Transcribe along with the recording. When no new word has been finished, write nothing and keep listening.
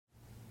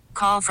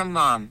call from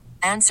mom.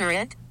 Answer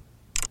it.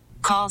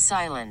 Call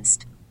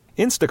silenced.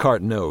 Instacart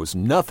knows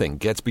nothing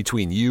gets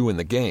between you and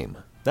the game.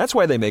 That's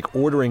why they make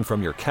ordering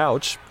from your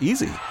couch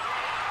easy.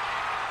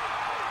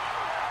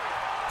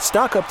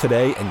 Stock up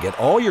today and get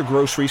all your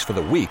groceries for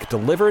the week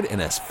delivered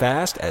in as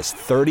fast as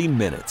 30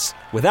 minutes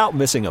without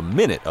missing a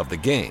minute of the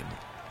game.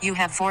 You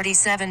have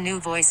 47 new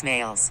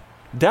voicemails.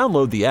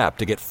 Download the app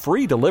to get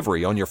free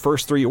delivery on your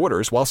first 3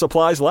 orders while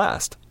supplies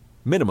last.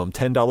 Minimum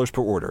 $10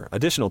 per order.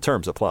 Additional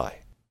terms apply.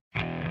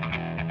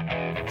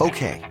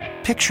 Okay,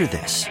 picture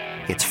this.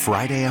 It's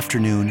Friday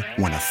afternoon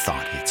when a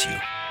thought hits you.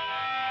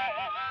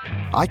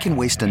 I can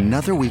waste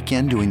another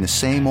weekend doing the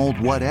same old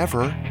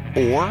whatever,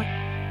 or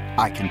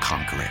I can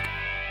conquer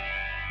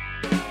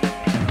it.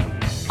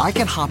 I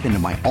can hop into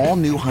my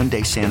all-new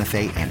Hyundai Santa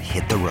Fe and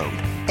hit the road.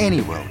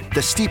 Any road.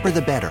 The steeper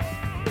the better.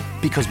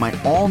 Because my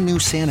all-new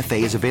Santa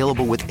Fe is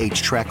available with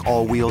H-Track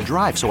all-wheel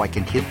drive, so I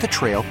can hit the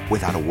trail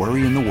without a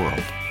worry in the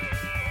world.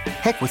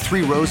 Heck, with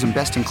 3 rows and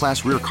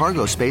best-in-class rear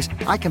cargo space,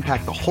 I can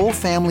pack the whole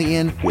family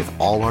in with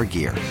all our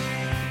gear.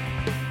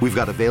 We've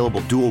got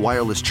available dual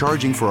wireless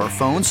charging for our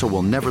phones, so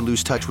we'll never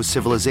lose touch with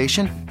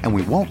civilization, and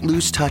we won't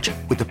lose touch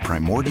with the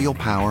primordial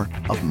power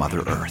of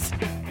Mother Earth.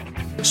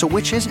 So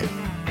which is it?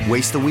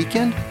 Waste the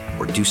weekend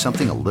or do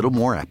something a little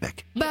more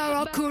epic?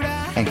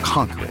 And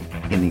conquer it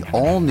in the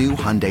all-new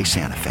Hyundai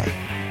Santa Fe.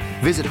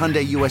 Visit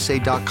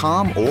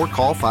HyundaiUSA.com or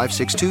call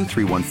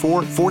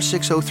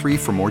 562-314-4603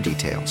 for more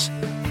details.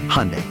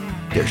 Hyundai,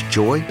 there's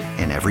joy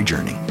in every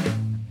journey.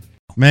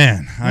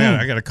 Man,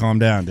 I gotta calm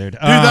down, dude.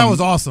 Dude, that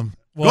was awesome.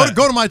 What?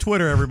 Go to my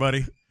Twitter,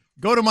 everybody.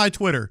 Go to my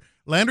Twitter.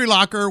 Landry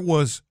Locker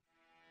was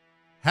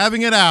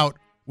having it out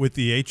with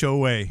the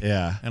HOA.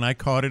 Yeah. And I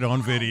caught it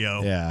on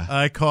video. Yeah.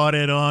 I caught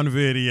it on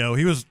video.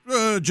 He was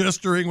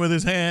gesturing with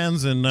his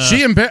hands and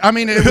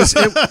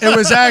it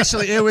was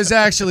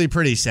actually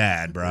pretty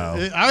sad,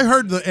 bro. I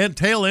heard the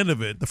tail end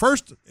of it. The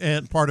first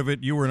part of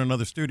it, you were in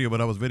another studio,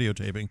 but I was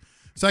videotaping.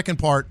 Second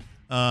part,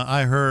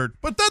 I heard,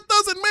 but that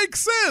doesn't make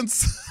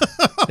sense.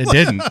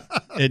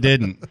 It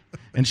didn't.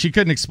 And she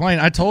couldn't explain.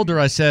 I told her,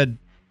 I said,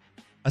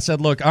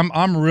 look,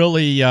 I'm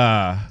really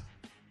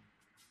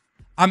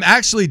I'm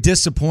actually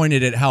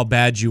disappointed at how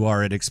bad you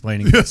are at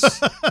explaining this.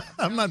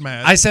 I'm not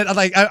mad. I said,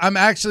 I'm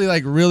actually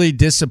really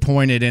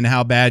disappointed in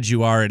how bad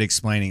you are at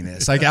explaining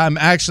this. I'm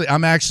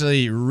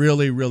actually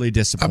really, really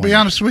disappointed. I'll be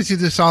honest with you,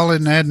 this all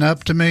isn't adding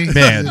up to me.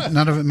 Man,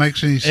 none of it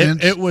makes any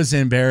sense. It was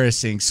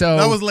embarrassing. So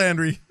that was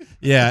Landry.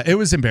 Yeah, it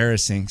was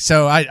embarrassing.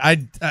 So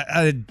I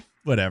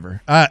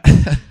whatever. Oh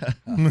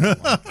my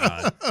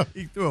God.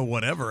 He threw a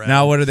whatever at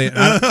now. him. What are they?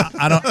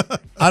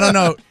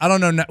 I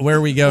don't know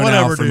where we go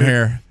Whatever, now from dude.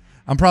 here.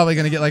 I'm probably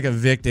gonna get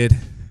evicted.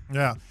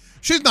 Yeah.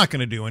 She's not going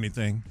to do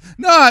anything.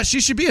 No,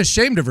 she should be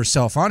ashamed of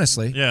herself,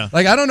 honestly. Yeah.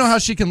 I don't know how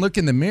she can look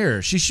in the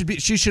mirror. She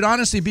should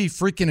honestly be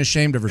freaking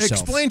ashamed of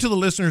herself. Explain to the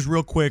listeners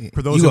real quick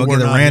for those You who gonna were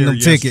get a not random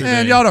here ticket. yesterday.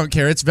 Man, y'all don't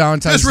care. It's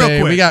Valentine's Just real Day.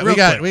 quick, we got real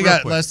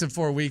quick. less than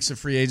 4 weeks of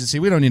free agency.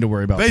 We don't need to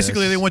worry about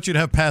Basically, this. they want you to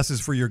have passes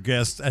for your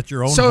guests at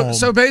your own home.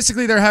 So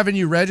basically, they're having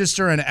you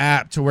register an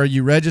app to where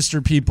you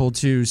register people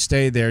to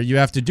stay there. You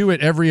have to do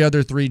it every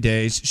other 3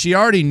 days. She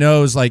already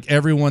knows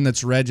everyone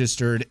that's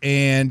registered,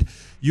 and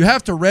you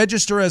have to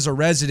register as a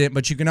resident,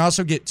 but you can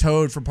also get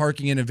towed for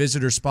parking in a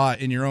visitor spot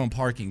in your own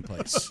parking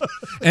place.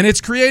 And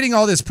it's creating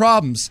all these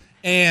problems.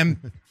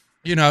 And,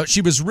 she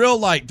was real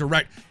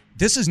direct.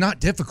 This is not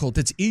difficult.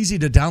 It's easy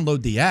to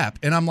download the app.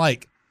 And I'm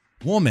like,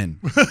 woman,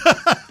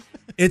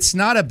 it's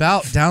not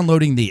about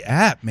downloading the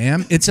app,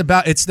 ma'am. It's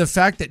the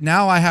fact that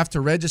now I have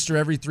to register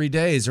every 3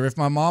 days. Or if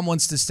my mom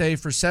wants to stay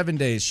for 7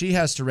 days, she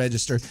has to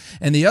register.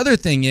 And the other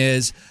thing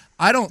is,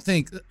 I don't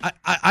think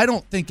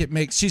it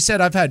makes. She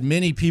said, I've had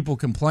many people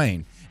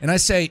complain. And I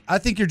say, I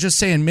think you're just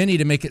saying many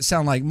to make it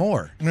sound like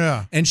more.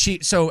 Yeah. And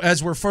so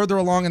as we're further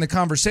along in the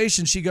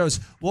conversation, she goes,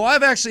 well,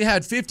 I've actually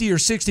had 50 or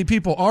 60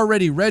 people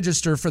already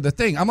register for the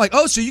thing. I'm like,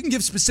 oh, so you can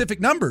give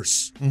specific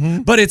numbers.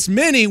 Mm-hmm. But it's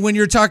many when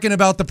you're talking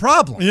about the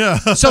problem. Yeah.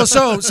 So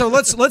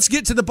let's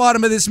get to the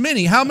bottom of this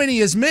many. How many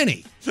is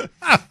many?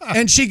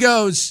 And she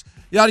goes,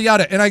 yada,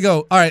 yada. And I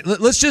go, all right,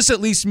 let's just at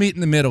least meet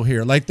in the middle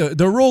here.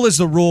 The rule is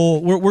the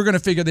rule. We're going to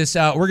figure this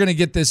out. We're going to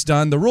get this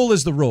done. The rule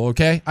is the rule,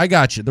 okay? I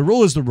got you. The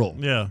rule is the rule.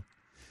 Yeah.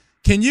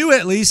 Can you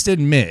at least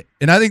admit,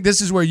 and I think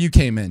this is where you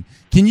came in,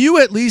 can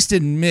you at least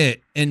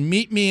admit and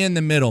meet me in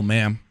the middle,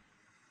 ma'am,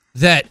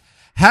 that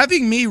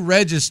having me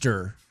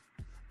register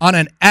on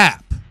an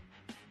app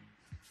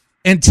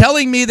and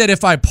telling me that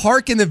if I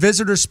park in the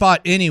visitor spot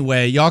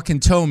anyway, y'all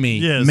can tow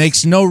me,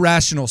 makes no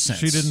rational sense.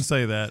 She didn't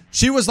say that.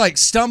 She was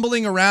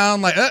stumbling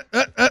around The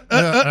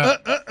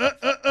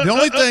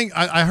only thing,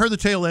 I heard the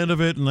tail end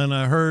of it, and then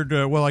I heard,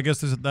 I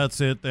guess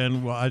that's it,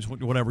 then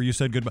whatever, you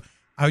said goodbye.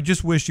 I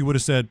just wish you would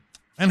have said,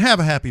 and have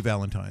a happy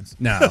Valentine's.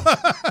 No.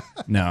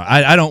 No,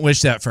 I don't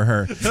wish that for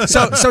her.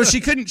 So she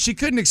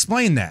couldn't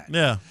explain that.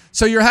 Yeah.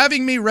 So you're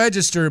having me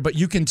register, but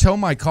you can tow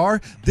my car?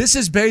 This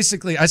is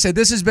basically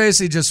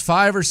just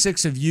 5 or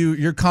 6 of you,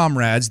 your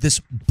comrades, this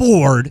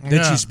board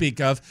that you speak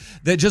of,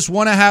 that just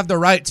want to have the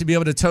right to be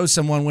able to tow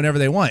someone whenever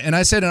they want. And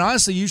I said, and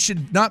honestly, you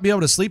should not be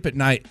able to sleep at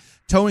night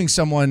towing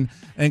someone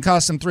and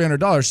cost them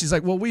 $300. She's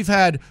like, well, we've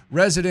had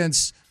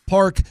residents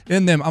park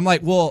in them. I'm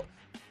like, well,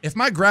 if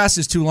my grass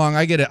is too long,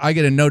 I get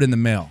a note in the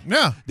mail.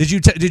 Yeah. Did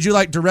you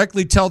like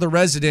directly tell the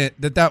resident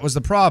that was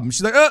the problem?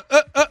 She's like,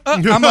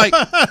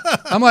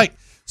 I'm like,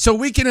 so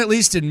we can at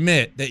least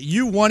admit that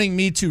you wanting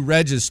me to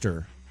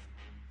register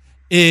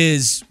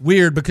is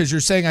weird because you're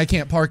saying I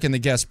can't park in the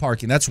guest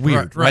parking. That's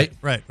weird, right?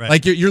 Right.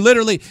 Like you're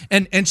literally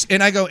and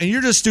I go, and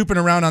you're just stooping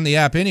around on the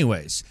app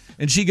anyways.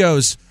 And she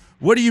goes,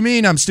 what do you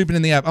mean I'm stooping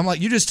in the app? I'm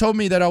like, you just told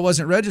me that I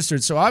wasn't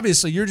registered, so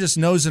obviously you're just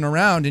nosing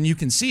around and you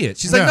can see it.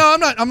 She's like, no, I'm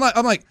not.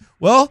 I'm like,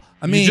 well,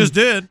 I mean, you just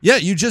did. Yeah,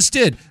 you just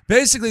did.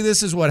 Basically,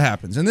 this is what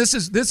happens, and this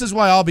is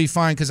why I'll be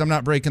fine because I'm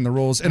not breaking the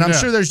rules. And I'm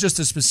sure there's just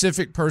a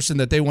specific person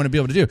that they want to be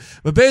able to do.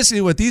 But basically,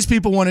 what these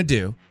people want to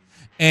do,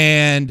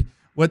 and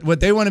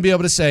what they want to be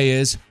able to say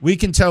is, we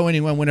can tow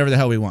anyone whenever the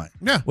hell we want.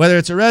 Yeah. Whether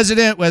it's a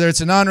resident, whether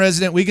it's a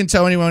non-resident, we can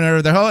tow anyone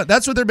whenever the hell.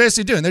 That's what they're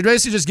basically doing. They're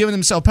basically just giving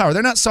themselves power.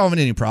 They're not solving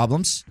any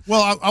problems.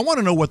 Well, I want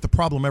to know what the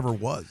problem ever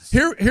was.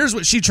 Here's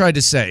what she tried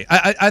to say.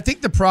 I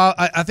think the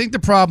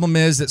problem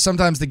is that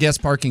sometimes the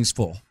guest parking's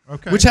full.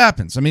 Okay. Which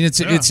happens. I mean,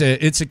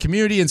 it's a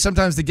community, and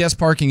sometimes the guest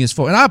parking is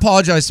full. And I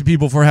apologize to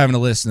people for having to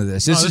listen to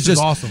this. This is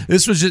awesome.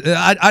 This was just,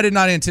 I did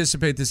not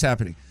anticipate this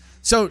happening.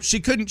 So she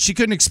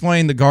couldn't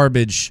explain the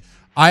garbage.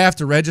 I have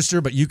to register,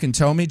 but you can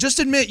tow me. Just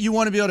admit you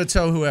want to be able to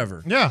tow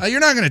whoever. Yeah.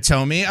 You're not going to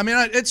tow me. I mean,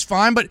 it's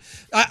fine, but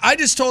I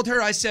just told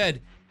her, I said,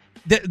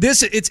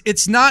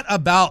 it's not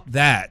about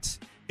that.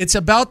 It's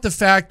about the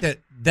fact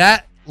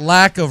that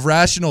lack of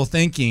rational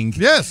thinking.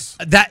 Yes.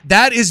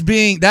 That is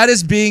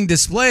being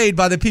displayed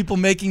by the people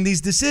making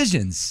these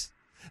decisions.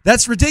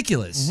 That's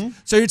ridiculous. Mm-hmm.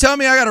 So you're telling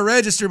me I got to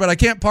register, but I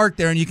can't park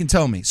there and you can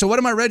tow me. So what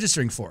am I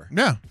registering for?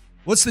 Yeah.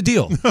 What's the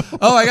deal?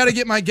 Oh, I got to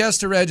get my guest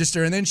to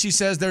register. And then she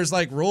says there's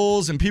like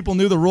rules and people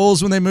knew the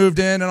rules when they moved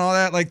in and all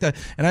that like that.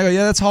 And I go,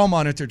 yeah, that's hall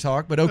monitor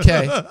talk, but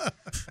okay.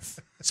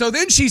 So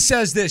then she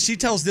says this. She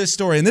tells this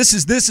story, and this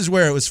is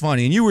where it was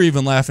funny. And you were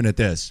even laughing at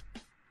this.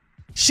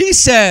 She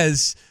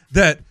says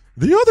that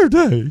the other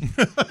day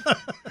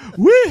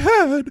we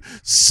had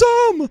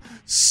some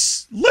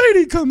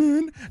lady come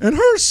in and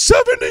her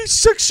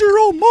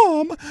 76-year-old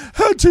mom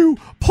had to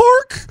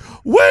park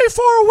way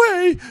far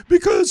away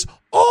because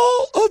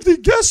all of the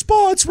guest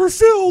spots were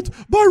filled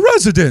by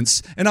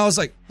residents. And I was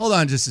like, hold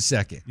on just a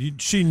second.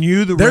 She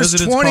knew the there's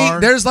resident's 20 car?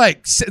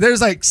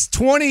 There's like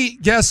 20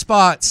 guest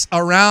spots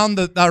around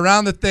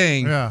the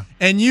thing. Yeah.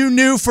 And you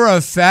knew for a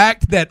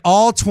fact that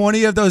all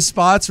 20 of those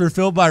spots were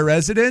filled by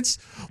residents?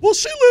 Well,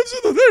 she lives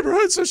in the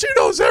neighborhood, so she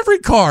knows every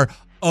car.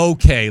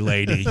 Okay,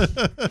 lady.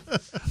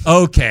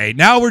 Okay,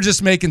 now we're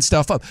just making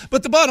stuff up.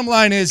 But the bottom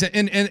line is,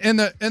 and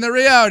the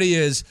reality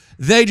is,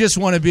 they just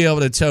want to be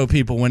able to tow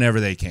people whenever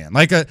they can.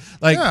 Like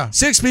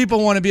 6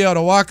 people want to be able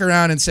to walk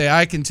around and say,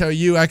 I can tow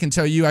you, I can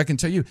tow you, I can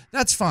tow you.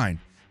 That's fine.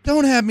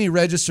 Don't have me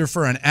register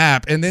for an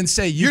app and then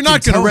say you're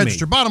not going to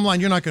register. Bottom line,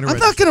 you're not going to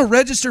register. I'm not going to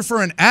register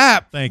for an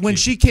app when you.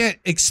 she can't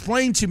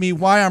explain to me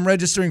why I'm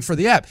registering for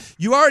the app.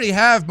 You already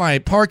have my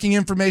parking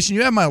information.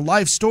 You have my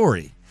life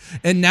story.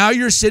 And now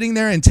you're sitting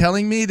there and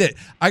telling me that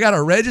I got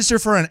to register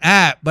for an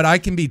app, but I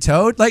can be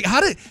towed? Like,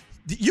 how did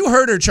you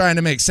heard her trying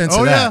to make sense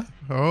of that?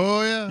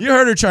 Oh yeah. You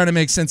heard her trying to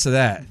make sense of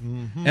that.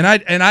 Mm-hmm.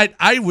 And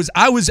I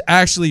was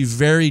actually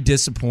very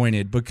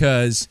disappointed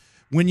because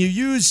when you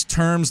use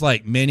terms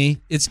like mini,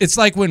 it's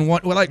like when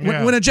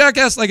a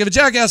jackass if a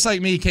jackass like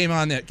me came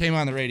on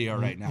the radio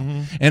right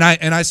now, and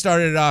I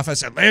started it off. I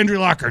said, Landry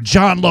Locker,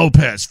 John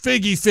Lopez,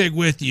 figgy fig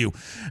with you.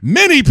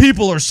 Many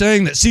people are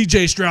saying that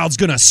CJ Stroud's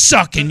gonna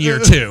suck in year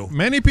 2.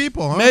 Many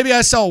people, huh? Maybe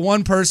I saw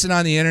one person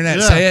on the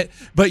internet say it,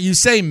 but you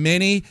say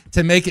many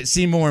to make it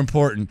seem more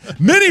important.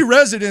 Many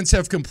residents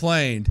have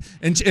complained,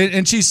 and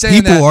she's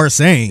saying people are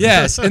saying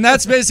yes, and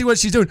that's basically what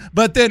she's doing.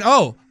 But then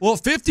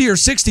 50 or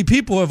 60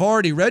 people have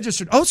already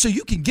registered. Oh, so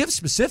you can give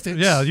specifics.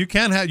 Yeah,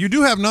 you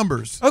do have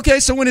numbers.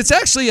 Okay, so when it's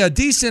actually a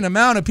decent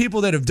amount of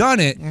people that have done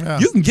it,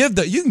 you can give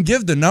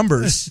the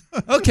numbers.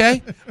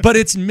 Okay, but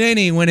it's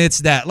many when it's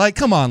that. Like,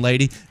 come on,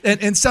 lady.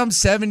 And some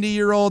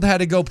 70-year-old had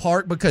to go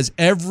park because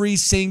every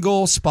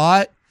single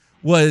spot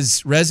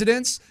was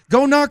residents.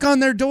 Go knock on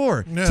their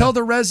door. Yeah. Tell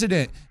the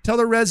resident,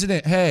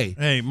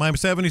 hey, my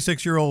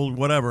 76-year-old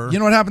whatever. You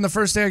know what happened the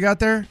first day I got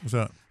there? What's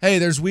up? Hey,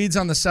 there's weeds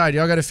on the side.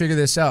 Y'all got to figure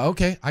this out.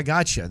 Okay, I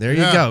got you. There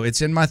you go.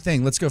 It's in my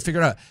thing. Let's go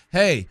figure it out.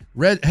 Hey,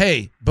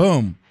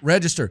 boom,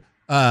 register.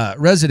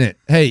 Resident,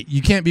 hey,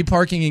 you can't be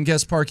parking in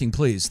guest parking,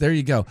 please. There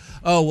you go.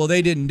 Oh, well,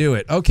 they didn't do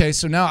it. Okay,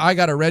 so now I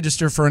got to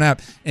register for an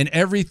app, and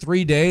every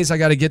 3 days I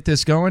got to get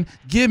this going.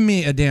 Give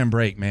me a damn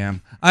break,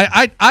 ma'am.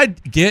 I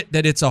get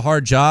that it's a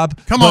hard job.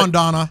 Come on,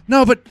 Donna.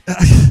 No, but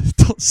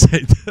don't say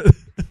that.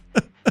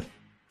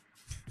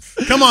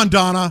 Come on,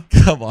 Donna.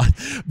 Come on.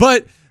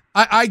 But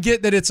I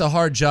get that it's a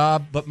hard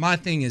job, but my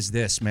thing is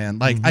this, man.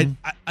 Like,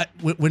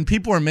 when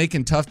people are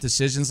making tough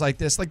decisions like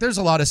this, like there's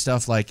a lot of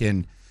stuff like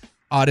in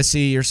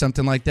Odyssey or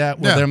something like that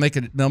where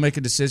they'll make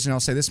a decision. I'll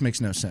say this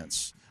makes no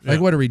sense. Like,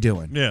 what are we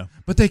doing? Yeah.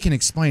 But they can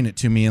explain it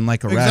to me in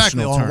like a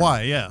rational term. On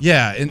why? Yeah.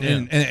 Yeah,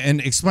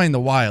 and explain the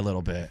why a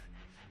little bit.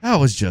 That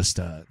was just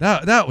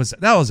that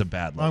was a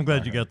bad look. I'm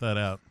glad you got that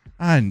out.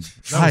 I am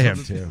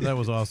too. That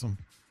was awesome.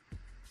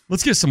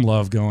 Let's get some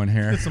love going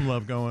here. Get some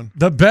love going.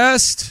 The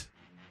best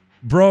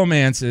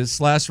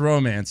bromances /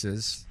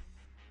 romances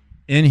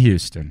in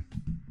Houston.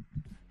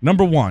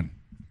 Number 1,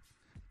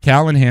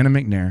 Cal and Hannah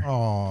McNair.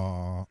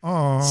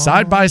 Aww.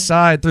 Side by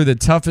side through the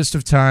toughest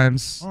of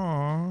times.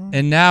 Aww.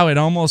 And now it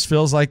almost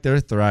feels like they're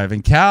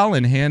thriving. Cal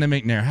and Hannah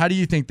McNair. How do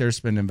you think they're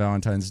spending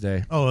Valentine's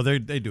Day? Oh, they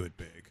do it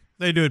big.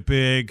 They do it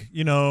big.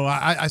 You know,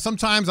 I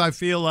sometimes I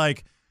feel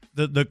like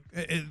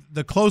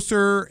the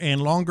closer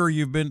and longer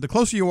you've been, the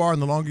closer you are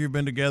and the longer you've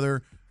been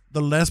together,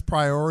 the less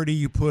priority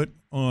you put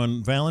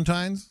on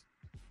Valentine's.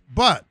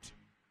 But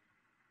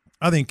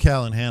I think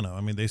Cal and Hannah,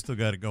 I mean, they still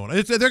got it going.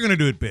 They're going to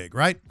do it big,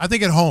 right? I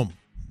think at home.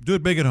 Do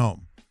it big at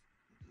home.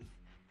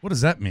 What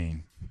does that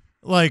mean?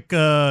 Like,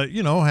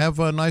 have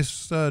a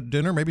nice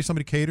dinner. Maybe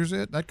somebody caters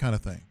it, that kind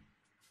of thing.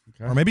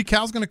 Okay. Or maybe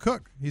Cal's going to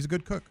cook. He's a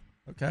good cook.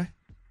 Okay.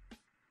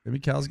 Maybe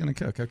Cal's going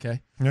to cook.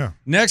 Okay. Yeah.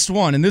 Next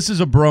one, and this is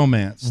a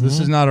bromance. This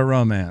is not a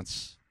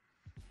romance.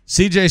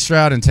 CJ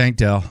Stroud and Tank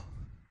Dell.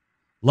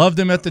 Loved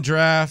him at the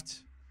draft.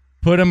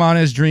 Put him on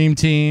his dream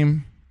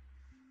team.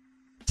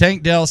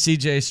 Tank Dell,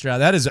 CJ Stroud.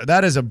 That is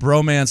a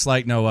bromance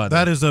like no other.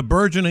 That is a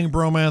burgeoning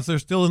bromance. They're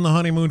still in the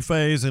honeymoon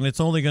phase, and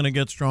it's only going to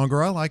get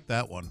stronger. I like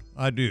that one.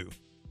 I do.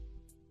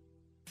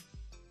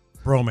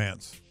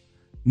 Bromance.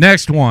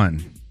 Next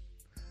one.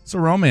 It's a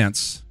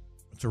romance.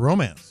 It's a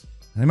romance.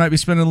 They might be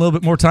spending a little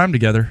bit more time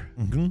together.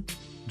 Mm-hmm.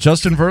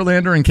 Justin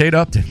Verlander and Kate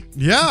Upton.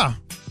 Yeah.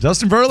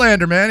 Justin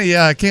Verlander, man, he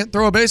can't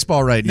throw a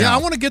baseball right now. Yeah, I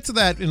want to get to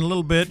that in a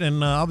little bit,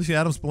 and obviously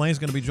Adam Spillane is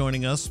going to be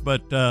joining us,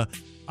 but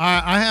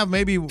I have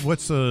maybe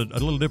what's a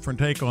little different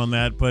take on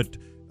that, but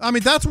I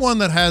mean that's one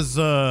that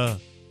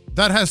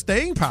has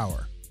staying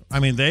power. I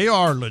mean they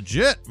are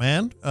legit,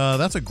 man.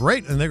 That's a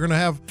great, and they're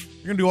gonna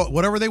do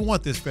whatever they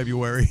want this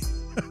February.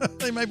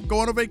 They might go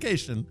on a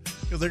vacation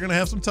because they're gonna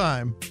have some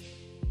time.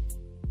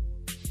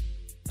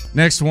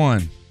 Next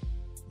one.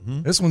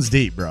 This one's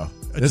deep, bro.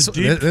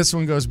 This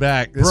one goes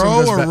back.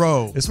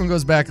 Row. This one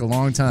goes back a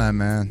long time,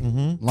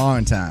 man.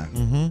 Long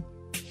time.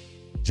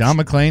 John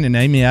McClain and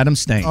Amy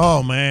Adams Stank.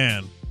 Oh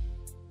man,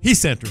 he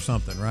sent her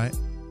something, right?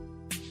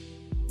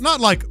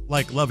 Not like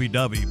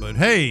lovey-dovey, but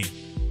hey,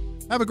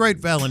 have a great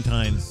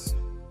Valentine's.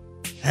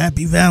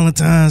 Happy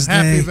Valentine's Day.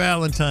 Happy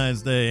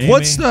Valentine's Day. Amy.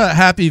 What's the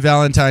Happy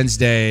Valentine's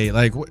Day?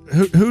 Like,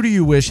 who do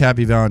you wish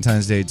Happy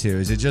Valentine's Day to?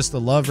 Is it just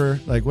the lover?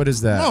 Like, what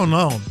is that?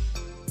 No.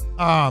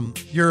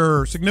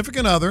 Your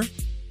significant other,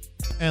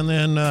 and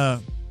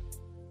then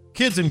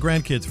kids and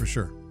grandkids for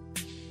sure,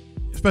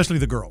 especially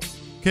the girls.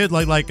 Kid,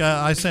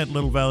 I sent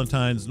little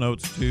Valentine's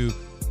notes to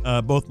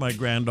both my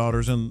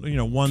granddaughters, and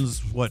one's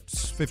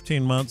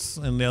 15 months,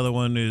 and the other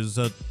one is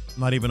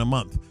not even a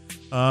month.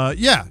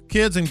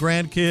 Kids and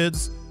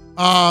grandkids.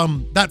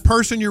 That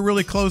person you're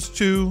really close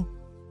to,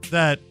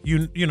 that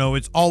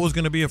it's always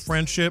going to be a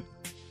friendship,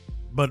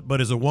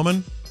 but as a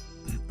woman.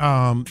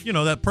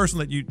 That person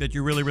that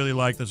you really, really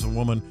like that's a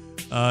woman.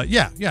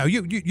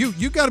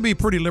 You got to be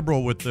pretty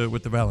liberal with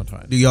the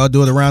Valentine. Do y'all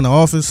do it around the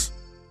office?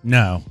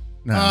 No.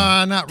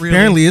 Not really.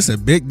 Apparently, it's a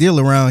big deal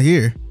around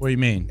here. What do you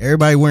mean?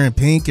 Everybody wearing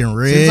pink and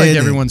red. Seems like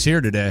everyone's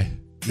here today.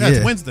 Yeah,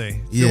 it's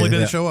Wednesday. The only day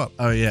to show up.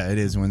 Oh yeah, it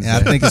is Wednesday. Yeah,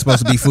 I think it's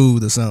supposed to be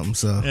food or something.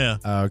 So yeah.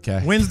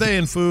 Okay. Wednesday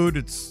and food.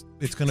 It's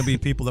going to be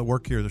people that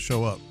work here to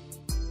show up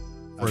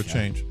for a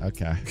change.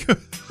 Okay.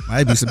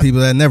 Might be some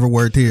people that never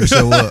worked here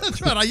show up.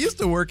 That's right. I used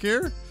to work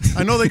here.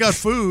 I know they got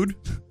food.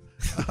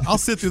 I'll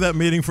sit through that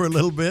meeting for a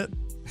little bit.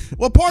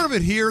 Well, part of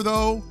it here,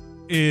 though,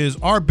 is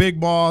our big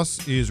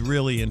boss is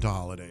really into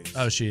holidays.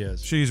 Oh, she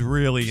is. She's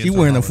really into She's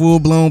wearing holidays. A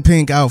full-blown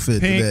pink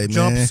outfit pink today,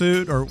 man.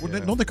 Jumpsuit, or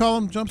don't they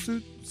call them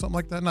jumpsuit? Something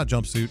like that? Not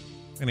jumpsuit.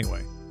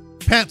 Anyway,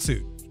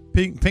 pantsuit.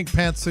 Pink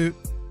pantsuit.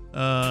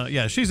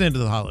 She's into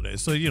the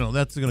holidays. So,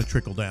 that's going to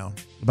trickle down.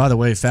 By the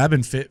way, Fab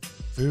and Fit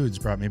Foods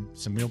brought me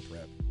some meal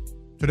prep.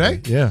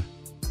 Today? Yeah.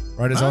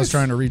 Right as Nice. I was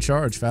trying to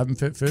recharge, Fab and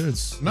Fit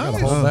Foods. Nice.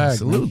 Got a whole bag.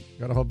 Salute. Man.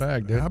 Got a whole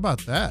bag, dude. How about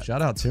that?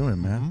 Shout out to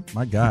him, man.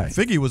 My guy.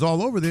 Figgy was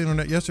all over the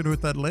internet yesterday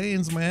with that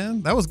Lane's,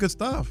 man. That was good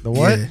stuff. The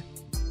what? Yeah.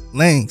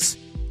 Lanes.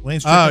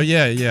 Lane's chicken. Oh,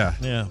 yeah. Yeah.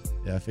 Yeah,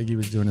 Figgy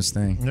was doing his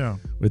thing. Yeah.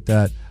 With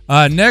that.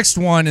 Next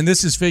one, and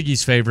this is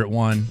Figgy's favorite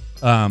one.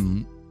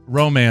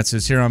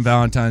 Romances here on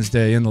Valentine's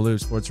Day in the Loop,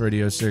 Sports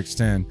Radio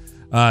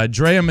 610.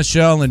 Drea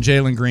Michelle and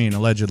Jalen Green,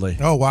 allegedly.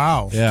 Oh,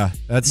 wow. Yeah,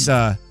 that's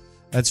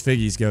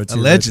Figgy's go-to.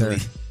 Allegedly.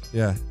 Right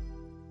there. Yeah.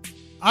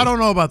 I don't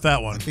know about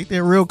that one. I think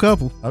they're a real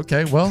couple.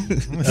 Okay, well,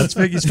 that's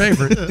Figgy's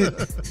favorite.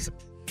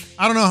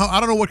 I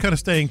don't know what kind of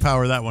staying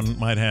power that one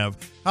might have.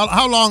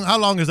 How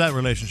long is that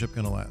relationship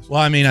going to last?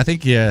 Well, I mean, I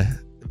think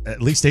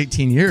at least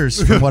 18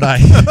 years from what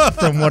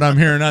I'm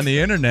hearing on the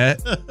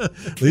internet.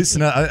 At least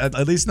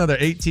another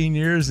 18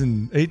 years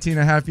and 18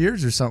 and a half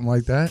years or something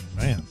like that.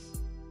 Man.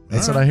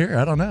 That's what I hear.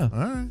 I don't know. All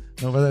right.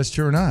 Know whether that's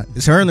true or not.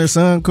 Is her and her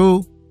son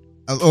cool?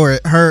 Or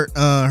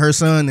her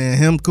son and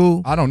him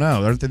cool? I don't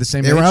know. Aren't they the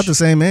same age? They were out the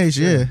same age,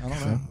 yeah. I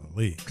don't know.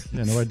 Golly.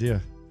 Yeah, no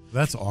idea.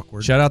 That's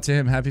awkward. Shout out to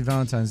him. Happy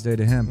Valentine's Day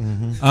to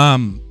him.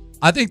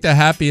 I think the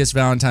happiest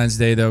Valentine's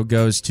Day, though,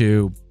 goes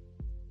to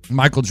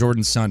Michael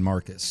Jordan's son,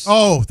 Marcus.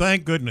 Oh,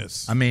 thank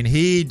goodness. I mean,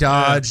 he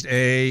dodged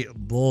a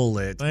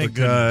bullet Thank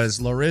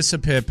because Larissa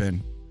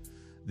Pippen,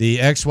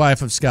 the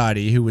ex-wife of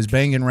Scotty, who was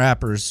banging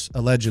rappers,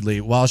 allegedly,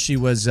 while she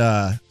was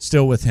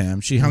still with him.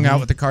 She hung out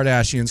with the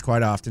Kardashians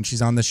quite often.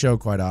 She's on the show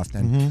quite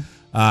often.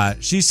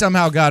 She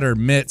somehow got her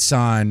mitts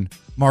on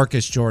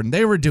Marcus Jordan.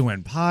 They were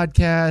doing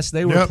podcasts.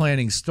 They were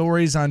planning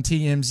stories on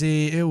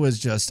TMZ. It was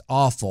just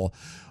awful.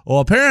 Well,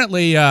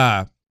 apparently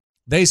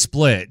they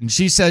split, and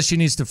she says she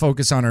needs to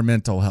focus on her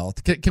mental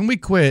health. Can we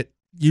quit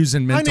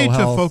using mental health?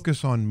 I need to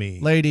focus on me.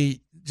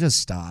 Lady, just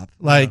stop.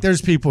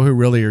 There's people who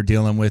really are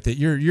dealing with it.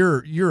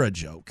 You're a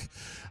joke.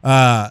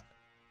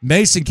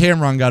 Mason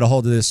Cameron got a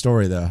hold of this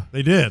story, though.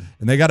 They did.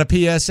 And they got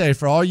a PSA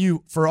for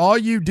all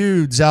you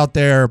dudes out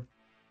there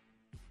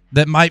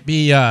that might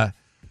be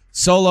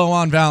solo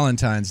on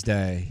Valentine's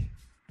Day.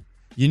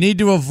 You need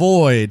to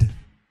avoid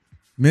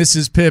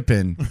Mrs.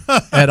 Pippen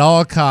at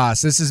all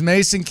costs. This is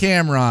Mason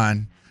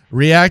Cameron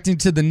reacting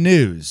to the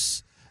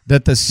news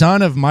that the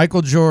son of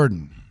Michael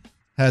Jordan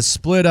has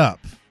split up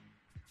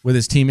with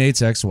his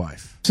teammate's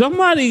ex-wife.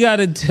 Somebody got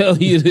to tell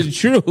you the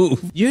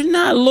truth. You're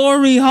not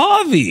Lori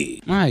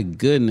Harvey. My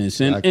goodness.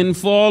 And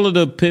for all of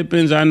the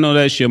Pippins, I know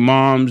that's your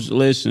mom's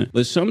listen.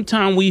 But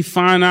sometimes we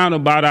find out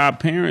about our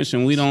parents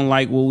and we don't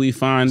like what we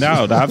find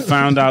out. I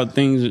found out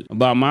things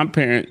about my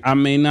parents I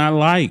may not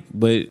like,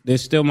 but they're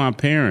still my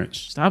parents.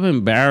 Stop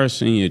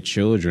embarrassing your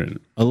children.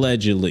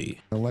 Allegedly.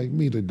 Like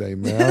me today,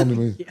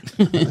 man.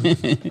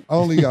 I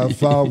only got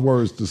 5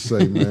 words to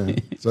say, man.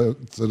 So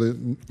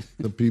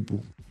the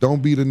people,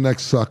 don't be the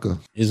next sucker.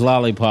 It's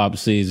lollipop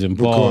season.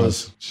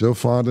 Pause. Because she'll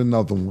find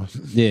another one.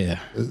 Yeah.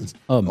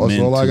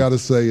 All I got to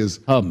say is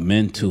her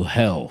mental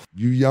health.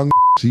 You young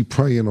she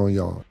praying on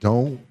y'all.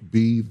 Don't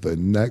be the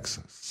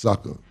next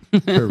sucker.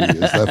 Period.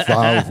 It's that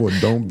 5 one.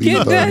 Don't be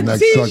Get the that next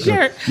t-shirt.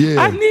 sucker.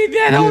 Yeah. I need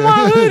that on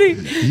my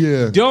hoodie.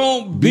 Yeah.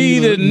 Don't be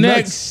the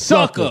next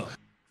sucker.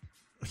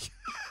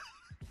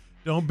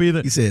 Don't be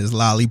the. He says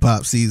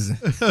lollipop season.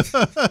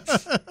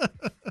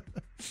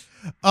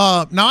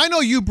 Now I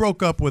know you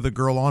broke up with a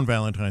girl on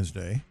Valentine's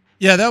Day.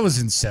 Yeah, that was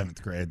in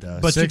 7th grade, though.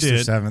 But 6th you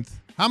did. or 7th.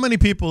 How many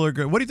people are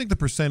good? What do you think the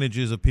percentage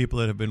is of people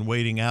that have been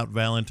waiting out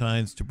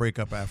Valentine's to break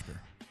up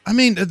after? I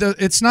mean,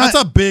 it's not.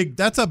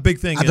 That's a big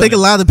thing. I think a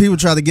lot of people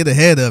try to get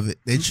ahead of it.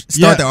 They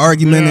start the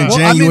argument in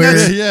January.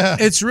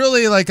 It's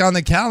really like on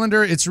the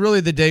calendar. It's really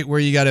the date where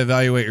you got to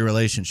evaluate your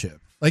relationship.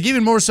 Like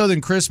even more so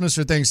than Christmas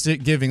or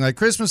Thanksgiving. Like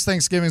Christmas,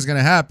 Thanksgiving is going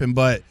to happen,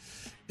 but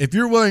if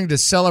you're willing to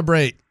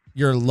celebrate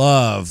your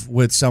love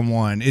with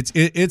someone, it's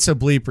a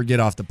bleep or get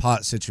off the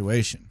pot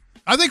situation.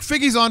 I think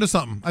Figgy's onto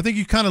something. I think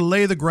you kind of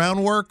lay the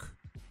groundwork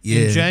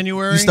in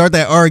January. You start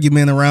that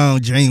argument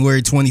around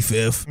January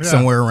 25th,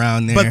 somewhere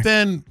around there. But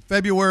then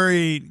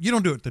February, you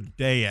don't do it the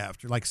day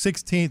after. Like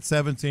 16th,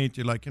 17th,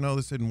 you're like,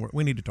 this didn't work.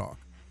 We need to talk.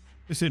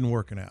 This isn't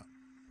working out.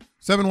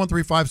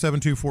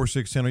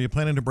 713-572-4610. Are you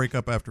planning to break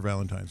up after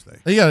Valentine's Day?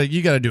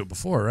 You got to do it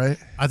before, right?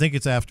 I think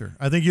it's after.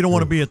 I think you don't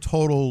want to be a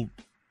total,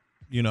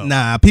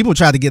 Nah, people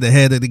try to get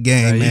ahead of the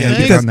game,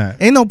 man. Because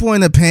ain't no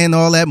point in paying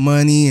all that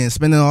money and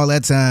spending all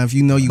that time if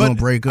you know you're going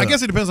to break up. I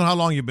guess it depends on how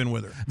long you've been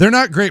with her. They're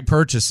not great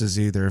purchases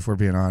either, if we're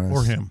being honest.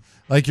 Or him.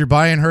 Like you're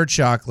buying her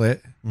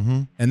chocolate,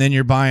 and then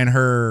you're buying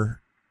her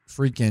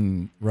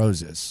freaking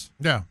roses.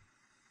 Yeah.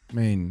 I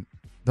mean,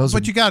 those.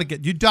 But you got to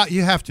get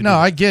you have to. No,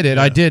 I get it.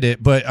 Yeah. I did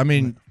it, but I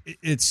mean,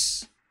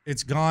 it's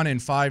gone in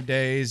 5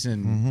 days,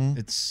 and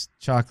it's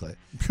chocolate.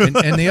 And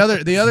the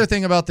other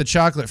thing about the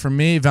chocolate for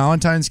me,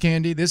 Valentine's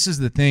candy. This is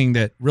the thing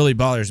that really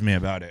bothers me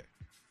about it.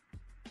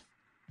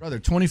 Brother,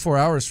 24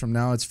 hours from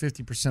now, it's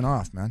 50%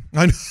 off, man.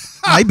 Might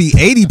be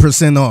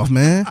 80% off,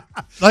 man.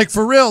 Like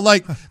for real,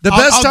 like the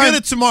best time. I'll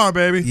get it tomorrow,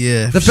 baby.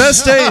 Yeah. The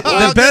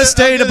best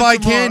day to buy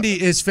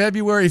candy is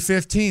February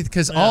 15th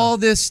because all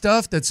this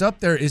stuff that's up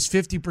there is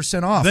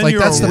 50% off. Then like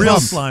you're that's a the real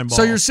problem. slime ball.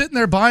 So you're sitting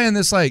there buying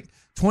this like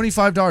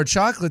 $25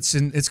 chocolates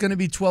and it's going to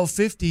be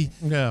 $12.50.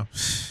 Yeah.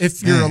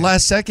 If you're a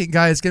last second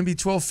guy, it's going to be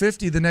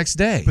 $12.50 the next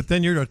day. But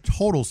then you're a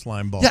total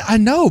slime ball. Yeah, I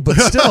know, but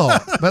still.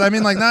 But I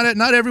mean, like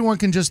not everyone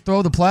can just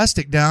throw the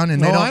plastic down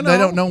and they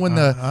don't know when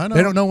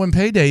they don't know when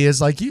payday is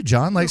like you,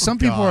 John. Like some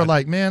people are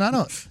like, man,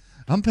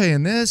 I'm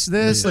paying this.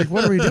 Like,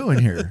 what are we doing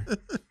here?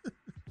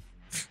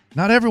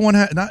 Not everyone's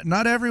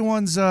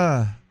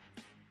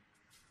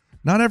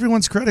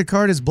credit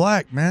card is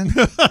black, man.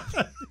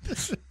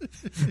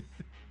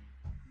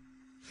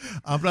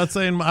 I'm not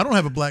saying I don't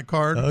have a black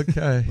card.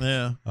 Okay.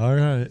 Yeah. All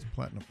right.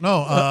 Platinum.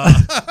 No.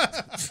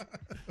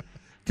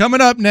 Coming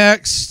up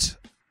next,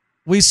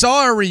 We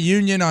saw a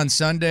reunion on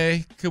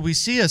Sunday. Could we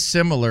see a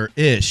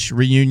similar-ish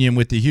reunion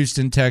with the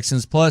Houston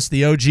Texans? Plus,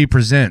 the OG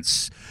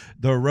presents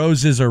The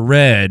Roses Are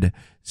Red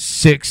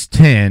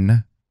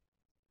 6-10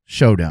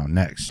 showdown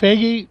next.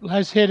 Biggie,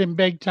 let's hit him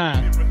big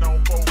time.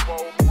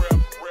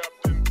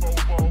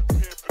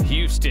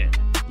 Houston,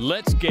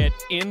 let's get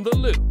in the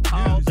loop.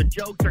 Oh, the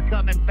jokes are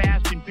coming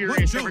fast and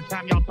furious every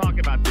time y'all talk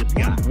about this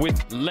guy.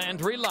 With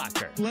Landry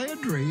Locker.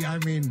 Landry, I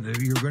mean,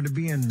 you're going to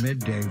be in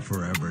midday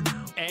forever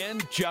now.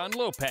 And John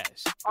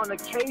Lopez. On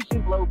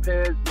occasion,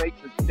 Lopez makes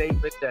a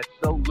statement that's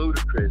so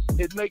ludicrous,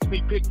 it makes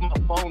me pick my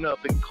phone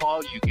up and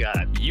call you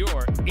guys.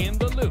 You're in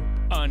the loop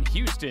on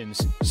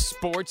Houston's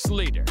sports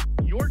leader.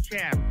 Your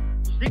champ,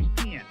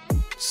 610.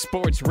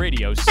 Sports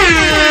Radio.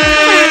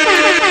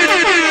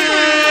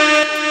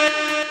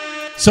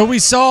 So we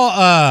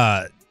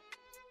saw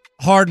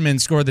Hardman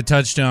score the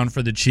touchdown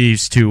for the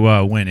Chiefs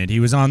to win it.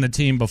 He was on the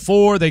team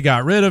before. They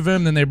got rid of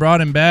him. Then they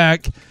brought him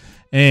back.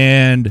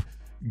 And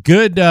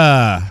good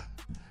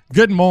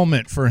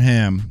moment for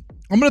him.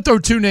 I'm going to throw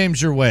two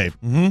names your way.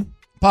 Mm-hmm.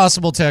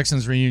 Possible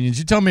Texans reunions.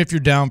 You tell me if you're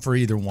down for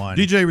either one.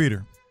 DJ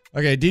Reader.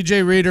 Okay,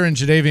 DJ Reader and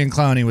Jadeveon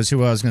Clowney was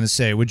who I was going to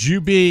say. Would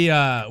you be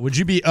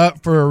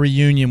up for a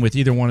reunion with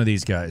either one of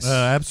these guys?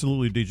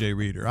 Absolutely, DJ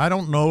Reader. I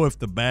don't know if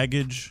the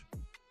baggage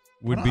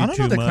would be too much. I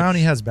don't know that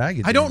Clowney has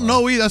baggage. I don't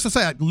know either. That's what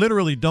I say. I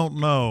literally don't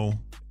know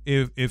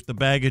if the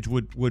baggage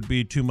would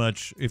be too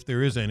much, if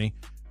there is any,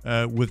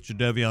 with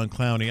Jadeveon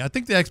Clowney. I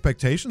think the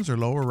expectations are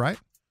lower, right?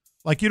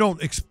 Like, you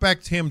don't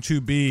expect him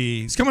to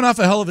be... He's coming off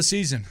a hell of a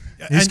season.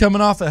 He's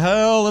coming off a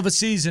hell of a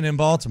season in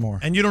Baltimore.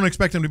 And you don't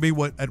expect him to be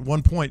what, at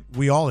one point,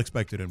 we all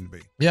expected him to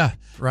be. Yeah.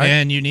 Right?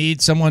 And you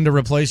need someone to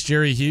replace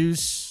Jerry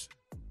Hughes.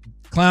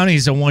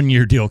 Clowney's a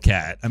one-year deal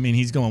cat. I mean,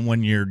 he's going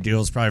one-year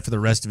deals probably for the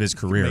rest of his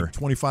career. Make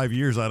 25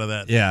 years out of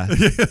that. Yeah.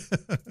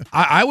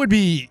 I would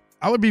be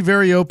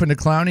very open to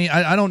Clowney.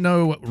 I don't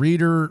know,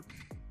 Reader...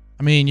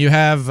 I mean, you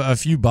have a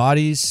few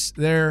bodies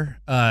there.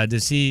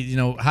 Does he,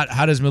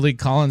 how does Malik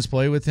Collins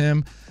play with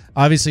him?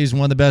 Obviously, he's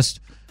one of the best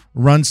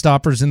run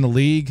stoppers in the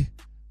league.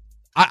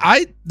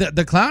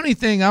 The Clowney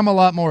thing, I'm a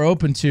lot more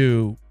open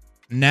to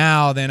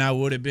now than I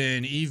would have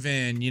been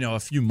even,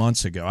 a few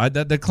months ago.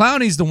 The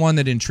Clowney's the one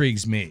that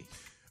intrigues me.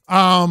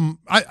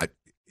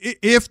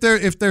 If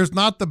there's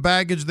not the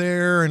baggage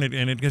there and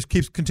it just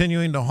keeps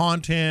continuing to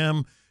haunt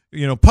him,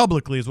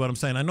 publicly is what I'm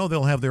saying. I know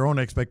they'll have their own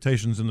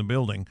expectations in the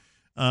building.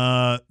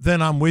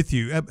 Then I'm with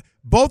you.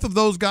 Both of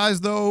those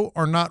guys, though,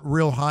 are not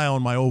real high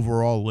on my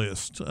overall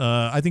list.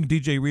 I think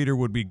DJ Reader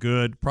would be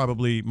good,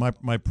 probably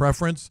my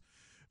preference.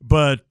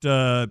 But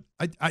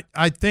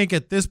I think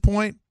at this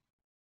point,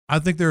 I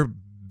think there are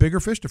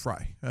bigger fish to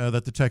fry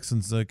that the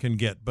Texans can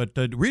get. But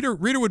Reader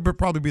would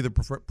probably be the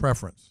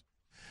preference.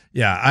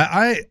 Yeah,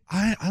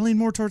 I lean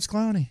more towards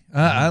Clowney.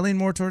 I lean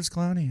more towards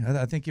Clowney.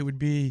 I think it would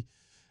be.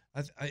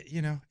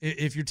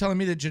 If you're telling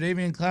me that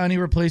Jadeveon Clowney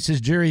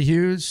replaces Jerry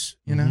Hughes,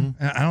 I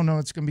don't know,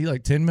 it's going to be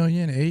like $10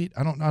 million, $8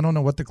 million. I don't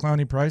know what the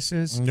Clowney price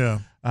is.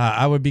 Yeah,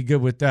 I would be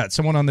good with that.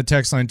 Someone on the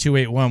text line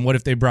 281. What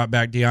if they brought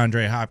back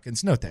DeAndre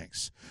Hopkins? No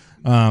thanks.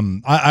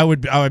 I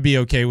would be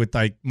okay with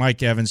like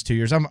Mike Evans 2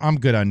 years. I'm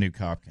good on Nuke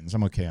Hopkins.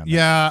 I'm okay on that.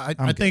 Yeah,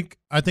 I think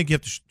you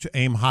have to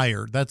aim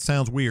higher. That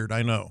sounds weird,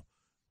 I know.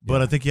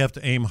 But I think you have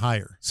to aim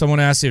higher. Someone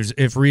asked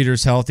if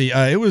Reader's healthy.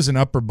 It was an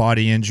upper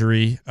body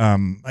injury.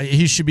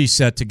 He should be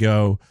set to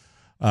go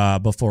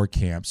before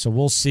camp. So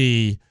we'll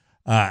see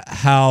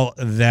how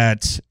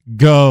that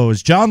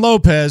goes. John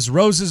Lopez,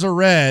 Roses are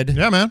red.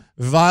 Yeah, man.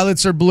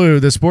 Violets are blue.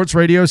 The Sports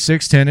Radio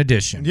 610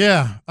 edition.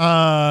 Yeah.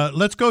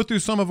 Let's go through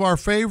some of our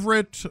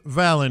favorite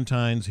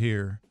Valentines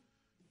here.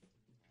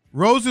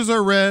 Roses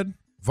are red.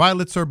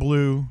 Violets are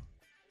blue.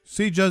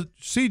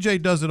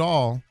 CJ does it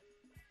all.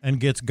 And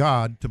gets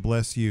God to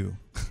bless you.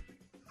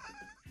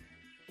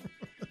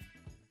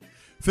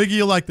 Figure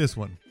you like this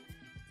one.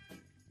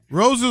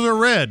 Roses are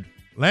red.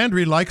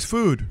 Landry likes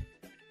food.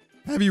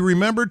 Have you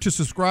remembered to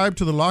subscribe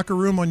to the Locker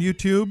Room on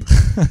YouTube?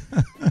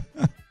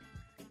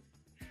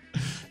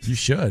 You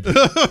should.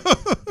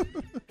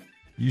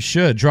 You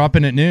should.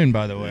 Dropping at noon,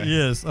 by the way.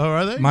 Yes. Oh,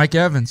 are they? Mike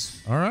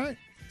Evans. All right.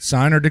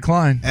 Sign or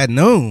decline. At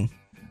noon.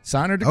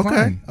 Sign or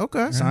decline.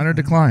 Okay. Sign or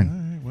decline.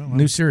 Well,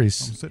 new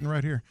series. I'm sitting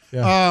right here.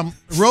 Yeah.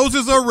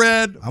 Roses are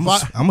red. I'm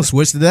gonna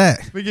switch to that.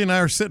 Biggie and I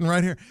are sitting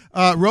right here.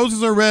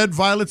 Roses are red.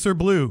 Violets are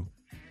blue.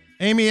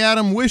 Amy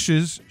Adam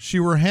wishes she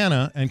were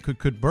Hannah and could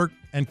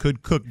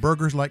cook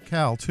burgers like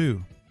Cal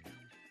too.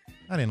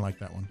 I didn't like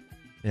that one.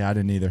 Yeah, I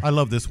didn't either. I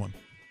love this one.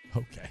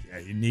 Okay. Yeah,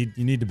 you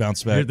need to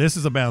bounce back. Here, this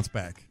is a bounce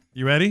back.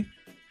 You ready?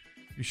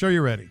 You sure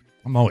you're ready?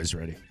 I'm always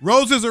ready.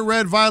 Roses are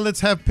red. Violets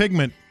have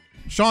pigment.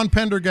 Sean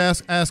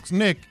Pendergast asks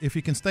Nick if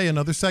he can stay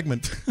another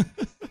segment.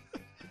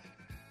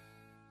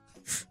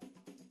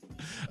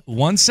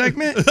 One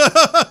segment?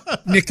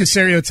 Nick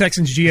Casario,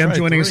 Texans GM,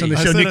 joining us on the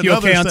show. Nick, you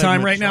okay on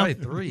time right now?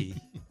 Three.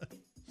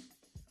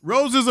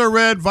 Roses are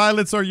red,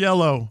 violets are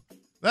yellow.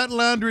 That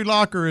Landry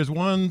Locker is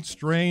one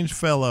strange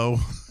fellow.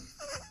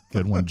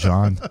 Good one,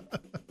 John.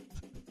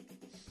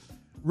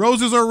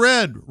 Roses are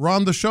red.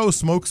 Ron the Show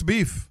smokes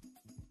beef.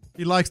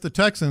 He likes the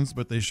Texans,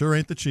 but they sure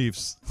ain't the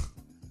Chiefs.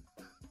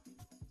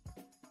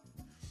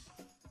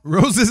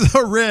 Roses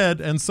are red,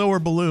 and so are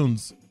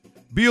balloons.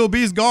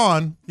 B.O.B.'s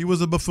gone. He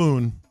was a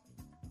buffoon.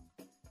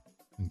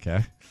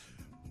 Okay.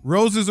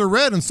 Roses are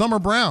red, and some are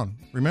brown.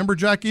 Remember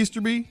Jack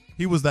Easterby?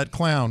 He was that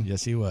clown.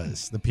 Yes, he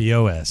was. The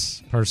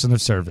POS, person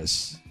of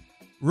service.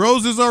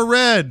 Roses are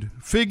red.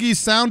 Figgy's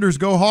Sounders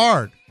go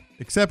hard.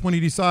 Except when he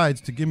decides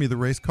to give me the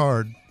race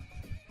card.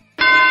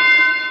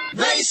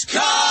 Race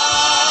card!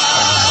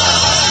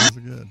 Those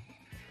are good.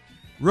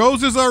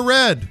 Roses are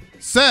red.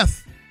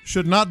 Seth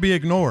should not be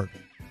ignored.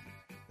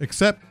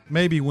 Except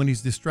maybe when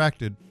he's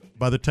distracted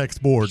by the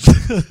text board.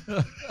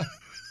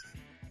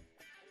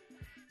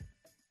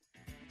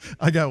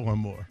 I got one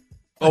more.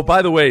 Oh,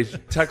 by the way,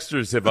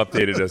 texters have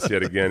updated us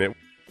yet again.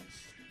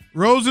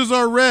 Roses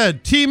are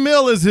red.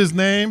 T-Mill is his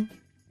name.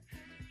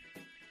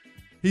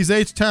 He's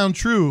H-Town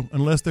true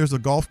unless there's a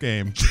golf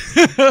game.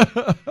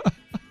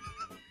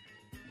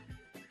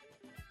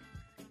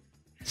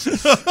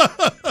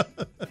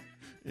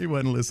 He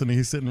wasn't listening.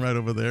 He's sitting right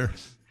over there.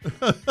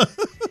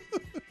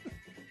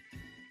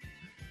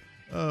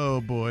 Oh,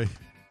 boy.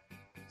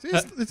 See,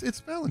 it's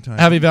Valentine's.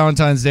 Happy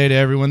Valentine's Day to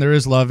everyone. There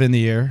is love in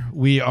the air.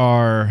 We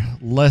are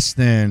less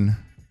than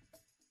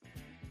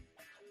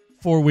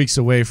 4 weeks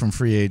away from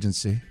free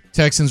agency.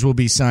 Texans will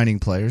be signing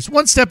players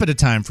one step at a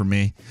time for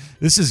me.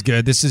 This is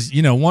good. This is,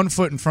 one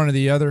foot in front of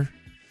the other.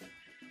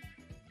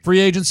 Free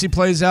agency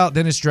plays out,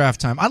 then it's draft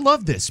time. I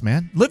love this,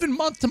 man. Living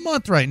month to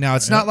month right now.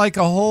 It's not like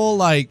a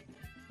whole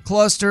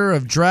cluster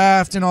of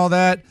draft and all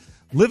that.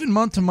 Living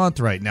month to month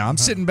right now. I'm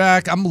sitting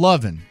back. I'm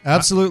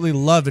absolutely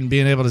loving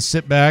being able to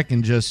sit back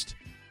and just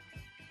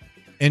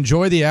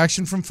enjoy the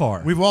action from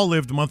far. We've all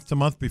lived month to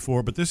month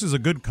before, but this is a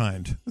good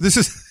kind. This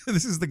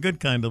is the good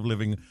kind of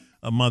living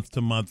a month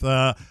to month.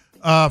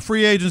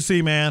 Free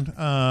agency, man.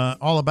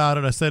 All about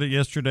it. I said it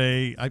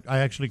yesterday. I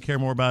actually care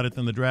more about it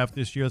than the draft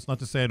this year. It's not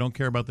to say I don't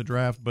care about the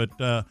draft, but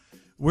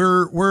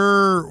we're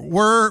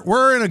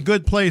in a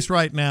good place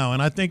right now,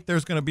 and I think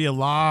there's going to be a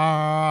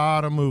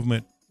lot of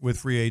movement with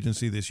free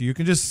agency this year. You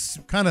can just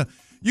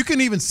you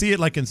can even see it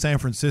like in San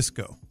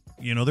Francisco.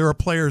 There are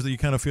players that you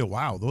kind of feel,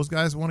 wow, those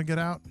guys want to get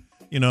out.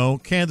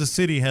 Kansas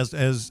City has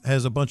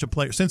a bunch of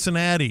players.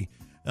 Cincinnati,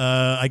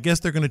 I guess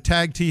they're going to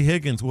tag T.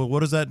 Higgins. Well, what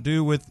does that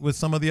do with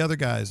some of the other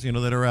guys,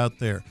 that are out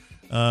there?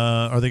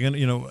 Are they going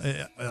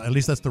to, at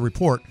least that's the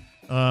report.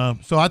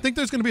 So I think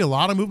there's going to be a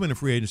lot of movement in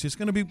free agency. It's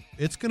going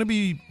to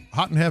be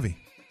hot and heavy.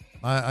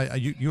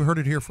 You heard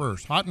it here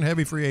first. Hot and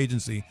heavy free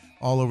agency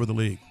all over the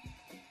league.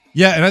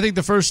 Yeah, and I think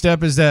the first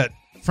step is that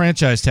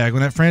franchise tag.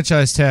 When that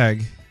franchise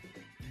tag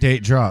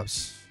date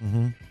drops,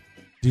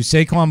 do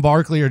Saquon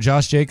Barkley or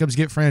Josh Jacobs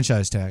get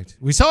franchise tagged?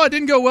 We saw it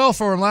didn't go well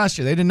for them last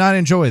year. They did not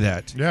enjoy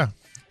that. Yeah.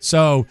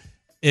 So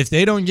if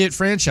they don't get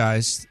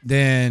franchised,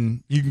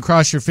 then you can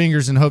cross your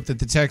fingers and hope that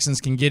the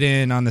Texans can get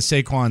in on the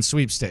Saquon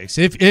sweepstakes.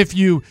 If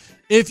you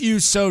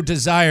so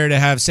desire to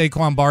have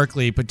Saquon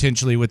Barkley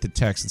potentially with the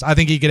Texans. I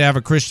think he could have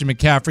a Christian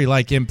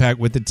McCaffrey-like impact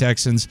with the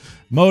Texans.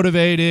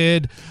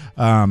 Motivated,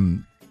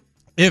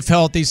 if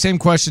healthy. Same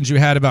questions you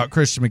had about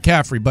Christian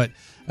McCaffrey, but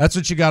that's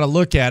what you got to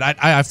look at.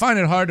 I find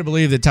it hard to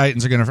believe the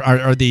Titans are going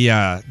to, or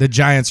the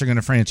Giants are going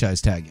to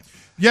franchise tag him.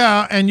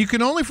 Yeah, and you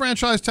can only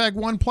franchise tag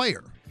one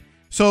player.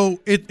 So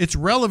it's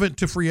relevant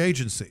to free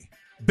agency,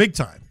 big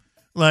time.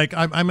 Like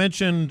I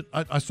mentioned,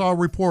 I saw a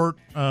report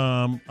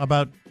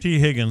about T.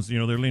 Higgins.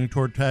 They're leaning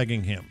toward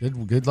tagging him.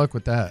 Good luck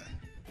with that.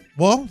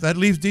 Well, that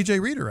leaves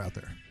DJ Reader out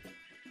there.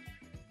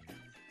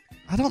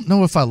 I don't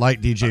know if I like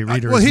DJ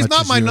Reader. Well, he's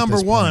not my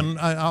number one.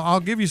 I'll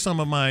give you some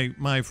of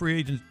my free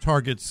agent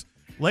targets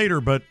later,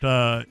 but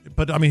I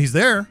mean he's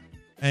there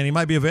and he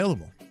might be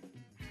available.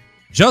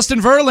 Justin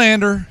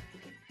Verlander,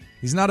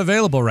 he's not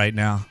available right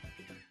now.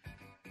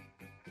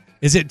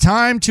 Is it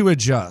time to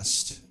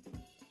adjust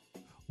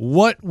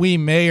what we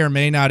may or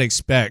may not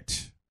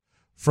expect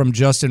from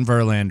Justin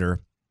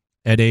Verlander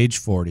at age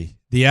 40?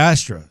 The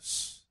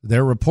Astros,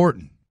 they're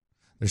reporting.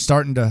 They're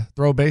starting to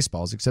throw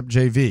baseballs, except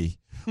JV.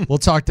 We'll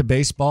talk to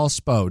Baseball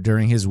Spo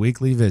during his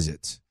weekly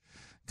visits.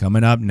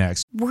 Coming up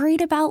next.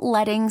 Worried about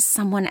letting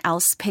someone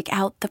else pick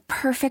out the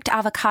perfect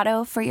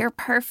avocado for your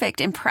perfect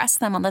impress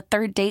them on the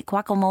third date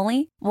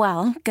guacamole?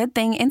 Well, good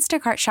thing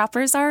Instacart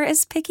shoppers are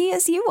as picky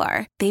as you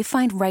are. They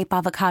find ripe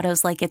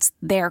avocados like it's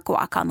their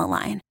guac on the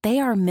line. They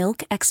are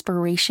milk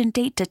expiration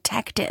date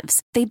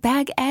detectives. They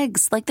bag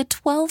eggs like the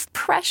 12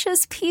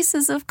 precious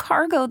pieces of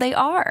cargo they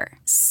are.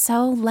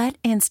 So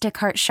let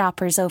Instacart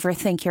shoppers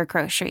overthink your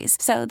groceries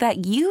so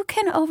that you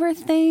can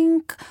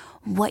overthink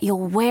what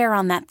you'll wear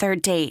on that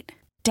third date.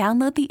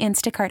 Download the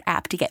Instacart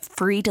app to get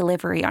free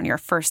delivery on your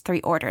first 3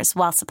 orders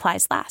while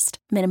supplies last.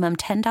 Minimum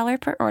 $10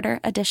 per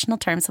order. Additional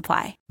terms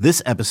apply.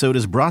 This episode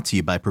is brought to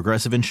you by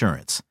Progressive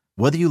Insurance.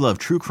 Whether you love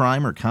true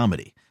crime or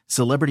comedy,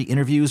 celebrity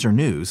interviews or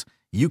news,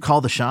 you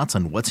call the shots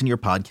on what's in your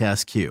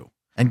podcast queue.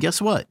 And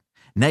guess what?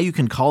 Now you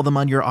can call them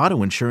on your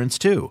auto insurance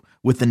too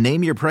with the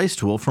Name Your Price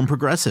tool from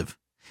Progressive.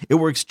 It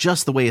works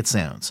just the way it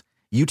sounds.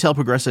 You tell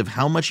Progressive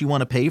how much you want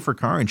to pay for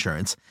car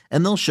insurance,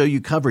 and they'll show you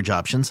coverage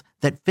options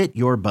that fit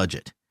your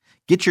budget.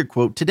 Get your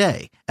quote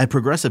today at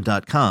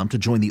Progressive.com to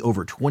join the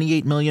over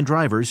 28 million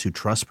drivers who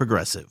trust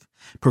Progressive.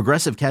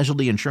 Progressive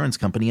Casualty Insurance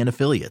Company and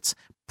Affiliates.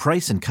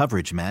 Price and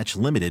coverage match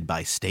limited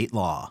by state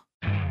law.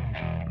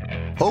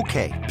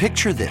 Okay,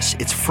 picture this.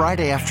 It's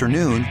Friday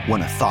afternoon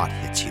when a thought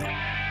hits you.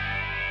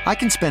 I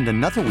can spend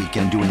another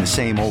weekend doing the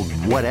same old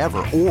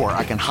whatever, or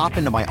I can hop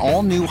into my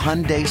all-new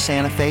Hyundai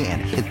Santa Fe and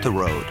hit the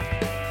road.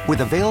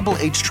 With available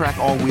H-Track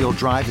all-wheel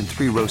drive and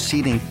 3-row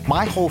seating,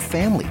 my whole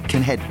family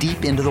can head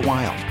deep into the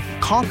wild.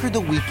 Conquer the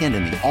weekend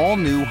in the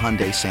all-new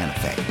Hyundai Santa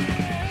Fe.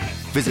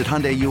 Visit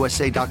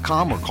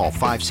HyundaiUSA.com or call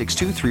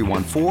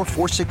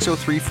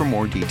 562-314-4603 for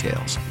more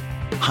details.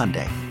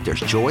 Hyundai, there's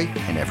joy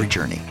in every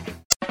journey.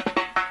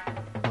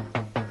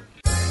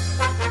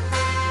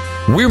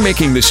 We're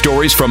making the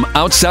stories from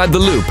outside the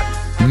loop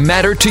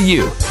matter to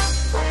you.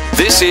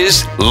 This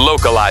is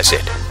Localize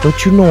It.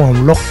 Don't you know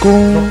I'm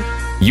local?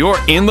 You're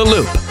in the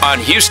loop on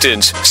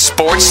Houston's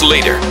sports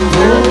leader.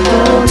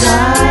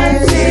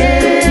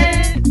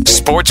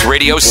 Sports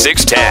Radio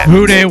 610.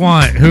 Who they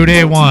want? Who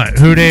they want?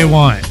 Who they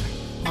want?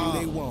 Who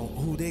they want?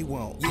 Who they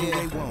want? Who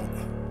they want?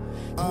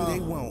 Who they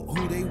want?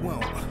 Who they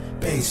want?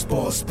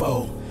 Baseball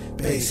Spo.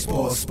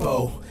 Baseball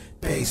Spo.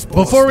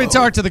 Baseball. Before we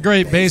talk to the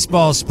great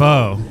baseball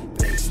Spo,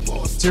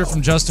 let's hear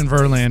from Justin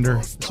Verlander.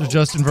 This was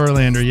Justin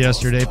Verlander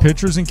yesterday.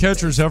 Pitchers and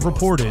catchers have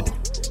reported.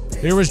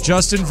 Here was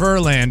Justin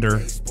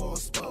Verlander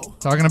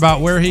talking about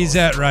where he's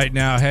at right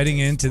now heading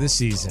into the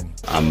season.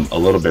 I'm a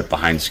little bit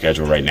behind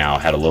schedule right now.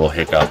 Had a little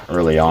hiccup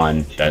early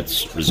on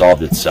that's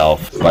resolved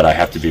itself, but I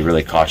have to be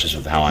really cautious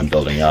with how I'm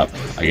building up.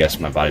 I guess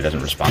my body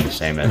doesn't respond the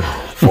same at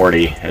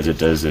 40 as it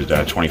does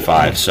at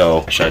 25,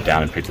 so I shut it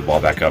down and picked the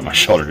ball back up. My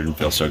shoulder didn't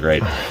feel so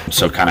great,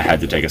 so kind of had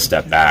to take a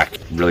step back,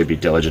 really be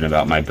diligent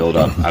about my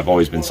build-up. I've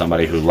always been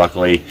somebody who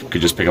luckily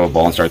could just pick up a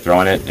ball and start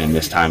throwing it, and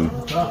this time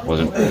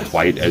wasn't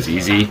quite as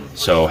easy,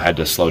 so had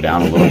to slow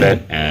down a little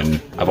bit, and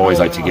I've always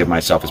liked to give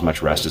myself as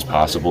much rest as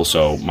possible,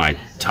 so my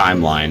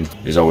timeline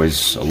is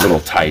always a little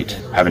tight.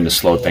 Having to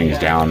slow things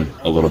down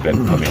a little bit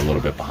and put me a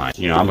little bit behind.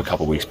 You know, I'm a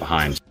couple weeks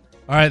behind.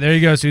 All right, there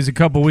you go. So he's a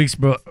couple weeks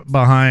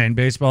behind.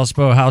 Baseball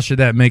Spo, how should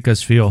that make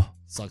us feel?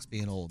 Sucks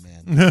being old,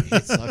 man.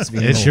 It sucks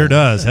being old. It sure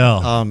does,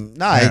 hell.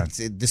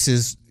 This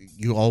is,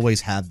 you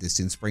always have this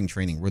in spring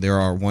training where there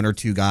are one or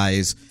two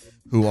guys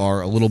who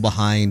are a little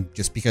behind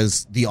just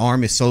because the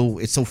arm is so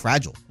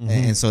fragile. Mm-hmm.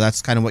 And so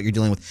that's kind of what you're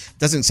dealing with. It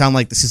doesn't sound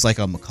like this is like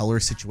a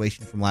McCullers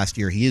situation from last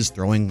year. He is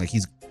throwing, like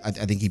I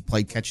think he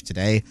played catch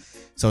today.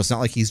 So it's not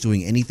like he's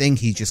doing anything.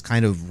 He's just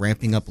kind of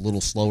ramping up a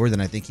little slower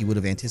than I think he would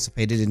have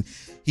anticipated. And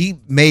he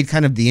made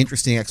kind of the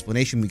interesting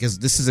explanation because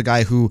this is a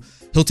guy who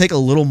he'll take a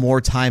little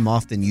more time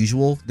off than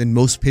usual than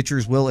most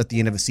pitchers will at the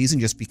end of a season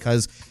just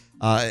because,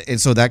 and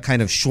so that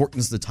kind of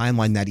shortens the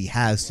timeline that he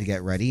has to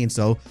get ready. And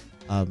so,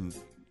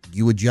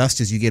 you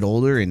adjust as you get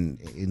older,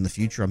 and in the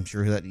future, I'm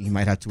sure that he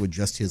might have to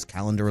adjust his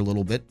calendar a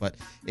little bit, but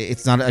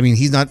it's not, I mean,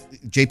 he's not,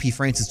 JP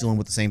France is dealing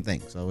with the same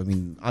thing. So, I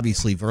mean,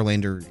 obviously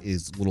Verlander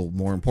is a little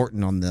more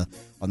important on the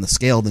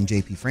scale than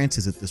JP France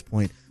is at this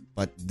point,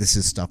 but this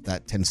is stuff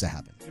that tends to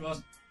happen.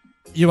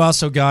 You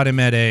also got him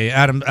at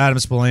Adam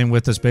Spillane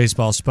with us,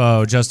 Baseball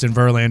Spo, Justin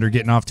Verlander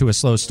getting off to a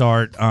slow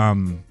start.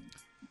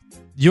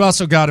 You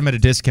also got him at a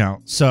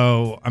discount.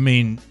 So, I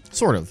mean,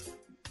 sort of.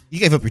 You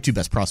gave up your two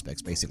best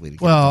prospects, basically.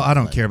 Well, I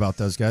don't care about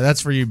those guys.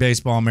 That's for you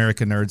baseball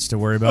America nerds to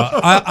worry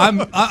about.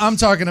 I'm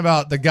talking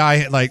about the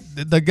guy, like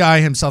the guy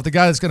himself, the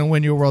guy that's going to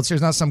win you a World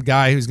Series, not some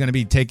guy who's going to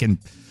be taking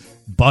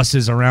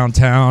buses around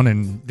town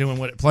and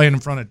playing in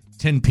front of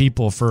 10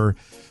 people for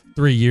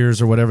 3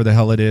 years or whatever the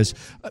hell it is.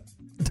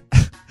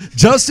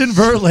 Justin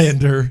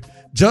Verlander.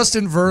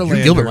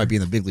 Drew Gilbert might be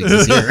in the big leagues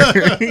this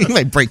year. He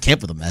might break camp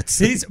with the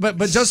Mets. But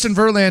Justin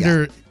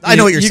Verlander, yeah. I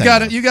know what you're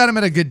saying. You got him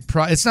at a good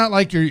price. It's not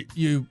like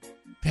you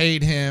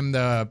paid him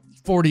the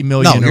 $40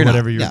 million or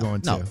whatever you're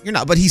going to. No, you're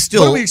not. But he's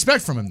still. What do we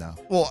expect from him, though?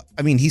 Well,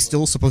 I mean, he's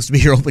still supposed to be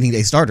your opening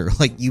day starter.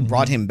 Like, you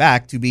brought him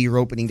back to be your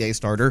opening day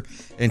starter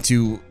and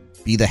to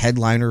be the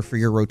headliner for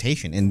your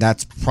rotation. And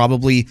that's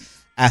probably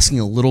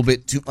asking a little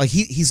bit too. Like,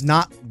 he's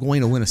not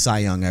going to win a Cy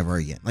Young ever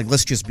again. Like,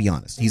 let's just be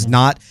honest. He's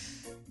not.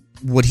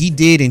 What he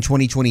did in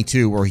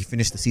 2022, where he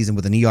finished the season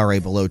with an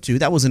ERA below 2,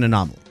 that was an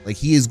anomaly. Like,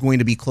 he is going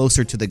to be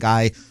closer to the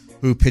guy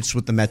who pitched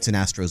with the Mets and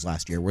Astros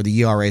last year, where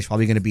the ERA is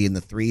probably going to be in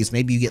the 3s.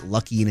 Maybe you get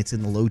lucky and it's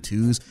in the low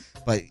 2s,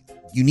 but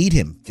you need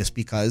him just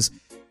because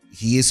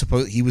he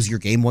was your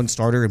game one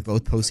starter in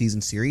both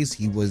postseason series.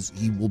 He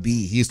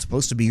is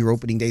supposed to be your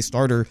opening day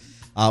starter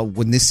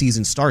when this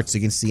season starts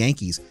against the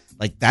Yankees.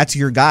 Like, that's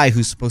your guy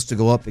who's supposed to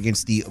go up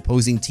against the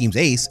opposing team's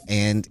ace,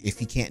 and if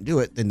he can't do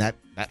it, then that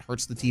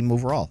hurts the team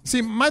overall.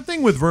 See, my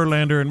thing with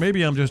Verlander, and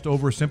maybe I'm just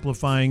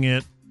oversimplifying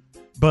it,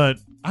 but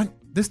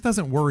this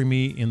doesn't worry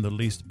me in the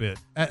least bit.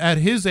 At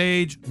his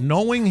age,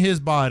 knowing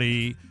his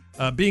body,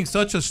 being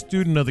such a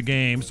student of the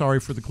game, sorry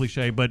for the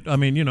cliche, but I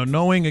mean,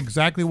 knowing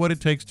exactly what it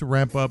takes to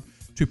ramp up,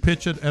 to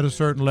pitch it at a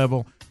certain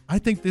level, I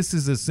think this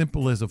is as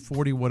simple as a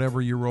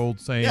 40-whatever-year-old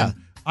saying, yeah,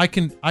 I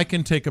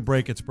can take a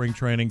break at spring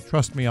training.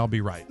 Trust me, I'll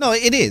be right. No,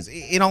 it is.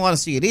 In all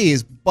honesty, it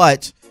is,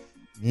 but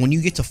when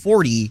you get to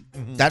 40,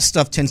 that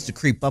stuff tends to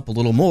creep up a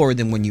little more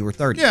than when you were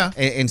 30. Yeah.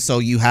 And so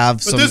you have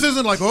But some. this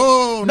isn't like,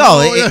 oh, No,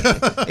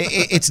 no.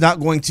 it's not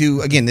going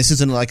to. Again, this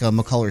isn't like a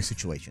McCullers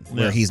situation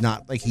where Yeah. he's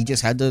not like he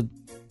just had to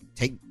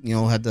take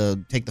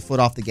the foot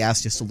off the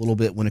gas just a little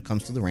bit when it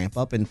comes to the ramp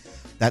up, and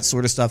that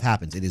sort of stuff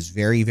happens. It is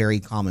very, very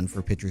common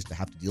for pitchers to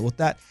have to deal with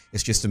that.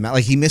 It's just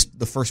like he missed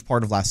the first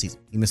part of last season.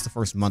 He missed the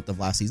first month of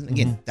last season.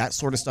 Again, that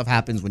sort of stuff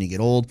happens when you get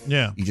old.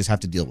 Yeah. You just have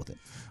to deal with it.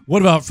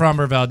 What about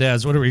Framber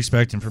Valdez? What are we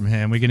expecting from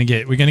him? We gonna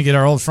get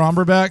our old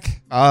Framber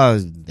back?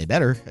 They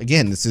better.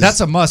 Again, that's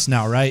a must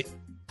now, right?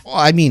 Well,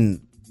 I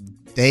mean,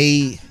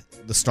 the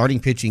starting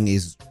pitching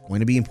is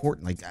going to be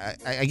important. Like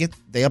I get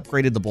they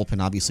upgraded the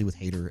bullpen obviously with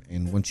Hader,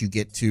 and once you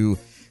get to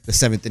the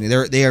 7th inning,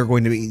 they are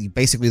going to be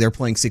basically they're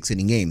playing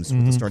 6-inning games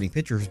with the starting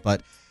pitchers.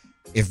 But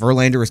if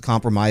Verlander is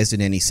compromised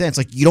in any sense,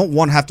 like you don't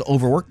want to have to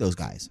overwork those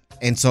guys.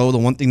 And so the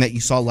one thing that you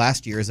saw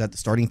last year is that the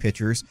starting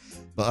pitchers,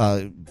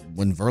 before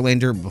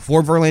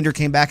Verlander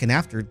came back and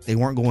after, they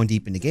weren't going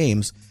deep into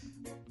games.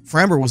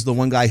 Framber was the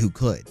one guy who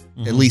could,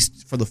 at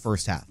least for the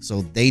first half.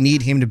 So they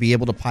need him to be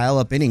able to pile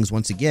up innings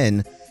once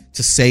again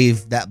to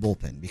save that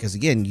bullpen. Because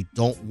again, you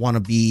don't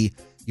want to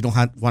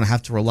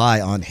have to rely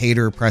on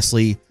Hader,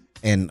 Presley,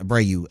 and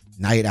Abreu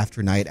night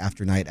after night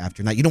after night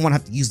after night. You don't want to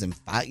have to use them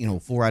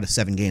 4 out of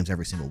 7 games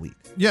every single week.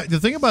 Yeah, the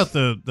thing about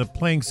the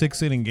playing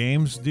 6-inning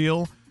games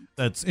deal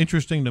that's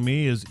interesting to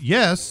me is,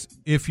 yes,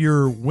 if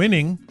you're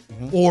winning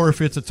or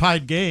if it's a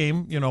tied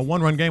game,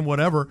 1-run game,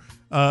 whatever,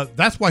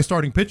 that's why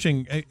starting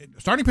pitching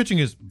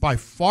is by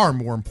far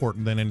more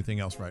important than anything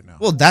else right now.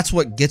 Well, that's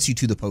what gets you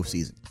to the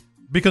postseason.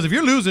 Because if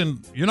you're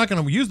losing, you're not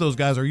going to use those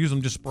guys or use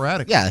them just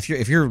sporadically. Yeah,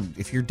 if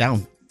you're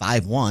down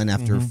 5-1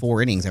 after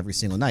 4 innings every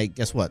single night,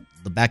 guess what?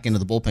 The back end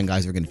of the bullpen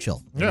guys are going to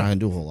chill. They're not going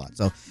to do a whole lot.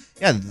 So,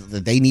 yeah,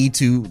 they need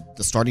to.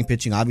 The starting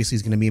pitching obviously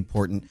is going to be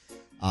important.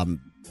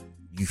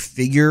 You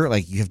figure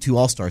like you have 2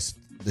 all-stars,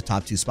 the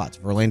top 2 spots.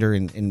 Verlander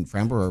and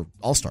Framber are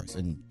all-stars,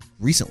 and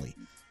recently.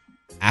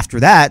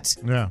 After that,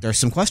 there's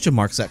some question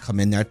marks that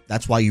come in there.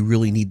 That's why you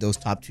really need those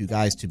top 2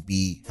 guys to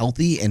be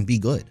healthy and be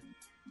good.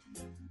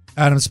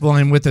 Adam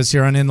Spillane with us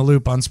here on In the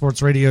Loop on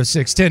Sports Radio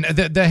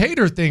 610. The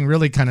Hader thing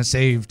really kind of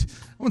saved,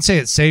 I wouldn't say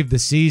it saved the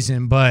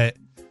season, but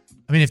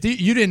I mean, if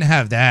you didn't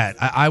have that,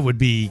 I would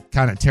be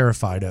kind of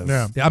terrified of.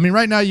 Yeah. I mean,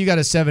 right now you got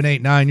a 7,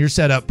 8, 9. You're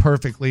set up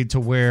perfectly to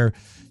where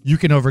you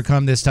can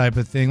overcome this type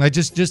of thing. Like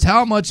just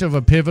how much of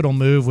a pivotal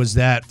move was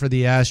that for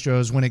the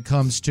Astros when it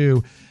comes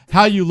to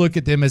how you look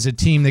at them as a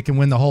team that can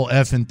win the whole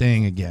effing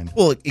thing again?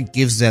 Well, it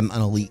gives them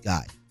an elite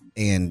guy,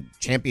 and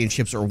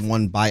championships are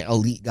won by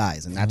elite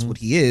guys, and that's what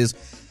he is.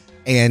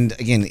 And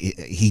again,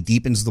 he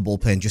deepens the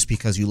bullpen just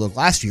because you look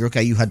last year,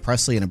 okay, you had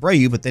Presley and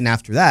Abreu, but then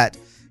after that,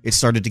 it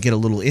started to get a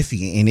little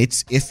iffy, and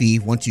it's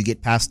iffy once you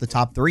get past the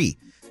top 3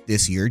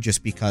 this year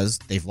just because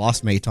they've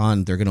lost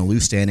Maton, they're going to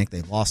lose Stanek,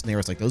 they've lost Nair.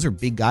 It's like those are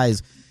big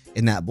guys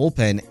in that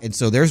bullpen, and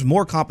so there's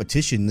more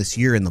competition this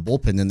year in the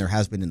bullpen than there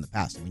has been in the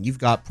past. I mean, you've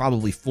got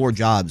probably 4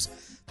 jobs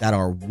that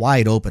are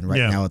wide open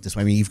right now at this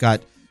point. I mean, you've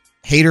got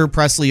Hader,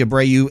 Presley,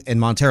 Abreu, and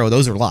Montero.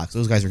 Those are locks.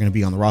 Those guys are going to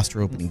be on the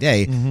roster opening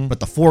day. But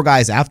the 4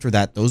 guys after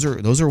that, those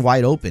are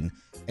wide open.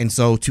 And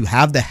so to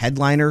have the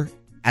headliner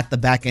at the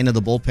back end of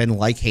the bullpen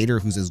like Hader,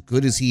 who's as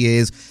good as he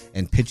is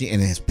and pitching and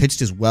has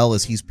pitched as well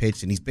as he's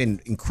pitched, and he's been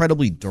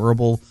incredibly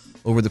durable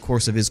over the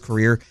course of his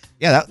career.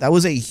 Yeah, that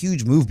was a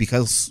huge move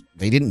because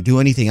they didn't do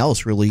anything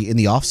else really in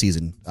the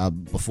offseason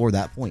before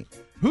that point.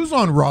 Who's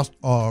on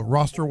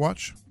roster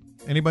watch?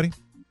 Anybody?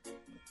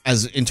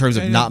 As in terms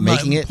of not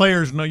making it?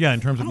 Players, no, yeah,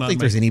 in terms of not making it. I don't think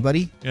there's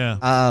anybody. Yeah.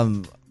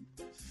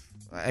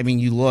 I mean,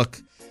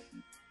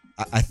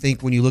 I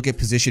think when you look at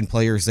position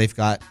players, they've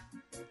got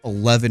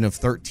 11 of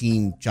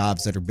 13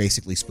 jobs that are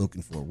basically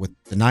spoken for, with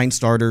the 9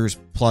 starters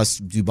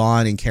plus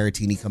Dubon and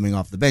Caratini coming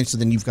off the bench. So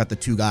then you've got the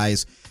 2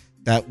 guys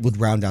that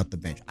would round out the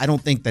bench. I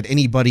don't think that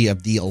anybody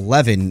of the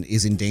 11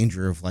 is in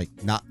danger of like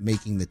not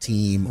making the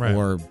team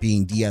or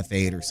being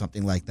DFA'd or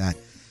something like that.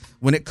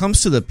 When it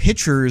comes to the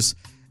pitchers,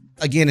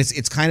 again,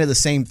 it's kind of the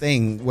same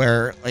thing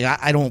where like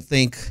I don't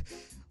think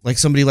like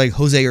somebody like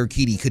Jose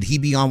Urquidy, could he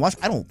be on watch?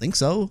 I don't think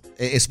so,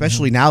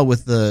 especially now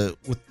with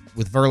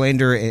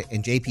Verlander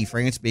and JP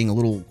France being a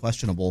little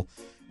questionable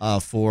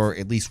for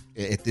at least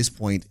at this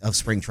point of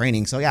spring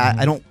training. So yeah,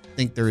 I don't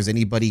think there is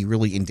anybody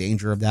really in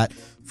danger of that.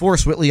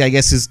 Forrest Whitley, I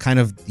guess, is kind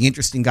of the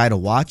interesting guy to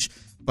watch,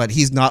 but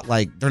he's not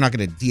like they're not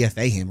going to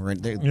DFA him or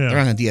they're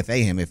not going to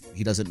DFA him if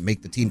he doesn't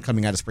make the team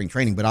coming out of spring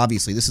training. But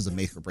obviously, this is a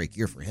make or break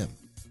year for him.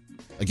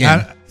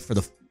 Again, for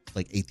the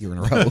 8th year in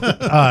a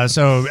row.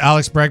 So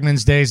Alex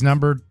Bregman's days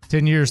numbered,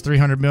 10 years,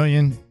 $300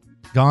 million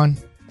gone.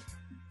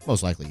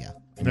 Most likely, yeah.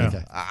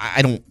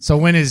 I don't. So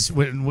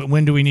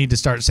when do we need to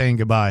start saying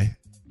goodbye?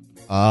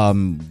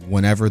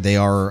 Whenever they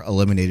are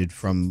eliminated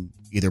from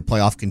either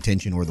playoff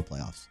contention or the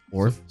playoffs,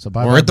 or at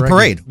the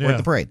parade, or at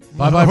the parade.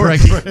 Bye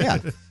Bregman. Yeah.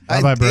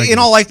 Bye Bregman. In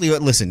all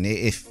likelihood, listen,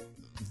 if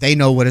they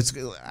know what it's,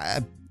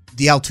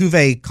 the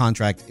Altuve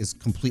contract is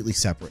completely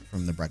separate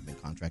from the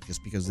Bregman contract,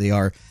 just because they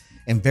are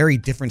and very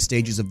different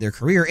stages of their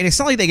career. And it's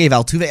not like they gave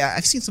Altuve.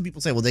 I've seen some people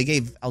say, well, they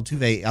gave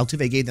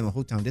Altuve gave them a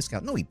hometown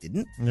discount. No, he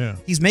didn't. Yeah.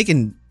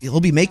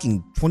 He'll be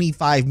making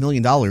 $25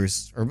 million, or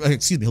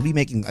excuse me, he'll be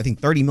making, I think,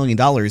 $30 million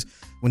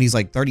when he's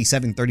like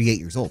 37, 38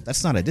 years old.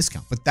 That's not a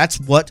discount, but that's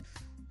what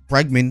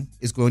Bregman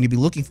is going to be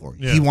looking for.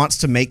 Yeah. He wants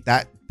to make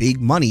that big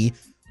money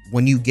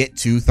when you get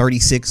to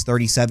 36,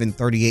 37,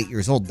 38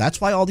 years old. That's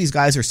why all these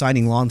guys are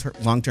signing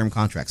long-term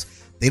contracts.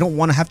 They don't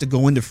want to have to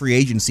go into free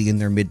agency in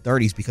their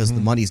mid-30s because the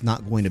money's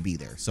not going to be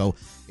there. So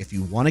if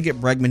you want to get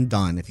Bregman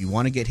done, if you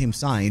want to get him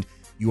signed,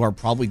 you are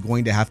probably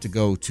going to have to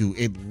go to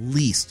at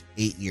least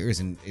 8 years,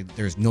 and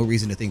there's no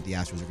reason to think the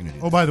Astros are going to do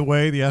that. Oh, by the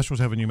way, the Astros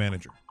have a new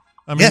manager.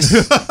 I mean, yes.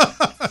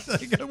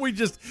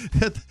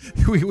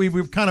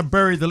 we kind of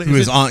buried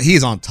the. He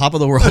is on top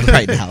of the world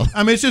right now.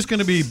 I mean, it's just going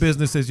to be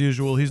business as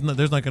usual. There's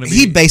not going to be.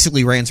 He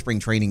basically ran spring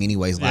training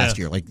anyways last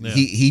year. Like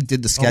he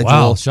did the schedule.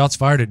 Oh, wow, shots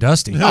fired at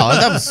Dusty. No,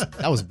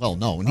 that was well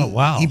known.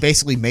 Wow. He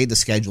basically made the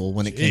schedule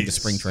when it came to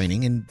spring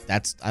training, and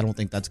I don't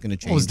think that's going to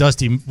change. What was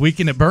Dusty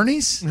weekend at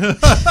Bernie's?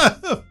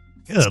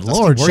 Good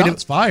Lord,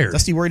 shots fired.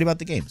 Dusty worried about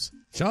the games.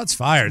 Shots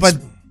fired. But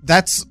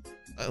that's.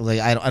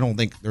 Like I don't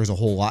think there's a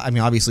whole lot. I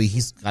mean, obviously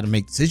he's got to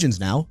make decisions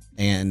now,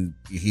 and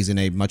he's in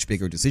a much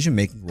bigger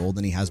decision-making role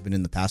than he has been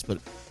in the past. But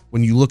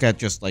when you look at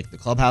just like the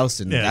clubhouse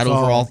and that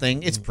overall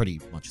thing, it's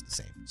pretty much the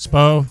same.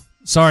 Spo,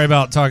 sorry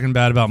about talking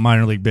bad about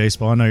minor league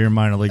baseball. I know you're a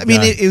minor league. I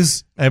mean, it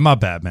is. Hey, my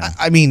bad, man.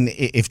 I mean,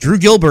 if Drew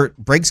Gilbert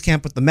breaks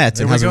camp with the Mets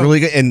and has a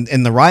really good,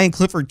 and the Ryan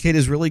Clifford kid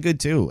is really good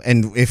too,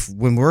 and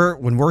when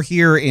we're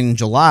here in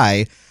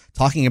July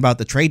talking about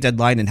the trade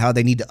deadline and how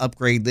they need to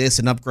upgrade this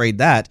and upgrade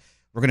that.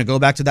 We're going to go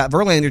back to that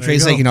Verlander trade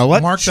and say, you know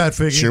what? Mark that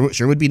figure.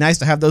 Sure would be nice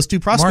to have those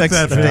two prospects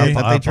that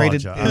they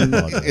traded in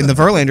the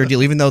Verlander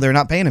deal, even though they're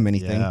not paying him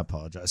anything. Yeah, I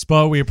apologize.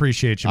 Spo, we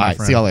appreciate you, my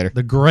friend. See y'all later.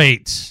 The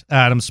great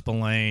Adam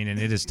Spillane, and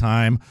it is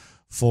time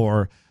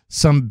for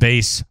some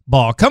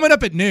baseball. Coming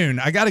up at noon,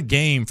 I got a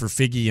game for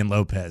Figgy and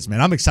Lopez,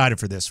 man. I'm excited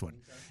for this one.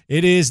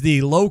 It is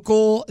the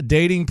local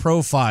dating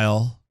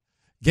profile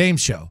game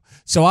show.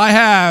 So I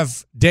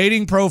have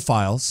dating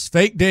profiles,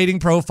 fake dating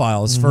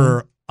profiles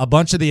for a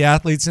bunch of the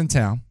athletes in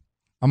town.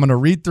 I'm going to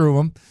read through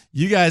them.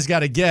 You guys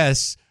got to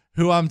guess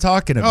who I'm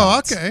talking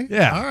about. Oh, okay.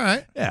 Yeah. All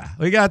right. Yeah.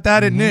 We got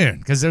that at noon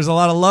because there's a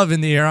lot of love in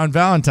the air on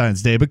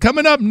Valentine's Day. But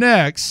coming up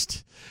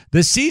next, the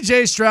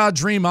CJ Stroud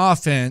Dream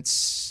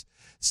Offense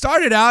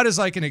started out as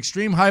like an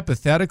extreme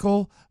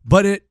hypothetical,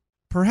 but it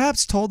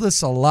perhaps told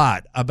us a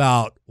lot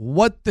about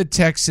what the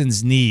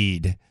Texans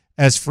need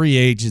as free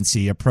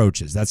agency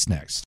approaches. That's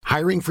next.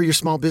 Hiring for your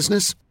small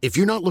business? If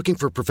you're not looking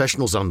for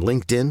professionals on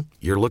LinkedIn,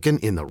 you're looking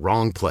in the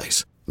wrong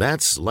place.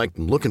 That's like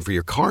looking for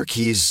your car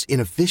keys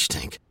in a fish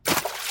tank.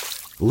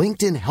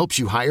 LinkedIn helps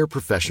you hire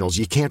professionals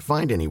you can't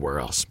find anywhere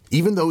else,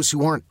 even those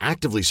who aren't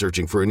actively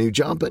searching for a new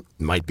job but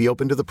might be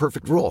open to the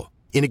perfect role.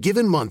 In a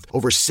given month,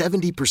 over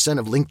 70%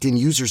 of LinkedIn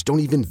users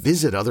don't even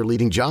visit other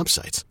leading job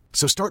sites.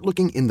 So start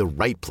looking in the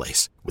right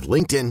place. With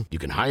LinkedIn, you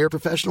can hire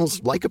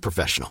professionals like a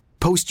professional.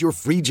 Post your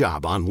free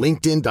job on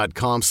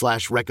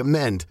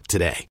linkedin.com/recommend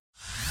today.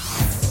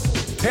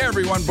 Hey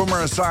everyone, Boomer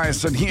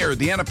Esiason here.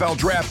 The NFL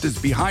Draft is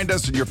behind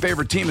us and your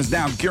favorite team is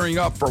now gearing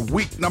up for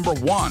week number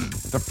 1.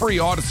 The free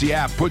Odyssey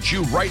app puts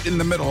you right in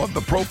the middle of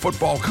the pro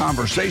football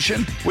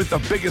conversation with the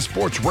biggest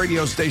sports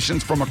radio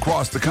stations from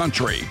across the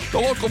country. The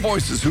local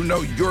voices who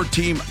know your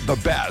team the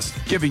best,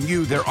 giving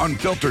you their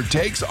unfiltered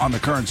takes on the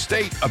current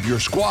state of your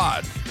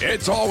squad.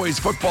 It's always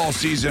football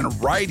season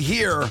right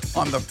here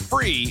on the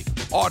free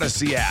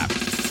Odyssey app.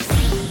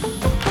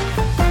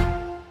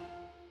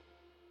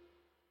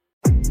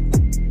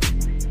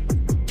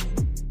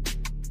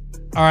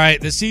 All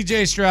right, the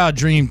CJ Stroud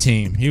Dream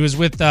Team. He was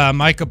with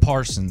Micah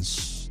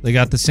Parsons. They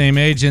got the same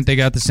agent. They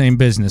got the same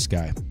business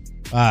guy.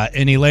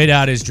 And he laid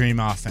out his dream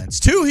offense.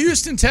 2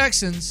 Houston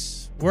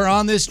Texans were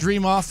on this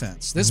dream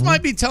offense. This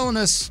might be telling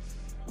us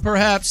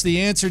perhaps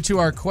the answer to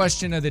our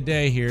question of the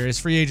day here as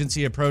free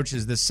agency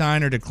approaches the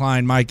sign or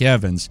decline Mike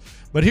Evans.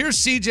 But here's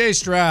CJ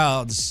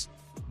Stroud's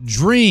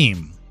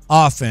dream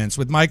offense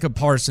with Micah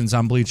Parsons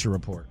on Bleacher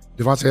Report.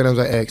 Devontae Adams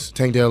at X,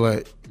 Tank Dell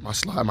at my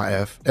slot, my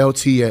F,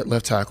 LT at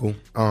left tackle,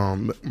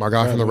 my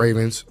guy from the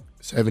Ravens,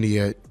 70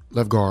 at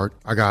left guard.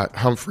 I got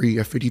Humphrey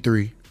at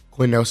 53,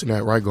 Quinn Nelson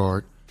at right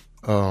guard.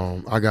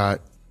 I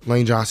got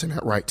Lane Johnson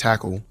at right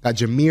tackle. Got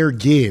Jahmyr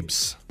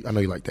Gibbs, I know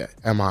you like that,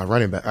 at my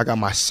running back. I got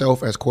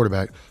myself as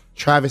quarterback,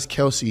 Travis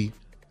Kelce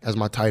as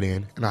my tight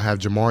end, and I have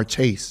Jamar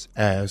Chase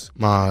as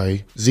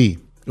my Z. You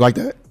like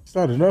that? It's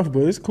not enough,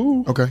 but it's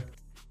cool. Okay.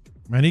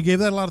 Man, he gave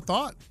that a lot of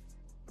thought.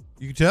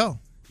 You can tell.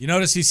 You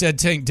notice he said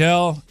Tank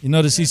Dell. You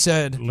notice he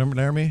said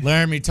Laramie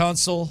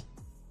Tunsil.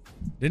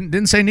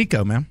 Didn't say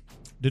Nico, man.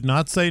 Did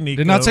not say Nico.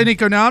 Did not say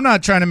Nico. Now, I'm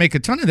not trying to make a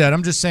ton of that.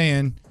 I'm just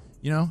saying,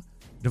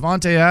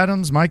 Devontae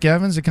Adams, Mike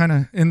Evans are kind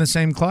of in the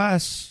same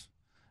class.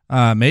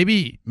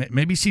 Maybe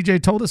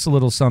CJ told us a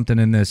little something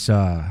in this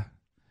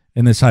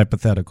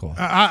hypothetical.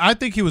 I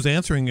think he was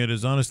answering it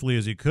as honestly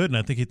as he could, and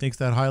I think he thinks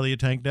that highly of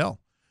Tank Dell.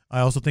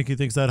 I also think he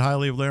thinks that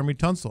highly of Laramie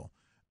Tunsil.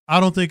 I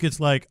don't think it's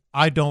like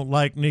I don't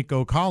like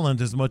Nico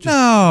Collins as much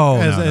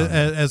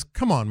as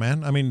come on,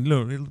 man. I mean,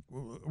 look,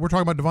 we're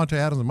talking about Devontae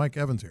Adams and Mike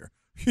Evans here.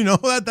 You know,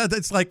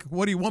 that's like,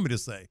 what do you want me to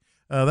say?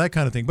 That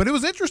kind of thing. But it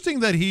was interesting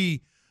that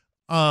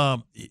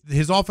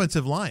his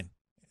offensive line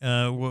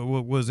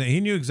he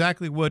knew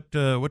exactly what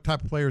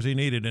type of players he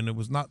needed, and it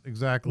was not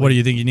exactly. What do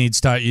you think he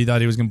needs? You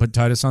thought he was going to put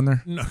Titus on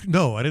there?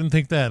 No, I didn't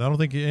think that. I don't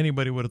think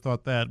anybody would have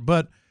thought that.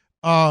 But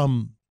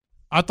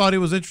I thought it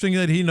was interesting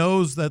that he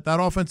knows that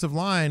offensive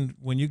line,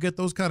 when you get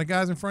those kind of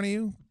guys in front of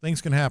you, things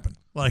can happen.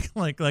 Like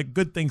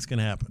good things can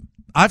happen.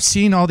 I've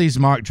seen all these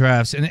mock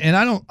drafts, and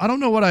I don't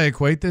know what I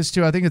equate this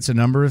to. I think it's a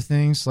number of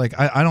things. Like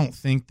I don't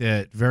think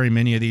that very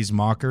many of these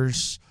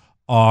mockers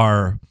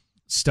are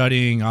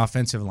studying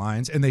offensive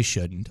lines, and they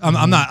shouldn't.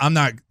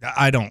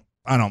 I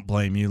don't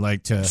blame you.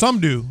 Some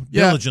do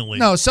diligently.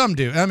 No, some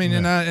do. I mean,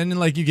 and then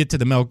like you get to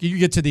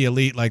the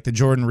elite, like the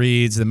Jordan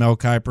Reeds, the Mel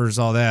Kipers,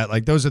 all that.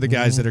 Like those are the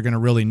guys that are going to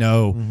really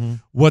know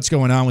what's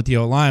going on with the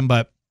O-line.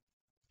 But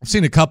I've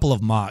seen a couple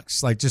of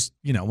mocks, like just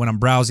when I'm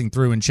browsing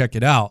through and check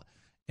it out,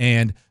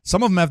 and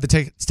some of them have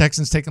the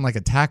Texans taking like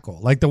a tackle.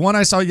 Like the one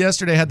I saw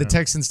yesterday had the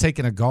Texans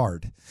taking a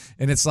guard,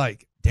 and it's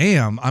like,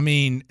 damn. I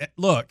mean,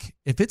 look,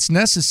 if it's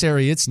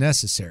necessary, it's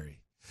necessary,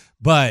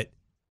 but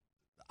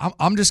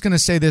I'm just going to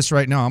say this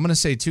right now. I'm going to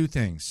say two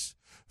things.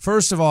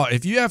 First of all,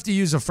 if you have to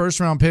use a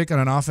first-round pick on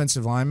an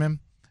offensive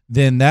lineman,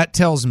 then that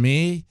tells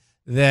me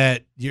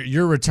that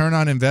your return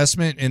on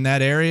investment in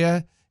that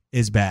area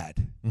is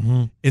bad.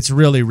 It's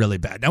really, really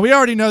bad. Now, we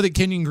already know that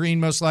Kenyon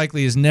Green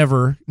he is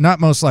never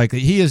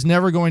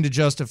going to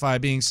justify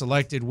being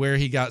selected where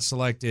he got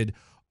selected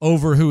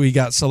over who he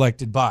got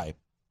selected by.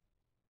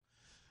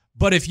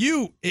 But if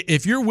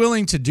you're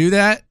willing to do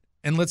that,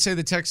 and let's say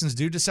the Texans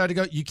do decide to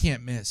go, you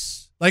can't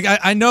miss. Like,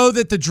 I know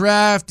that the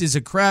draft is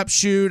a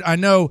crapshoot. I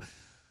know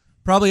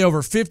probably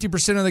over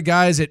 50% of the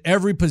guys at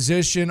every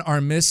position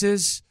are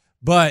misses,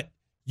 but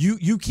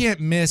you can't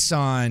miss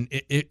on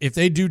if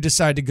they do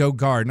decide to go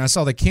guard. And I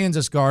saw the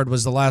Kansas guard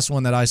was the last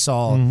one that I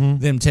saw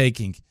them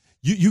taking.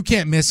 You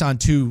can't miss on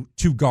two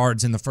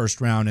guards in the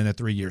first round in a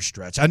 3-year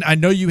stretch. I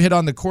know you hit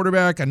on the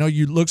quarterback. I know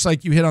looks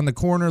like you hit on the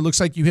corner. Looks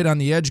like you hit on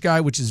the edge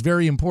guy, which is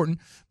very important.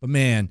 But,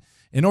 man,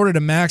 in order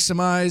to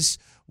maximize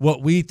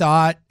what we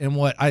thought and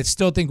what I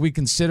still think we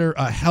consider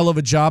a hell of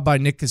a job by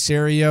Nick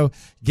Caserio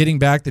getting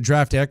back the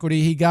draft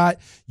equity he got,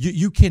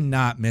 you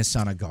cannot miss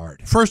on a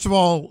guard. First of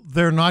all,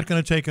 they're not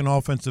going to take an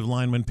offensive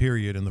lineman,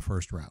 period, in the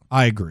first round.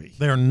 I agree.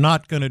 They're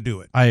not going to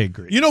do it. I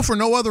agree. For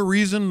no other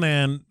reason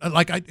than,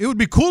 it would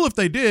be cool if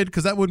they did,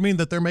 because that would mean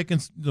that they're making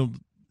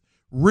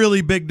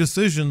really big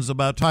decisions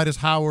about Titus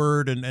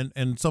Howard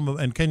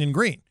and Kenyon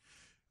Green.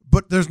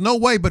 But there's no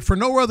way, but for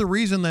no other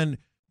reason than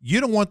you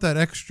don't want that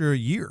extra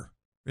year.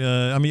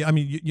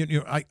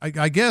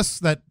 I guess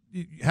that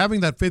having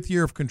that 5th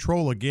year of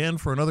control again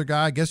for another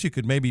guy, I guess you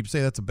could maybe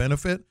say that's a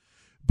benefit.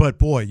 But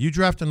boy, you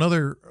draft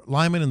another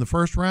lineman in the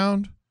first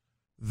round,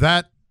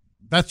 that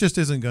just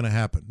isn't going to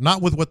happen.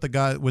 Not with the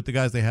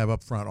guys they have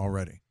up front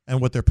already and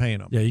what they're paying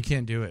them. Yeah, you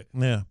can't do it.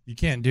 Yeah, you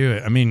can't do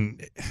it. I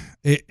mean,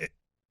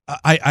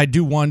 I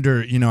do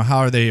wonder, how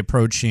are they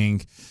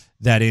approaching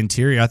that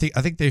interior? I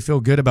think they feel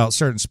good about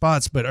certain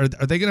spots, but are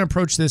they going to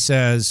approach this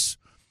as,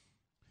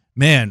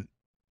 man,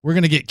 we're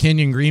going to get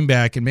Kenyon Green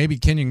back, and maybe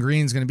Kenyon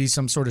Green's going to be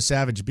some sort of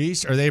savage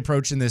beast? Are they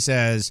approaching this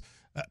as,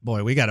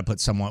 boy, we got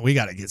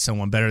to get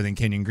someone better than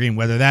Kenyon Green,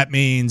 whether that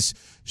means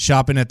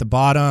shopping at the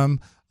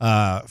bottom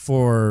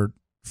for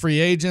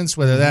free agents,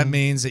 whether that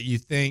means that you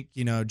think,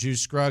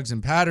 Juice Scruggs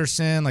and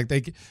Patterson,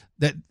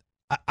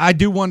 I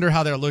do wonder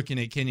how they're looking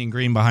at Kenyon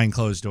Green behind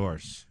closed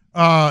doors.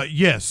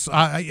 Yes.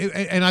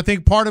 I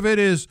think part of it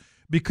is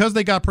because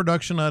they got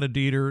production out of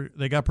Dieter,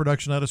 they got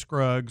production out of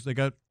Scruggs, they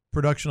got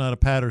production out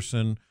of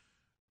Patterson.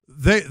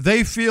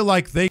 They feel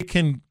like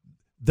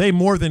they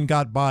more than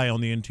got by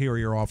on the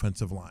interior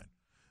offensive line.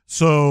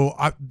 So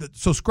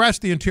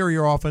scratch the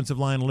interior offensive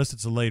line unless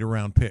it's a later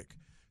round pick.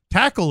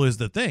 Tackle is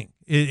the thing,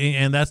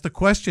 and that's the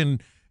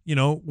question.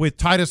 With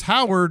Titus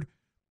Howard,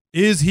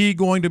 is he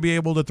going to be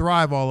able to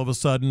thrive all of a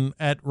sudden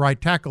at right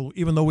tackle?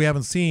 Even though we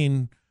haven't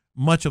seen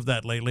much of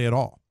that lately at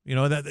all.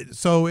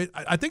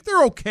 I think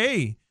they're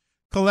okay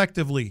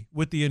collectively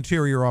with the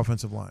interior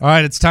offensive line. All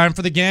right, it's time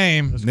for the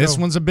game. This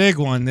one's a big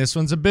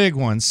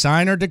one.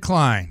 Sign or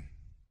decline?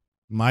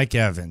 Mike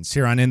Evans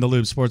here on In the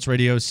Loop Sports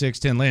Radio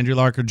 610. Landry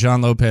Larker,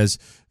 John Lopez,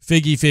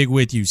 Figgy Fig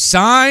with you.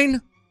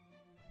 Sign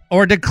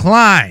or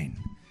decline?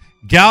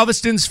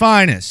 Galveston's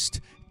finest,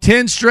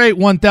 10 straight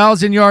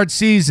 1,000-yard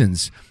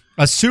seasons,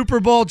 a Super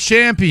Bowl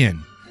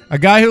champion, a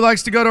guy who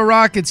likes to go to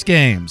Rockets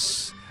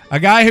games, a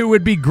guy who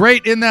would be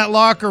great in that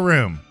locker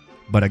room,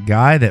 but a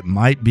guy that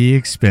might be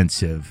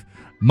expensive.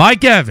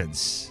 Mike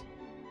Evans,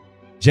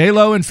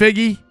 J-Lo and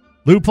Figgy,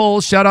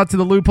 Loopholes. Shout out to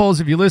the Loopholes.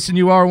 If you listen,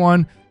 you are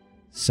one.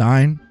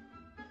 Sign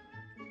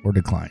or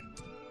decline?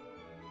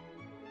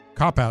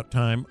 Cop-out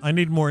time. I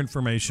need more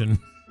information.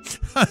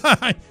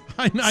 I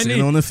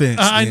need on the fence.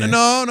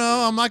 No,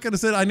 I'm not going to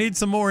sit. I need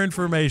some more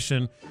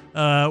information.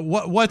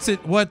 What's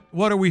it? What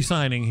are we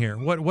signing here?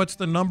 What's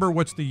the number?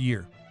 What's the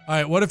year? All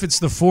right, what if it's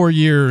the 4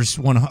 years,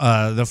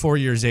 the 4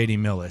 years, 80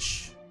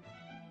 millish?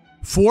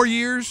 4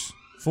 years?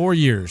 4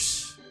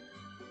 years.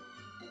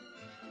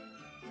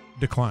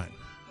 Decline.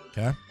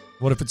 Okay.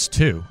 What if it's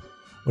 2?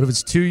 What if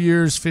it's 2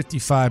 years,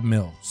 55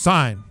 mil?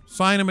 Sign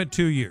him at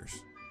 2 years.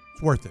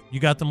 It's worth it. You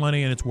got the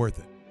money and it's worth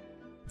it.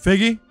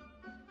 Figgy?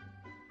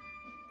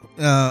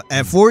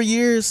 At 4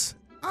 years,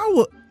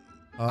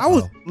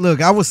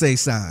 I would say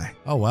sign.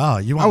 Oh wow,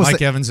 you want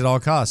Mike Evans at all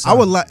costs? Huh?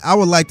 I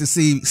would like to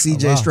see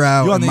CJ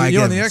Stroud and Mike Evans.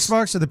 You on the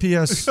Xbox or the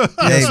PS?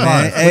 Hey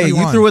man, hey,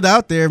 you threw it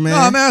out there, man. No,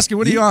 I'm asking.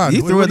 What are you on?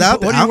 You threw it out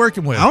there. What are you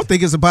working with? I don't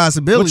think it's a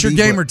possibility. What's your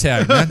gamer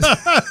tag, man?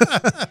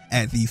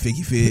 At the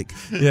Figgy Fig.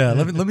 Yeah,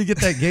 let me get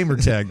that gamer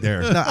tag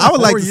there. No, I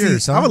would like to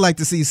see. I would like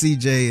to see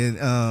CJ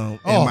and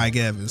Mike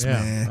Evans,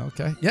 yeah, man.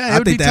 Okay, yeah,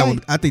 I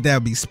think that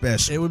would be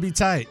special. It would be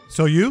tight.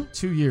 So you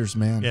 2 years,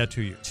 man. Yeah,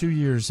 2 years. 2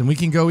 years, and we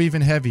can go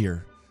even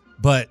heavier.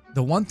 But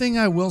the one thing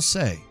I will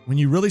say, when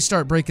you really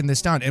start breaking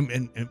this down,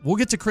 and we'll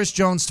get to Chris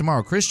Jones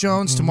tomorrow. Chris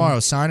Jones tomorrow,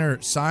 sign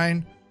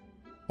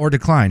or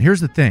decline. Here's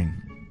the thing.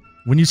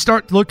 When you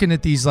start looking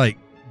at these like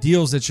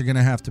deals that you're going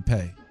to have to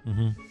pay,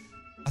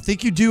 I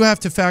think you do have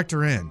to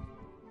factor in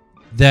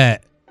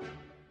that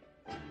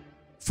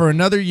for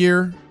another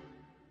year,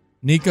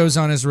 Nico's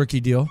on his rookie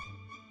deal.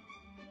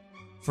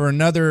 For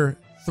another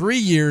 3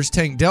 years,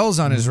 Tank Dell's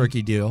on his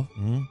rookie deal.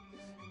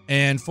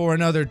 And for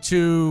another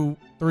 2,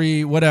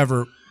 3,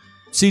 whatever,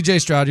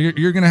 CJ Stroud,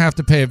 you're going to have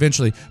to pay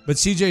eventually. But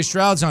CJ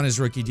Stroud's on his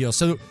rookie deal.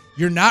 So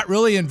you're not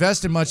really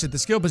investing much at the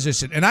skill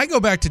position. And I go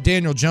back to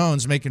Daniel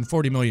Jones making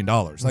 $40 million.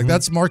 Like,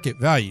 that's market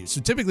value.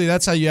 So typically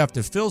that's how you have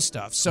to fill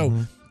stuff. So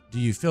do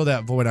you fill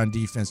that void on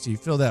defense? Do you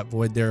fill that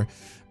void there?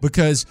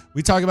 Because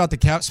we talk about the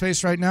cap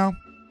space right now.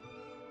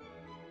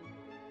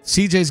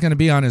 CJ's going to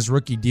be on his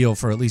rookie deal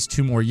for at least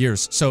 2 more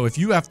years. So if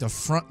you have to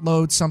front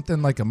load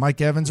something like a Mike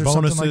Evans or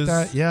bonuses, something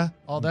like that,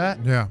 all that.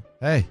 Yeah.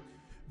 Hey.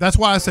 That's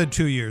why I said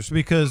 2 years,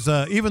 because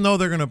even though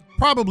they're going to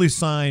probably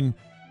sign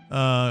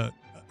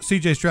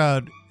CJ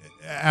Stroud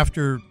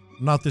after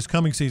not this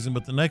coming season,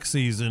 but the next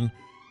season,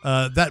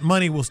 that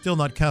money will still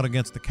not count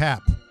against the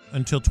cap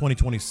until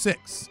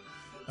 2026.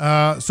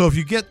 So if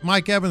you get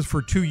Mike Evans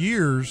for 2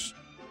 years,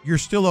 you're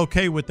still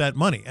okay with that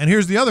money. And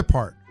here's the other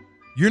part.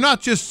 You're not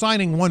just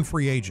signing one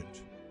free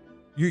agent.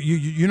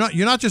 You're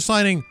not just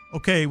signing,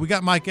 okay, we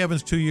got Mike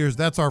Evans 2 years,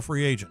 that's our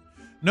free agent.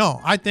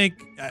 No, I think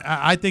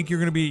you're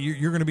going to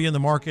be in the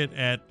market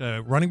at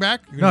running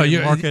back. You're going to be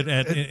in the market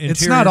at interior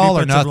it's not all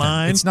or nothing.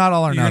 Line. It's not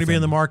all or nothing. You're going to be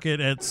in the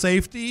market at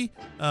safety.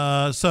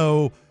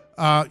 So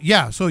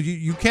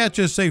you can't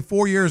just say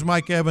 4 years,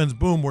 Mike Evans,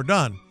 boom, we're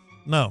done.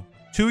 No,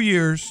 2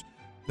 years.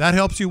 That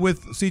helps you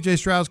with CJ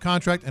Stroud's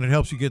contract, and it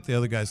helps you get the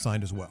other guys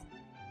signed as well.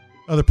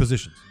 Other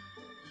positions.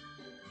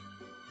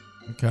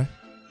 Okay.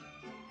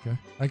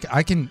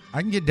 I can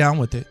get down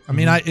with it. I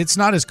mean, it's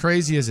not as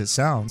crazy as it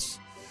sounds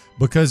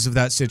because of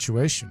that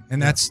situation.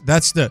 And that's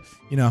the,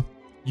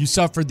 you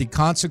suffered the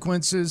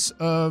consequences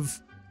of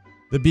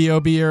the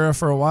BOB era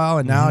for a while,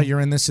 and now you're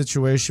in this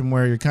situation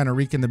where you're kind of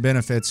reaping the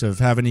benefits of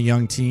having a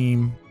young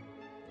team,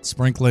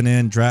 sprinkling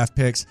in draft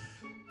picks.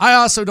 I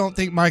also don't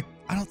think Mike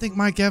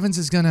Evans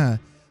is going to,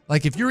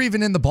 like, if you're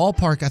even in the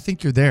ballpark, I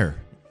think you're there.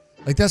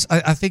 Like,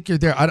 I think you're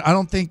there. I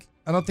don't think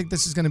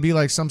this is going to be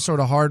like some sort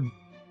of hard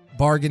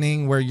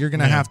bargaining where you're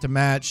going to have to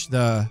match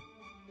the,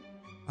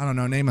 I don't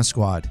know, name a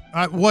squad.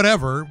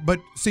 Whatever, but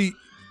see,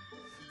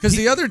 because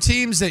the other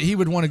teams that he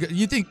would want to go,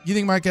 you think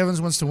Mike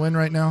Evans wants to win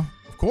right now?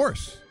 Of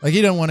course. Like,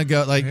 he don't want to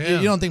go, like,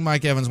 you don't think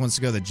Mike Evans wants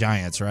to go to the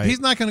Giants, right? He's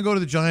not going to go to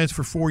the Giants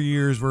for 4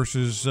 years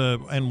versus,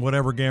 and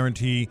whatever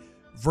guarantee,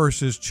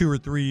 versus 2 or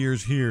 3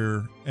 years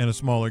here and a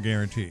smaller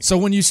guarantee. So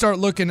when you start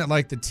looking at,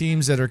 like, the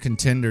teams that are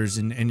contenders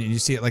and you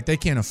see it, like, they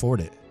can't afford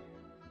it.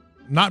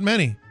 Not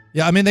many.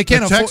 Yeah, I mean, they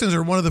can't afford. The Texans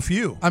are one of the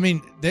few. I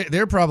mean,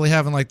 they're probably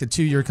having, like, the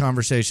 2-year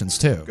conversations,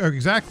 too.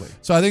 Exactly.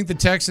 So I think the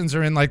Texans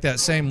are in, like,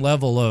 that same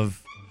level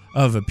of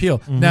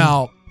appeal.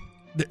 Now,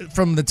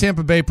 from the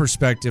Tampa Bay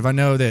perspective, I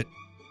know that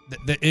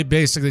it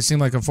basically seemed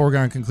like a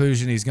foregone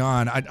conclusion he's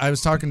gone. I was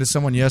talking to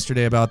someone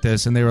yesterday about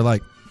this, and they were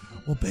like,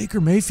 well,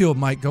 Baker Mayfield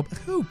might go.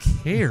 Who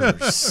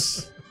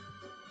cares?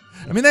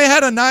 I mean, they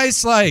had a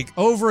nice, like,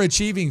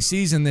 overachieving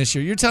season this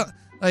year. You're telling,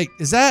 like,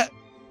 is that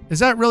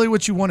really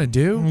what you want to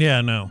do?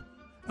 Yeah, no.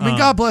 I mean,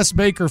 God bless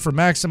Baker for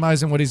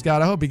maximizing what he's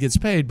got. I hope he gets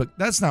paid, but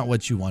that's not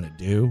what you want to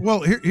do.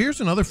 Well,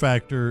 here's another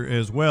factor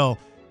as well.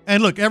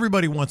 And look,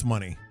 everybody wants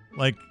money.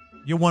 Like,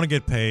 you want to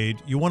get paid.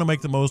 You want to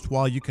make the most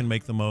while you can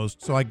make the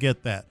most. So I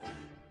get that.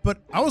 But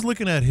I was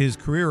looking at his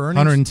career earnings.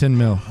 110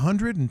 mil.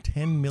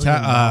 $110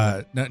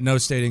 million. No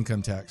state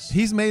income tax.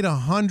 He's made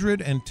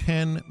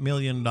 $110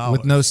 million.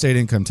 With no state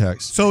income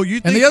tax. So you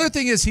think, and the other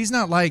thing is, he's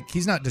not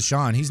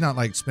Deshaun. He's not,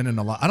 like, spending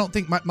a lot. I don't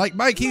think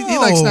Mike he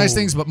likes nice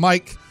things, but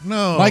Mike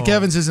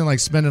Evans isn't,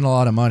 like, spending a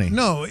lot of money.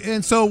 No.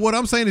 And so what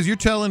I'm saying is, you're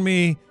telling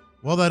me,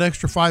 well, that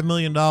extra $5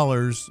 million,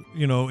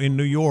 in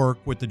New York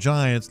with the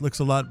Giants looks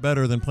a lot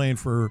better than playing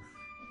for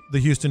the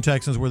Houston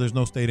Texans where there's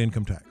no state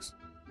income tax.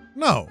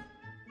 No.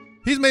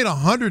 He's made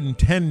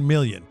 $110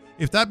 million.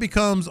 If that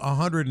becomes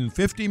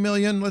 $150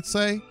 million, let's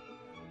say,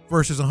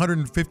 versus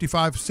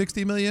 155,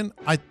 60 million,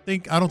 I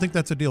don't think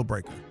that's a deal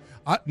breaker.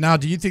 Now,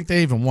 do you think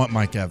they even want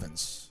Mike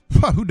Evans?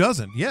 Who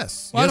doesn't?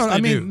 Yes. Well, yes, I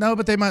mean, no,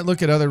 but they might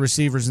look at other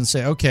receivers and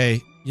say,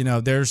 okay,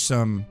 there's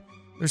some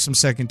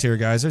second tier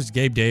guys. There's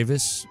Gabe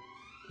Davis.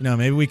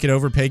 Maybe we could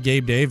overpay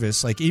Gabe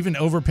Davis. Like, even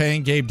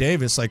overpaying Gabe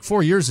Davis, like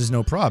 4 years is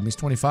no problem. He's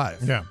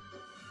 25. Yeah.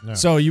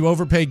 So you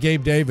overpay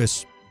Gabe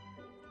Davis,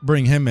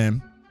 bring him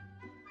in.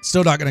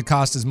 Still not going to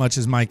cost as much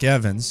as Mike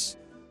Evans.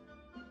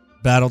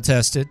 Battle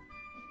tested.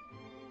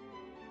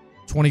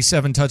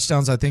 27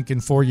 touchdowns, I think,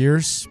 in 4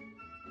 years.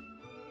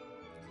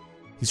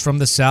 He's from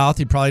the South.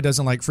 He probably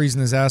doesn't like freezing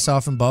his ass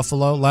off in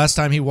Buffalo. Last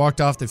time he walked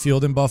off the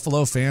field in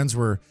Buffalo, fans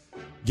were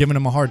giving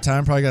him a hard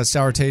time. Probably got a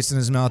sour taste in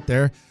his mouth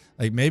there.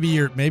 Like, maybe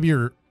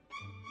you're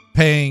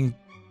paying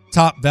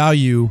top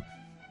value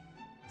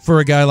for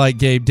a guy like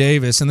Gabe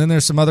Davis, and then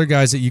there's some other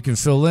guys that you can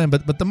fill in.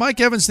 But the Mike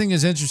Evans thing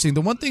is interesting.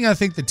 The one thing I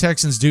think the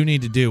Texans do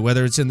need to do,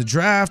 whether it's in the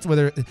draft,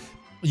 whether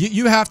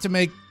you have to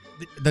make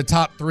the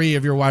top 3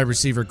 of your wide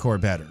receiver core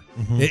better.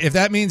 Mm-hmm. If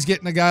that means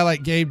getting a guy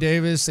like Gabe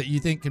Davis that you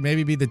think could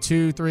maybe be the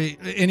 2, 3,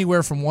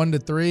 anywhere from 1 to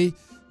 3,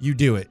 you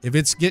do it. If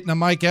it's getting a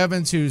Mike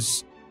Evans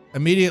who's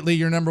immediately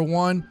your number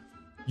 1,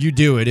 you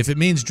do it. If it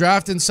means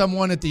drafting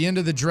someone at the end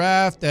of the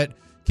draft that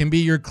can be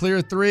your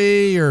clear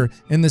 3 or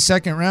in the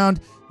second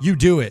round, you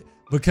do it.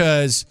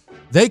 Because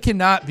they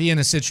cannot be in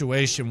a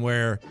situation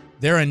where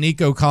they're a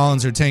Nico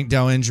Collins or Tank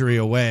Dell injury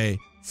away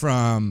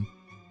from,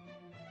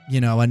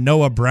 a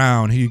Noah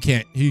Brown who you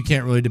can't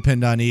really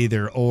depend on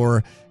either,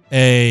 or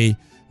a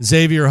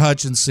Xavier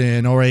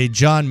Hutchinson or a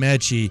John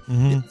Mechie.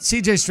 Mm-hmm.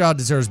 CJ Stroud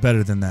deserves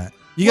better than that.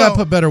 You got to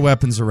put better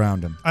weapons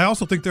around him. I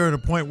also think they're at a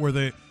point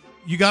where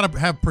you got to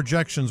have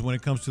projections when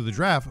it comes to the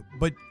draft,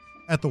 but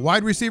at the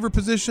wide receiver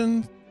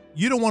position,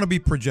 you don't want to be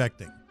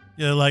projecting.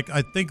 Like,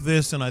 I think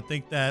this and I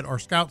think that, our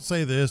scouts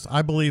say this,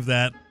 I believe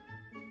that.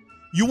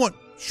 You want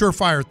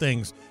surefire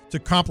things to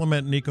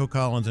complement Nico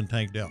Collins and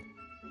Tank Dell.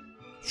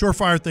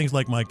 Surefire things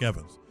like Mike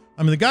Evans.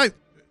 I mean, the guy,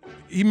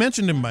 he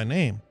mentioned him by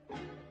name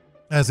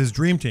as his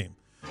dream team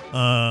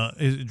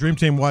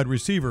wide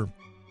receiver.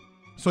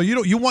 So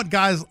you want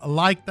guys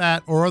like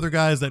that, or other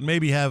guys that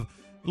maybe have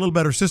a little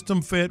better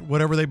system fit,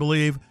 whatever they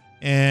believe,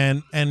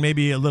 and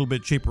maybe a little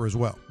bit cheaper as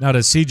well. Now,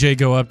 does CJ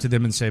go up to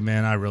them and say,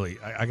 man,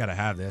 I got to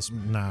have this?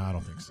 Nah, I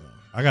don't think so.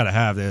 I got to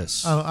have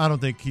this. I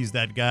don't think he's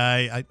that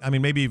guy. I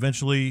mean, maybe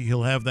eventually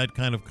he'll have that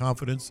kind of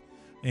confidence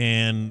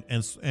and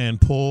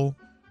pull.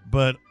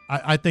 But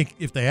I think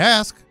if they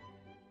ask,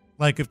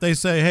 like if they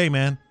say, hey,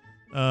 man,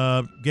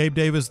 Gabe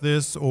Davis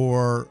this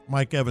or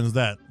Mike Evans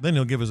that, then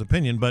he'll give his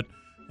opinion. But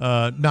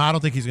no, I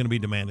don't think he's going to be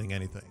demanding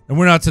anything. And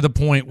we're not to the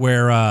point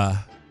where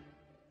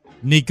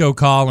Nico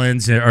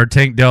Collins or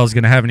Tank Dell is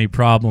going to have any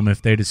problem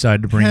if they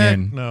decide to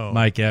bring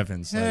Mike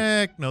Evans.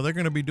 Heck no, they're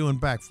going to be doing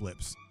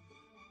backflips.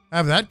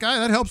 Have that guy,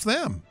 that helps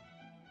them.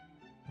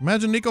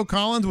 Imagine Nico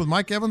Collins with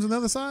Mike Evans on the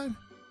other side.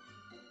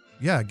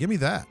 Yeah, give me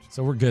that.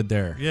 So we're good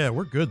there. Yeah,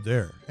 we're good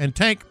there. And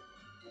Tank's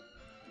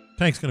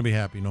going to be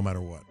happy no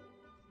matter what.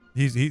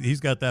 He's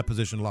got that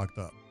position locked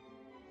up.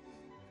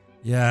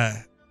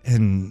 Yeah,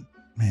 and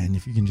man,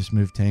 if you can just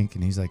move Tank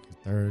and he's like your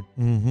third,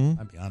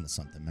 I'd be onto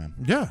something, man.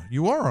 Yeah,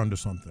 you are onto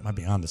something. I'd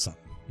be onto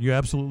something. You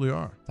absolutely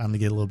are. Time to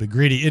get a little bit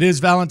greedy. It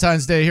is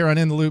Valentine's Day here on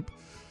In the Loop,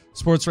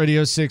 Sports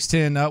Radio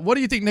 610. What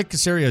do you think Nick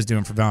Caserio is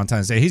doing for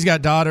Valentine's Day? He's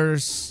got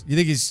daughters. You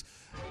think he's...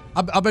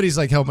 I bet he's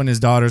like helping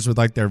his daughters with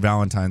like their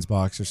Valentine's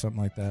box or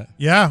something like that.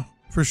 Yeah,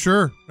 for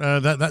sure.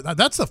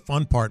 That's the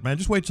fun part, man.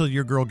 Just wait till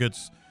your girl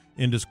gets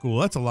into school.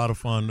 That's a lot of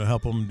fun to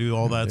help them do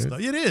all that stuff.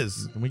 It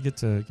is. Can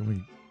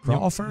we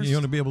crawl first? You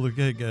want to be able to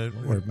get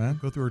Lord, man.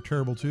 Go through her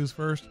terrible twos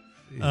first?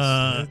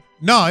 No,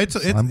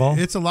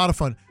 it's a lot of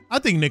fun. I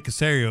think Nick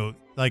Caserio,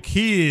 like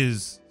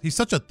he's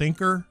such a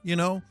thinker. He's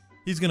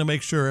going to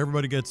make sure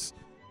everybody gets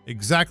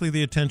exactly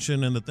the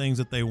attention and the things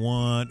that they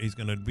want. He's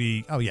going to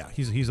be. Oh yeah,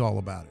 he's all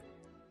about it.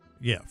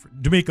 Yeah, for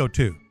DeMeco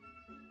too.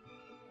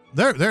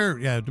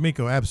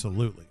 DeMeco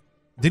absolutely.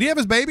 Did he have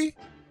his baby?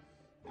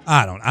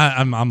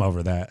 I'm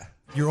over that.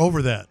 You're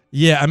over that.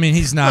 Yeah, I mean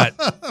he's not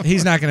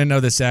going to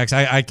know the sex.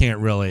 I can't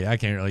really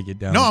get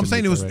down. No, with I'm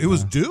saying DeMeco it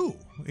was due.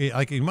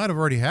 Like he might have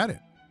already had it.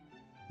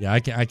 Yeah, I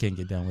can't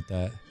get down with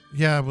that.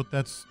 Yeah, but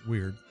that's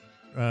weird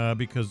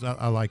because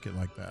I like it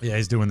like that. Yeah,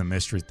 he's doing the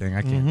mystery thing.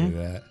 I can't do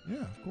that. Yeah,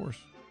 of course.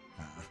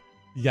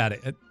 You got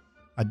it.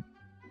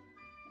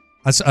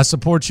 I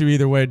support you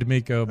either way,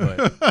 DeMeco, but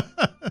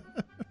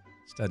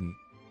just don't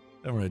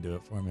really do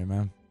it for me,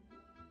 man.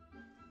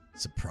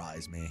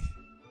 Surprise me.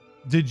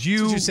 Did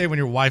you say when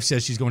your wife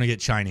says she's going to get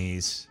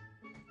Chinese?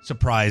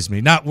 Surprise me.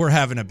 Not we're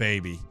having a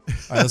baby. All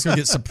right, let's go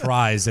get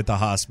surprised at the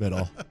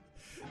hospital.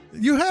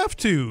 You have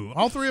to.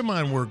 All three of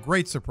mine were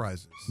great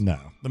surprises. No.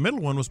 The middle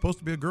one was supposed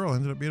to be a girl,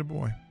 ended up being a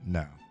boy.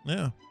 No.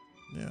 Yeah.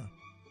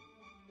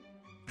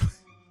 I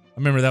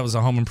remember that was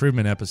a Home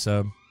Improvement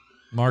episode.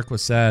 Mark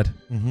was sad.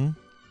 Mm-hmm.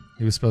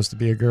 He was supposed to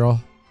be a girl.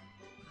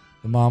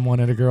 The mom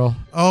wanted a girl.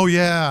 Oh,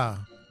 yeah.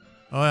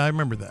 Oh, I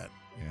remember that.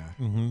 Yeah.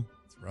 Mm-hmm.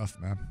 It's rough,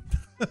 man.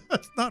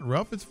 It's not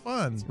rough. It's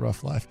fun. It's a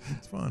rough life.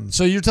 It's fun.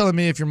 So you're telling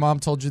me if your mom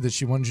told you that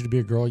she wanted you to be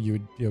a girl, you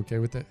would be okay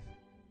with it?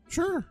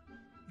 Sure.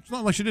 It's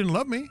not like she didn't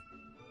love me.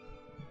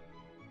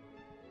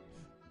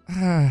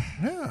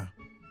 Yeah.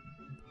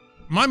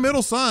 My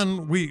middle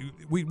son, we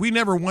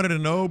never wanted to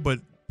know, but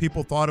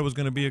people thought it was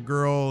going to be a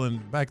girl.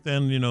 And back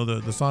then,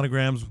 the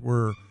sonograms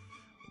were,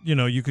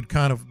 you could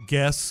kind of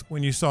guess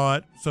when you saw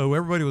it. So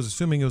everybody was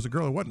assuming it was a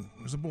girl. It wasn't.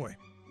 It was a boy.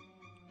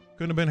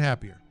 Couldn't have been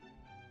happier.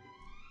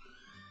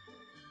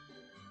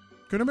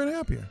 Couldn't have been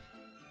happier.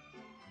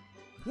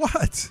 What?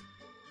 What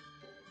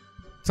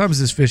time is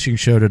this fishing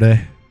show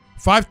today?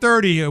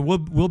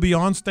 5:30. We'll be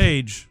on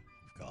stage.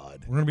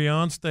 God. We're going to be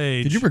on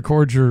stage. Did you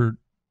record your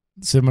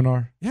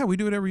seminar? Yeah, we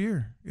do it every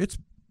year. It's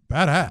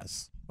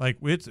badass. Like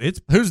it's.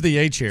 Who's the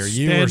H here?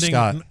 You or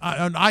Scott?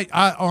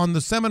 I on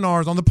the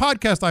seminars, on the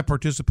podcast, I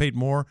participate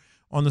more.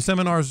 On the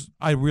seminars,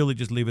 I really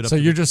just leave it up. So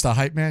you're just a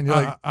hype man.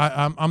 You're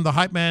I'm the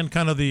hype man,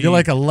 kind of the. You're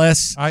like a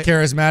less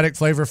charismatic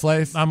Flavor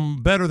Flav.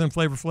 I'm better than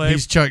Flavor Flav.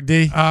 He's Chuck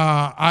D.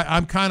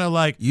 I'm kind of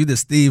like you, the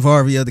Steve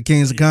Harvey of the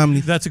Kings of Comedy.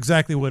 That's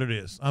exactly what it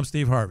is. I'm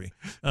Steve Harvey.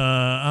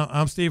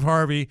 I'm Steve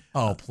Harvey.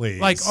 Oh please,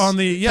 like on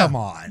the come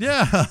on,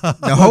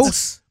 the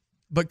host.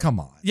 But come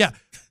on, yeah.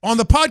 On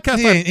the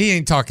podcast, he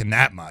ain't talking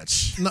that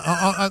much. No,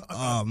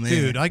 oh man,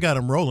 dude, I got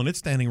him rolling. It's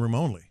standing room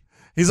only.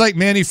 He's like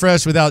Manny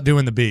Fresh without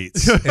doing the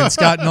beats. And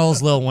Scott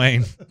Knowles, Lil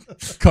Wayne,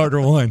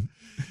 Carter One.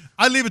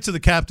 I leave it to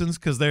the captains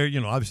because they're,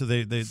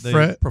 obviously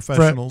they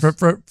professionals.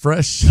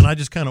 Fresh. And I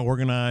just kind of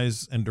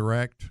organize and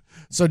direct.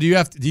 So do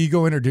you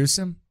go introduce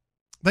him?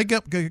 They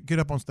get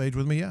up on stage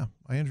with me. Yeah,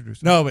 I introduce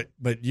them. No,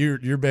 but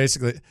you're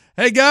basically,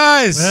 hey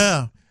guys.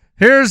 Yeah.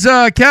 Here's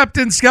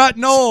Captain Scott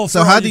Knowles.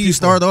 So how do you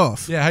start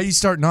off? Yeah, how you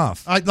starting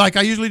off? I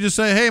usually just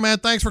say, "Hey man,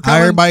 thanks for coming."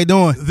 How everybody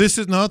doing?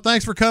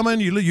 Thanks for coming.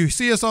 You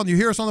see us you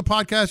hear us on the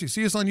podcast, you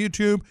see us on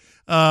YouTube.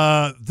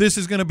 This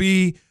is going to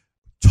be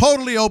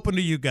totally open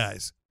to you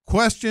guys.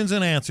 Questions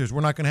and answers.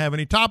 We're not going to have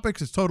any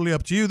topics. It's totally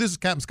up to you. This is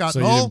Captain Scott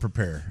Knoll. So you didn't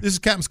prepare. This is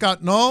Captain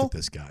Scott Knoll.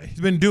 This guy. He's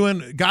been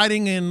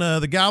guiding in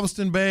the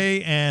Galveston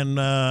Bay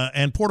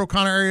and Port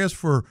O'Connor areas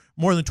for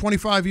more than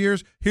 25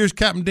 years. Here's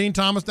Captain Dean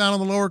Thomas down on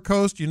the lower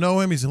coast. You know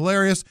him. He's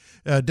hilarious.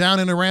 Down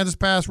in Aransas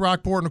Pass,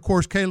 Rockport, and, of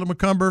course, Caleb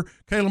McCumber.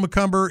 Caleb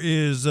McCumber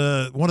is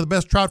one of the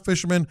best trout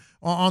fishermen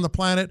on the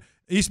planet.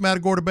 East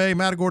Matagorda Bay.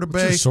 What's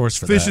your source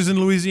for fishes that?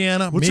 In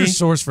Louisiana. What's your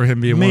source for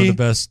him being one of the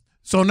best?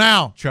 So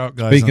now, trout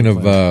guys. Speaking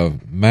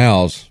of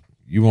mouths,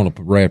 you want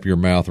to wrap your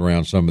mouth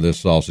around some of this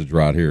sausage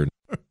right here.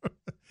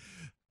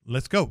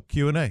 Let's go.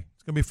 Q&A. It's going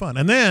to be fun.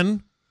 And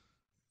then,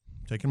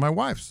 taking my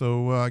wife.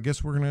 So I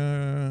guess we're going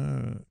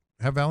to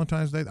have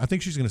Valentine's Day. I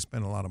think she's going to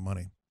spend a lot of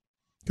money.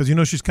 Because,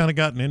 she's kind of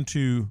gotten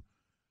into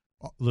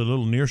the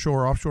little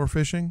nearshore, offshore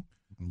fishing.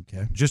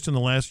 Okay. Just in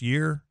the last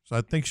year. So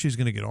I think she's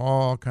going to get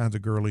all kinds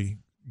of girly.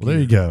 Well, there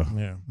you go.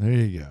 Yeah. There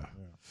you go.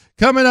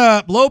 Coming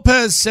up,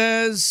 Lopez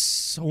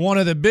says one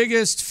of the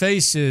biggest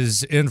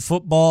faces in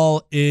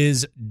football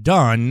is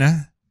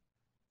done,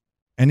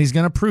 and he's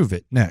going to prove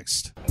it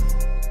next.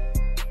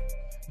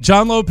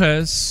 John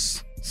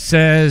Lopez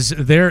says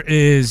there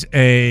is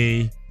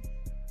a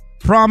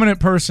prominent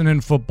person in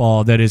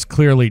football that is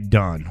clearly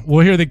done.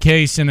 We'll hear the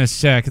case in a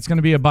sec. It's going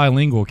to be a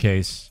bilingual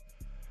case,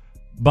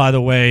 by the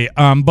way.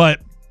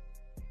 But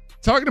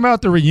talking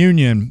about the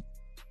reunion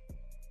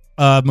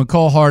of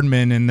McCall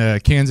Hardman and the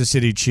Kansas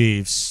City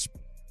Chiefs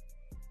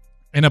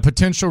and a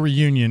potential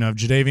reunion of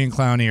Jadeveon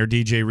Clowney or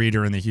DJ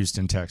Reader and the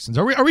Houston Texans.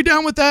 Are we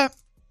down with that?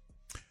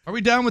 Are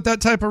we down with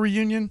that type of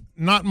reunion?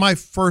 Not my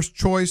first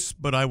choice,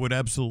 but I would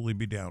absolutely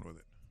be down with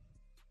it.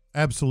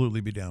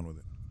 Absolutely be down with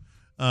it.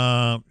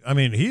 I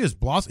mean, he is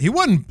blossomed.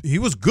 He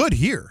was good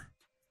here.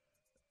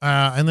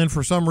 And then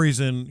for some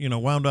reason,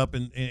 wound up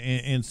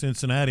in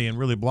Cincinnati and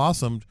really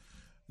blossomed.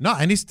 No,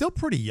 and he's still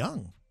pretty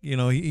young.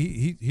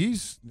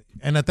 He's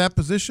and at that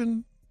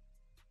position,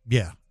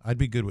 yeah, I'd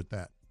be good with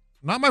that.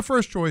 Not my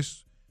first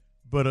choice,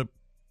 but a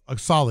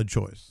solid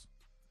choice.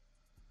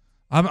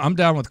 I'm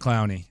down with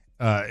Clowney.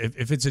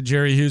 If it's a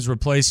Jerry Hughes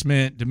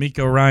replacement,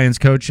 DeMeco Ryan's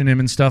coaching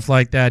him and stuff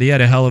like that. He had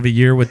a hell of a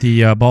year with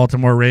the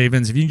Baltimore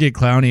Ravens. If you can get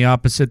Clowney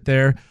opposite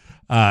there,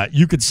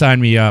 you could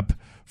sign me up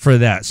for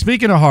that.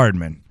 Speaking of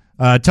Hardman,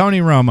 Tony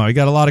Romo, he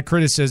got a lot of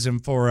criticism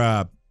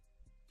for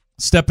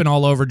stepping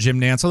all over Jim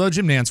Nantz, although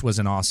Jim Nantz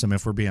wasn't awesome,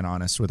 if we're being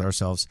honest with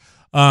ourselves.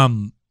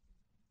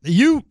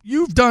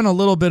 You've done a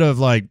little bit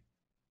of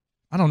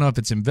I don't know if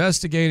it's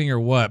investigating or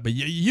what, but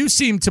you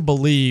seem to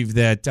believe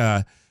that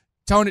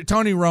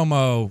Tony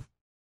Romo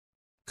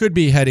could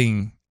be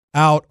heading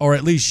out, or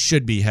at least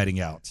should be heading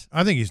out.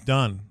 I think he's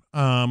done.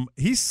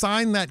 He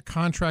signed that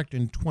contract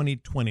in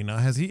 2020. Now,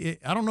 has he?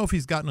 I don't know if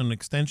he's gotten an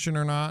extension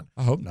or not.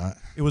 I hope not.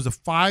 It was a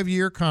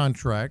 5-year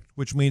contract,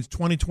 which means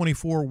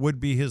 2024 would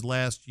be his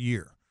last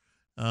year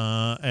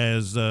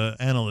as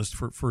analyst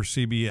for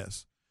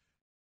CBS.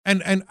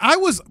 And I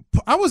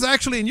was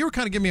actually, and you were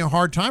kind of giving me a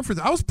hard time for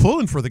that. I was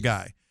pulling for the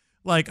guy.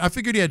 I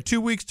figured he had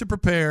 2 weeks to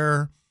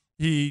prepare.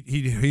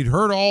 He'd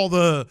heard all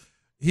the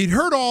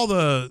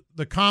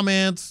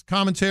comments,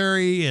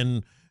 commentary,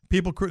 and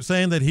people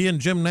saying that he and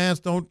Jim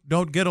Nantz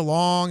don't get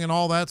along and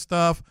all that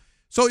stuff.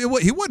 So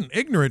he wasn't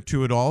ignorant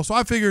to it all. So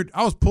I figured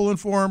I was pulling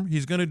for him.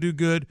 He's going to do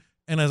good.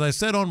 And as I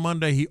said on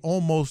Monday, he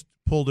almost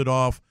pulled it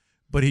off,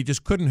 but he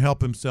just couldn't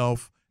help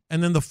himself.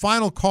 And then the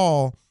final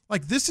call,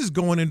 like this is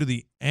going into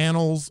the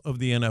annals of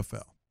the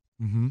NFL.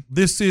 Mm-hmm.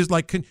 This is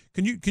like, can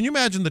you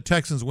imagine the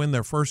Texans win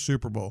their first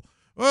Super Bowl?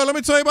 Well, let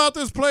me tell you about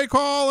this play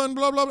call and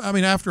blah, blah, blah. I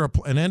mean, after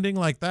an ending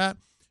like that,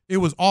 it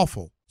was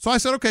awful. So I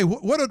said, okay,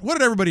 what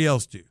did everybody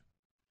else do?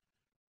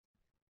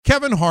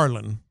 Kevin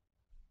Harlan,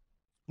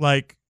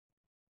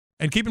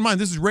 and keep in mind,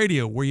 this is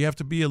radio where you have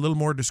to be a little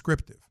more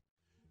descriptive.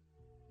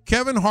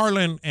 Kevin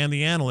Harlan and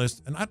the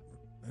analyst, and I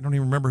don't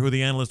even remember who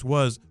the analyst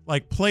was,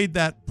 played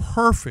that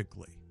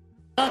perfectly.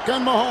 Back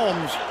on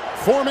Mahomes,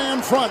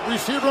 4-man front,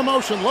 receiver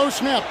motion, low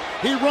snap.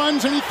 He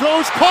runs and he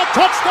throws, caught,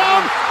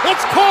 touchdown.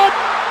 It's caught.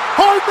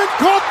 Hardman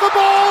caught the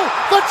ball.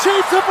 The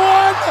Chiefs have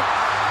won.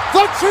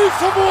 The Chiefs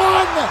have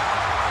won.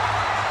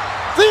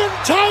 The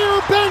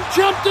entire bench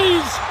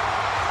empties,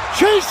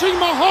 chasing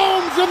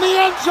Mahomes in the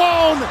end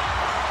zone.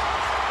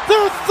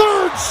 Their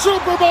third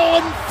Super Bowl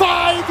in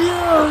 5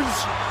 years.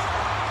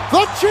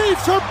 The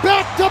Chiefs are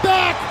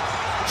back-to-back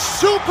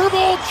Super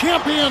Bowl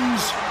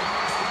champions.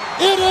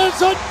 It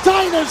is a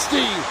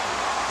dynasty.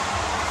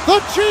 The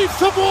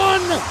Chiefs have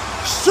won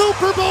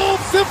Super Bowl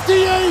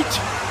 58,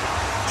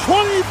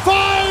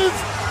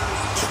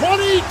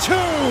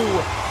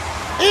 25-22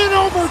 in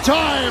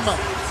overtime.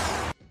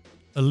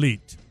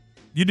 Elite.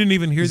 You didn't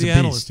even hear the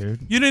analyst.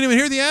 Dude. You didn't even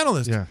hear the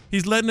analyst. Yeah.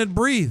 He's letting it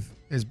breathe.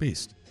 His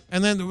beast.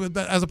 And then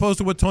as opposed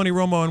to what Tony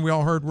Romo, and we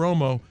all heard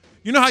Romo,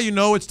 you know how you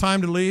know it's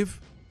time to leave?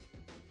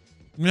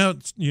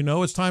 You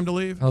know it's time to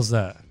leave? How's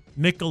that?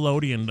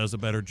 Nickelodeon does a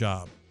better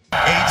job. 8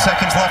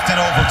 seconds left in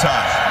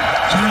overtime.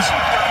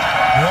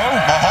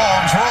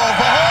 Mahomes,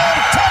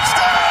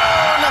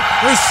 touchdown!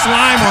 There's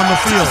slime on the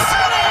field.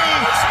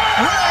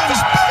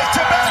 Wins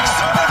back-to-back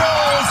Super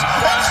Bowls.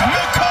 It's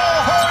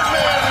Nicole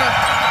Hardman.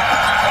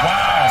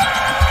 Wow.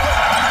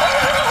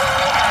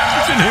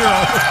 You can hear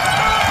all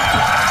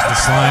the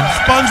slime.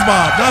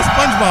 SpongeBob. That's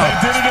SpongeBob. They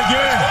did it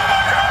again.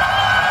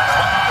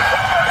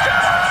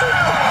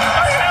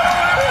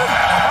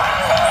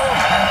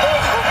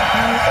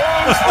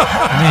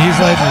 I mean, he's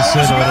letting it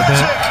sit a little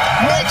bit.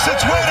 Makes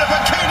its way to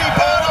Bikini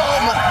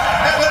Bottom,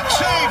 and the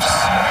Chiefs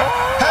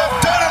have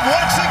done it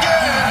once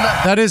again.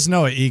 That is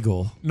Noah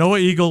Eagle. Noah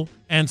Eagle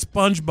and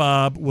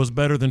SpongeBob was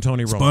better than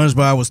Tony Romo.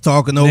 SpongeBob was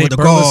talking over the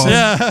call.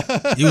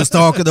 Yeah. He was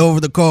talking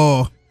over the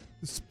call.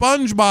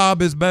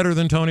 SpongeBob is better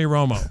than Tony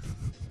Romo.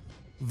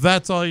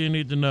 That's all you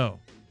need to know.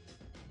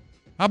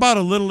 How about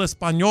a little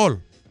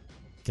Espanol?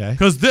 Okay.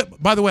 Because,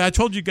 by the way, I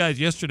told you guys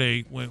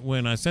yesterday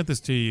when I sent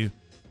this to you,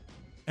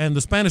 and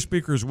the Spanish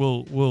speakers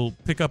will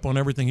pick up on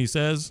everything he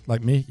says.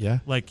 Like me, yeah.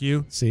 Like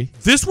you. See?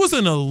 This was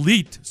an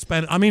elite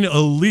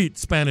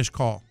Spanish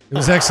call. It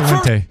was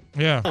excelente.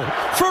 Yeah.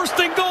 First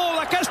and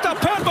goal. Acá está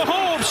Pat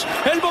Mahomes.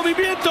 El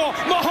movimiento.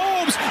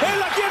 Mahomes.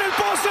 Él aquí en el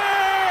poste.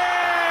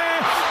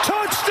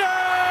 Touchdown.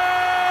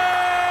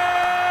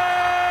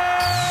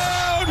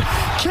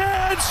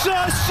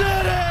 Kansas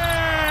City.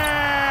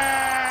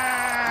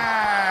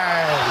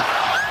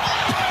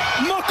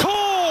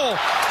 McCall.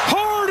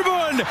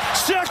 Hardman.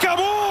 Se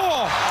acabó.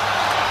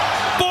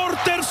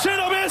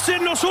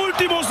 En los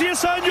últimos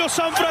 10 años,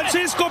 San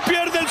Francisco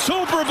pierde el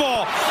Super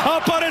Bowl.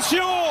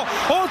 Apareció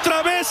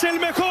otra vez el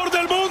mejor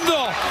del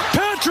mundo,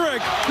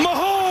 Patrick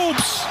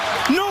Mahomes.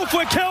 No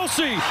fue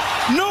Kelsey,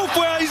 no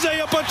fue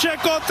Isaiah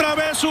Pacheco, otra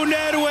vez un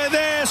héroe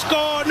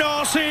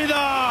desconocido.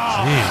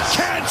 Jeez.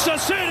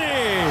 Kansas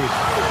City,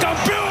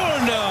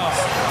 campeón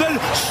del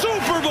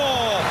Super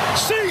Bowl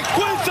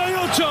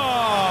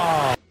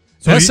 58.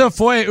 Esa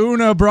fue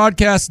una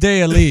broadcast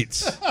de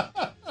elite.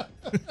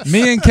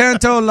 Me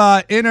encantó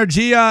la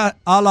energía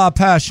a la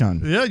passion.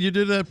 Yeah, you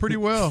did that pretty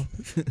well.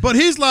 But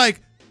he's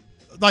like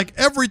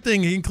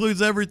everything. He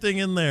includes everything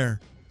in there.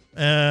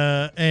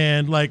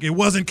 And it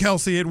wasn't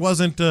Kelsey. It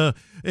wasn't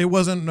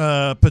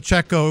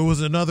Pacheco. It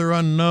was another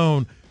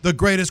unknown. The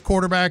greatest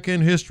quarterback in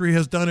history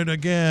has done it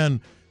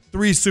again.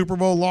 3 Super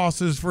Bowl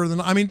losses for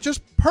the. I mean,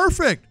 just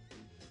perfect.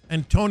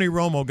 And Tony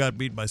Romo got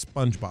beat by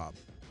SpongeBob.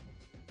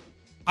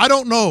 I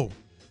don't know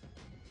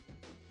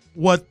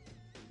what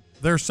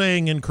they're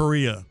saying in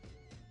Korea,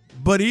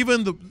 but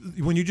even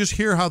when you just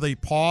hear how they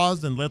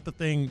paused and let the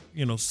thing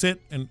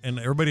sit and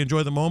everybody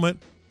enjoy the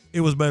moment,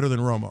 it was better than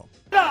Romo.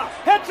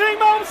 Patrick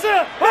Mahomes.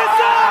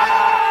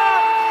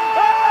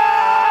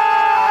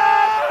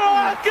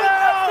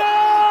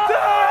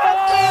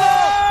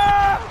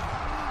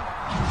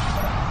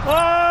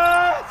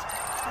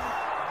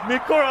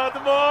 Nicole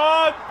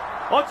Hardman.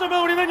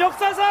 어쩌면 우리는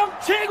역사상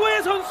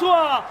최고의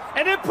선수와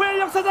NFL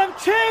역사상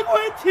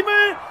최고의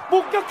팀을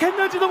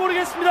목격했는지도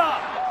모르겠습니다.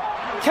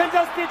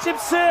 캔자스시티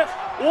칩스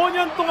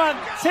 5년 동안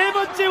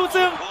 3번째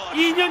우승,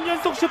 2년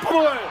연속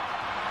슈퍼볼.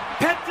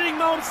 패트릭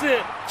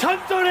마홈스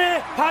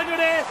전설의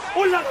반열에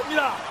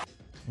올라갑니다.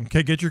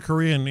 Okay, get your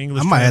Korean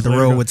English. I might have to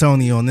roll with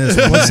Tony on this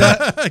one. What's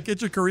that?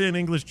 Get your Korean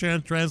English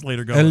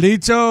translator going.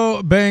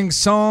 Elito Bang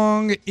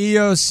Song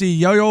Io Si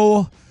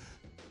Yo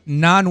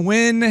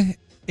Nanwin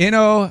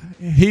Ino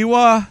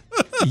Hiwa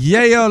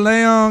Yeo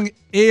Leong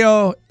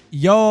Io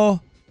Yo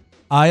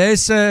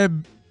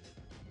Aese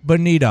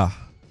Bonita.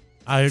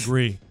 I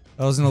agree.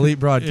 That was an elite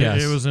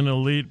broadcast. It was an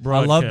elite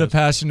broadcast. I love the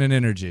passion and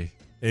energy.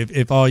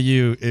 If all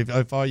you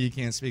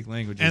can't speak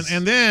languages,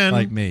 and then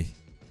like me,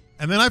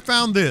 and then I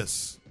found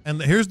this,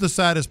 and here's the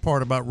saddest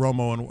part about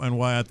Romo and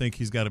why I think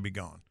he's got to be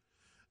gone.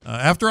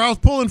 After I was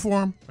pulling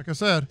for him, like I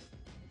said,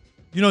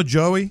 you know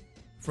Joey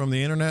from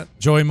the internet,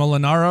 Joey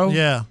Molinaro.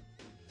 Yeah,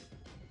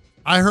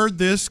 I heard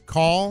this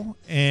call,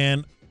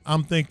 and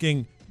I'm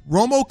thinking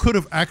Romo could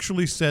have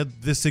actually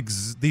said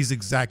these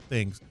exact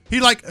things.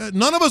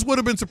 None of us would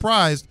have been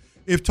surprised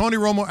if Tony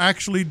Romo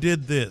actually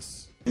did this.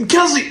 And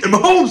Kelsey and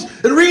Mahomes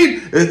and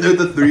Reed, and they're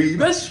the three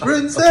best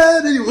friends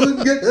that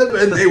anyone can have,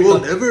 and they will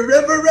never,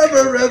 ever,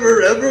 ever,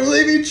 ever, ever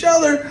leave each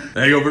other.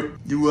 Hangover.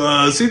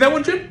 You see that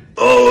one, Jim?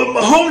 Oh,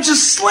 Mahomes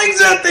just slings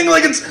that thing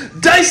like it's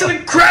Dyson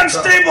and Crab's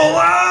table.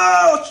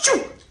 Oh,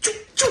 choo, choo,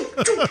 choo,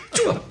 choo,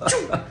 choo,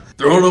 choo.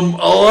 Throwing them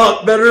a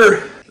lot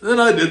better than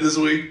I did this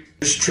week.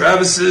 There's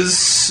Travis's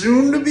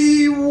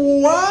soon-to-be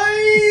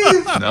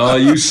wife. No,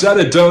 you said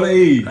it,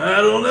 Tony.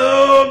 I don't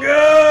know.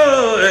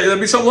 Go. Hey,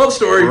 that'd be some love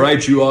story.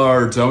 Right you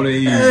are,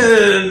 Tony.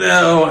 And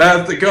now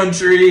half the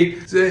country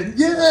saying,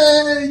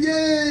 yay,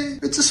 yay,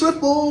 it's a Swift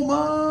Bowl,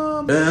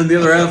 Mom. And the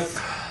other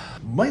half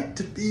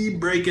might be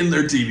breaking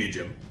their TV,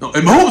 Jim. No,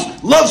 and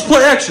Mahomes loves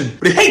play action,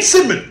 but he hates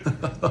Sidman.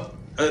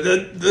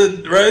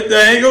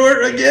 The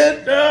hangover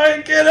again.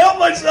 I can't help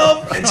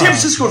myself. And San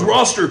Francisco's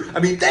roster, I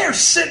mean, they're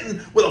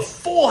sitting with a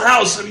full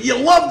house. I mean, you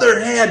love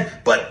their hand,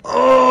 but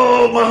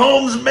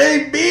Mahomes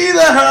may be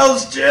the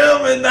house,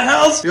 Jim. And the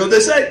house, you know what they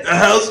say? The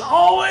house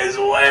always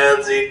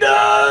wins. He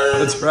does.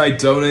 That's right,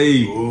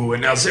 Tony. Ooh,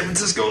 and now San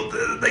Francisco,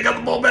 they got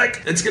the ball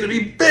back. It's going to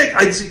be big.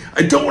 I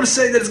don't want to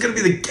say that it's going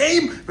to be the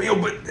game,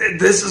 but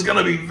this is going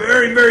to be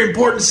very, very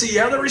important to see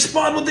how they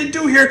respond, what they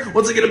do here.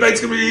 Once they get it back,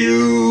 it's going to be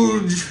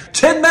huge.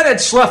 10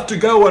 minutes left to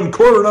go in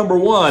quarter number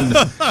 1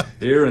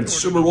 here in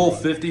Super Bowl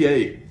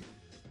 58.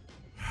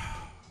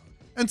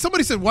 And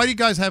somebody said, "Why do you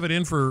guys have it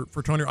in for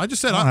Tony?" I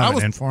just said I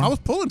was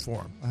pulling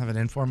for him. I haven't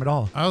in for him at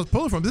all. I was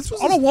pulling for him.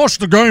 I don't watch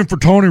the game for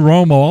Tony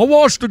Romo. I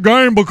watch the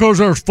game because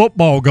there's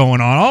football going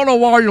on. I don't know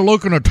why you're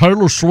looking at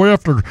Taylor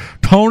Swift or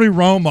Tony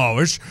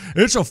Romo.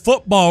 It's a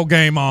football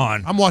game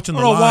on. I'm watching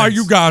the I don't know why lines.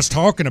 you guys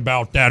talking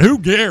about that. Who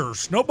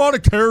cares? Nobody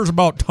cares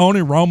about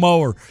Tony Romo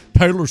or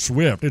Taylor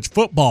Swift. It's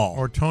football.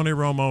 Or Tony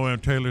Romo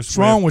and Taylor Swift. What's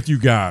wrong with you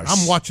guys?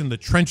 I'm watching the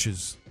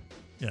trenches.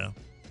 Yeah.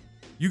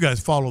 You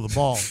guys follow the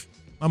ball.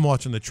 I'm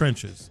watching the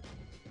trenches.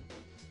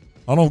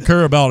 I don't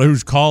care about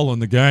who's calling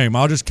the game.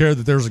 I just care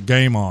that there's a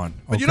game on.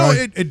 But you know,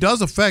 it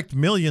does affect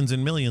millions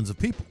and millions of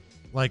people.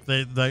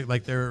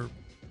 It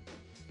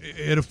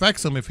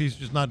affects them if he's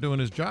just not doing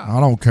his job. I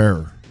don't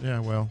care.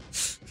 Yeah, well.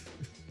 I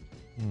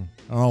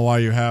don't know why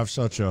you have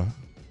such a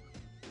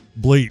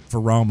bleat for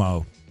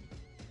Romo.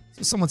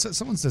 So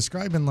someone's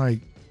describing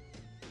like.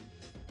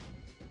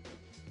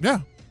 Yeah.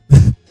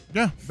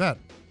 Yeah, that.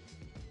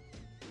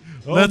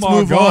 Oh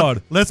my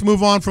God. Let's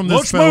move on from this.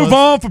 Let's move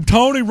on from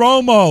Tony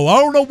Romo. I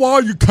don't know why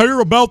you care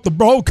about the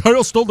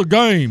broadcast of the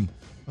game.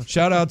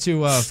 Shout out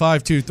to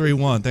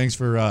 5231. Thanks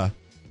for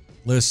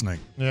listening.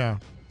 Yeah.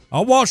 I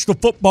watch the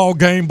football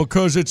game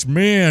because it's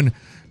men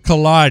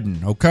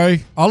colliding,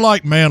 okay? I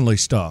like manly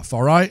stuff,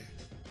 all right?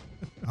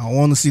 I don't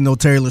want to see no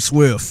Taylor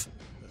Swift.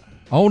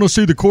 I want to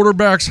see the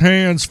quarterback's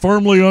hands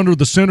firmly under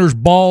the center's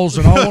balls,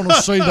 and I want to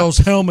see those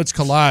helmets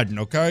colliding,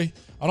 okay?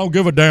 I don't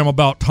give a damn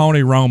about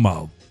Tony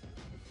Romo.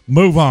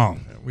 Move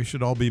on. We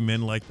should all be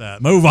men like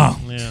that. Move on.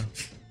 Yeah.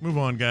 Move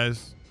on,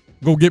 guys.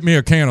 Go get me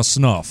a can of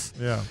snuff.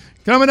 Yeah.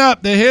 Coming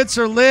up, the hits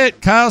are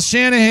lit. Kyle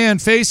Shanahan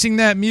facing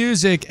that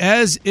music,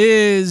 as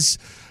is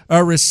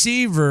a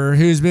receiver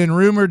who's been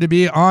rumored to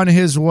be on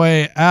his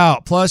way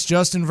out. Plus,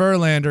 Justin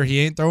Verlander,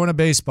 he ain't throwing a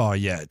baseball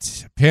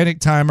yet.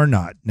 Panic time or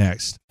not.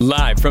 Next.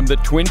 Live from the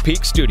Twin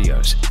Peaks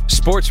studios,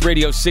 Sports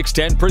Radio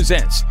 610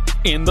 presents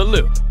In the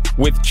Loop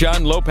with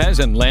John Lopez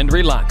and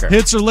Landry Locker.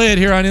 Hits are lit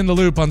here on In the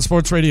Loop on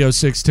Sports Radio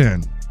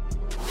 610.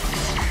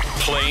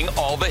 Playing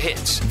all the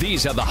hits.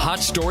 These are the hot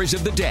stories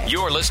of the day.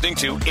 You're listening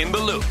to In the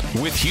Loop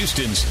with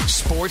Houston's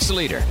sports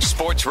leader,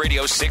 Sports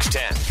Radio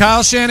 610.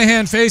 Kyle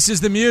Shanahan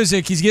faces the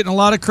music. He's getting a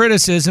lot of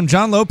criticism.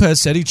 John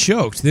Lopez said he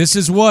choked. This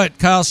is what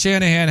Kyle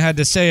Shanahan had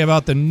to say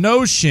about the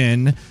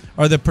notion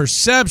or the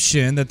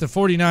perception that the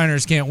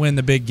 49ers can't win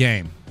the big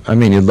game. I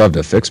mean, you'd love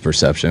to fix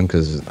perception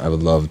because I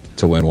would love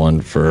to win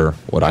one for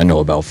what I know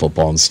about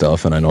football and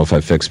stuff. And I know if I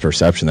fix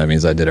perception, that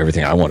means I did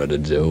everything I wanted to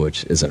do,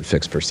 which isn't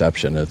fix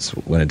perception. It's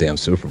win a damn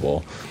Super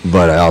Bowl.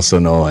 But I also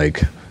know,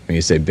 like, when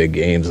you say big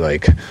games,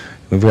 like,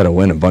 we've got to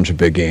win a bunch of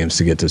big games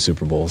to get to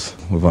Super Bowls.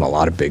 We've won a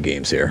lot of big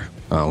games here.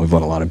 We've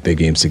won a lot of big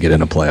games to get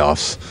into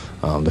playoffs.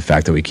 The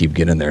fact that we keep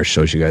getting there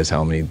shows you guys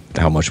how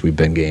much we've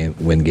been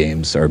win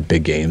games or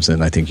big games,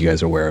 and I think you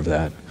guys are aware of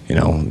that. You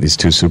know, these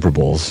 2 Super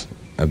Bowls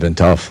have been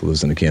tough,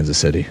 losing to Kansas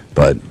City.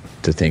 But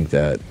to think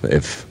that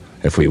if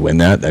we win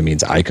that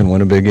means I can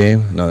win a big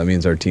game, no, that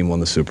means our team won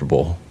the Super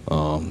Bowl.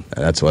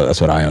 That's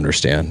what I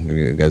understand.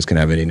 You guys can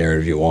have any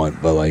narrative you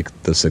want, but like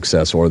the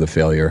success or the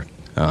failure,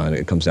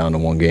 it comes down to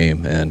one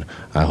game. And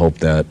I hope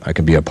that I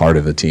can be a part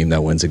of a team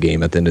that wins a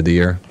game at the end of the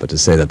year. But to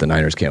say that the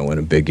Niners can't win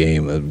a big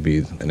game would be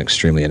an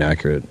extremely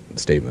inaccurate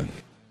statement.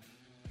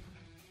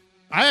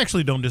 I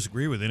actually don't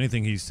disagree with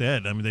anything he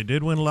said. I mean, they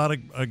did win a lot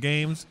of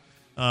games.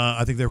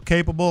 I think they're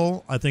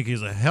capable. I think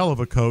he's a hell of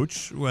a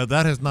coach. Well,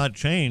 that has not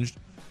changed.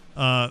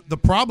 The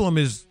problem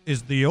is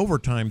the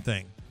overtime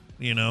thing,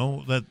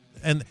 that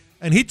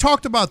and he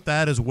talked about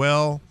that as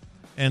well,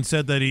 and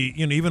said that he,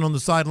 even on the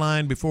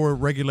sideline before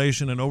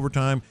regulation and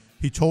overtime,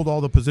 he told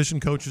all the position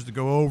coaches to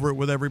go over it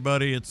with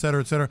everybody, et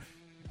cetera, et cetera.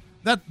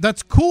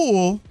 That's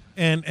cool,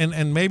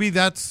 and maybe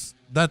that's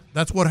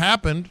what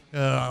happened.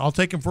 I'll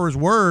take him for his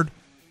word.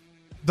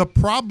 The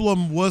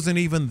problem wasn't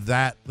even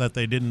that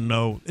they didn't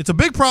know. It's a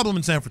big problem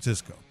in San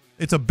Francisco.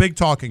 It's a big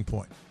talking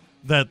point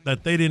that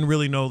they didn't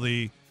really know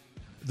the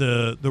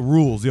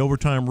rules, the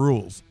overtime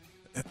rules.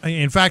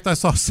 In fact, I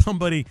saw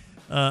somebody,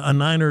 a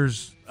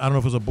Niners, I don't know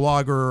if it was a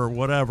blogger or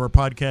whatever,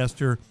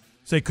 podcaster,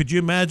 say, could you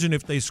imagine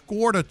if they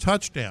scored a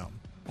touchdown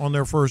on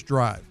their first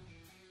drive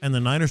and the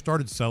Niners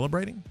started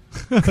celebrating?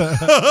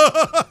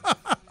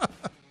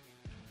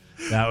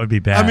 That would be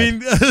bad. I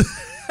mean,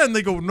 and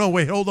they go, no,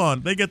 wait, hold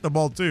on. They get the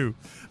ball too.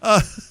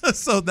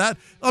 So that,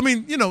 I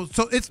mean,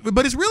 so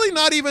but it's really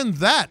not even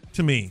that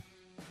to me.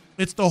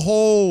 It's the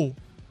whole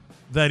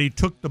that he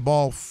took the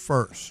ball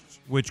first,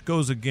 which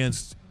goes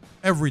against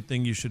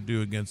everything you should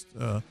do against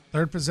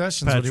third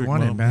possession. Patrick That's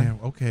what he wanted, man.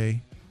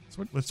 Okay. Let's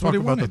what talk he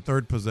about the wanted.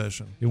 third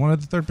possession. He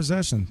wanted the third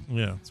possession.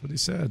 Yeah. That's what he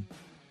said.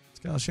 It's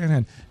Kyle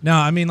Shanahan. No,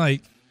 I mean, they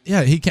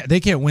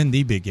can't win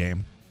the big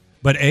game.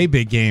 But a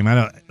big game, I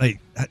don't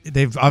like.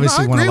 They've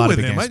obviously won a lot of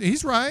big games.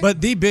 He's right.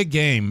 But the big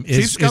game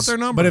Chiefs got their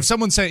number. But if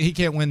someone's saying he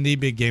can't win the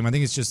big game, I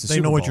think it's just the they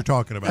Super know Bowl. what you're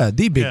talking about.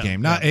 The big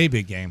game, not a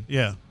big game.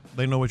 Yeah,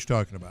 they know what you're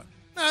talking about.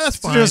 Nah, that's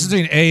fine. It's the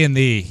difference between A and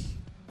the.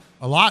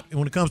 A lot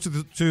when it comes to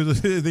the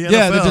NFL.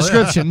 Yeah, the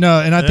description.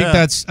 Yeah. No, and I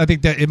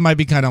think that it might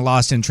be kind of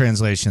lost in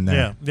translation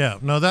there. Yeah.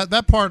 No,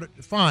 that part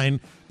fine,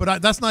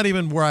 but that's not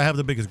even where I have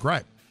the biggest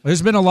gripe.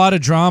 There's been a lot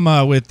of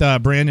drama with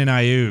Brandon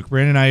Ayuk.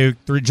 Brandon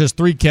Ayuk, just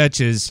 3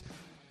 catches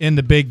in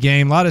the big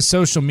game. A lot of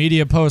social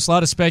media posts, a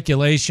lot of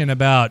speculation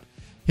about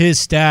his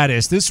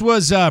status. This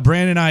was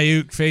Brandon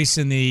Ayuk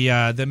facing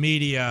the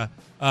media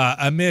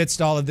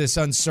amidst all of this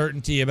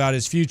uncertainty about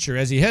his future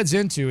as he heads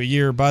into a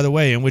year, by the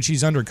way, in which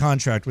he's under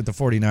contract with the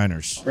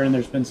 49ers. Brandon,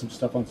 there's been some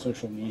stuff on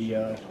social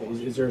media.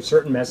 Is there a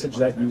certain message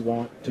that you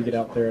want to get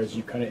out there as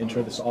you kind of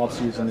enter this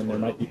offseason and there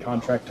might be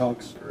contract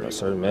talks? A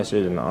certain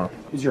message? No.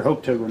 Is your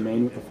hope to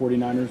remain with the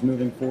 49ers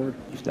moving forward?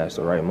 If that's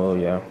the right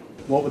move, yeah.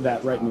 What would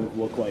that right move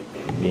look like?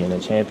 Being a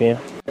champion.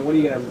 And what are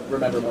you going to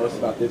remember most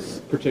about this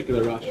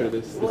particular roster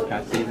this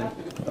past season?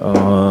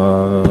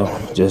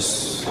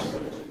 Just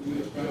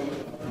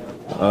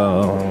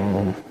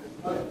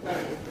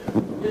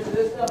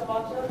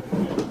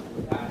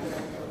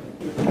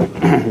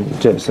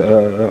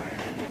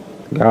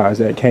guys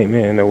that came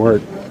in to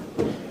work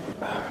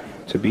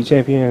to be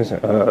champions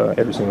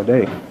every single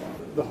day.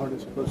 The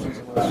hardest persons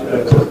in last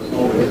year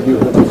you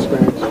have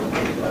experienced.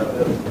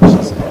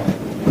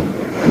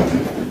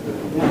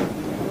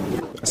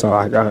 That's all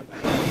I got.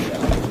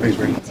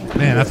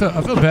 Man, I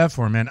feel bad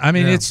for him, man. I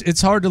mean,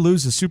 it's hard to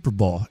lose a Super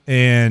Bowl,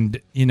 and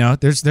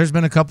there's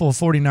been a couple of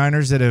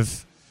 49ers that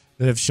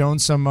have shown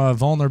some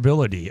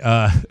vulnerability.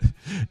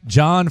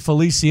 John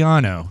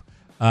Feliciano,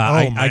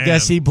 I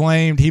guess he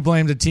blamed a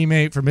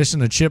teammate for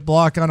missing a chip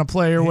block on a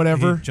play or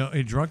whatever.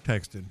 He drunk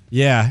texted.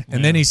 Yeah,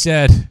 and then he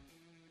said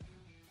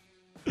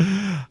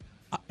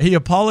he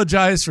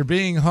apologized for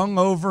being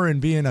hungover and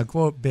being a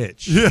quote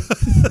bitch. Yeah.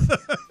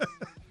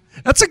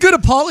 That's a good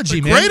apology,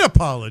 man. Great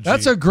apology.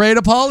 That's a great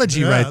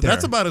apology right there.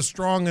 That's about as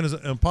strong an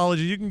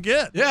apology you can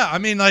get. Yeah, I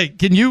mean,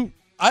 can you?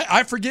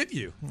 I forgive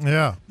you.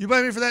 Yeah. You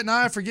blame me for that? No,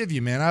 I forgive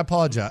you, man. I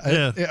apologize.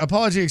 Yeah.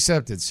 Apology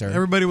accepted, sir.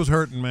 Everybody was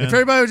hurting, man. If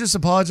everybody would just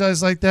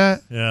apologize like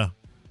that. Yeah.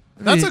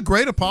 That's a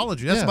great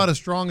apology. That's about as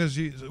strong as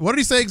you. What did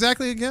he say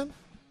exactly again?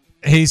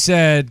 He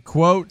said,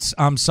 quote,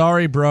 "I'm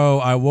sorry, bro.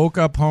 I woke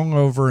up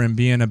hungover and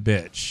being a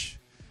bitch.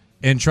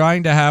 In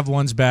trying to have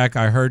one's back,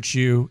 I hurt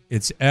you.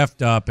 It's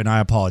effed up, and I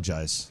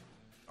apologize."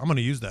 I'm going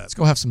to use that. Let's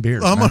go have some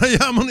beers. I'm going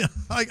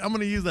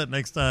to use that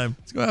next time.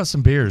 Let's go have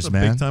some beers, That's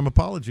man. a big time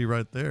apology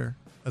right there,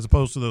 as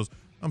opposed to those.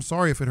 I'm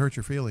sorry if it hurt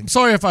your feelings. I'm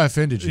sorry if I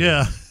offended you.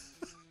 Yeah.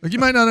 Like, you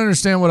might not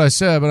understand what I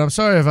said, but I'm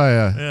sorry if I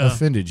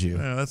offended you.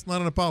 Yeah, that's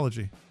not an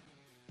apology.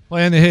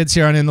 Playing the hits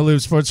here on In the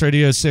Loop Sports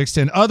Radio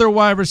 610. Other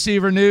wide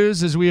receiver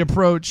news as we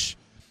approach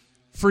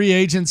free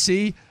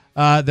agency.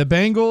 The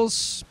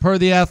Bengals, per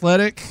The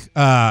Athletic,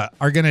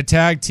 are going to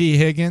tag T.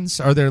 Higgins.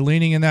 Are they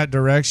leaning in that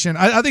direction?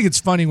 I think it's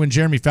funny when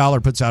Jeremy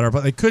Fowler puts out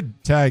but they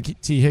could tag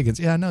T. Higgins.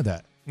 Yeah, I know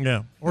that.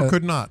 Yeah, or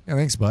could not. Yeah,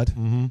 thanks, bud.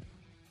 Mm-hmm.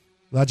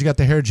 Glad you got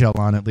the hair gel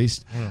on at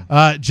least.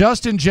 Yeah.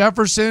 Justin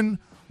Jefferson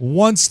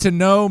wants to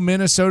know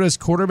Minnesota's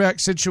quarterback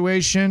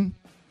situation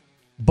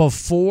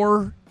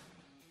before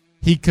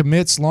he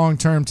commits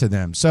long-term to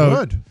them. So,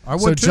 Good. I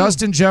would too.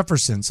 Justin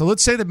Jefferson. So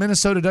let's say that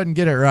Minnesota doesn't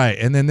get it right,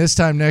 and then this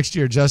time next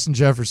year, Justin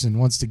Jefferson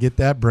wants to get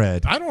that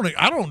bread. I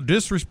don't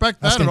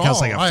disrespect That's that at going to all.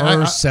 cost like a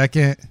first,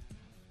 second,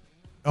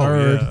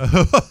 third.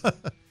 Yeah.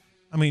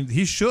 I mean,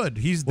 he should.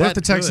 He's What that if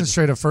the Texans good.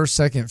 trade a first,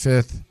 second,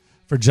 fifth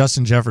for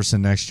Justin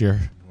Jefferson next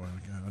year? Well,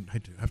 God, I'd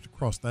hate to have to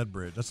cross that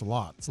bridge. That's a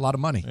lot. It's a lot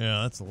of money.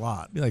 Yeah, that's a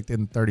lot. Be like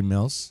in 30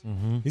 mils.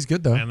 Mm-hmm. He's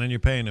good, though. And then you're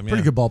paying him.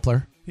 Pretty good ball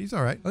player. He's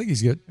all right. I think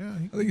he's good. Yeah,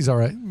 I think he's all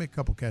right. He can make a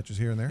couple catches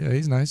here and there. Yeah,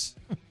 he's nice.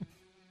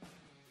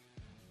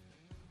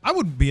 I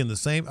wouldn't be in the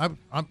same.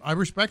 I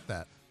respect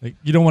that. Like,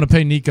 you don't want to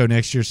pay Nico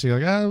next year, so you're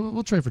like,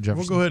 we'll trade for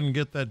Jefferson. We'll go ahead and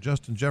get that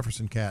Justin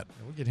Jefferson cat.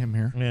 Yeah, we'll get him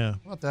here. Yeah. How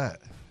about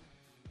that?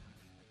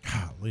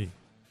 Golly.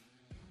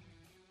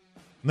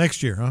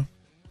 Next year, huh?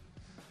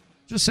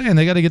 Just saying,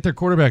 they got to get their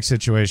quarterback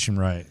situation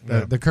right.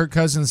 Yeah. The Kirk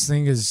Cousins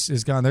thing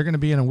is gone. They're going to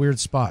be in a weird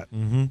spot.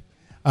 Mm-hmm.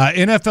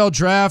 NFL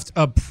draft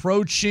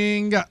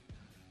approaching.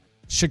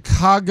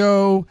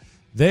 Chicago,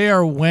 they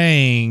are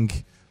weighing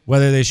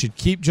whether they should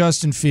keep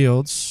Justin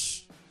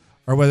Fields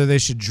or whether they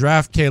should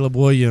draft Caleb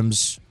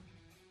Williams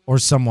or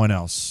someone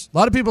else. A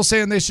lot of people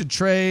saying they should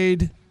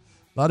trade.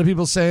 A lot of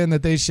people saying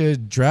that they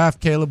should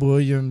draft Caleb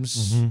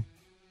Williams. Mm-hmm.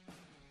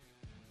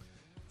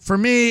 For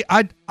me,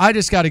 I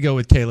just got to go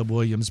with Caleb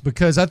Williams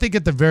because I think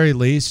at the very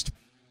least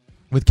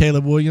with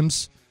Caleb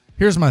Williams,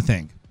 here's my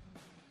thing.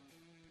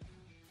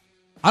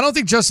 I don't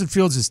think Justin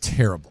Fields is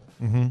terrible.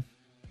 Mm-hmm.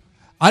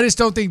 I just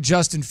don't think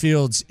Justin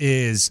Fields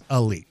is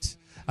elite.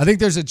 I think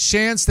there's a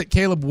chance that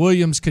Caleb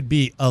Williams could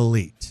be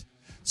elite.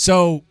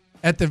 So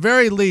at the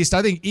very least,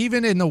 I think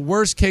even in the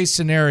worst case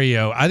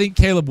scenario, I think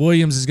Caleb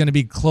Williams is going to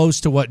be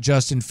close to what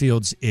Justin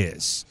Fields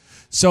is.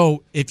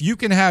 So if you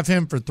can have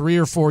him for 3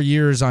 or 4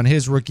 years on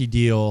his rookie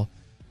deal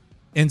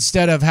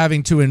instead of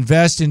having to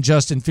invest in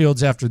Justin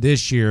Fields after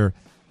this year,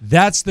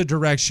 that's the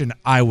direction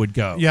I would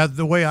go. Yeah,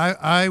 the way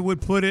I would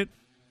put it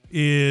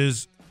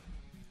is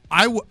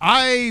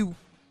I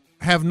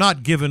have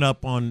not given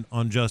up on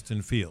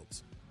Justin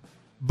Fields,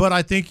 but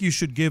I think you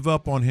should give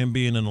up on him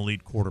being an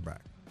elite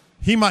quarterback.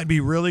 He might be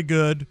really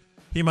good.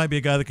 He might be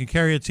a guy that can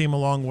carry a team a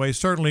long way.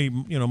 Certainly,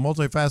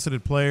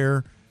 multifaceted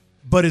player,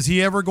 but is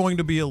he ever going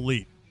to be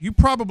elite? You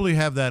probably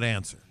have that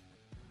answer,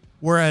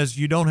 whereas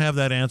you don't have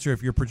that answer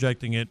if you're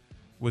projecting it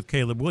with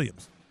Caleb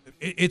Williams.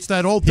 It's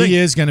that old thing. He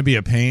is going to be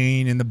a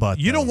pain in the butt.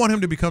 You don't want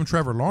him to become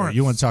Trevor Lawrence.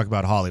 You want to talk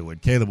about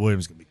Hollywood. Caleb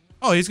Williams is going to be.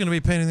 Oh, he's going to be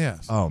a pain in the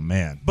ass. Oh,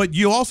 man. But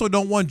you also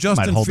don't want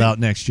Justin Might hold out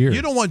next year.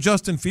 You don't want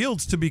Justin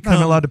Fields to become.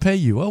 I'm allowed to pay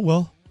you. Oh,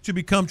 well. To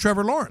become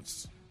Trevor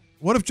Lawrence.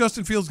 What if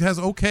Justin Fields has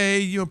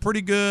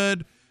pretty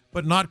good,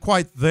 but not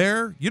quite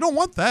there? You don't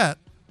want that.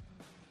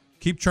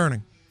 Keep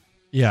churning.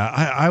 Yeah,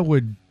 I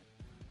would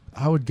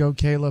go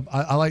Caleb.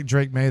 I like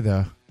Drake May,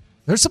 though.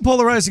 There's some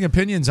polarizing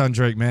opinions on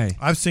Drake May.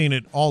 I've seen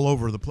it all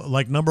over the place.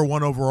 Like number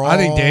 1 overall. I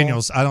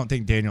don't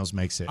think Daniels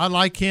makes it. I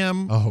like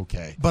him. Oh,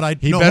 okay.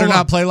 But he better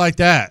not play like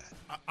that.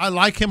 I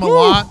like him a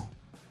lot,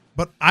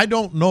 but I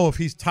don't know if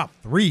he's top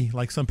 3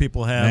 like some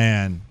people have.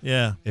 Man.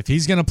 Yeah. If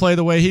he's going to play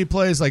the way he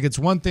plays, like it's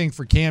one thing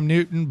for Cam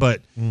Newton,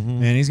 but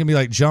man, he's going to be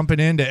like jumping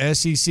into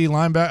SEC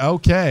linebacker.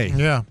 Okay.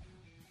 Yeah.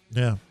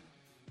 Yeah.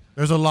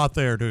 There's a lot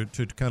there to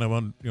kind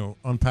of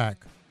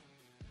unpack.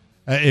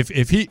 If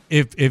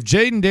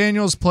Jaden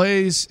Daniels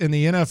plays in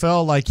the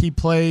NFL like he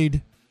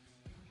played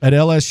at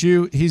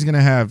LSU, he's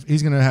gonna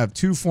have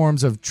 2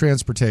 forms of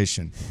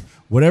transportation: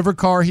 whatever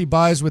car he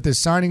buys with his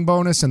signing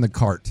bonus and the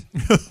cart.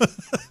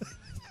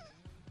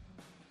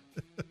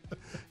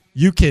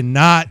 You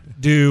cannot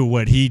do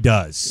what he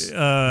does.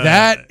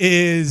 That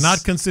is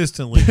not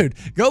consistently, dude.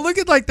 Go look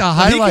at like the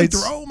highlights.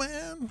 He can throw,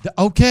 man.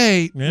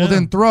 Okay, Yeah. well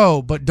then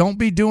throw, but don't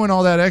be doing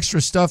all that extra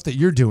stuff that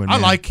you're doing. I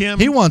man. like him.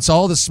 He wants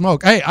all the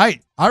smoke. Hey,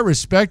 I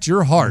respect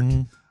your heart,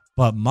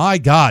 but my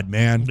God,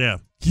 man, Yeah.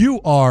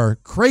 you are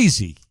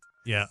crazy.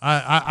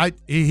 Yeah,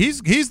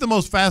 he's the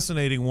most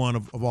fascinating one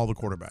of all the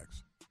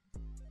quarterbacks.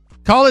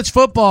 College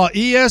football,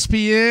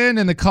 ESPN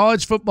and the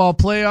College Football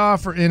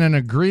Playoff are in an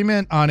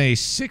agreement on a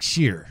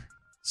 6-year,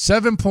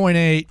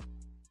 $7.8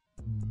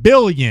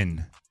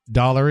 billion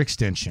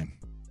extension.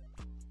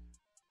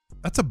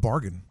 That's a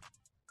bargain.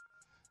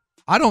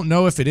 I don't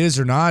know if it is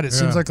or not. It Yeah.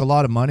 seems like a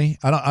lot of money.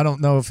 I don't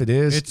know if it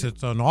is.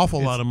 It's an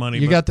awful lot of money.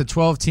 You got the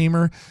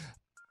 12-teamer.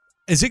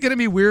 Is it going to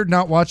be weird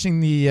not watching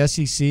the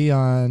SEC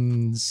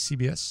on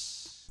CBS?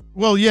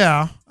 Well,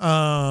 yeah,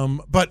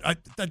 but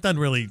that doesn't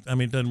really. I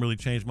mean, it doesn't really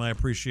change my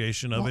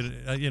appreciation of it.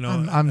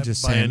 I'm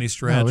just by saying. any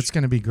stretch. No, it's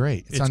going to be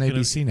great. It's on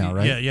ABC now,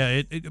 right?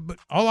 Yeah. But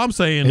all I'm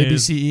saying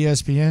ABC,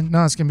 is ESPN.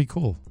 No, it's going to be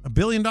cool. $1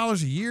 billion a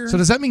year. So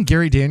does that mean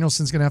Gary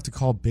Danielson's going to have to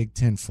call Big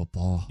Ten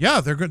football?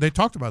 Yeah, they're good. They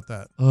talked about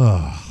that.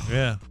 Ugh.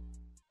 Yeah,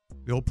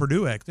 the old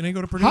Purdue act. Didn't he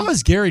go to Purdue? How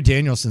is Gary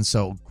Danielson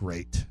so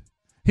great?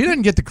 He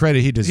doesn't get the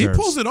credit he deserves.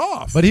 He pulls it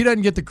off, but he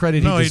doesn't get the credit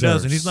he deserves. No, he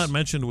doesn't. He's not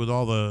mentioned with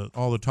all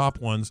the top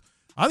ones.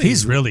 I think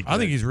he's really good. I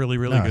think he's really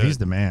No, good. he's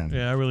the man.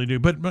 Yeah, I really do.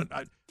 But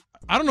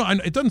I don't know.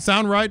 It doesn't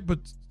sound right. But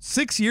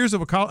 6 years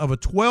of a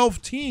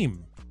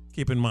 12-team.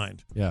 Keep in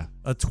mind. Yeah.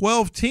 A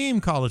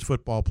 12-team college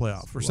football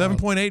playoff for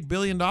 $7.8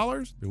 billion.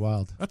 Be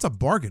wild. That's a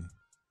bargain.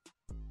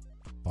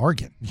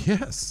 Bargain.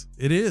 Yes,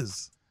 it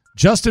is.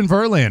 Justin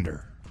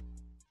Verlander.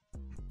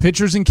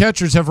 Pitchers and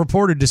catchers have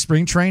reported to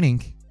spring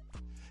training.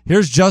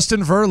 Here's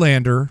Justin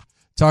Verlander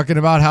talking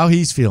about how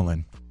he's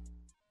feeling.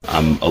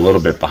 I'm a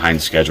little bit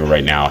behind schedule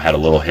right now. Had a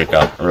little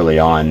hiccup early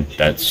on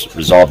that's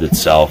resolved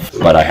itself,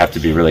 but I have to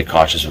be really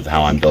cautious with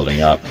how I'm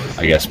building up.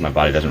 I guess my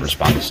body doesn't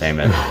respond the same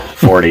at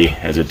 40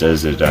 as it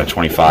does at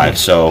 25,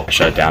 so I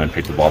shut it down and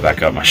picked the ball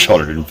back up. My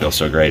shoulder didn't feel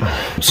so great,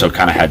 so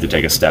kind of had to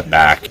take a step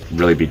back,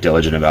 really be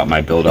diligent about my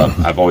build-up.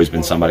 I've always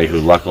been somebody who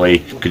luckily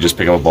could just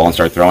pick up a ball and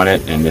start throwing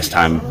it, and this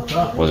time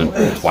wasn't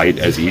quite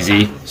as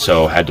easy,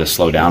 so had to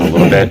slow down a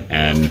little bit,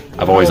 and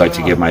I've always liked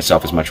to give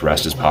myself as much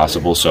rest as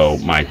possible, so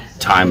my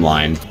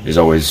timeline is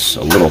always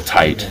a little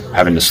tight.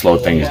 Having to slow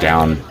things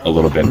down a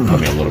little bit and put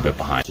me a little bit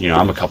behind. You know,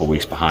 I'm a couple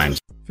weeks behind.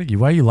 Figgy,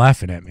 why are you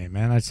laughing at me,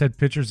 man? I said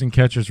pitchers and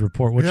catchers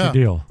report. What's your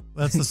deal?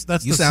 That's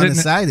you sound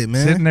excited,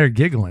 man. Sitting there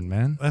giggling,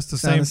 man. That's the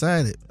sound same.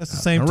 Excited. That's the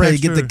same. I'm ready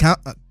to get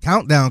the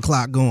countdown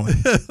clock going.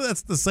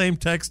 That's the same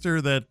texter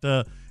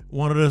that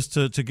wanted us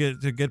to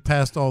get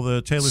past all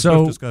the Taylor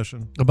Swift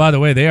discussion. By the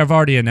way, they have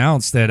already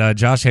announced that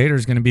Josh Hader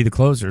is going to be the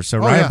closer. So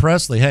Ryan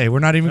Presley, hey, we're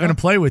not even going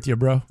to play with you,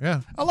 bro.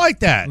 Yeah, I like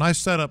that. Nice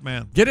setup,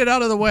 man. Get it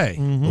out of the way.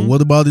 Well,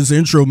 what about his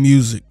intro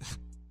music?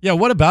 Yeah,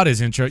 what about his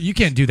intro? You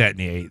can't do that in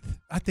the 8th.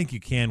 I think you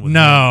can. With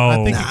no,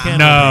 I think you can.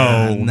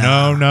 No.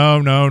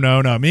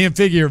 Me and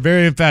Figgy are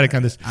very emphatic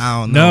on this. I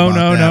don't know.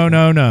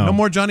 No. No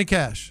more Johnny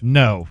Cash.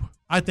 No.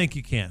 I think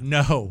you can.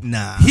 No.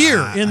 Nah.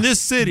 Here in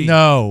this city.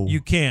 No. You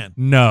can.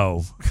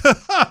 No.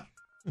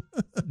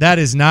 That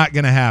is not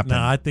going to happen.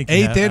 No, I think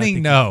 8th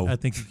inning. No. I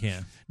think you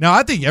can. Now,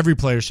 I think every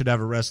player should have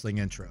a wrestling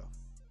intro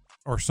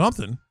or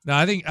something. No,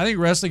 I think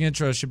wrestling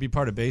intros should be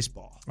part of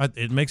baseball.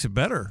 It makes it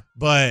better.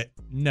 But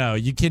no,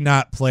 you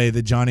cannot play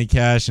the Johnny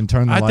Cash and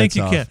turn the lights off. I think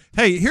you can.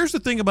 Hey, here's the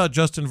thing about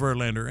Justin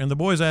Verlander, and the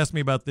boys asked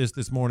me about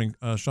this morning,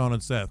 Sean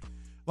and Seth.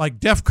 Like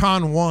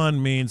DEFCON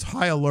 1 means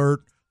high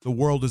alert, the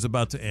world is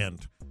about to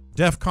end.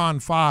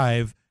 DEFCON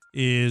 5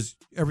 is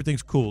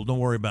everything's cool, don't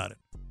worry about it.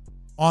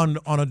 On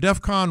a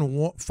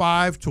DEFCON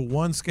 5 to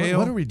 1 scale.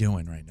 What are we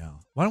doing right now?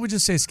 Why don't we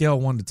just say scale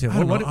 1 to 10?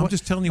 I'm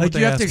just telling you what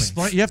they asked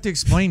me. You have to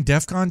explain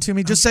DEFCON to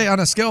me. Just say on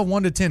a scale of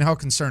 1 to 10, how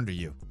concerned are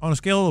you? On a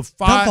scale of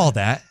 5. Dump all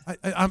that.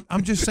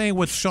 I'm just saying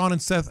what Sean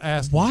and Seth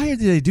asked. Why did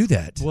they do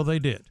that? Well, they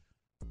did.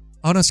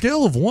 On a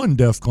scale of 1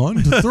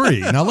 DEFCON to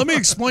 3. Now let me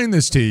explain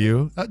this to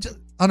you.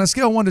 On a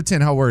scale of 1 to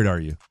 10, how worried are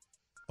you?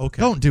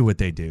 Okay. Don't do what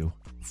they do.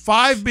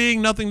 5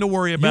 being nothing to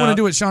worry about. You want to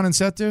do what Sean and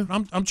Seth do?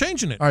 I'm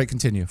changing it. All right,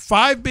 continue.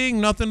 5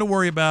 being nothing to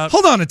worry about.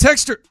 Hold on, a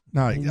texter.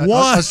 No, I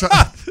was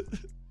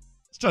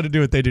trying to do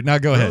what they do. Now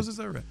go ahead.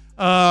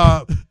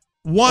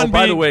 One.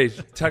 By the way,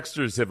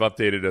 texters have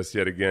updated us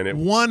yet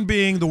again. 1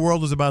 being the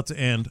world is about to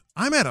end.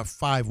 I'm at a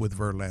 5 with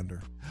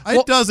Verlander.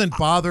 It doesn't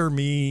bother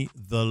me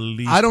the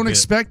least. I don't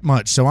expect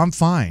much, so I'm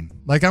fine.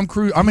 Like I'm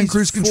in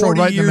cruise control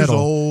right in the middle.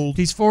 Old.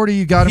 He's 40.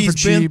 You got him for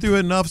cheap. He's been through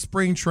enough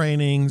spring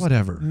trainings.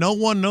 Whatever. No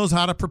one knows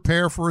how to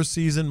prepare for a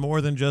season more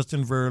than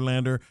Justin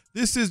Verlander.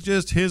 This is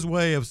just his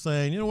way of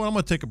saying, you know what, I'm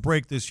going to take a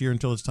break this year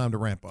until it's time to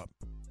ramp up.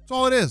 That's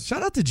all it is.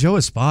 Shout out to Joe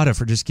Espada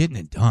for just getting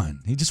it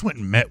done. He just went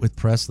and met with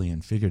Presley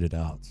and figured it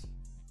out.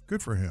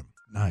 Good for him.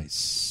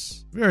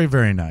 Nice. Very,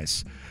 very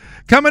nice.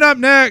 Coming up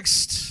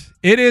next,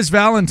 it is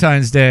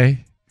Valentine's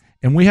Day.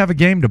 And we have a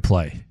game to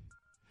play.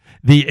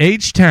 The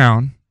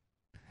H-Town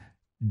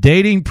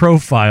Dating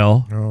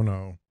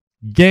Profile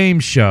game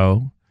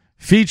show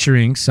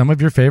featuring some of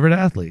your favorite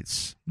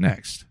athletes.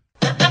 Next.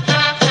 All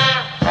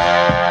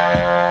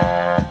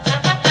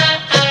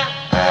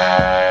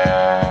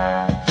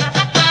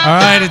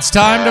right, it's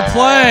time to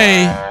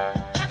play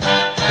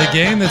the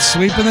game that's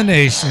sweeping the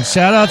nation.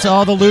 Shout out to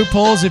all the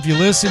loopholes. If you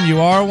listen, you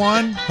are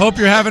one. Hope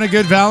you're having a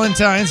good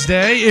Valentine's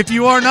Day. If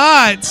you are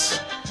not,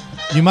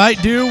 you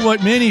might do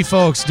what many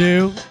folks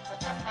do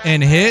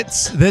and hit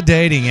the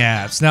dating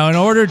apps. Now, in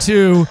order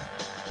to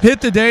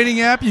hit the dating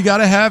app, you got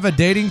to have a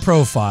dating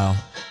profile.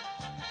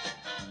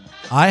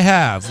 I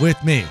have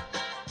with me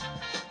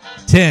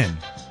 10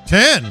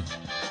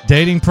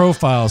 dating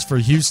profiles for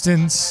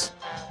Houston's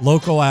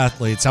local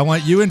athletes. I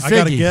want you and Figgy. I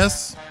got a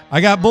guess.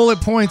 I got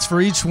bullet points for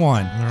each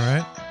one. All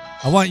right.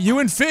 I want you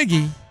and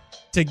Figgy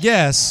to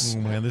guess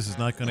this is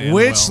not going to end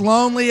which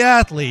lonely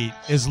athlete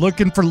is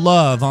looking for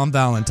love on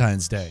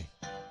Valentine's Day.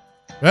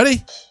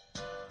 Ready?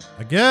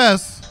 I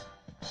guess.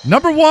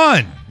 Number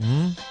 1.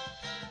 Mm-hmm.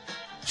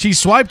 She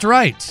swiped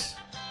right,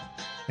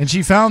 and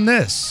she found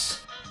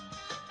this.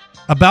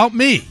 About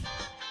me.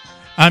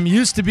 I'm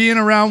used to being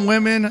around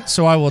women,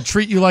 so I will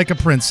treat you like a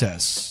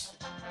princess.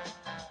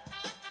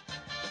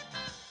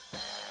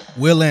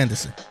 Will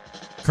Anderson.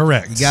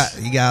 Correct.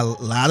 You got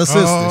a lot of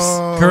sisters.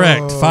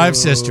 Correct. 5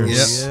 sisters. Yep.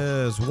 Yes.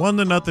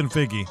 1-0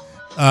 Figgy.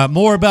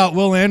 More about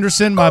Will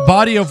Anderson. My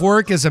body of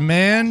work as a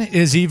man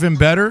is even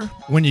better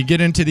when you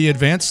get into the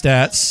advanced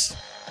stats.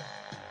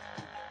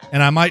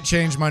 And I might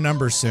change my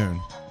number soon.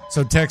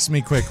 So text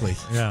me quickly.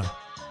 Yeah.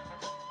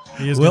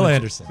 He is Will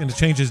Anderson. Going to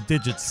change his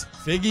digits.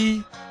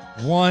 Figgy,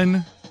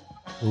 1.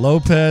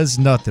 Lopez,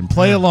 nothing.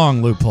 Play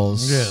along,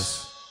 loopholes. Yes.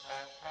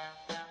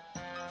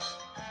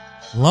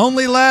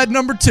 Lonely lad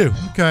number 2.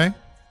 Okay.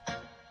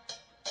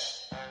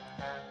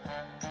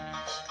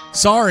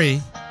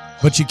 Sorry,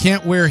 but you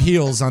can't wear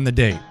heels on the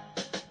date.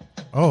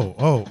 Oh,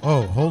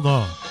 hold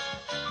on.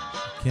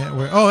 Can't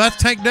wear. Oh, that's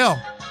Tank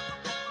Dell.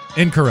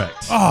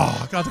 Incorrect. Oh,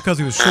 I got because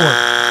he was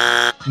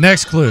short.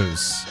 Next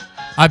clues.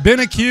 I've been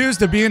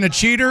accused of being a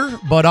cheater,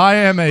 but I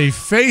am a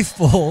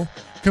faithful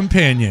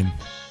companion.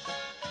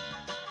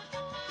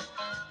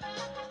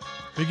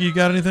 Biggie, you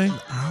got anything?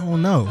 I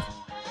don't know.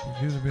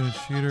 Accused of being a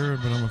cheater,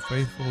 but I'm a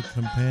faithful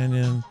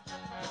companion.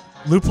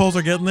 Loopholes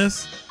are getting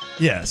this?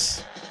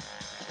 Yes.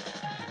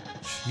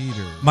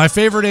 Cheater. My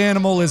favorite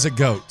animal is a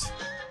goat.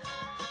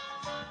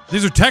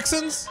 These are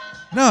Texans?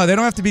 No, they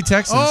don't have to be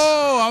Texans.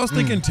 Oh, I was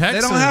thinking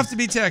Texans. They don't have to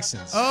be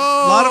Texans. Oh.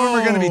 A lot of them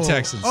are going to be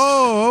Texans.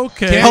 Oh,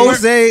 okay.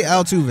 Jose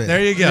Altuve.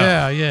 There you go.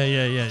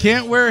 Yeah.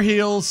 Can't wear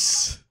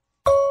heels.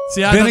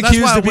 See, been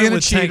accused of being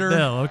a Tank cheater.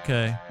 Dell.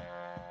 Okay.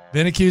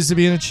 Been accused of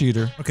being a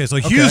cheater. Okay, so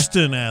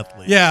Houston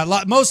athlete. Yeah,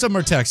 most of them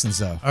are Texans,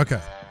 though.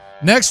 Okay.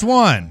 Next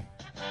one.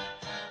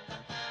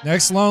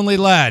 Next lonely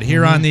lad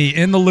here on the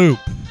In the Loop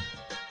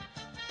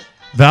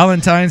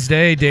Valentine's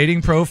Day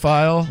dating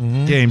profile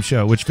game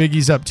show, which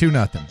Figgy's up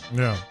 2-0.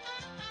 Yeah.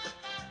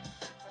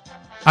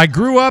 I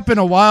grew up in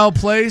a wild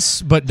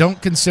place, but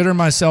don't consider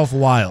myself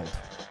wild.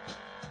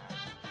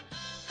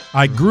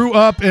 I grew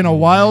up in a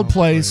wild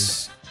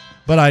place,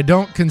 but I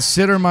don't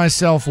consider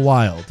myself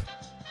wild.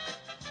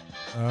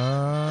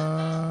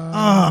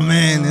 Oh,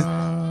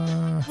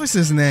 man. What's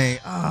his name?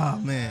 Oh,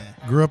 man.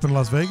 Grew up in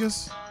Las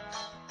Vegas?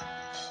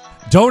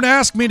 Don't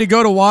ask me to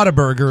go to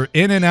Whataburger,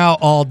 in and out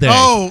all day.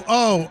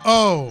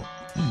 Oh.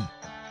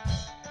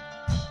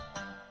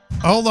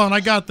 Hold on, I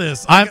got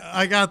this.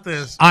 I got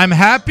this. I'm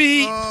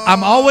happy.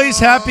 I'm always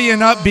happy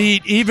and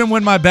upbeat, even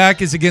when my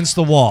back is against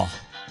the wall.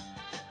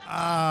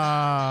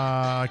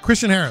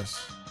 Christian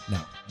Harris. No.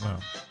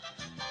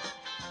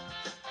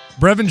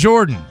 Brevin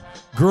Jordan.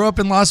 Grew up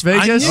in Las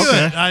Vegas.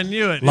 I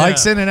knew it.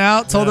 Likes In and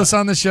Out. Told us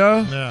on the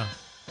show. Yeah.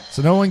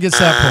 So no one gets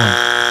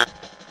that point.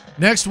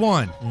 Next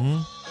one.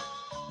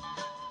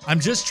 I'm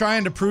just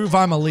trying to prove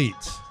I'm elite.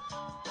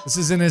 This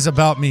is in his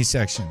About Me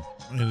section.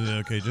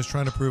 Okay, just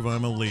trying to prove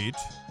I'm elite.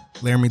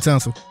 Laramie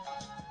Tunsil.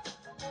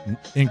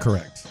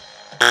 Incorrect.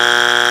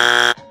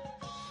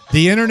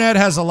 The internet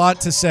has a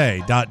lot to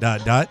say. ...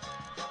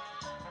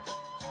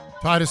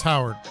 Titus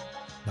Howard.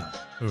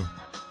 No.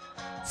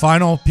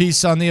 Final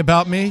piece on the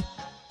About Me.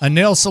 A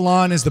nail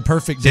salon is the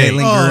perfect date.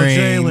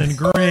 Jalen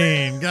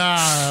Green.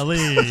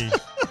 Golly.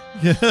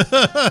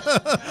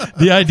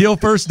 The ideal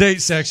first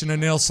date section, a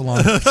nail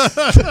salon.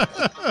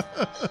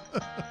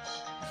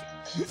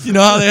 You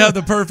know how they have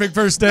the perfect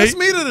first date? Let's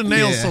meet at a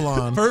nail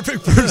salon.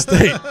 Perfect first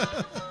date.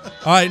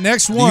 All right,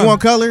 next one. Do you want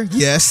color?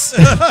 Yes.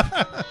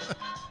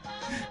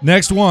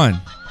 Next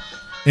one.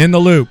 In the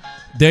Loop.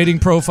 Dating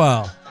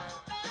profile.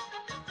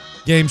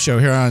 Game show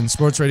here on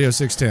Sports Radio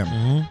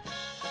 610.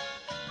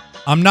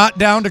 I'm not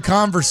down to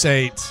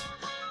conversate.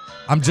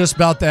 I'm just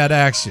about that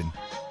action.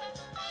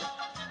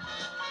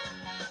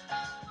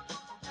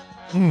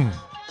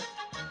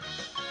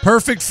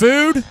 Perfect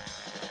food?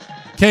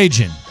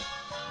 Cajun.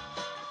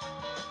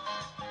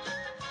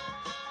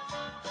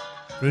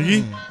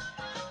 Biggie?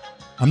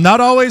 I'm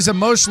not always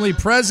emotionally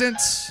present,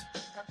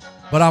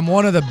 but I'm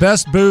one of the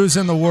best boos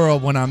in the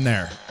world when I'm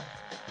there.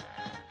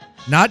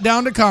 Not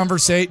down to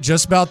conversate,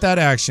 just about that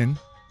action.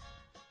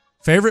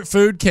 Favorite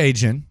food,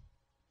 Cajun.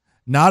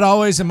 Not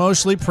always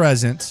emotionally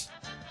present,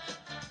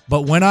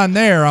 but when I'm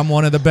there, I'm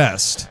one of the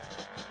best.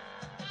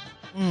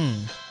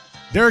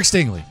 Derek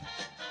Stingley.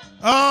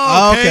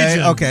 Oh,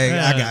 okay.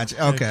 I got you.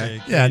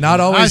 Okay. Yeah, not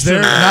always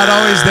there. Not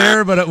always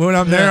there, but when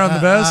I'm there, I'm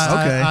the best.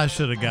 Okay. I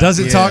should have got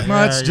Doesn't talk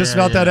much, just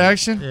about that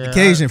action. Yeah.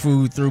 Cajun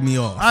food threw me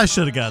off. I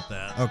should have got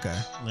that. Okay.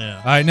 Yeah.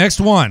 All right, next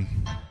one.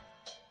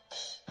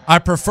 I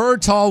prefer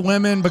tall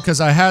women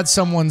because I had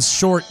someone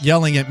short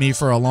yelling at me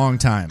for a long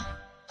time.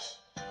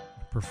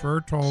 Prefer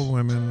tall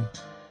women.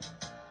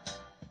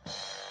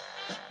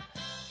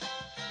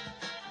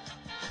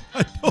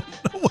 I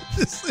don't know what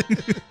this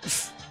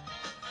is.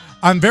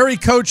 I'm very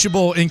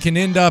coachable and can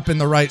end up in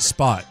the right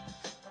spot.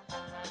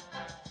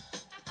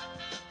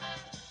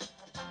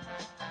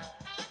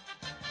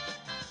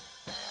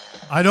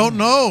 I don't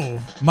know.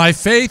 My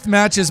faith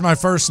matches my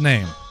first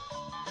name.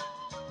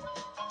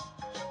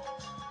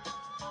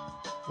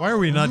 Why are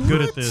we not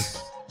good at this?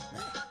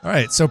 All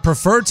right, so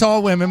prefer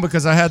tall women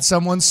because I had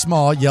someone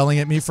small yelling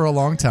at me for a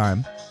long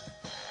time.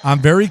 I'm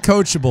very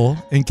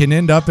coachable and can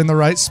end up in the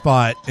right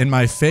spot, and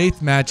my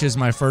faith matches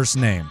my first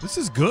name. This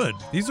is good.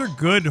 These are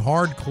good,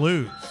 hard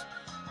clues.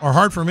 Or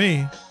hard for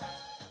me.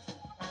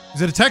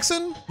 Is it a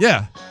Texan?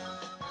 Yeah.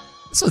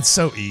 This one's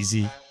so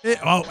easy.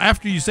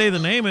 After you say the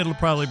name, it'll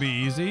probably be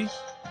easy.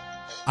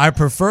 I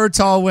prefer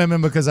tall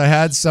women because I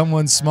had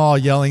someone small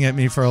yelling at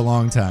me for a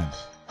long time.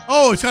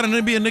 Oh, it's got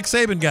to be a Nick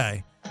Saban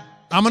guy.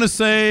 I'm going to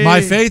say... My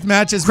faith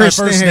matches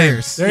Christian my first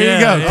Harris. name. There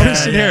you go,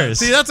 Christian Harris.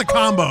 See, that's a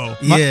combo.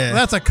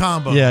 That's a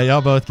combo. Yeah,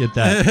 y'all both get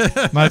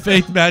that. My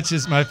faith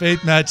matches my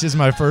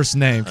first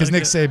name because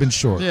Nick Saban's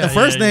short. The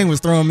first name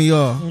was throwing me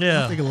off.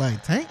 Yeah. I'm thinking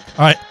like, Tank?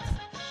 All right.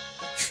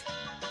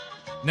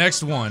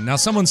 Next one. Now,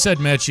 someone said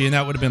Mechie, and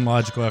that would have been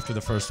logical after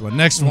the first one.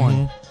 Next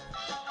one.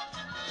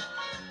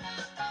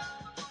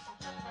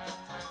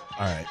 All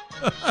right.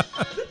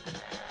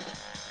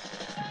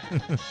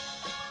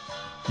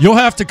 You'll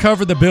have to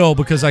cover the bill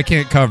because I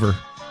can't cover.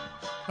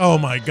 Oh,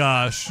 my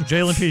gosh.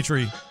 Jalen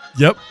Petrie.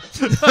 Yep.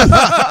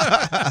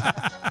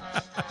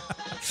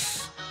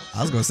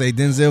 I was going to say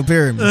Denzel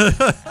Perryman.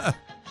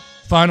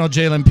 Final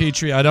Jalen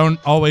Petrie. I don't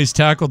always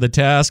tackle the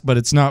task, but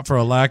it's not for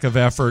a lack of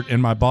effort,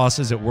 and my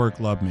bosses at work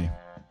love me.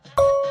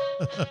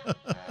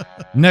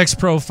 Next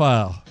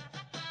profile.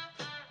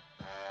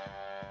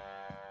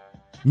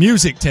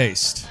 Music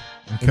taste.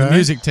 In the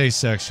music taste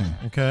section.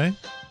 Okay.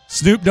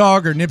 Snoop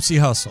Dogg or Nipsey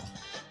Hussle?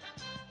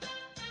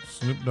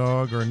 Snoop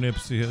Dogg or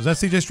Nipsey. Is that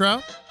CJ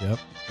Stroud? Yep.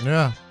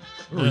 Yeah.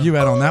 Where were you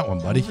at on that one,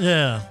 buddy?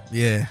 Yeah.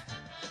 Yeah.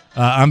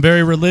 I'm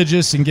very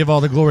religious and give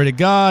all the glory to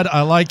God.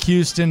 I like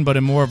Houston, but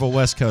I'm more of a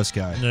West Coast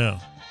guy.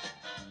 Yeah.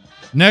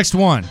 Next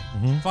one.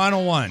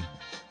 Final one.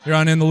 Here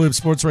on In the Loop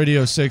Sports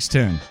Radio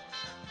 610.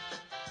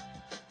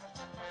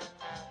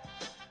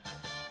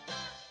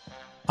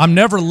 I'm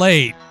never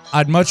late.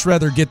 I'd much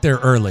rather get there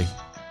early.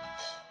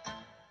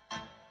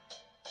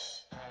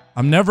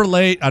 I'm never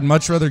late. I'd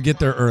much rather get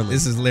there early.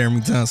 This is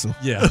Laramie Tunsil.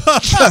 Yeah.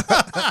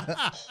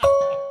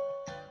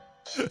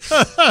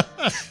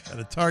 Got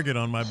a target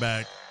on my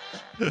back.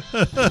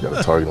 Got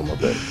a target on my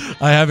back.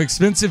 I have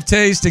expensive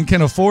taste and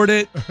can afford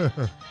it,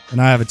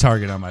 and I have a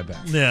target on my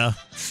back. Yeah.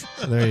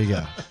 So there you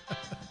go.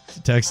 It's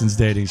the Texans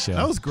dating show.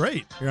 That was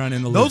great. You're on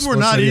In the Loop. Those were Sports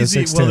not Radio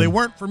easy. 610. Well, they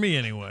weren't for me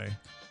anyway.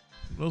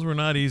 Those were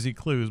not easy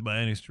clues by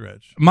any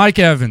stretch. Mike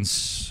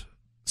Evans,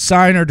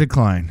 sign or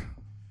decline?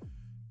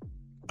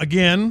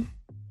 Again,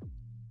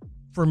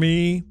 for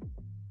me,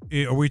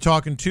 are we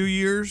talking 2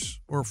 years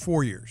or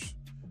 4 years?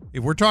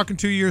 If we're talking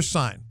 2 years,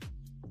 sign.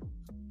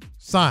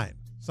 Sign.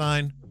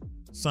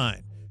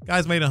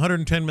 Guys made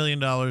 $110 million.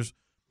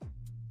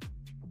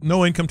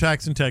 No income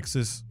tax in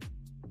Texas.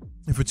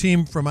 If a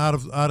team from out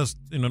of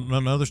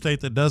another state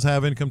that does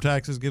have income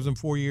taxes gives them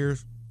 4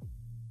 years,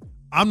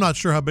 I'm not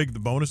sure how big the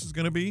bonus is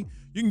going to be.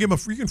 You can give him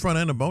you can front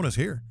end a bonus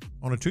here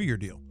on a 2-year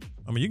deal.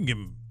 I mean, you can give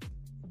him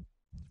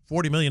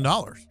 $40 million.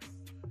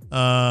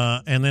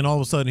 And then all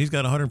of a sudden he's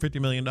got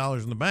 $150 million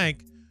in the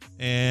bank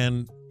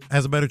and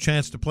has a better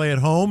chance to play at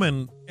home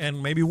and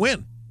maybe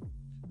win.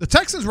 The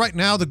Texans right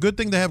now, the good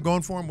thing they have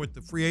going for them with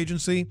the free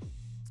agency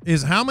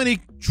is how many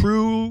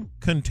true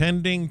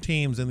contending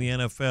teams in the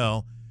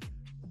NFL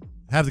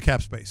have the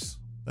cap space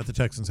that the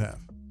Texans have.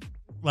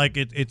 Like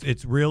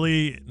it's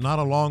really not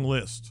a long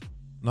list.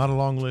 Not a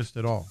long list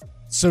at all.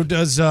 So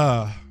does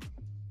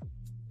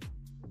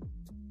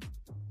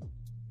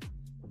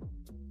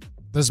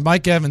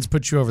Mike Evans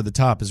put you over the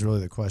top is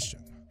really the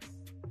question.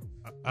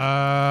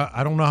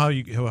 I don't know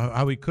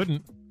how he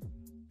couldn't.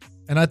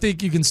 And I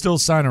think you can still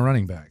sign a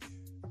running back.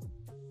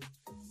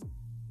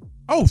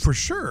 Oh, for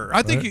sure.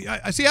 I think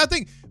I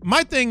think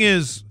my thing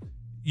is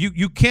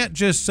you can't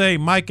just say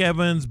Mike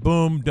Evans,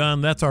 boom,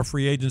 done. That's our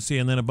free agency,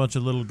 and then a bunch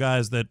of little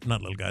guys that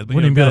not little guys, but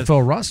wouldn't even be able to fill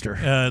a roster.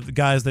 The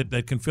guys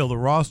that can fill the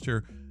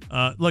roster.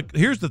 Look,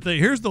 here's the thing.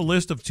 Here's the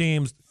list of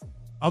teams.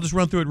 I'll just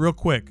run through it real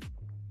quick.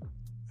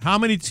 How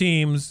many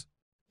teams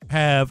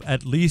have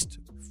at least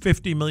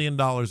 $50 million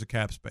of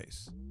cap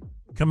space?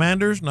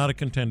 Commanders, not a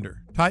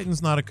contender.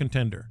 Titans, not a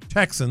contender.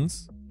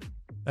 Texans,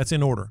 that's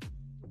in order.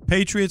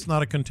 Patriots,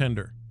 not a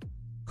contender.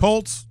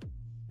 Colts,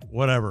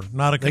 whatever,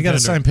 not a contender. They got to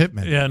sign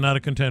Pittman. Yeah, not a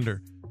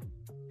contender.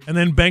 And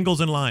then Bengals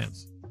and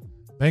Lions.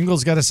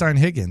 Bengals got to sign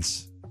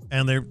Higgins.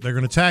 And they're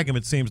going to tag him,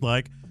 it seems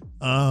like.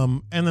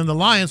 And then the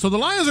Lions. So the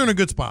Lions are in a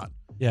good spot.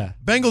 Yeah.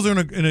 Bengals are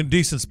in a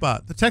decent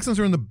spot. The Texans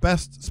are in the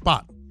best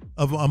spot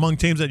among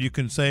teams that you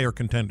can say are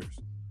contenders.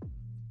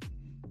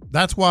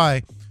 That's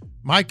why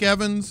Mike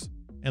Evans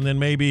and then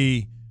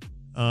maybe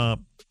a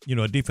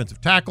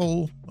defensive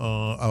tackle,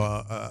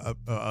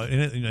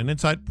 an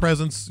inside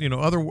presence,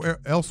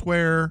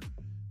 elsewhere,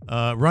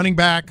 running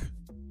back.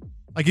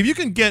 Like if you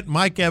can get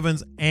Mike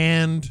Evans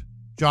and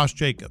Josh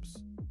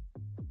Jacobs,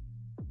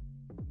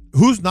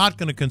 who's not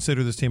going to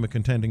consider this team a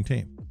contending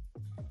team?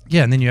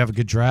 Yeah, and then you have a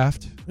good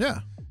draft. Yeah.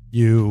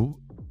 You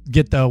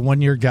get the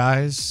 1-year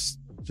guys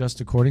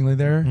just accordingly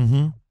there.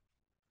 Mm-hmm.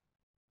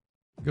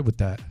 Good with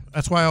that.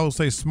 That's why I always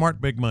say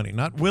smart big money,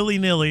 not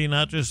willy-nilly,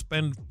 not just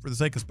spend for the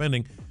sake of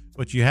spending,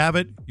 but you have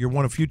it. You're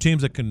one of few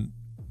teams that can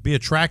be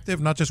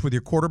attractive, not just with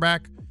your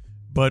quarterback,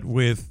 but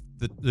with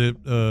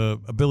the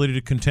ability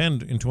to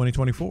contend in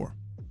 2024.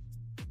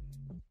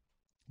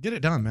 Get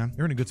it done, man.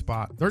 You're in a good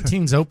spot.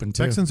 13's open,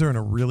 too. Texans are in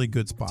a really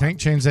good spot. Tank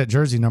changed that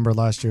jersey number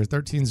last year.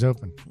 13's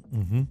open.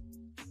 Mm-hmm.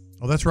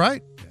 Oh, that's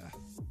right? Yeah.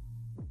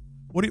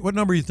 What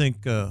number do you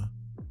think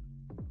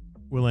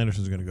Will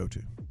Anderson's going to go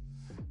to?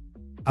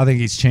 I think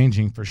he's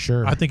changing for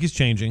sure. I think he's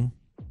changing.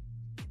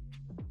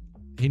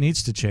 He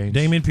needs to change.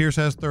 Dameon Pierce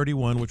has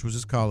 31, which was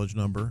his college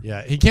number.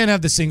 Yeah, he can't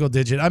have the single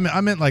digit. I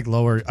meant like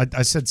lower.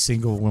 I said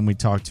single when we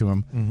talked to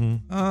him.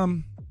 Mm-hmm.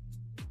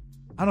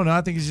 I don't know.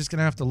 I think he's just going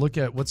to have to look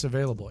at what's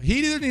available. He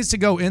either needs to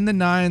go in the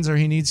 9s or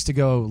he needs to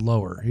go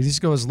lower. He needs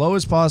to go as low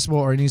as possible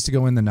or he needs to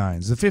go in the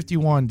 9s. The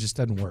 51 just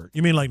doesn't work.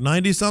 You mean like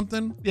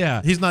 90-something?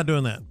 Yeah. He's not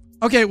doing that.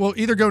 Okay, well,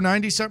 either go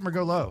 90-something or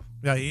go low.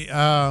 Yeah.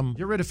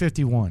 Get rid of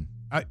 51.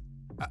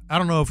 I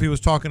don't know if he was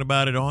talking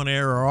about it on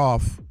air or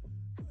off,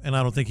 and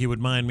I don't think he would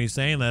mind me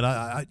saying that.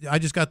 I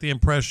just got the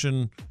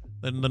impression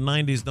that the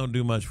 90s don't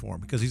do much for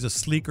him because he's a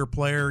sleeker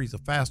player. He's a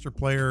faster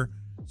player.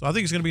 So I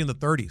think he's going to be in the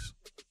 30s.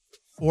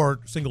 Or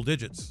single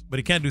digits. But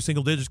he can't do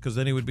single digits because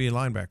then he would be a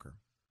linebacker.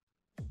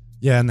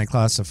 Yeah, and they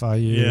classify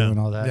you and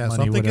all that. Yeah, money,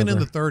 so I'm thinking whatever.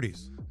 in the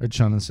 30s. Heard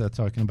Sean and Seth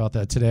talking about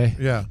that today.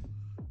 Yeah.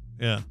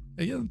 Yeah.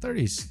 Hey, you're in the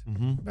 30s.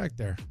 Mm-hmm. Back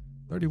there.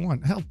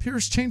 31. Hell,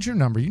 Pierce, change your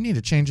number. You need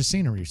to change the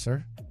scenery,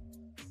 sir.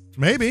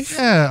 Maybe.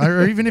 Yeah,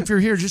 or even if you're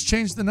here, just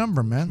change the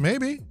number, man.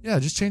 Maybe. Yeah,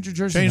 just change your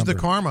jersey Change number. the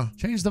karma.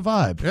 Change the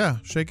vibe. Yeah,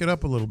 shake it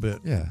up a little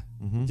bit. Yeah.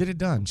 Mm-hmm. Get it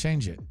done.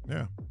 Change it.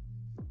 Yeah.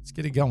 Let's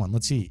get it going.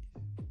 Let's eat.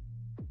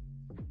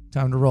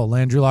 Time to roll.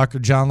 Landry Locker,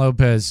 John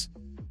Lopez,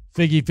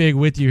 Figgy Fig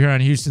with you here on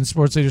Houston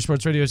Sports Leader,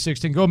 Sports Radio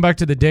 16. Going back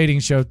to the dating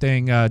show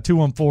thing,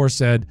 214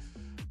 said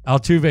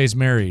Altuve's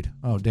married.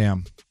 Oh,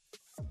 damn.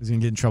 He's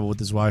going to get in trouble with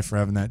his wife for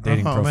having that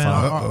dating profile.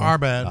 Man. Our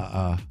bad.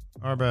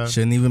 Our bad.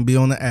 Shouldn't even be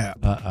on the app.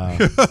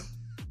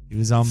 He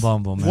was on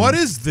Bumble, man. What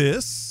is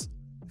this?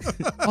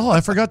 Oh,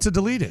 I forgot to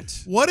delete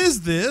it. What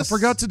is this? I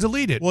forgot to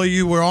delete it. Well,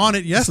 you were on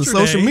it yesterday. It's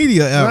a social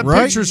media app,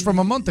 right? Pictures from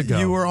a month ago.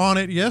 You were on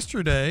it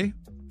yesterday.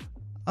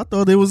 I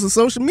thought it was a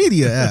social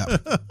media app.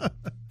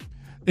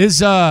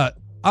 I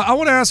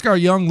want to ask our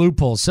young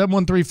loophole,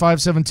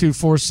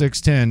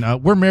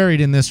 713-572-4610. We're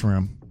married in this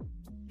room,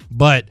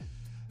 but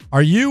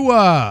are you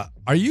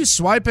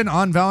swiping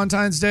on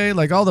Valentine's Day?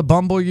 Like all the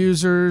Bumble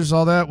users,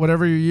 all that,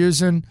 whatever you're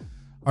using,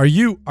 are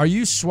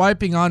you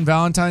swiping on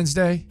Valentine's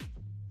Day?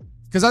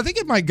 Because I think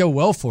it might go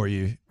well for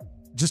you.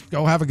 Just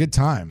go have a good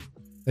time.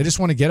 They just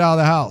want to get out of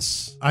the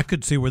house. I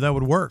could see where that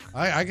would work.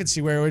 I could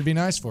see where it would be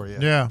nice for you.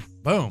 Yeah.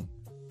 Boom.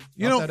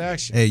 You know, that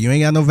action. Hey, you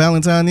ain't got no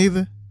Valentine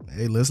either?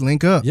 Hey, let's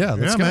link up. Yeah,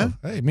 let's go. Man.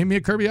 Hey, meet me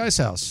at Kirby Ice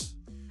House.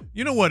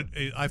 You know what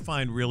I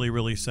find really,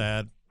 really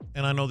sad?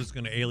 And I know this is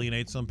going to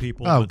alienate some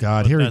people. Oh, but,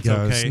 God, but here he that's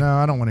goes. Okay. No,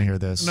 I don't want to hear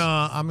this. No,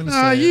 I'm going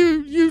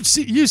to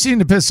say you seem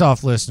to piss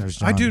off listeners,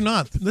 John. I do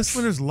not.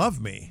 Listeners love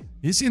me.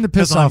 You seem to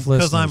piss off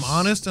listeners. Because I'm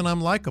honest and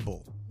I'm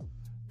likable.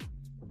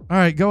 All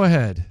right, go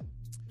ahead.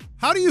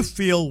 How do you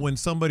feel when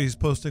somebody's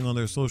posting on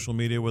their social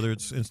media, whether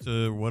it's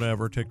Insta,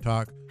 whatever,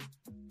 TikTok,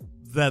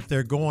 that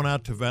they're going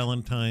out to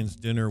Valentine's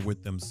dinner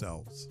with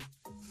themselves?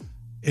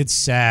 It's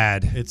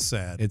sad. It's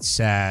sad. It's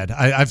sad.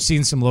 I've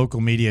seen some local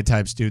media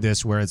types do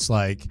this where it's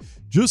like,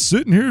 just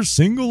sitting here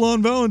single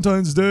on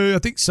Valentine's Day. I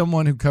think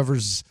someone who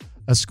covers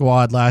a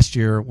squad last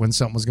year when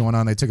something was going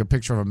on, they took a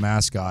picture of a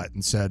mascot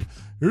and said,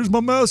 here's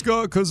my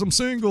mascot because I'm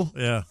single.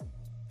 Yeah.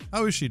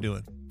 How is she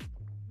doing?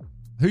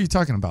 Who are you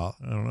talking about?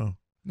 I don't know.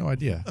 No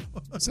idea.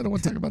 I said I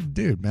want to talk about the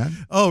dude,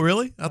 man. Oh,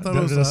 really? I thought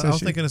it was. I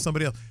was thinking of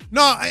somebody else.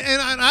 No,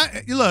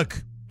 I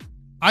look.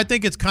 I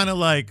think it's kind of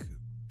like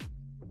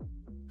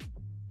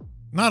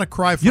not a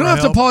cry for You don't have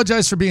help. to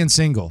apologize for being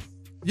single.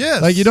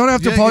 Yes. Like you don't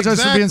have to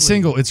apologize for being exactly.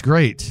 single. It's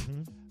great.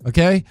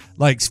 Okay?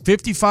 Like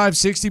 55,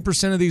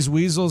 60% of these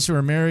weasels who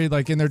are married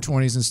like in their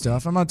 20s and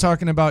stuff. I'm not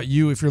talking about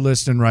you if you're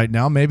listening right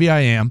now. Maybe I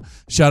am.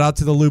 Shout out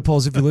to the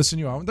loopholes if you listen.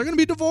 You are. They're going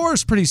to be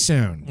divorced pretty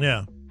soon.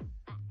 Yeah.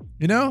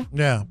 You know?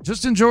 Yeah.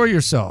 Just enjoy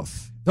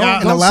yourself.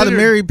 And a lot of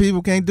married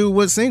people can't do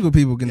what single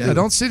people can do.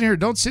 Don't sit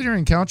here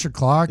and count your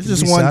clock. It's and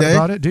just be one sad day.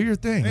 about it. Do your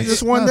thing. It's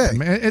just one day.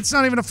 Man. It's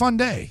not even a fun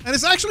day. And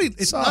it's actually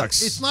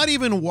it's not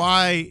even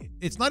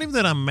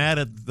that I'm mad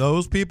at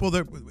those people.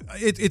 That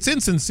it's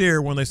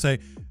insincere when they say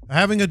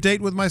having a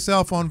date with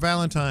myself on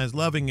Valentine's,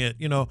 loving it.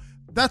 You know,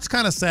 that's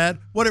kind of sad.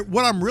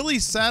 What I'm really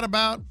sad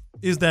about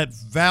is that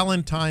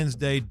Valentine's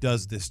Day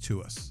does this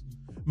to us.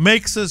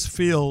 Makes us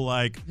feel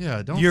like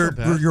don't you're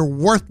feel bad. you're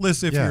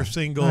worthless if you're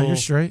single. No, you're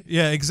straight.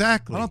 Yeah,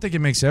 exactly. I don't think it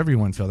makes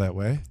everyone feel that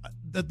way.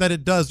 That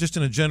it does, just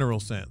in a general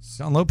sense.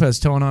 John Lopez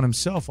towing on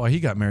himself why he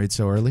got married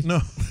so early.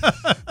 No.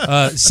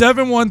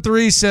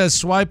 713 says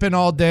swiping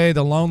all day.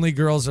 The lonely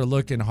girls are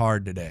looking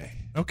hard today.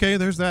 Okay,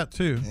 there's that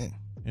too.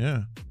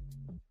 Yeah.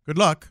 Good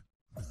luck.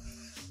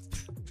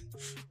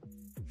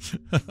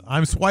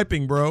 I'm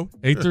swiping, bro.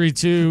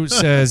 832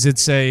 says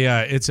it's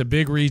a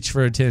big reach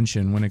for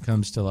attention when it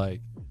comes to like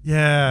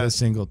the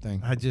single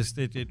thing. I just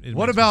it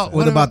What makes about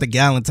What about the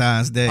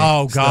Galentine's Day?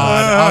 Oh God,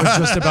 I was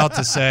just about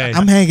to say.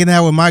 I'm hanging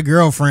out with my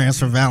girlfriends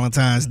for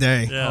Valentine's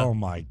Day. Yeah. Oh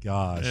my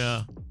gosh.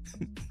 Yeah.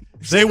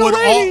 They would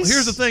all.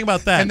 Here's the thing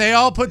about that. And they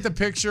all put the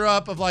picture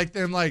up of like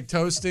them like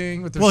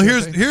toasting with their Well,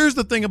 shipping. here's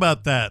the thing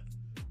about that.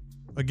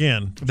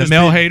 Again, The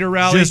male hater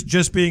rally?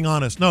 Just being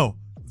honest. No,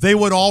 they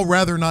would all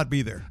rather not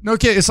be there. No,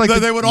 okay, it's like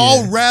they would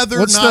all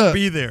rather not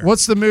be there.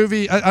 What's the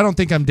movie? I don't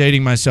think I'm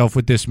dating myself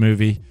with this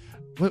movie.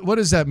 What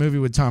is that movie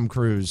with Tom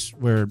Cruise?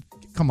 Where,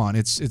 come on,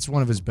 it's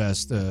one of his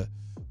best. The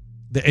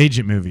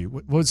agent movie.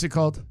 What's it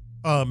called?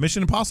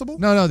 Mission Impossible.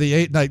 No, the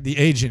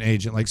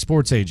agent, like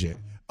sports agent.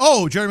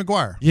 Oh, Jerry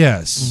Maguire.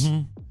 Yes.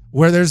 Mm-hmm.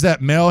 where there's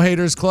that male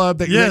haters club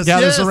that Yes,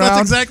 gathers around.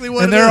 That's exactly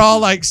what and it they're is. all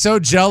like so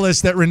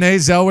jealous that Renee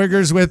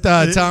Zellweger's with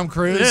Tom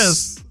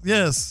Cruise.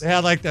 Yes. They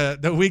had like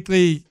the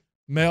weekly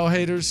male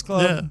haters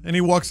club. Yeah, and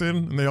he walks in,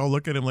 and they all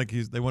look at him like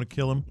they want to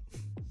kill him.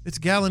 It's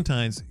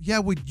Galentine's.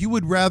 Yeah, you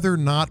would rather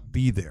not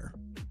be there.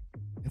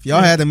 If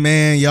y'all had a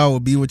man, y'all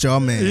would be with y'all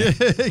man.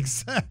 Yeah,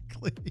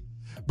 exactly.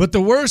 But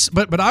the worst,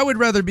 but I would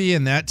rather be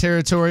in that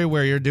territory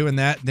where you're doing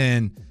that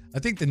than I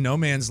think the no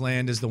man's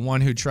land is the one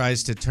who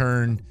tries to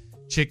turn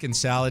chicken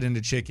salad into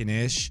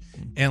chicken-ish,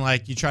 and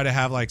like you try to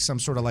have like some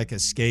sort of like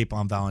escape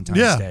on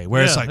Valentine's Day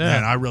where it's like,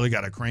 man, I really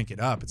got to crank it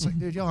up. It's like,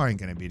 dude, y'all aren't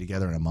going to be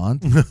together in a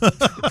month.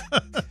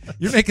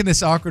 You're making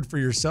this awkward for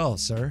yourself,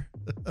 sir.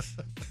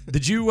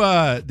 Did you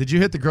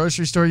hit the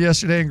grocery store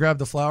yesterday and grab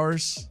the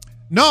flowers?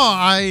 No,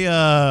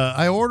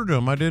 I ordered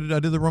them. I did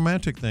the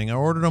romantic thing. I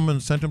ordered them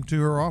and sent them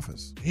to her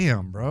office.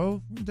 Damn,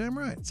 bro. Damn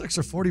right. It's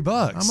extra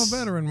 $40. I'm a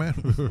veteran, man.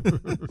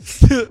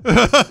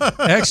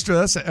 Extra.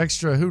 That's an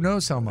extra. Who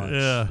knows how much?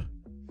 Yeah.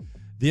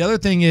 The other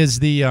thing is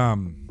the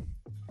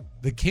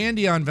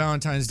candy on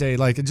Valentine's Day.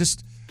 Like it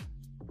just,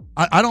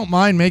 I don't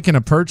mind making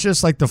a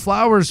purchase. Like the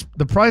flowers,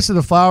 the price of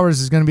the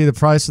flowers is going to be the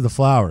price of the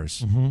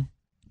flowers. Mm-hmm.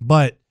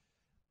 But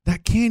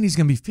that candy's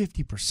going to be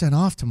 50%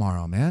 off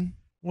tomorrow, man.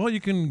 Well,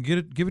 you can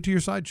give it to your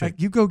side chick.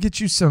 You go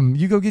get you some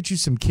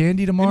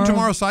candy tomorrow. Isn't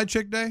tomorrow Side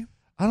Chick Day?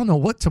 I don't know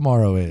what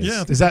tomorrow is. Yeah, I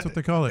think is that's what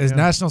they call it. Is yeah.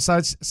 National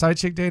Side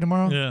Chick Day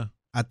tomorrow? Yeah.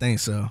 I think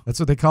so. That's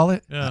what they call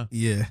it? Yeah.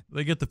 Yeah.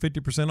 They get the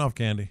 50% off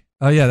candy.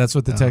 Oh, yeah, that's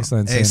what the text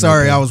line said. Hey,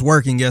 sorry, I was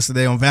working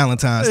yesterday on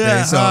Valentine's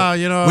Day, so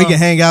we can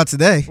hang out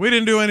today. We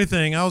didn't do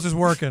anything. I was just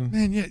working.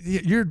 Man,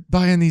 you're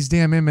buying these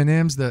damn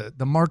M&Ms.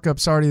 The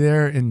markup's already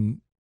there,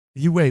 and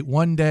you wait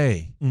one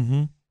day.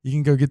 Mm-hmm. You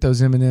can go get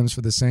those M&Ms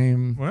for the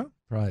same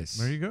price.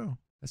 There you go.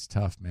 That's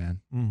tough,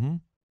 man. Mm-hmm.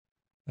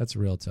 That's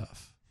real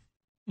tough.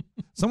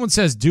 Someone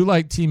says, do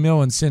like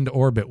T-Mill and send to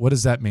orbit. What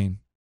does that mean?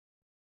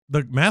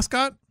 The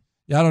mascot?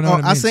 Yeah, I don't know what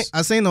it means.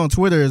 I seen on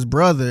Twitter his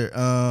brother,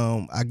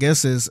 I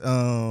guess his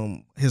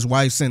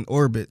wife sent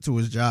orbit to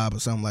his job or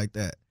something like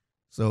that.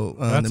 So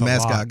the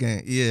mascot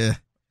game. Yeah.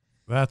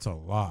 That's a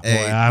lot.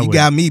 Hey, Boy, you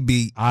got me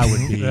beat. I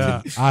would be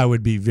I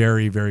would be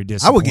very, very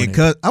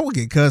disappointed. I would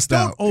get cussed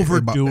out. Don't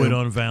overdo it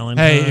on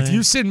Valentine's. Hey, if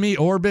you send me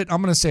orbit,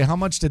 I'm gonna say how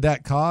much did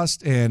that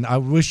cost, and I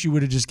wish you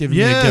would have just given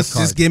me a gift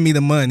card. Just give me the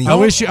money. I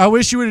wish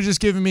you would have just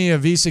given me a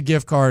Visa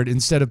gift card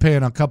instead of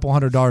paying a couple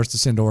 $100 to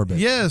send orbit.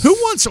 Yes. Who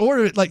wants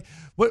orbit?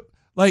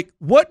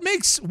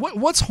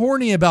 What's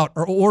horny about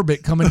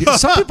orbit coming to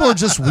some people are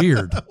just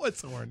weird.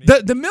 What's horny?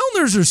 The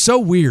Milners are so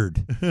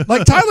weird.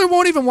 Like Tyler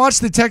won't even watch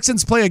the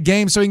Texans play a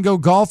game so he can go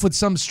golf with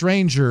some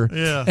stranger.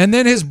 Yeah. And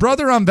then his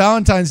brother on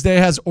Valentine's Day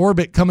has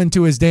orbit coming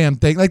to his damn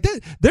thing. Like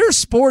their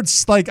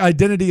sports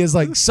identity is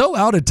like so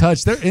out of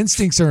touch. Their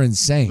instincts are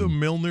insane. The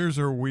Milners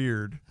are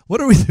weird. What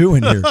are we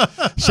doing here?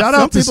 Shout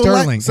out to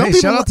Sterling.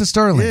 Shout out to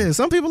Sterling. Yeah,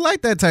 some people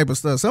like that type of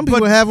stuff. Some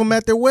people have them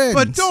at their weddings.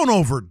 But don't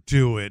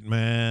overdo it,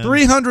 man.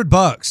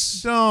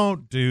 $300.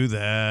 Don't do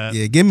that.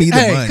 Yeah, give me the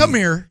money. Hey, come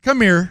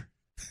here.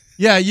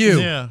 Yeah, you.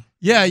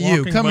 Yeah, you.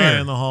 Walking Come by here.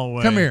 in the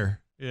hallway. Come here.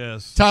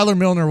 Yes. Tyler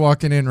Milner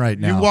walking in right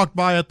now. You walked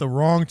by at the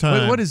wrong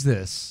time. Wait, what is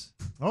this?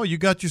 Oh, you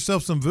got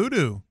yourself some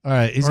voodoo. All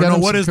right, he's got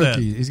him some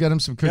cookie. He's got him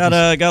some cookies.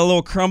 Got a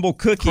little crumble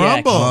cookie.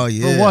 Crumble. Action. Oh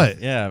yeah. For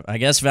what? Yeah, I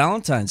guess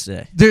Valentine's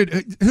Day.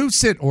 Dude, who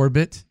sent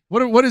orbit?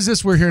 What is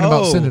this we're hearing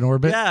about sending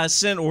orbit? Yeah, I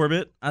sent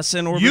orbit.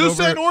 You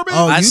sent orbit?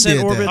 Oh, I you sent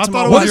did orbit that. to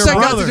my What wife. does that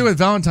got to do with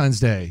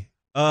Valentine's Day?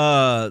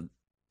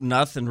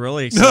 Nothing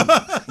really,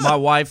 except my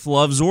wife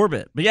loves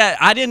Orbit. But yeah,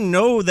 I didn't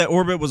know that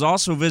Orbit was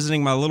also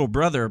visiting my little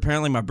brother.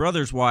 Apparently, my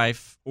brother's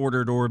wife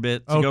ordered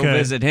Orbit to go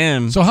visit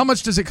him. So how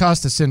much does it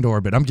cost to send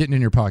orbit? I'm getting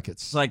in your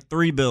pockets. It's like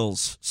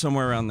 $3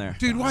 somewhere around there.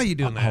 Dude, why are you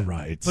doing that? All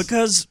right.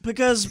 Because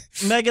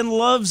Megan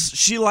loves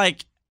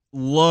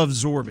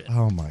Orbit.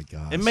 Oh my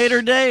god. It made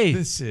her day.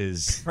 This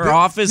is her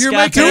office. You're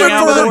got making it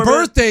for her Orbit.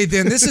 birthday.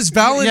 Then this is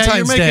Valentine's Day. Yeah,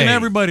 you're making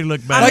everybody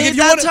look bad. I mean,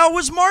 that's how it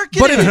was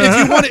marketed. But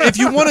if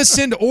you want to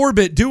send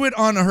orbit, do it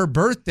on her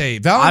birthday.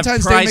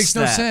 Valentine's Day makes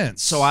no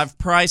sense. So I've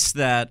priced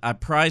that. I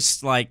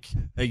priced like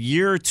a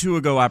year or two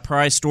ago. I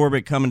priced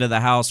Orbit coming to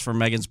the house for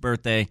Megan's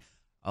birthday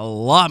a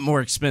lot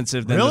more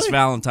expensive than this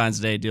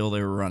Valentine's Day deal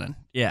they were running.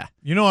 Yeah.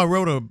 You know, I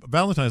wrote a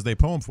Valentine's Day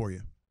poem for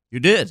you.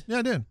 You did? Yeah,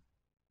 I did.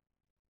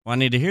 Well, I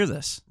need to hear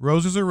this.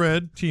 Roses are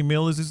red.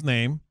 T-Mill is his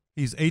name.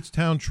 He's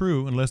H-Town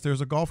true unless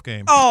there's a golf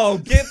game. Oh,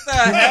 get the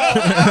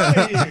hell out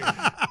of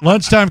here.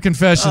 Lunchtime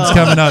Confessions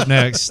coming up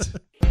next.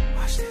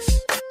 Watch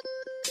this.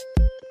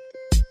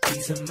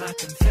 These are my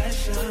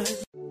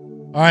confessions.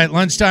 All right,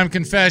 Lunchtime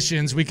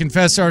Confessions. We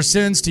confess our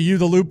sins to you,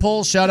 the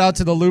loophole. Shout out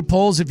to the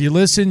loopholes. If you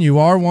listen, you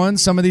are one.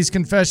 Some of these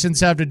confessions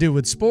have to do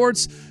with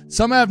sports.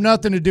 Some have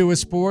nothing to do with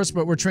sports,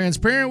 but we're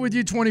transparent with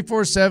you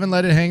 24/7.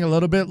 Let it hang a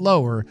little bit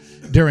lower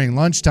during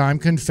Lunchtime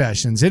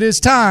Confessions. It is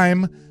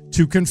time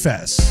to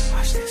confess.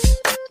 Watch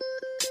this.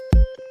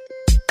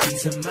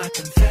 These are my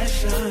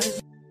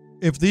confessions.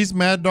 If these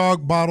Mad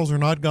Dog bottles are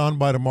not gone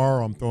by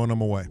tomorrow, I'm throwing them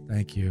away.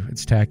 Thank you.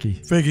 It's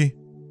tacky. Figgy.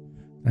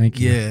 Thank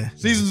you. Yeah.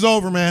 Season's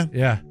over, man.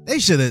 Yeah. They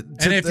should have.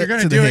 And if you're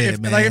gonna do it,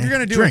 if you're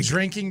gonna do a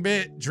drinking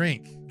bit,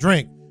 drink.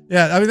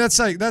 Yeah, I mean that's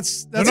They're not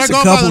a going by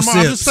couple tomorrow. I'm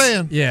sips. just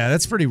saying. Yeah,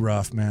 that's pretty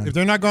rough, man. If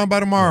they're not gone by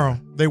tomorrow,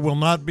 they will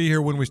not be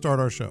here when we start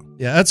our show.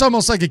 Yeah, that's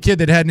almost like a kid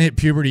that hadn't hit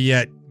puberty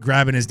yet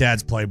grabbing his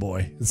dad's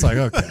Playboy. It's like,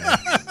 okay,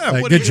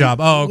 like, good job.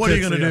 Oh, what are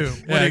you good gonna for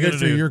do? Yeah, What are you good gonna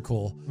for you. do? You're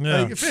cool.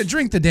 Yeah. Like,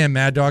 drink the damn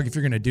Mad Dog if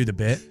you're gonna do the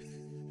bit. If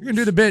you're gonna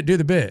do the bit, do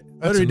the bit.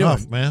 What That's are you enough,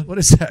 doing, man. What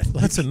is that?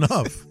 Like, That's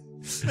enough.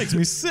 Makes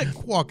me sick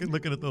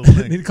looking at those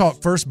things. Need to call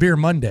it First Beer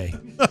Monday.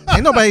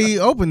 Ain't nobody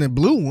opened the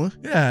blue one.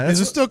 Yeah, Is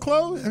it still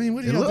closed? I mean,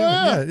 what are you It doing? look-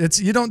 Yeah,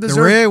 it's you don't The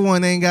deserve. red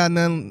one ain't got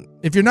nothing.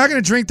 If you're not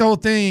going to drink the whole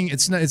thing,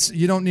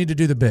 you don't need to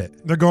do the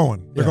bit. They're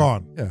going. They're Yeah.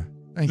 gone. Yeah,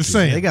 thank Just you.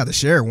 saying. They got to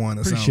share one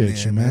or Appreciate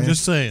something. you, man.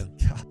 Just saying.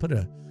 God, put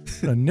a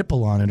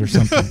nipple on it or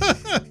something.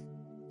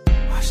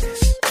 Watch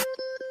this.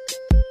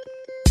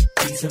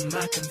 These are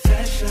my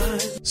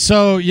confessions.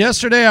 So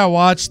yesterday I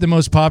watched the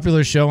most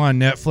popular show on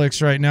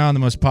Netflix right now and the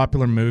most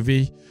popular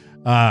movie.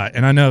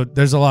 And I know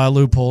there's a lot of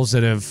loopholes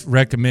that have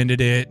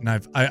recommended it, and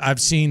I've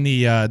seen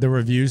the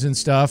reviews and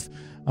stuff.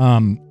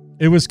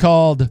 It was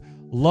called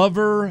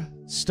Lover,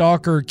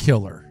 Stalker,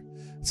 Killer.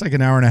 It's like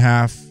an hour and a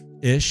half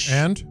ish.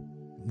 And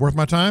worth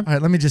my time? All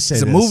right, let me just say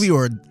It's this. a movie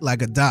or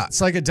like a doc?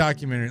 It's like a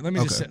documentary. Let me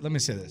Okay.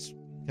 say this.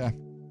 Okay.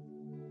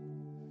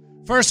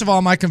 First of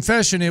all, my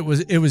confession, it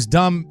was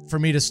dumb for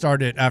me to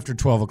start it after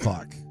 12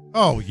 o'clock.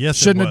 Oh, yes,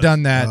 Shouldn't it have was.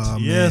 done that. Oh,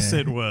 Yes,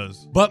 man. it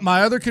was. But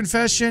my other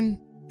confession,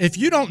 if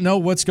you don't know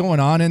what's going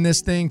on in this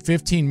thing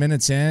 15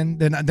 minutes in,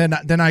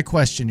 then I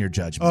question your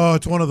judgment. Oh,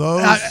 it's one of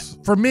those.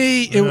 For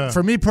me, Yeah.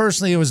 for me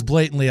personally, it was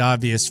blatantly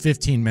obvious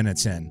 15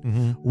 minutes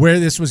in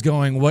where this was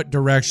going, what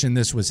direction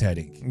this was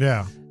heading.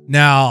 Yeah.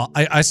 Now,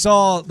 I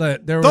saw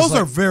that there was Those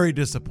like- are very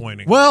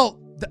disappointing. well,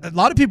 a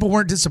lot of people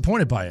weren't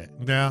disappointed by it.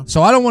 Yeah.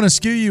 So I don't want to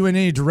skew you in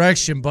any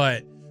direction,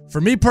 but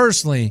for me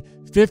personally,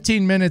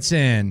 15 minutes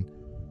in,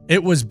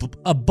 it was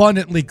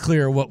abundantly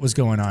clear what was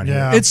going on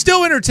Yeah. here. It's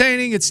still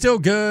entertaining. It's still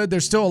good.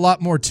 There's still a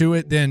lot more to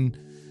it than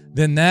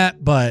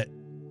that. But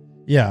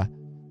yeah,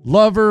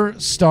 Lover,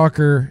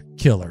 Stalker,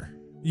 Killer.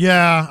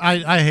 Yeah,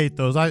 I hate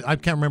those. I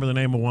can't remember the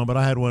name of one, but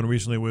I had one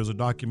recently where it was a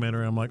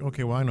documentary. I'm like,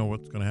 okay, well, I know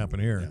what's going to happen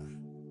here.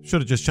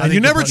 Should have just I changed. think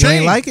You never you ain't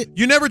changed. like it?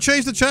 You never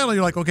changed the channel.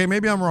 You're like, okay,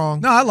 maybe I'm wrong.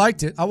 No, I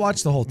liked it. I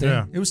watched the whole thing.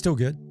 Yeah. It was still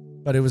good,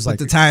 but it was But like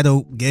the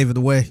title gave it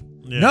away.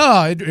 Yeah.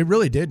 no, it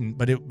really didn't.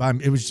 But it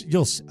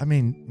was. I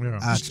mean,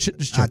 Yeah.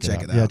 just I'll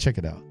check it out. Yeah, check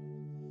it out.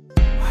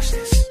 Watch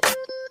this.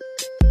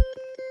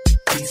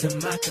 These are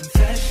my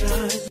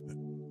confessions.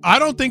 I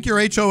don't think your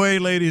HOA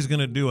lady is going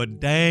to do a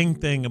dang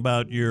thing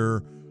about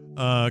your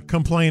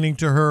complaining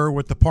to her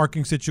with the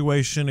parking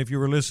situation. If you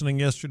were listening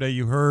yesterday,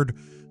 you heard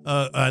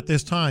at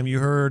this time, you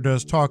heard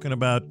us talking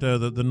about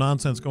the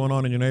nonsense going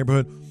on in your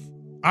neighborhood.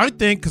 I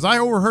think, because I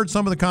overheard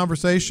some of the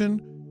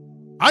conversation,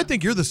 I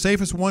think you're the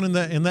safest one in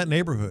that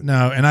neighborhood.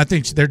 No, and I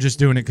think they're just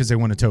doing it because they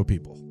want to tow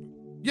people.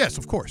 Yes,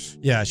 of course.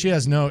 Yeah, she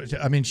has no.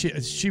 I mean,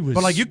 she was.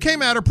 But like you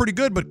came at her pretty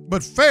good,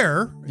 but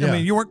fair. Yeah. I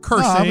mean, you weren't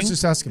cursing. No, I was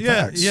just asking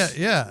yeah, facts.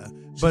 Yeah.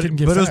 She But couldn't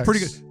give it was pretty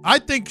facts. good. I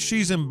think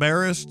she's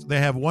embarrassed. They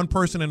have one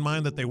person in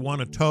mind that they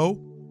want to tow,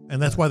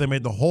 and that's why they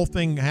made the whole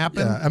thing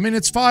happen. Yeah, I mean,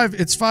 it's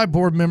five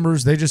board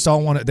members. They just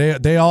all want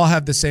it. They all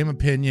have the same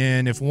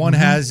opinion. If one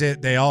has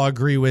it, they all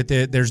agree with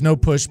it. There's no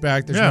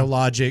pushback. There's no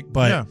logic.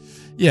 But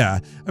yeah,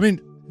 I mean,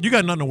 you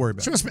got nothing to worry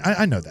about. Trust me,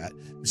 I know that.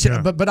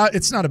 Yeah. But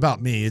it's not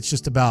about me. It's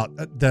just about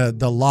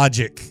the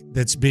logic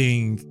that's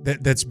being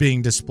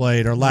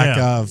displayed or lack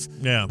of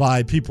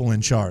by people in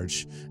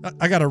charge.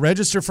 I got to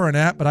register for an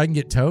app, but I can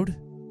get towed.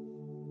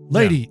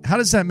 Lady, how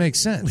does that make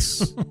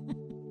sense?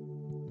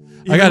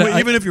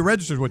 Even if you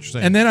registered, what you're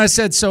saying. And then I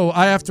said, so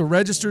I have to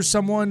register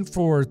someone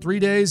for 3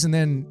 days, and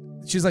then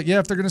she's like, yeah,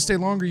 if they're going to stay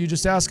longer, you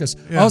just ask us.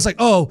 Yeah. I was like,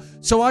 oh,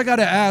 so I got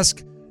to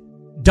ask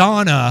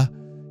Donna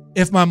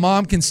if my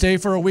mom can stay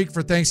for a week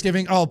for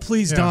Thanksgiving. Oh,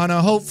 please,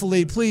 Donna.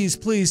 Hopefully,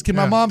 please. Can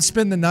my mom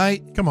spend the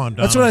night? Come on,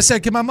 Donna. That's what I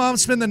said. Can my mom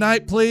spend the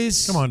night,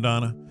 please? Come on,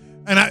 Donna.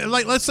 And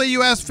let's say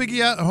you ask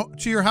Figgy out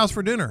to your house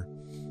for dinner.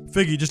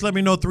 Figgy, just let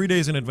me know 3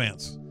 days in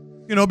advance.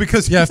 You know,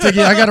 because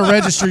Figgy, I got to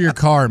register your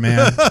car,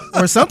 man.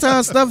 Or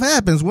sometimes stuff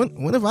happens. What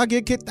if I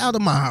get kicked out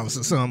of my house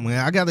or something?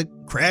 I got to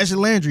crash a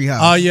Landry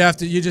house. Oh,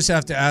 you just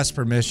have to ask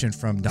permission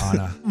from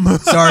Donna.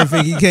 Sorry,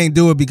 Figgy, you can't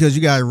do it because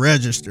you got to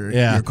register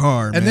your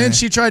car. And then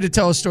she tried to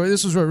tell a story.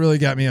 This was what really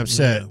got me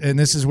upset. And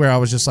this is where I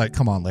was just like,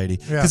 come on, lady.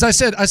 Because I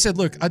said,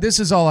 look,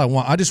 this is all I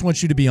want. I just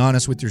want you to be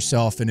honest with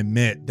yourself and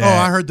admit that.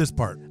 Oh, I heard this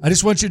part. I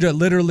just want you to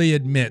literally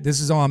admit,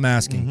 this is all I'm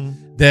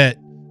asking, that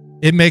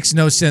it makes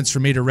no sense for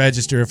me to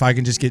register if I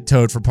can just get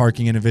towed for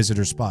parking in a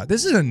visitor spot.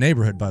 This is a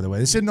neighborhood, by the way.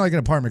 This isn't like an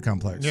apartment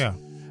complex. Yeah.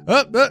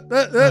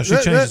 She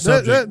changed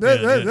the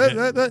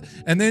subject.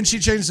 And then she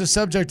changed the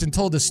subject and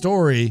told the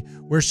story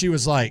where she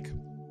was like,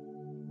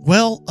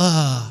 well,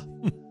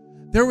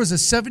 there was a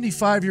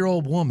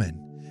 75-year-old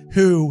woman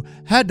who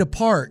had to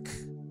park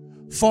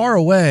far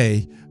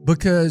away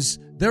because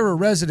there were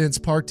residents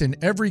parked in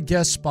every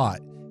guest spot.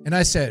 And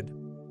I said,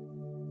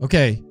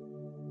 okay,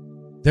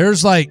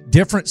 there's like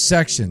different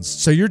sections.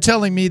 So you're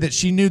telling me that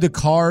she knew the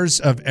cars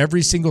of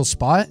every single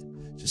spot?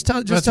 Just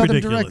tell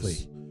them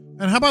directly.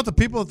 And how about the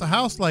people at the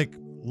house, like,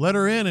 let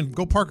her in and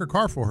go park her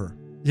car for her?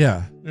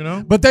 Yeah. You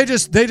know? But they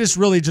just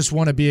really just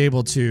want to be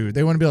able to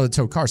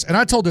tow cars. And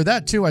I told her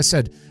that too. I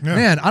said,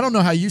 man, I don't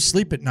know how you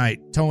sleep at night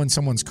towing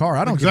someone's car.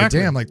 I don't give a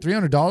damn. Like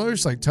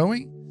 $300 like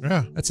towing?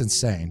 Yeah. That's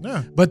insane.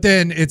 Yeah. But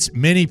then it's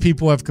many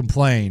people have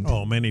complained.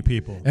 Oh, many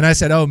people. And I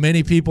said,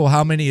 many people.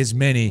 How many is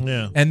many?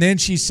 Yeah. And then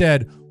she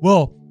said,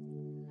 well,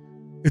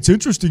 it's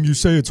interesting you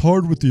say it's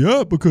hard with the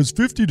app because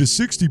 50 to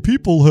 60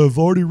 people have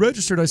already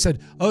registered. I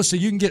said, so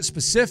you can get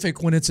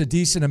specific when it's a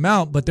decent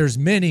amount, but there's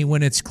many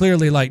when it's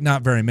clearly like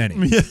not very many.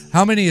 Yeah.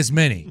 How many is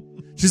many?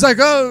 She's like,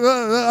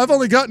 I've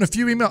only gotten a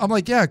few emails. I'm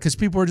like, yeah, because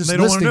people are just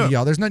listening to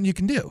y'all. There's nothing you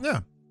can do.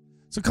 Yeah.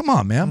 So come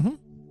on, man. All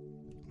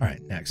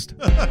right, next.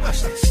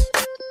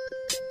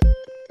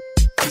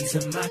 These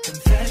are my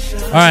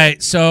confessions. All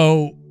right,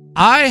 so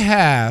I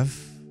have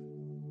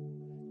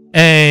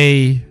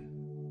a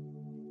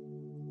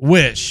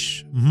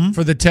wish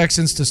for the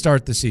Texans to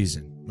start the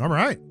season. All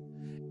right.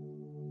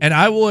 And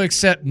I will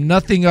accept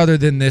nothing other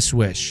than this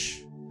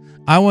wish.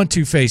 I want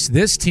to face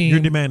this team. You're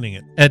demanding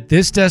it. At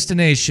this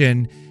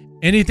destination.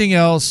 Anything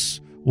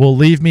else will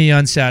leave me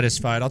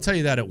unsatisfied. I'll tell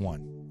you that at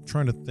 1. I'm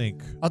trying to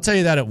think. I'll tell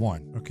you that at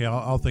 1. Okay,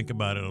 I'll think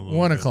about it a little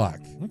 1 bit. o'clock.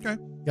 Okay.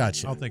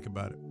 Gotcha. I'll think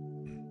about it.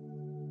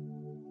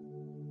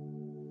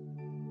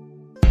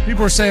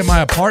 People are saying my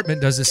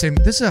apartment does the same.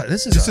 This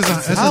is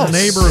a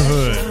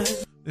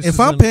neighborhood.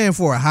 If I'm paying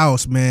for a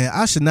house, man,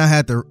 I should not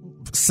have to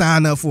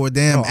sign up for a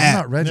damn app. I'm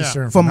not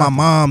registering for nothing. my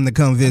mom to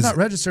come visit. I'm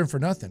not registering for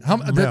nothing.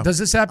 Does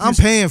this app? I'm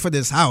paying for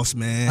this house,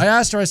 man. I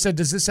asked her. I said,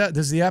 "Does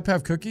the app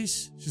have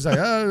cookies?" She's like,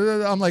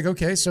 I'm like,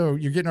 okay, so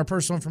you're getting our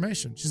personal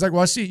information. She's like,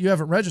 well, I see you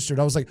haven't registered.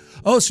 I was like,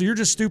 oh, so you're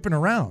just stooping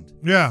around.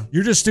 Yeah.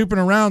 You're just stooping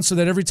around so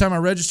that every time I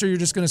register, you're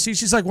just going to see.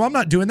 She's like, well, I'm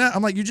not doing that.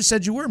 I'm like, you just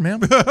said you were, ma'am.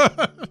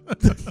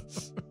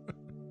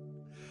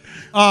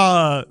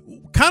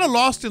 Kind of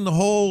lost in the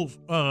whole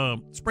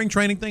spring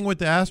training thing with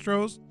the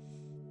Astros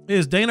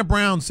is Dana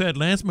Brown said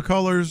Lance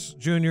McCullers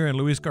Jr. and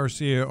Luis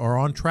Garcia are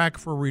on track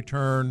for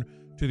return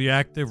to the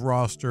active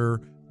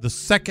roster the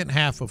second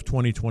half of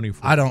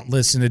 2024. I don't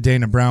listen to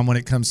Dana Brown when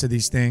it comes to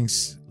these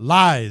things.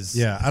 Lies.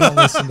 Yeah, I don't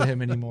listen to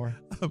him anymore.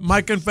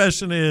 My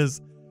confession is,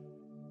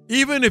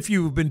 even if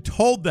you've been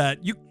told that,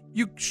 you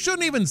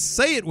shouldn't even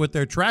say it with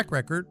their track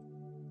record,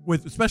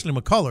 with especially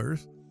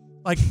McCullers.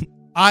 Like,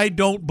 I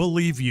don't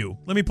believe you.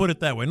 Let me put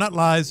it that way. Not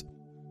lies.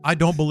 I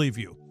don't believe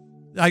you.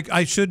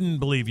 I shouldn't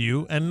believe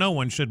you, and no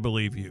one should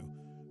believe you.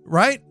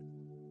 Right?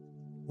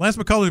 Lance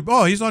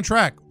McCullers, he's on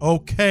track.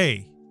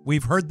 Okay.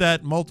 We've heard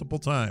that multiple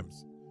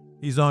times.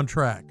 He's on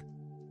track.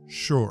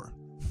 Sure.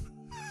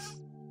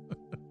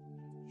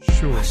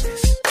 Sure.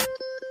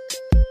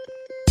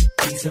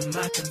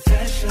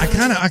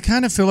 I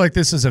kind of feel like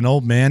this is an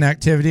old man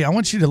activity. I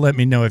want you to let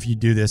me know if you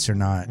do this or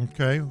not.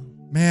 Okay.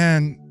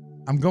 Man,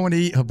 I'm going to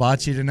eat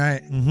hibachi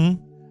tonight.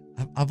 Mm-hmm.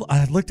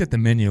 I looked at the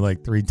menu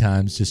like 3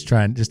 times, just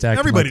acting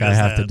Everybody like I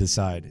have that. to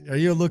decide. Are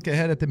you a look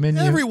ahead at the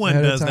menu? Everyone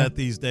does that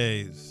these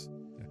days.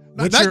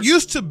 That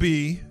used to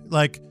be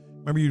like,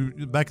 remember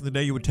you back in the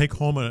day you would take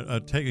home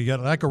you got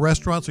like a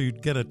restaurant, so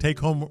you'd get a take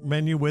home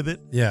menu with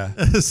it. Yeah.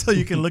 So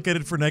you can look at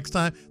it for next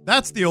time.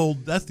 That's the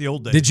old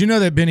days. Did you know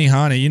that Benny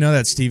Hanna,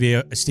 that Steve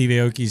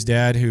Aoki's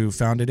dad who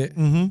founded it?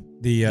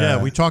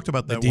 Mm-hmm. We talked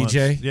about that the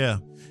DJ. Once. Yeah.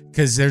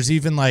 Because there's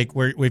even like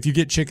where if you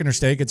get chicken or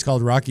steak, it's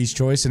called Rocky's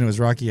Choice, and it was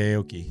Rocky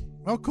Aoki.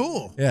 Oh,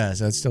 cool. Yeah,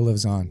 so it still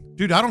lives on.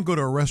 Dude, I don't go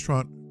to a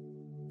restaurant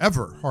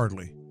ever,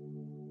 hardly,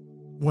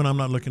 when I'm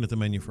not looking at the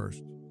menu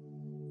first.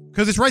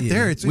 Because it's right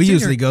there. We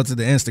usually go to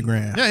the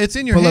Instagram. Yeah, it's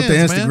in your hands, Pull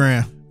up the Instagram.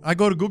 Man. I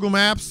go to Google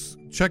Maps,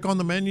 check on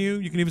the menu.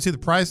 You can even see the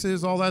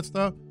prices, all that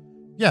stuff.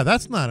 Yeah,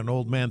 that's not an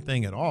old man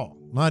thing at all.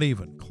 Not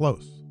even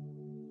close.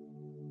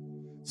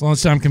 It's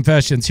LunchTime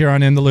Confessions here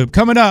on In the Loop.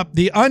 Coming up,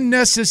 the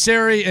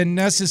unnecessary and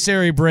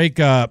necessary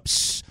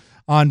breakups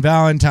on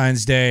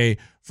Valentine's Day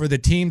for the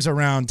teams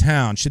around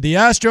town. Should the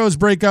Astros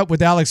break up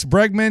with Alex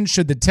Bregman?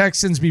 Should the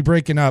Texans be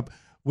breaking up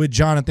with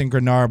Jonathan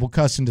Grenard? We'll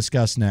cuss and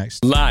discuss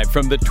next. Live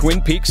from the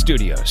Twin Peaks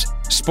studios,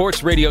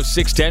 Sports Radio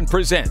 610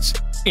 presents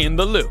In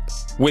the Loop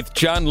with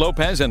John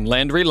Lopez and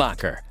Landry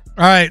Locker.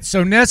 All right,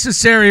 so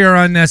necessary or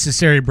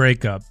unnecessary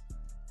breakup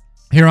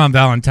here on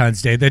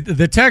Valentine's Day.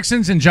 The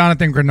Texans and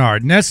Jonathan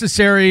Grenard,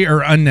 necessary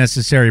or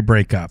unnecessary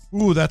breakup?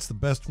 Ooh, that's the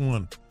best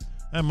one.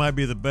 That might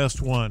be the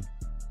best one.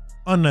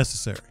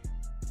 Unnecessary.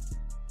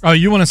 Oh,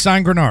 you want to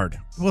sign Grenard?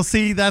 Well,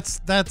 see, that's.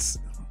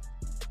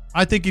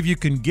 I think if you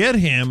can get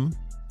him.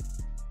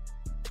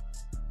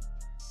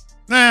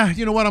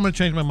 You know what? I'm going to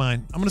change my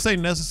mind. I'm going to say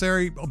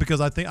necessary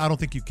because I don't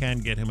think you can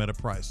get him at a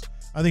price.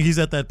 I think he's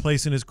at that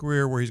place in his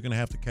career where he's going to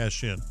have to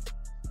cash in.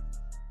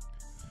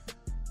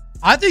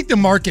 I think the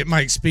market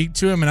might speak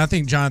to him, and I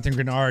think Jonathan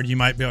Grenard, you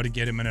might be able to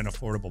get him at an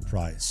affordable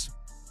price.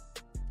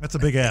 That's a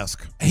big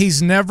ask.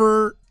 He's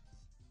never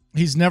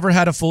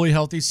had a fully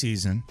healthy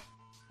season.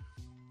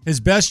 His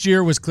best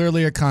year was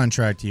clearly a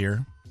contract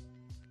year.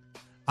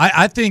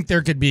 I think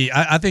there could be.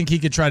 I think he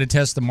could try to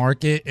test the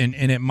market, and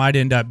it might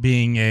end up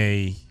being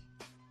a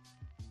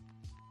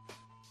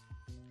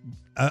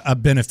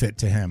benefit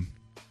to him.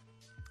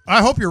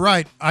 I hope you're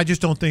right. I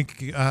just don't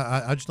think.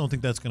 I just don't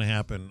think that's going to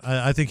happen.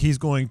 I think he's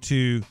going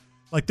to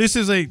this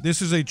is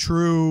a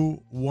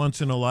true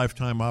once in a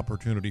lifetime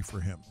opportunity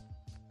for him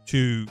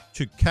to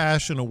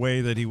cash in a way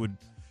that he would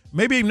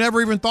maybe he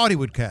never even thought he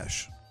would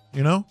cash.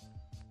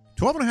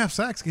 12.5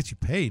 sacks gets you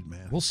paid,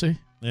 man. We'll see.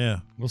 Yeah,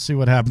 we'll see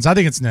what happens. I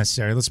think it's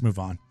necessary. Let's move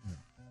on.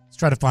 Let's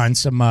try to find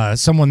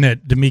someone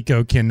that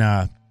DeMeco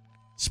can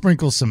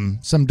sprinkle some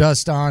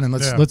dust on, and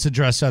let's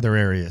address other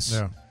areas.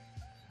 Yeah.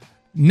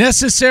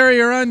 Necessary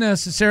or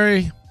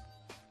unnecessary?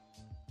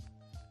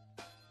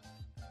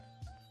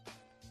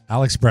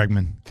 Alex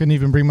Bregman. Couldn't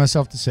even bring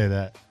myself to say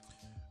that.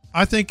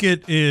 I think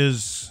it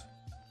is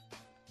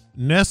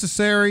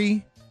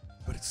necessary,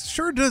 but it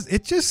sure does.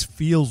 It just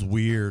feels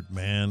weird,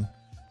 man.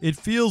 It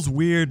feels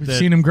weird. We've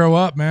seen him grow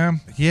up,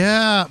 man.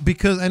 Yeah,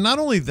 and not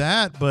only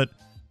that, but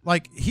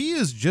he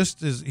is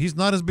he's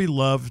not as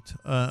beloved,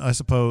 I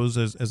suppose,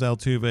 as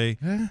Altuve.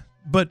 Yeah.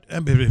 But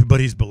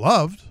he's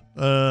beloved,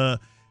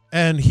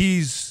 and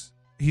he's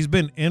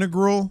been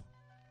integral,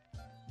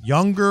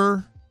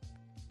 younger.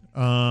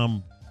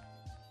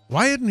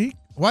 Why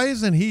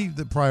isn't he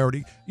the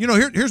priority?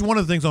 Here's one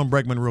of the things on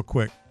Bregman real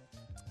quick.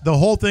 The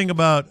whole thing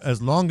about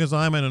as long as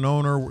I'm an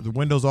owner, the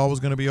window's always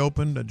going to be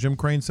open, that Jim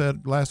Crane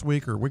said last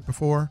week or week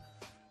before.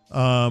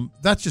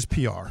 That's just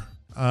PR.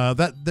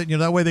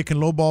 That way they can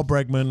lowball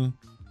Bregman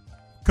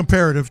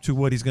comparative to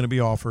what he's going to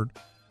be offered.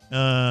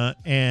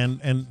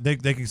 And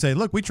they can say,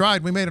 look, we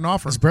tried, we made an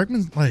offer. Is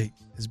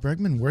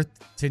Bregman worth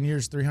 10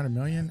 years, $300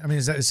 million? I mean,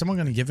 is someone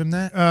going to give him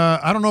that?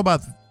 I don't know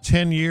about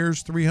 10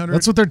 years, 300.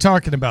 That's what they're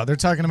talking about. They're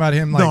talking about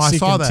him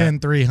seeking 10,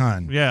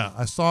 300. Yeah,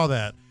 I saw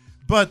that.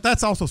 But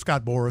that's also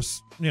Scott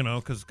Boras,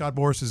 because Scott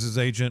Boras is his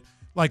agent.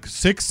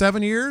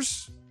 6-7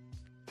 years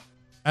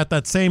at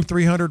that same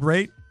 300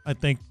 rate. I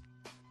think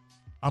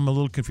I'm a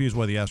little confused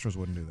why the Astros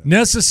wouldn't do that.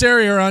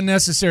 Necessary or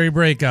unnecessary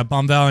breakup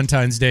on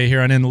Valentine's Day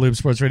here on In the Loop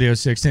Sports Radio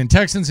 610.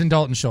 Texans and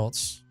Dalton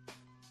Schultz.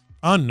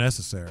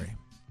 Unnecessary.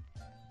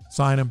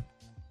 Sign him.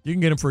 You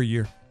can get him for a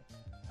year.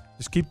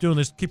 Just keep doing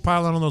this. Keep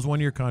piling on those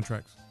 1-year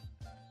contracts.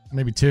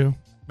 Maybe 2.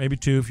 Maybe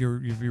 2 if you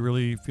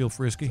really feel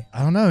frisky.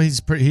 I don't know.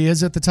 He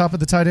is at the top of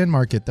the tight end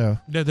market, though.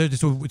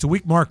 It's a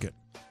weak market,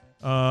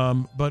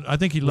 but I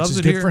think he loves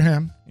it here. Which is good for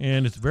him,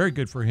 and it's very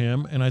good for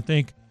him. And I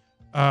think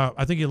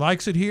he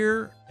likes it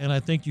here. And I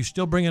think you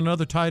still bring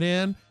another tight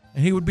end,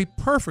 and he would be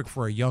perfect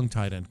for a young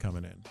tight end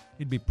coming in.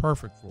 He'd be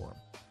perfect for him.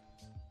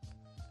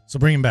 So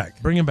bring him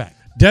back. Bring him back.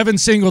 Devin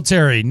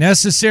Singletary.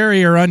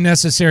 Necessary or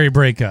unnecessary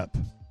breakup?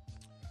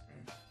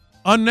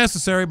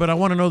 Unnecessary, but I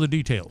want to know the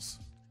details.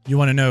 You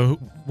want to know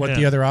what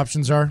the other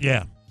options are?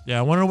 Yeah.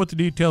 I want to know what the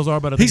details are.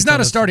 But he's not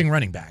a starting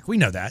running back. We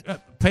know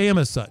that. Pay him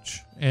as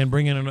such and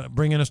bring in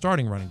a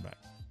starting running back,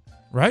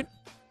 right?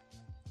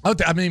 Oh,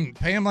 I mean,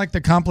 pay him like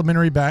the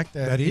complimentary back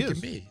that he is.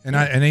 Can be,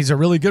 and he's a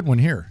really good one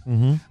here.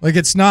 Mm-hmm.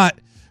 It's not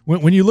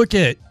when you look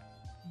at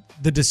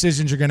the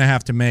decisions you're going to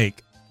have to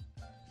make.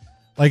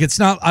 It's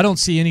not. I don't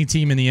see any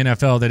team in the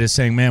NFL that is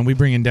saying, "Man, we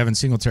bring in Devin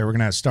Singletary. We're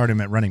going to start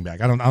him at running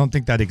back." I don't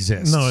think that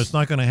exists. No, it's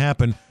not going to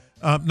happen.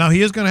 Now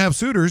he is going to have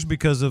suitors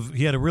because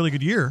he had a really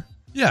good year.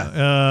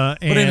 Yeah,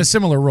 but in a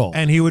similar role,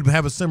 and he would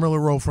have a similar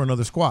role for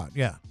another squad.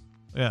 Yeah.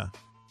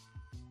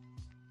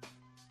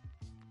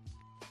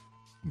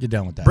 Get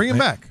down with that. Bring him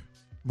back.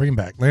 Bring him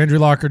back. Landry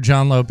Locker,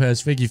 John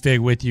Lopez, Figgy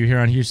Fig with you here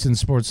on Houston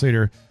Sports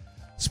Leader,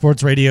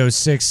 Sports Radio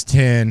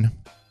 610.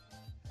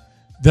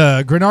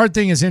 The Grenard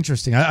thing is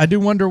interesting. I do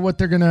wonder what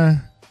they're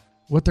gonna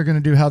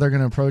do, how they're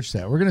gonna approach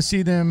that. We're gonna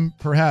see them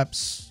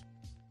perhaps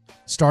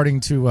starting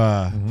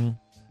to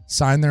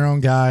sign their own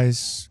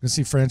guys. We're gonna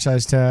see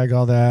franchise tag,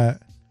 all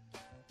that.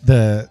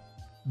 The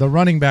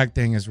running back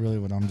thing is really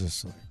what I'm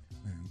just like,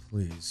 man,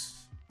 please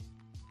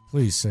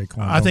Saquon.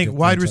 I think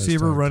wide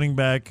receiver, running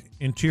back,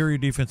 interior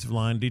defensive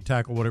line, D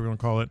tackle, whatever you want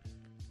to call it.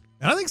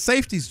 And I think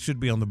safeties should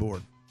be on the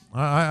board.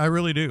 I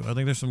really do. I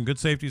think there's some good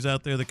safeties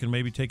out there that can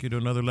maybe take you to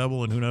another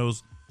level, and who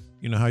knows,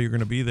 how you're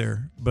going to be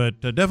there. But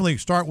definitely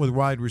start with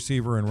wide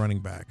receiver and running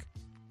back,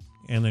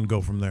 and then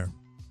go from there.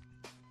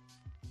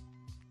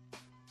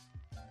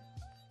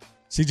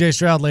 CJ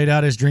Stroud laid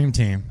out his dream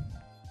team.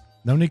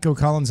 No Nico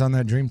Collins on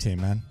that dream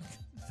team, man.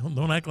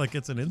 Don't act like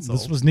it's an insult.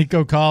 This was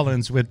Nico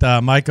Collins with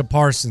Micah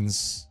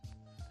Parsons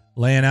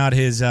laying out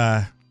his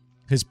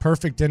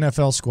perfect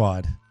NFL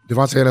squad.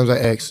 Devontae Adams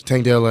at X,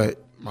 Tank Dell at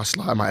my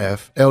slot, my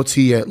F, LT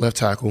at left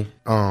tackle,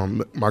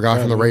 my guy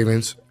from the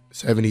Ravens,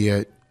 70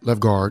 at left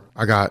guard.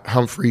 I got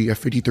Humphrey at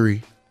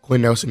 53,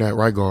 Quinn Nelson at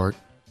right guard.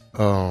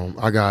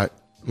 I got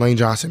Lane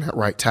Johnson at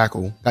right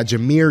tackle. Got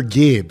Jahmyr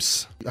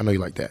Gibbs, I know you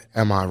like that,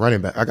 at my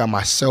running back. I got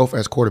myself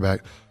as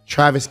quarterback,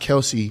 Travis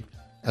Kelce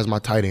as my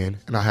tight end,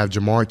 and I have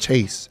Jamar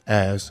Chase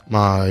as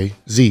my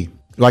Z. You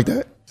like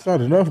that? It's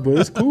not enough, but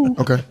it's cool.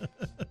 Okay.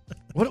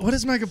 What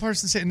does Micah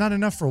Parsons say? Not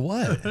enough for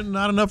what?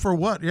 Not enough for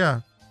what?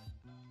 Yeah.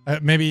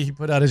 Maybe he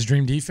put out his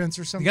dream defense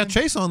or something. You got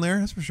Chase on there,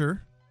 that's for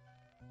sure.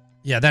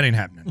 Yeah, that ain't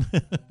happening.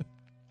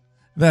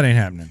 That ain't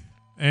happening.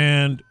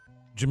 And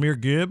Jahmyr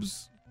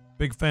Gibbs,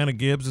 big fan of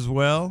Gibbs as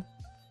well.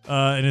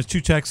 And his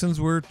 2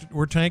 Texans were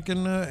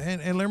tanking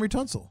and Larry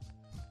Tunsil.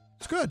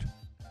 It's good.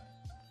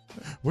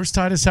 Where's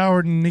Titus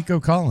Howard and Nico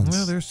Collins?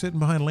 Well, they're sitting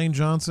behind Lane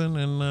Johnson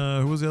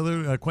and who was the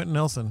other? Quentin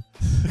Nelson.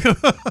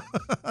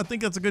 I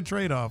think that's a good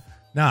trade-off.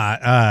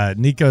 Nah,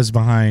 Nico's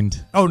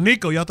behind. Oh,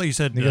 Nico. I thought you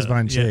said Nico's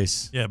behind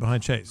Chase. Yeah,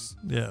 behind Chase.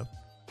 Yeah.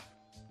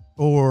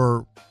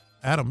 Or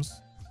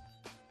Adams.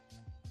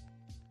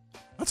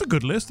 That's a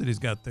good list that he's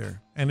got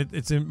there. And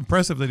it's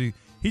impressive that he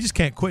just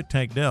can't quit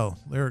Tank Dell.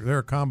 They're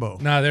a combo.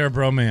 No, they're a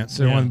bromance.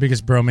 They're one of the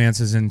biggest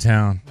bromances in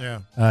town.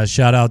 Yeah.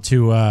 Shout out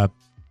to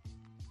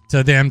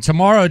them.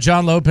 Tomorrow,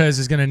 John Lopez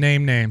is going to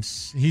name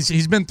names.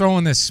 He's been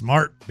throwing this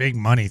smart big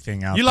money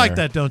thing out there. You like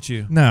that, don't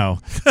you? No.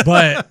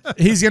 But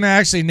he's going to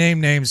actually name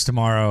names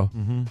tomorrow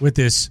with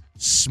this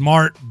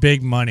smart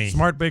big money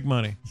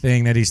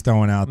thing that he's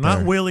throwing out there.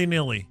 Not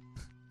willy-nilly.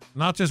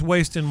 Not just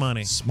wasting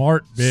money.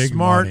 Smart big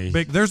money.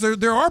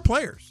 There are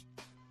players.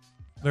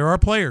 There are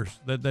players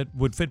that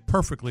would fit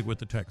perfectly with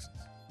the Texans.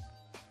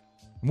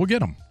 We'll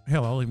get them.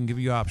 Hell, I'll even give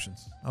you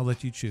options. I'll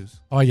let you choose.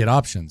 Oh, I get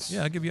options.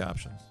 Yeah, I'll give you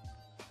options.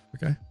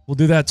 Okay. We'll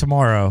do that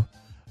tomorrow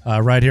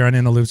right here on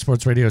In the Loop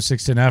Sports Radio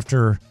 610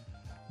 after a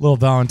little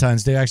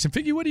Valentine's Day action.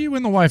 Figgy, what are you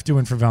and the wife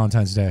doing for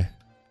Valentine's Day?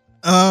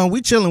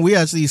 We chilling. We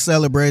actually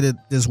celebrated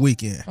this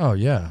weekend. Oh,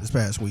 yeah. This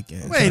past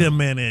weekend. Wait a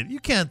minute. You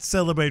can't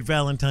celebrate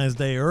Valentine's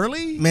Day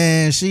early?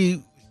 Man,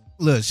 she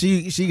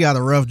got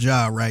a rough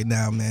job right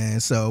now, man.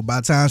 So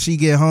by the time she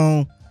get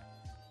home,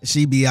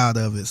 she be out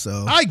of it.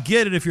 So I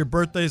get it if your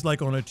birthday's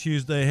like on a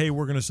Tuesday. Hey,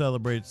 we're going to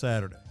celebrate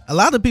Saturday. A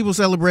lot of people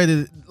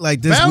celebrated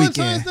like this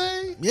Valentine's weekend.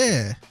 Day?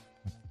 Yeah.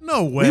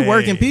 No way. We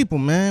working people,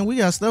 man. We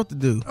got stuff to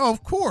do. Oh,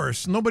 of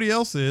course. Nobody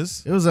else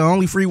is. It was the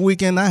only free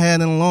weekend I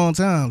had in a long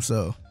time,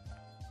 so.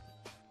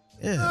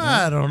 Yeah,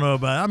 I don't know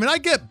about it. I mean, I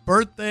get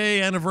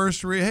birthday,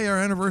 anniversary. Hey, our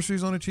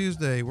anniversary's on a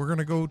Tuesday. We're going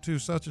to go to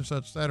such and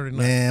such Saturday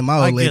night. Man,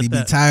 my old lady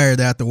be tired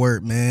after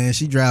work, man.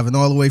 She driving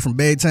all the way from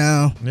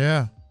Baytown.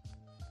 Yeah.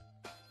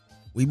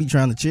 We be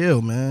trying to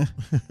chill, man.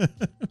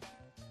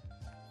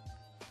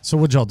 So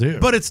what'd y'all do?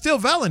 But it's still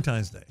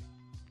Valentine's Day.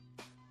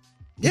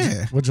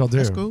 Yeah. What'd y'all do?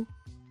 That's cool.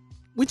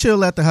 We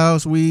chilled at the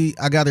house.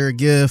 I got her a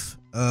gift.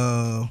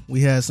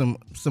 We had some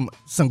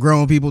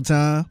grown people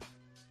time.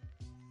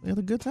 We had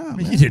a good time.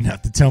 You didn't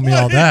have to tell me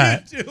all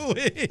that.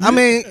 I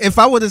mean, if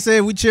I would have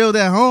said we chilled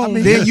at home,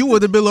 then you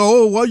would have been like,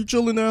 "Oh, why you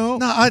chilling at home?"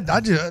 No,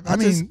 I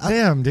mean,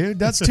 damn, dude,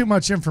 that's too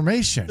much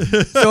information.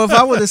 So if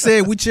I would have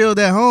said we chilled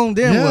at home,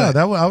 then what?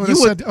 I would have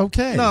said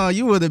okay. No,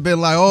 you would have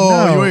been like,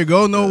 "Oh, you ain't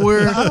go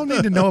nowhere." I don't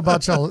need to know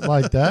about y'all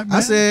like that, man.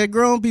 I said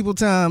grown people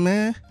time,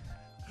 man.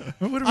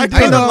 I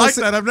kind of like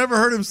that. I've never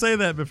heard him say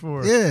that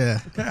before. Yeah,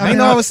 I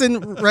know I was sitting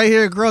right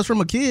here across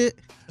from a kid.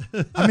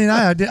 I mean,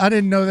 I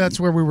didn't know that's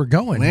where we were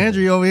going.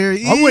 Landry over here.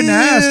 I wouldn't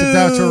have asked if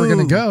that's where we're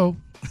going to go.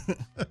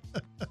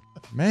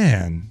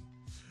 Man.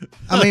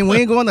 I mean, we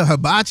ain't going to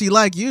hibachi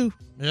like you.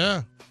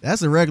 Yeah.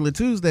 That's a regular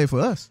Tuesday for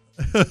us.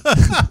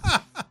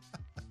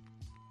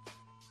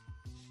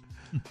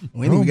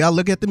 We ain't even got to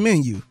look at the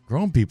menu.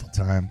 Grown people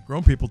time.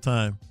 Grown people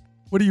time.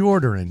 What are you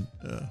ordering?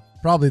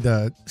 Probably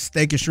the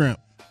steak and shrimp.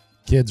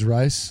 Kids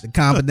rice. The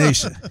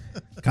combination.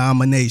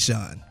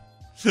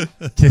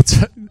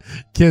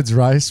 Kids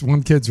rice.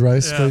 One kid's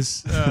rice,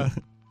 please. Yeah.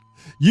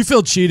 You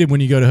feel cheated when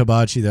you go to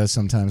hibachi though.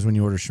 Sometimes when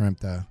you order shrimp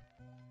though,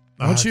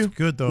 don't you? It's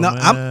good though. No,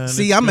 man.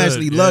 I'm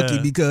actually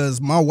lucky because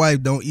my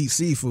wife don't eat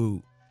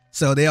seafood,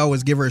 so they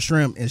always give her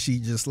shrimp and she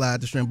just slide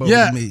the shrimp over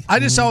to me. I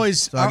just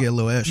always so I get a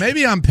little extra.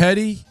 Maybe I'm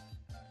petty,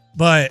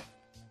 but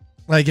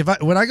like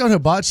when I go to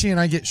hibachi and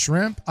I get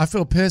shrimp, I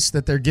feel pissed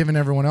that they're giving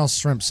everyone else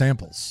shrimp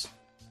samples.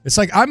 It's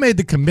like I made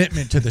the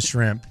commitment to the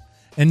shrimp.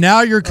 And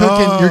now you're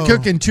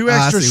cooking 2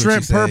 extra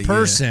shrimp per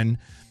person.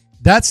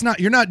 That's not,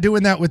 you're not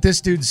doing that with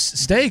this dude's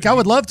steak. I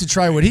would love to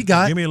try what he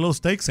got. Give me a little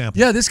steak sample.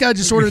 Yeah, this guy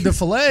just ordered the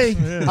filet.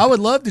 Yeah. I would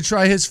love to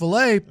try his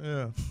filet.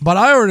 Yeah. But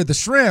I ordered the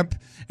shrimp,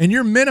 and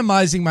you're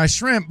minimizing my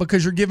shrimp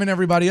because you're giving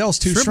everybody else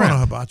 2 shrimp. Shrimp on a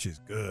hibachi is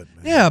good,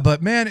 man. Yeah,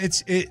 but man,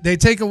 they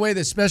take away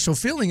the special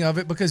feeling of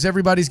it because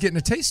everybody's getting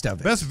a taste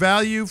of it. Best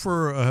value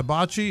for a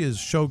hibachi is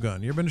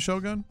Shogun. You ever been to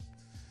Shogun?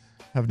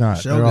 Have not.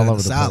 Shogun They're all over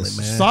the solid, place.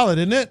 man. Solid,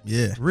 isn't it?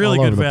 Yeah. Really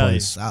All good over the value.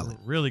 place. Solid.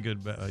 Really good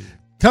value.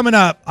 Coming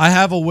up, I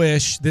have a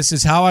wish. This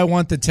is how I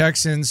want the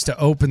Texans to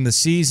open the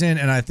season,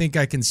 and I think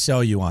I can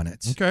sell you on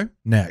it. Okay.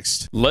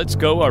 Next. Let's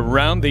go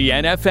around the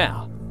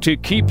NFL to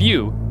keep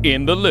you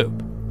in the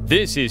loop.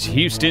 This is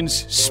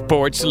Houston's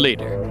sports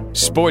leader,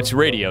 Sports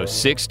Radio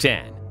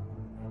 610.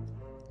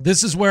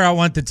 This is where I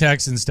want the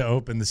Texans to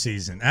open the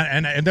season,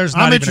 and there's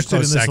not even a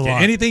close second.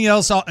 Anything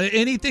else,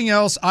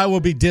 I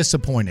will be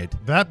disappointed.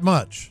 That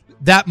much.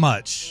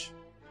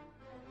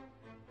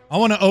 I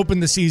want to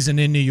open the season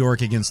in New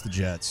York against the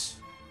Jets.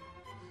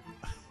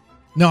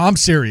 No, I'm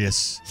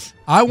serious.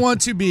 I want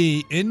to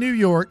be in New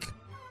York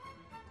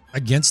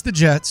against the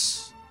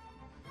Jets,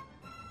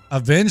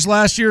 avenge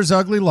last year's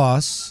ugly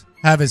loss,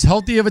 have as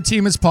healthy of a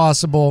team as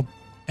possible,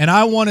 and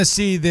I want to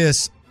see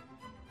this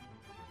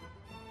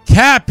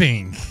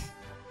capping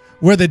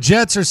where the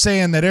Jets are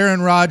saying that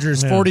Aaron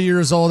Rodgers, 40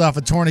 years old off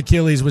a torn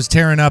Achilles, was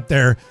tearing up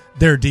their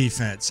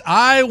defense.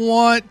 I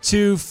want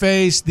to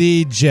face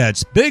the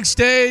Jets. Big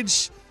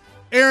stage,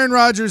 Aaron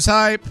Rodgers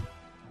hype,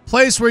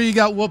 place where you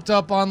got whooped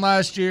up on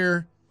last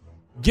year.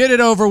 Get it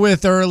over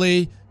with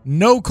early.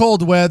 No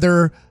cold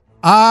weather.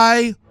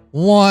 I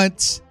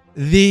want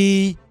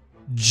the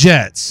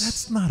Jets.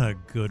 That's not a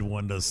good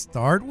one to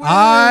start with.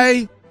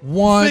 I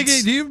want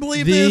Figgy, do you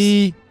believe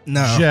the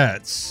this?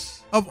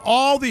 Jets. Of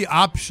all the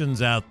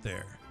options out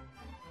there,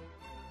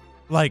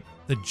 like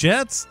the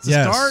Jets to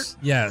start?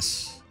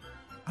 Yes.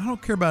 I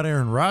don't care about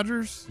Aaron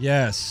Rodgers.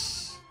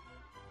 Yes.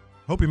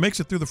 Hope he makes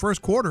it through the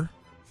first quarter.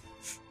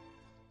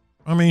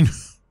 I mean,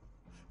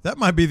 that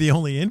might be the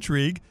only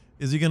intrigue.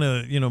 Is he going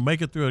to,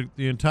 make it through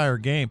the entire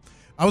game?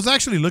 I was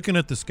actually looking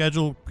at the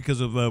schedule because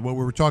of what we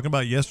were talking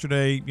about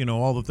yesterday,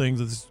 all the things.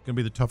 This is going to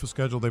be the toughest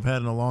schedule they've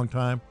had in a long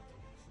time.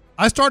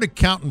 I started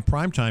counting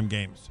primetime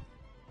games.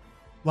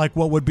 Like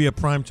what would be a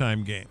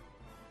primetime game.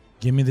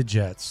 Give me the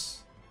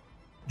Jets.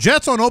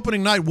 Jets on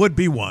opening night would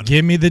be one.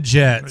 Give me the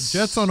Jets.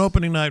 Jets on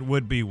opening night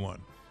would be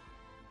one.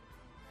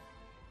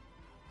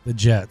 The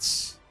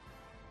Jets.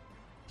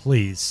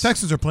 Please.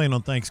 Texans are playing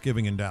on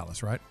Thanksgiving in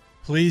Dallas, right?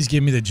 Please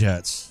give me the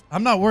Jets.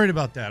 I'm not worried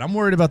about that. I'm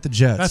worried about the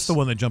Jets. That's the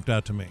one that jumped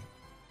out to me.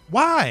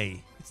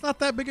 Why? It's not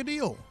that big a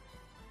deal.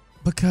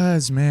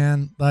 Because,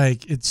 man,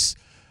 it's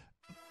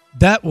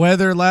that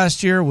weather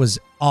last year was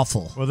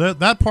awful. Well,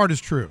 that part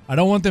is true. I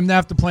don't want them to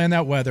have to play in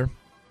that weather.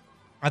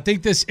 I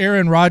think this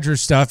Aaron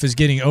Rodgers stuff is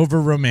getting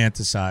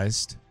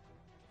over-romanticized.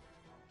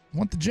 I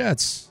want the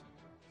Jets.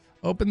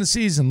 Open the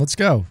season. Let's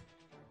go.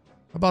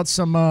 How about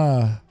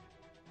some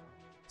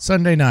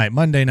Sunday night,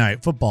 Monday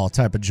night football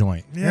type of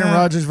joint? Yeah. Aaron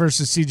Rodgers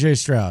versus CJ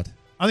Stroud.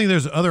 I think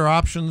there's other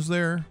options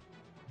there.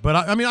 But,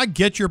 I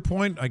get your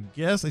point, I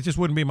guess. It just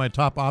wouldn't be my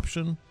top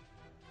option.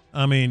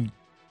 I mean,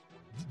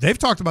 they've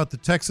talked about the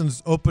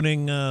Texans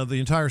opening the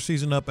entire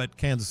season up at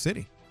Kansas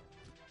City.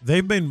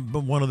 They've been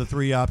one of the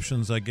three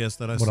options, I guess,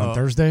 that I saw. On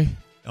Thursday?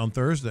 On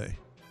Thursday.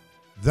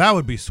 That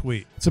would be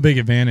sweet. It's a big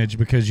advantage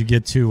because you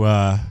get to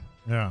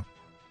yeah.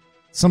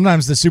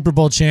 Sometimes the Super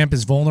Bowl champ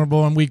is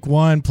vulnerable in week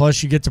one,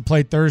 plus you get to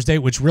play Thursday,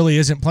 which really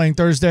isn't playing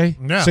Thursday.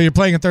 Yeah. So you're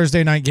playing a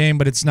Thursday night game,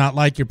 but it's not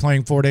like you're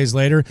playing 4 days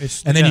later.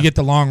 And then you get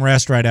the long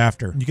rest right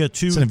after. You get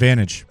two. It's an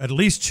advantage. At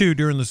least two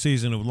during the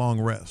season of long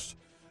rest.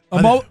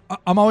 I'm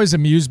always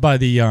amused by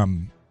the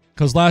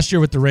because last year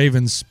with the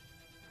Ravens,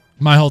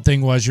 my whole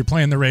thing was you're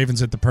playing the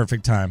Ravens at the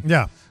perfect time.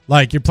 Yeah.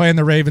 Like you're playing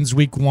the Ravens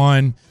week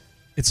one.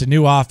 It's a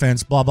new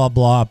offense, blah, blah,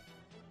 blah.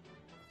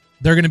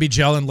 They're going to be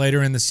gelling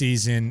later in the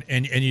season,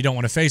 and you don't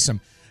want to face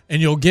them.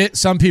 And you'll get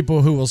some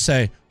people who will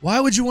say,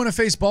 why would you want to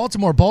face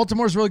Baltimore?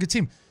 Baltimore's a really good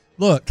team.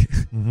 Look,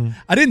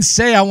 I didn't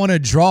say I want to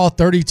draw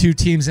 32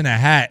 teams in a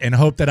hat and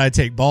hope that I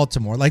take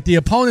Baltimore. Like, the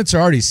opponents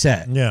are already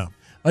set. Yeah.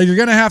 Like, you're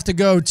going to have to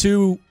go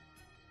to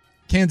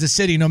Kansas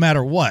City no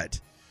matter what.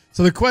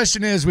 So the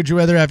question is, would you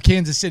rather have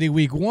Kansas City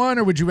week 1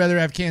 or would you rather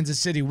have Kansas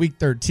City week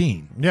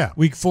 13? Yeah.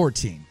 Week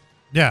 14?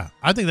 Yeah,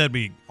 I think that'd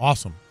be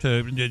awesome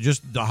to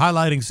just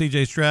highlighting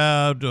CJ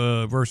Stroud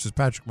versus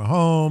Patrick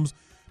Mahomes.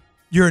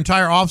 Your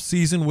entire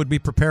offseason would be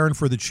preparing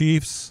for the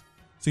Chiefs,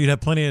 so you'd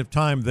have plenty of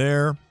time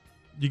there.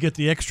 You get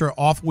the extra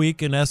off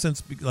week, in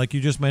essence, like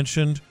you just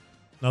mentioned.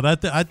 Now, I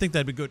think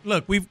that'd be good.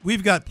 Look,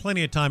 we've got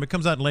plenty of time. It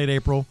comes out in late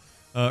April,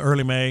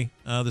 early May,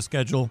 the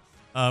schedule.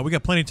 We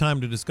got plenty of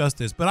time to discuss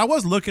this. But I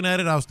was looking at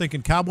it. I was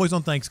thinking Cowboys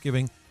on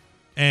Thanksgiving.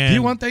 And Do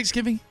you want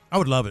Thanksgiving? I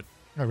would love it.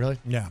 Oh, really?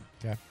 Yeah.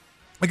 Okay.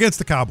 Against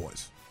the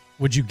Cowboys.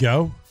 Would you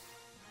go?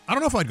 I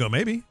don't know if I'd go.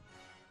 Maybe.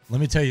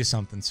 Let me tell you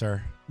something,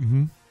 sir.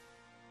 Mm-hmm.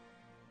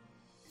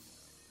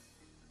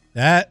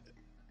 That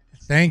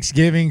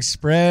Thanksgiving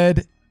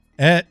spread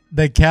at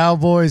the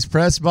Cowboys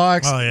press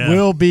box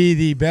will be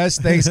the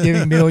best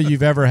Thanksgiving meal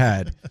you've ever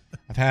had.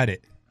 I've had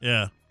it.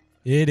 Yeah.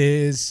 It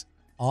is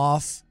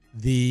off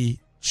the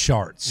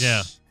charts.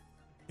 Yeah.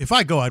 If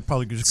I go, I'd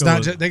probably just go.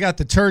 They got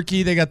the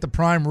turkey. They got the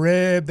prime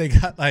rib. They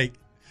got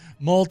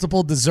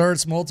multiple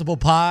desserts, multiple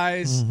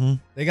pies. Mm-hmm.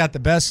 They got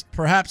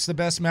perhaps the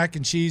best mac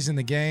and cheese in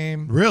the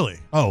game. Really?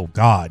 Oh,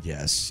 God,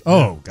 yes.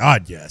 Oh,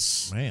 God,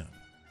 yes. Man.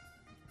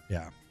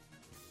 Yeah.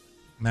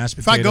 Mashed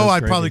if I potatoes, go, I'd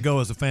gravy. probably go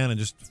as a fan and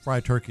just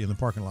fry turkey in the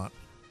parking lot.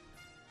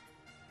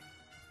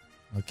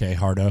 Okay,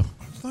 hardo.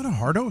 It's not a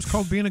hardo. It's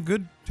called being a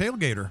good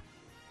tailgater.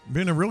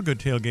 Being a real good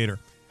tailgater.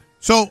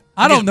 So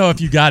I don't know if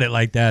you got it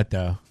like that,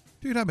 though.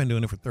 Dude, I've been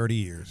doing it for 30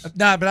 years.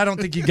 Nah, but I don't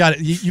think you got it.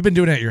 You've been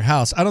doing it at your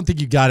house. I don't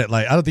think you got it.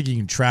 I don't think you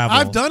can travel.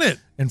 I've done it.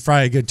 And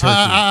fry a good turkey.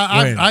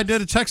 I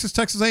did a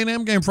Texas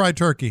A&M game fried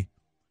turkey.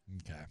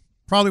 Okay.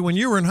 Probably when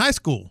you were in high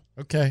school.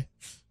 Okay.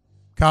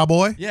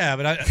 Cowboy? Yeah,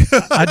 but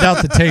I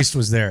doubt the taste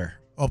was there.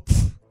 Oh,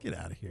 get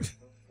out of here.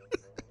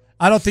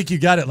 I don't think you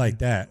got it like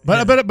that.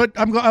 But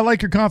I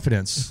like your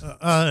confidence.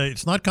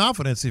 It's not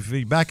confidence if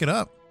you back it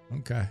up.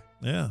 Okay.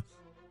 Yeah.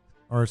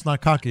 Or it's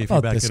not cocky if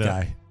you back it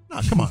up.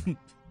 No, come on.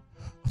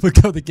 I'm going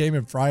to go to the game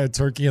and fry a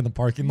turkey in the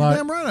parking lot.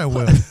 Damn right I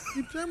will.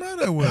 Damn right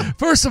I will.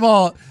 First of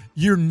all,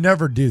 you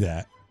never do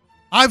that.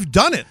 I've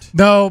done it.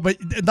 No, but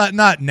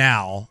not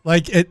now.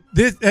 Like at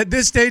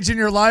this stage in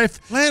your life,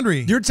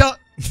 Landry, you're telling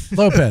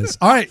Lopez.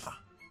 All right,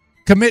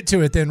 commit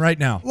to it then right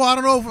now. Well, I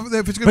don't know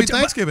if it's going to be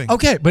Thanksgiving.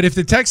 Okay, but if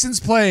the Texans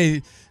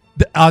play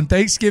on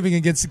Thanksgiving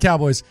against the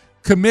Cowboys,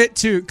 commit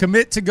to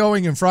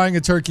going and frying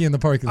a turkey in the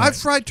parking lot. I've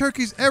fried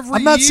turkeys every year.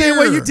 I'm not saying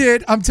what you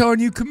did. I'm telling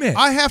you commit.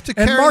 I have to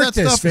carry that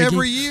stuff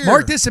every year.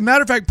 Mark this. As a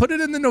matter of fact, put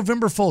it in the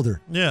November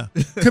folder. Yeah.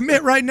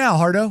 Commit right now,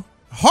 Hardo.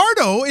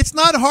 Hardo? It's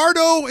not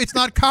Hardo. It's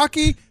not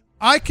cocky.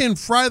 I can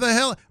fry the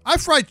hell. I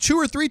fry 2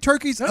 or 3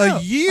 turkeys a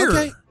year.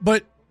 Okay,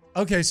 but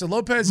so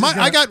Lopez.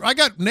 I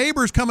got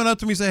neighbors coming up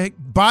to me saying, hey,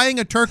 buying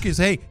a turkey is,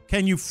 hey,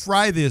 can you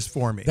fry this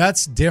for me?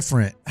 That's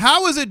different.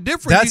 How is it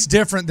different? That's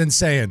different than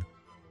saying,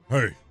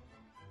 hey,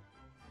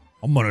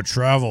 I'm going to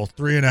travel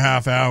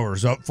 3.5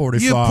 hours up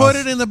 45. You put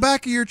it in the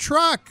back of your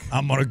truck.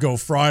 I'm going to go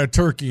fry a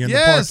turkey in the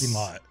parking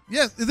lot.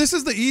 Yes, this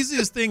is the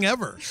easiest thing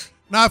ever.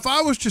 Now, if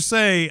I was to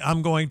say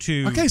I'm going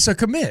to... Okay, so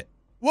commit.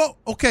 Well,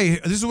 okay,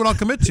 this is what I'll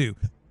commit to.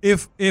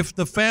 If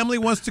the family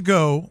wants to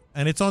go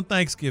and it's on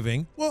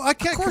Thanksgiving, well, I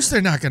can't. Of course, they're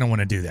not going to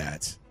want to do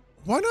that.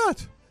 Why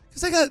not?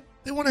 Because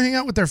they want to hang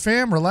out with their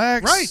fam,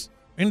 relax. Right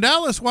in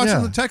Dallas,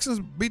 watching the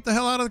Texans beat the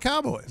hell out of the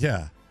Cowboys.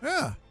 Yeah.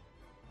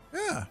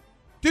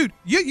 Dude,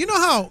 you know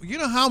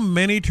how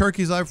many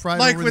turkeys I've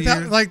fried over the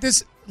years? Like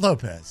this,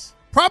 Lopez.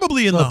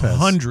 Probably in the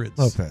hundreds.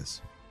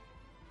 Lopez.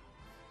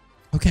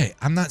 Okay,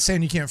 I'm not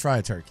saying you can't fry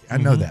a turkey. I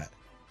know that.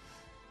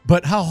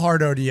 But how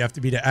hardo do you have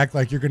to be to act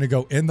like you're going to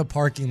go in the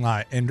parking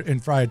lot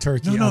and fry a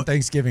turkey on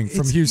Thanksgiving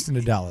from Houston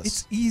to Dallas?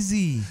 It's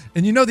easy.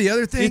 And you know the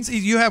other thing? It's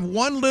easy. You have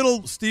one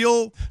little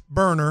steel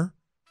burner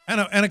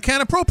and a can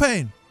of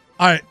propane.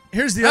 All right,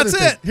 here's the other thing.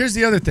 That's it. Here's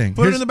the other thing.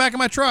 Put it in the back of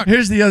my truck.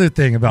 Here's the other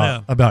thing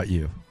about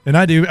you. And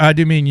I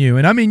do mean you.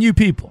 And I mean you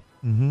people.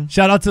 Mm-hmm.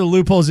 Shout out to the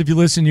loopholes. If you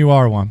listen, you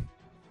are one.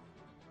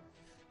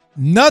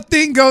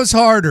 Nothing goes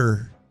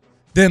harder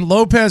than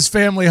Lopez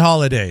family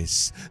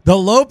holidays. The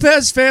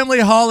Lopez family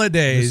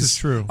holidays this is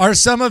true. Are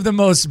some of the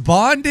most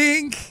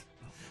bonding,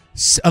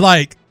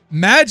 like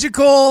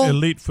magical,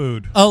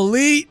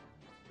 elite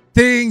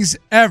things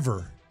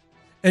ever.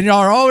 And y'all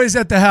are always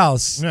at the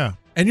house. Yeah.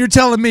 And you're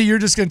telling me you're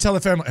just going to tell the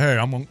family, hey,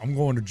 I'm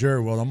going to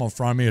Jerry World. I'm going to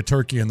fry me a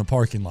turkey in the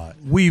parking lot.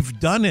 We've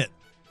done it.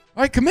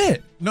 All right,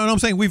 commit. No, I'm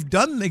saying we've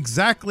done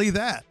exactly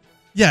that.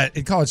 Yeah,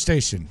 at College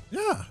Station.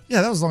 Yeah.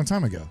 Yeah, that was a long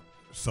time ago.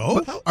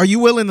 So? Are you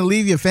willing to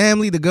leave your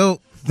family to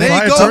go? They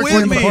go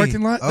with me. The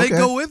parking lot? They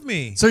go with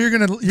me. So you're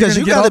gonna because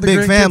you got a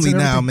big family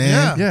now,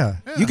 man. Yeah.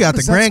 You got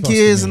the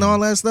grandkids and all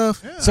that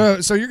stuff.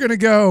 Yeah. So you're gonna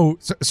go.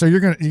 So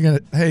you're gonna.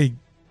 Hey,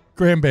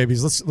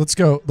 grandbabies, let's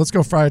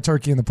go fry a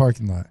turkey in the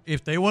parking lot.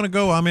 If they want to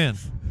go, I'm in.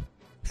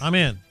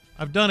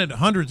 I've done it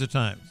hundreds of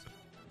times,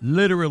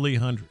 literally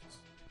hundreds.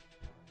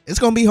 It's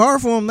gonna be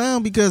hard for them now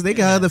because they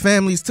got other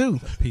families too.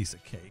 It's a piece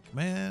of cake,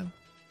 man.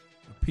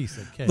 A piece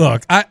of cake.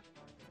 Look, I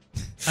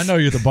know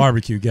you're the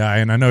barbecue guy,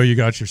 and I know you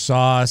got your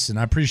sauce, and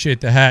I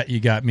appreciate the hat you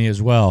got me as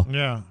well.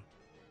 Yeah.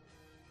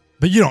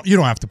 But you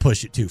don't have to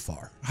push it too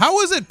far.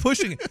 How is it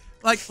pushing?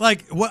 like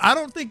what? I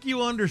don't think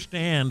you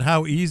understand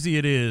how easy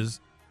it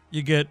is.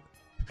 You get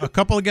a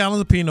couple of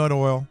gallons of peanut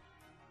oil,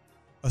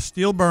 a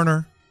steel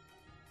burner,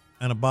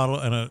 and a bottle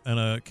and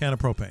a can of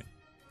propane.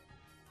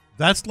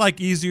 That's like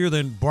easier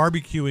than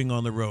barbecuing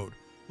on the road.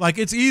 Like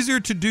it's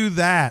easier to do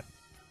that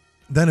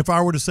than if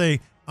I were to say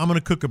I'm going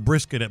to cook a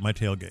brisket at my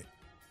tailgate.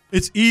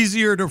 It's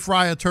easier to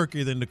fry a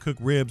turkey than to cook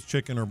ribs,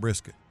 chicken, or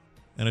brisket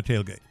in a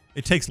tailgate.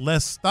 It takes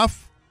less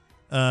stuff.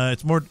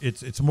 It's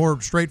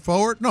more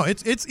straightforward. No,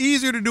 it's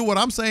easier to do what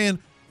I'm saying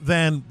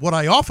than what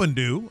I often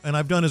do, and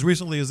I've done as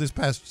recently as this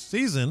past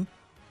season.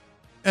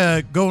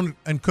 Go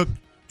and cook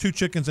 2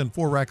 chickens and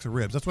 4 racks of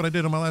ribs. That's what I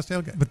did on my last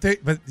tailgate.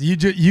 But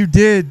you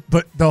did.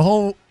 But the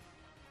whole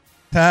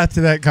path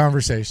to that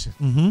conversation.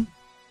 Mm-hmm.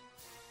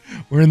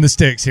 We're in the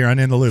sticks here on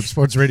In the Loop,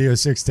 Sports Radio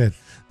 610.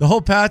 The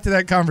whole path to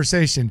that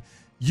conversation.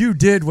 You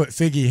did what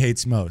Figgy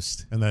hates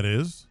most. And that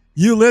is?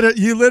 You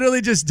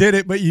literally just did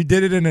it, but you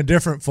did it in a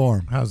different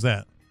form. How's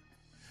that?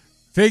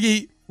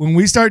 Figgy, when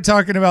we start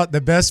talking about the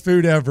best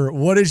food ever,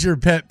 what is your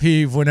pet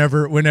peeve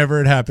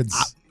whenever it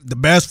happens? The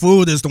best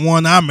food is the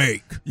one I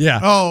make. Yeah.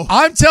 Oh.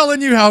 I'm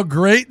telling you how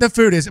great the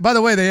food is. By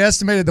the way, they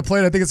estimated the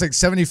plate, I think it's like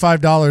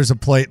 $75 a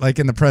plate, like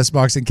in the press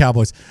box in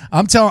Cowboys.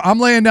 I'm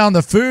laying down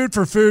the food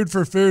for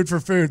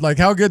food, like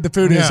how good the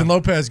food is. And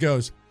Lopez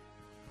goes,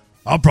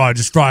 I'll probably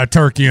just fry a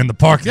turkey in the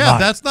parking lot. Yeah,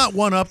 that's not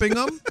one-upping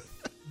them.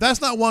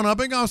 That's not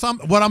one-upping them.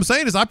 What I'm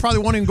saying is I probably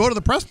won't even go to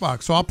the press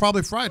box, so I'll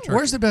probably fry a turkey.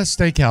 Where's the best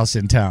steakhouse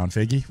in town,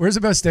 Figgy? Where's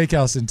the best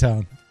steakhouse in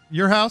town?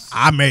 Your house?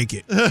 I make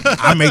it.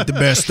 I make the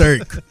best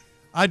steak.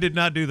 I did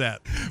not do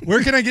that.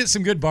 Where can I get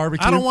some good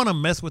barbecue? I don't want to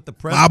mess with the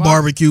press My box.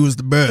 barbecue is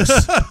the best.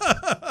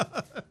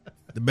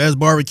 The best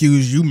barbecue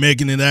is you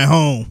making it at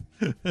home.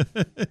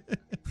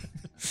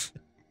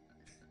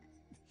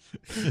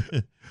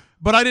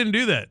 But I didn't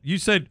do that. You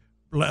said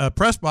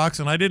press box,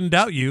 and I didn't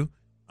doubt you.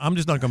 I'm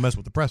just not going to mess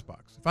with the press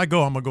box. If I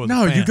go, I'm going to go as a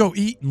fan. No, you go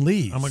eat and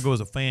leave. I'm going to go as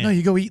a fan. No,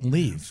 you go eat and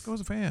leave. Just go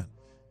as a fan.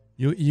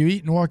 You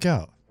eat and walk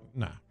out.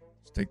 Nah.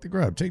 Just take the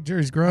grub. Take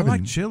Jerry's grub. I like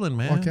and chilling,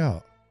 man. Walk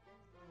out.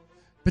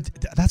 But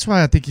that's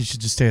why I think you should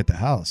just stay at the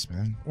house,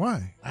 man.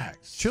 Why?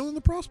 Relax. Chill in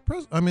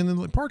the in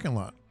the parking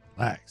lot.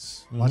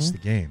 Relax. Watch the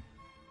game.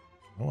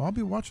 Well, I'll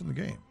be watching the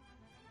game.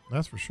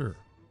 That's for sure.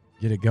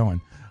 Get it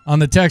going. On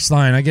the text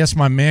line, I guess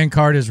my man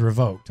card is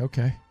revoked.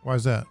 Okay. Why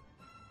is that?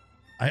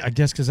 I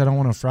guess because I don't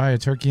want to fry a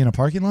turkey in a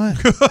parking lot.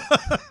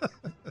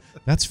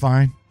 That's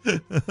fine.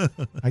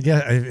 I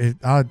guess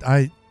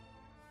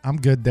I'm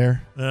good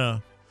there. Yeah.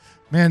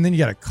 Man, then you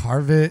got to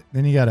carve it.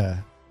 Then you got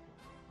to.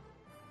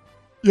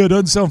 Yeah, it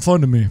doesn't sound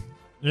fun to me.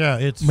 Yeah,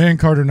 it's man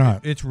card or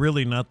not. It's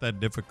really not that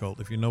difficult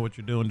if you know what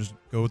you're doing. Just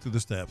go through the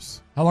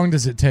steps. How long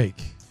does it take?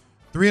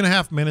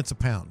 3.5 minutes a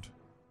pound.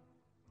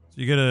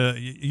 So you get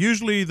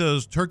usually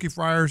those turkey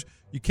fryers,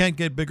 you can't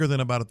get bigger than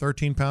about a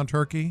 13-pound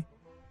turkey.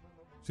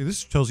 See,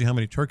 this tells you how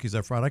many turkeys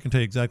I fried. I can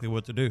tell you exactly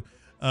what to do.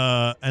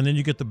 And then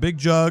you get the big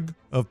jug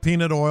of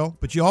peanut oil,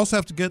 but you also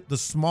have to get the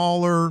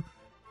smaller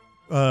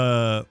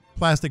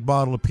plastic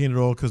bottle of peanut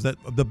oil because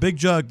the big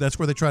jug, that's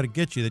where they try to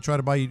get you. They try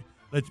to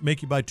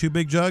make you buy 2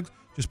 big jugs.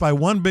 Just buy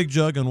 1 big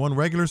jug and 1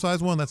 regular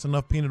size one. That's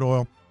enough peanut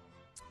oil.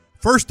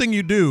 First thing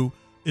you do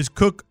is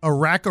cook a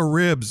rack of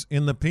ribs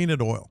in the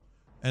peanut oil.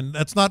 And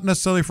that's not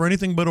necessarily for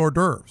anything but hors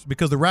d'oeuvres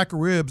because the rack of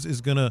ribs is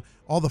going to,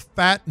 all the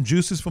fat and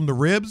juices from the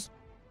ribs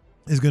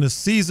is going to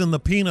season the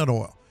peanut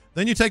oil.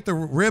 Then you take the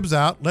ribs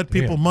out, let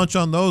people munch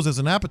on those as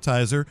an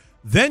appetizer.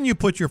 Then you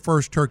put your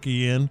first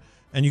turkey in,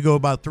 and you go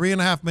about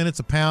 3.5 minutes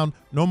a pound,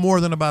 no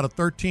more than about a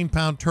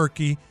 13-pound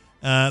turkey.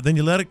 Then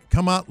you let it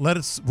come out, let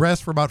it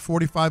rest for about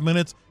 45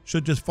 minutes.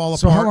 Should just fall apart.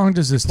 So how long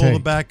does this take? Pull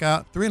it back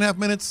out. 3.5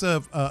 minutes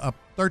of a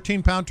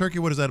 13-pound turkey.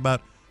 What is that,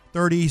 about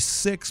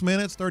 36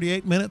 minutes,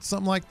 38 minutes,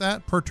 something like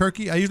that per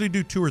turkey? I usually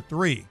do 2 or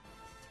 3.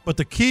 But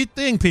the key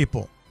thing,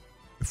 people,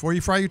 before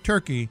you fry your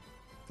turkey,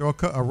 throw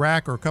a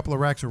rack or a couple of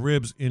racks of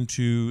ribs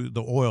into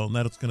the oil, and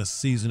that's going to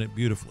season it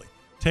beautifully.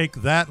 Take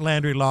that,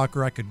 Landry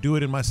Locker. I could do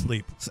it in my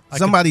sleep.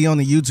 Somebody on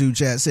the YouTube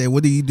chat said,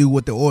 what do you do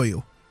with the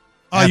oil?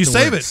 You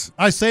save it.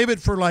 I save it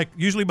for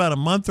usually about a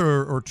month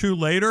or 2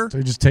 later. So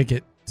you just take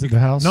it to the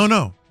house?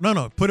 No.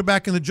 Put it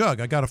back in the jug.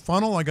 I got a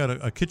funnel. I got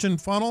a kitchen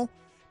funnel.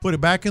 Put it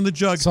back in the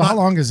jug. So how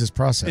long is this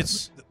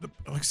process?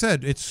 Like I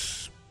said,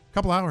 it's a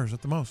couple hours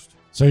at the most.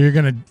 So you're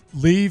going to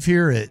leave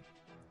here at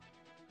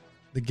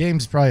the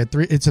game's probably at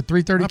 3. It's a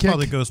 3:30 kick. I'll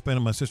probably go spend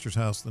at my sister's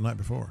house the night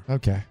before.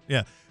 Okay.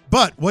 Yeah.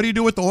 But what do you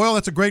do with the oil?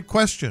 That's a great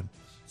question.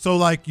 So,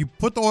 you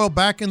put the oil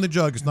back in the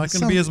jug. It's not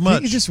going to be as much.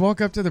 Can't you just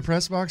walk up to the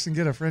press box and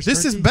get a fresh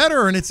This turkey? is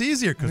better, and it's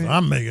easier because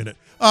I'm making it.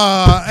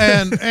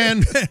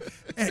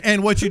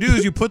 And what you do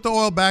is you put the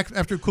oil back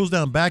after it cools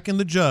down back in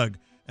the jug.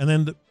 And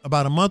then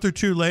about a month or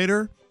 2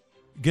 later,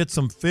 get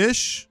some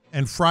fish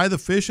and fry the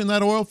fish in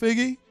that oil,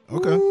 Figgy.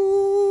 Okay.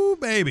 Ooh,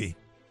 baby.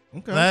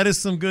 Okay. That is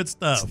some good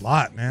stuff. That's a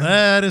lot, man.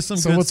 That is some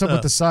good stuff. So what's up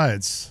with the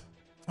sides?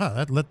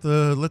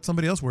 Let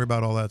somebody else worry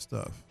about all that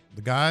stuff.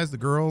 The guys, the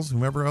girls,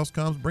 whomever else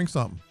comes, bring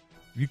something.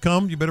 You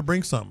come, you better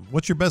bring something.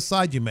 What's your best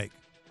side you make?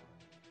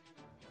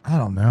 I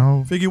don't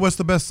know. Figgy, what's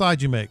the best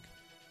side you make?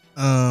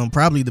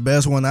 Probably the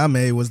best one I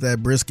made was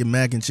that brisket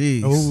mac and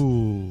cheese.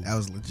 Ooh. That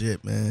was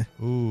legit, man.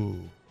 Ooh.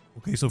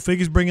 Okay, so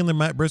Figgy's bringing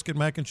the brisket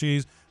mac and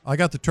cheese. I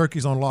got the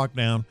turkeys on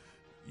lockdown.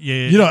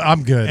 Yeah.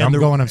 I'm good. I'm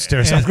going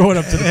upstairs. I'm going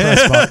up to the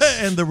press box.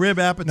 And the rib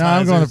appetizers. No,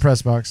 I'm going to the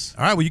press box.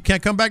 All right, well, you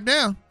can't come back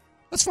down.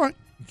 That's fine.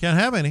 You can't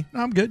have any. No,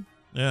 I'm good.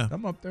 Yeah.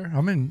 I'm up there.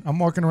 I'm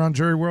walking around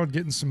Jury World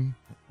getting some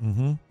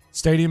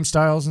stadium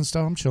styles and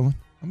stuff. I'm chilling.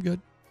 I'm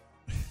good.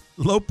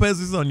 Lopez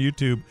is on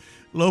YouTube.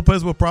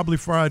 Lopez will probably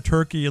fry a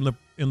turkey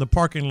in the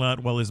parking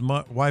lot while his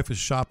wife is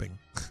shopping.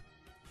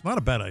 Not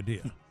a bad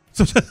idea.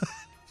 It's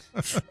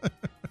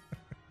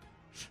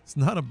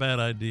not a bad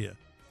idea.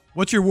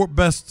 What's your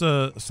best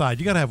side?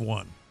 You got to have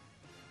one.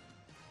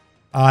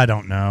 I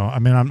don't know. I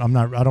mean, I'm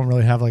not. I don't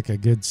really have a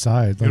good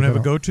side. You don't have a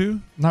go-to?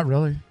 Not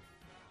really.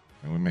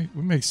 We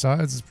make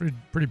sides. It's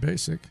pretty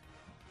basic.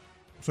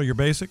 So you're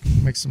basic?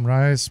 Make some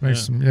rice.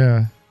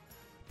 Some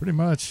pretty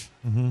much.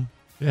 Mm-hmm.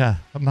 Yeah,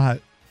 I'm not.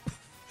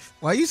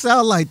 Why you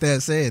sound like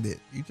that saying it?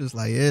 You just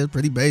it's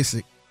pretty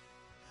basic.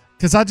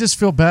 Because I just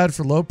feel bad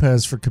for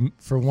Lopez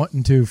for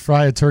wanting to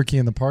fry a turkey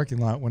in the parking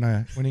lot when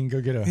he can go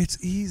get It's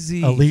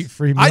easy. elite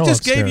free meal I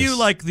just upstairs. gave you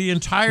the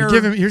entire.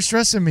 You're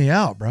stressing me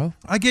out, bro.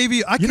 I gave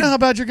you. You know how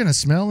bad you're gonna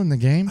smell in the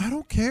game? I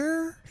don't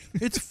care.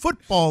 It's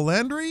football,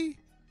 Landry.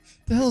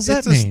 The hell does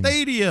that mean? It's mean? a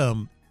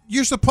stadium.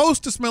 You're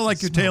supposed to smell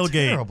like your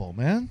tailgate. Terrible,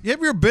 man. You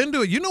ever been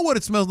to it? You know what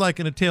it smells like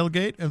in a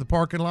tailgate in the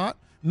parking lot.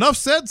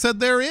 NUTZ said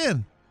they're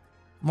in.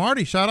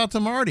 Marty, shout out to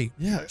Marty.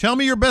 Yeah. Tell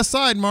me your best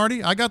side,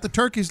 Marty. I got the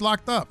turkeys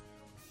locked up.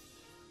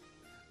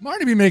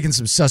 Marty be making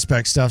some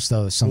suspect stuff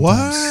though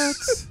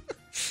sometimes.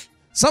 What?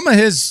 Some of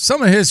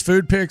his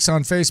food pics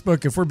on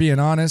Facebook, if we're being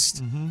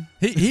honest,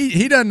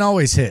 he doesn't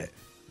always hit.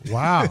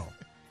 Wow.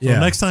 Yeah. So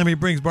next time he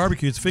brings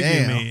barbecue, it's Figgy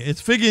and me.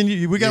 It's Figgy and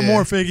you. We got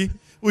more Figgy.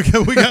 We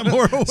got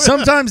more.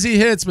 Sometimes he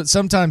hits, but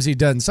sometimes he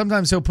doesn't.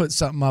 Sometimes he'll put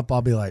something up.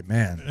 I'll be like,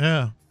 man.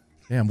 Yeah.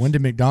 Damn, when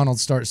did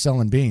McDonald's start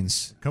selling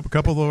beans?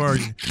 Couple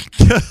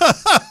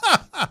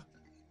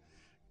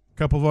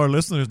of our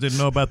listeners didn't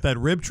know about that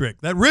rib trick.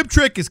 That rib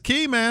trick is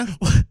key, man.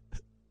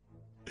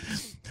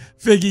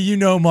 Figgy, you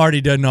know Marty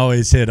doesn't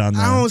always hit on that.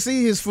 I don't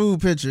see his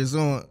food pictures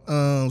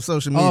on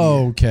social media.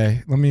 Oh,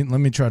 okay. Let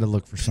me try to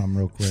look for some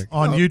real quick.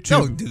 On YouTube,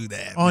 don't do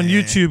that. On man.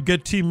 YouTube,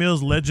 get T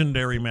Mill's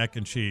legendary mac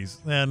and cheese.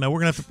 And we're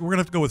gonna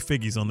have to go with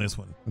Figgy's on this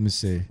one. Let me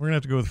see. We're gonna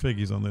have to go with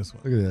Figgy's on this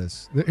one. Look at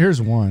this.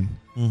 Here's one.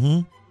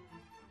 Mm-hmm.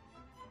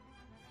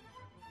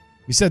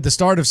 You said the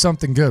start of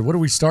something good. What are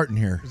we starting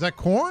here? Is that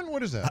corn?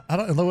 What is that? I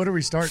don't know. What are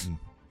we starting?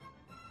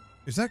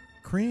 Is that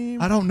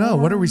cream? I don't know.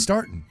 corn? What are we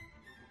starting?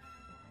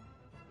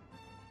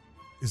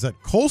 Is that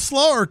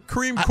coleslaw or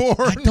cream corn?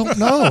 I don't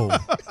know.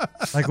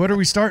 Like, what are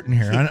we starting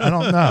here? I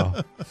don't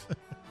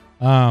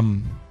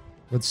know.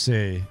 Let's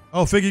see.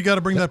 Oh, Figgy, you got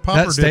to bring that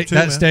popper dip too,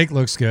 that man. steak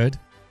looks good.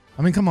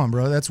 I mean, come on,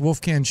 bro. That's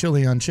Wolfgang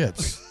chili on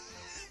chips.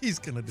 He's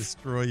gonna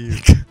destroy you.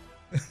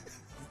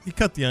 He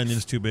cut the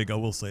onions too big. I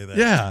will say that.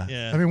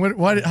 Yeah. I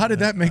mean, how did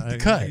that make the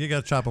cut? You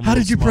got to chop them. How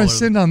did you press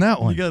send on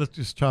that one? You got to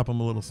just chop them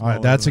a little All smaller.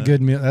 right, that's a than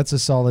good meal. That's a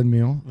solid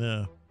meal.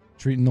 Yeah.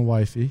 Treating the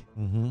wifey.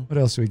 Mm-hmm. What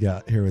else we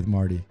got here with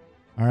Marty?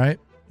 All right.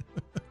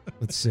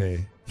 Let's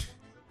see.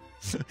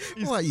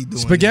 Why are you doing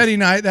Spaghetti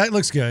night. That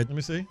looks good. Let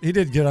me see. He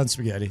did good on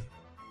spaghetti.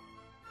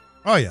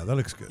 Oh, yeah, that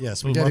looks good. Yeah,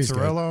 Little spaghetti's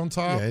mozzarella good. on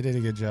top. Yeah, he did a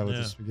good job with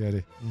the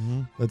spaghetti.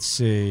 Mm-hmm. Let's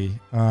see.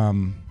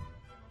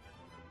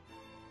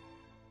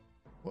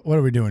 What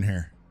are we doing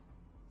here?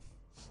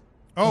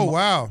 Oh,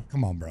 wow.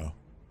 Come on, bro.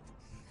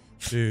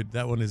 Dude,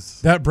 that one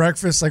is... That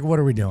breakfast, like, what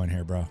are we doing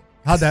here, bro?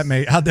 How'd that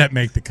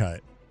make the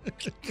cut?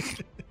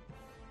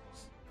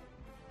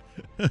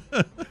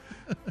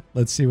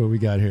 Let's see what we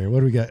got here. What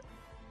do we got?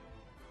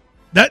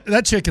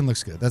 That chicken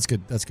looks good. That's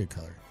good. That's good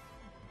color.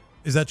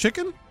 Is that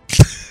chicken?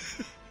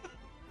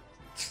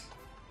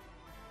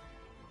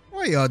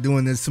 Why y'all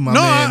doing this to my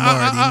man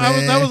Marty,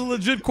 man? That was a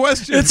legit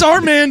question. It's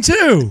our man,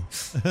 too.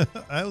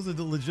 That was a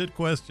legit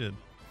question.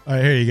 All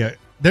right, here you go.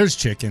 There's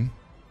chicken.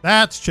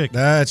 That's chicken.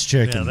 That's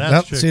chicken. Yeah,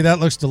 that's chicken. See, that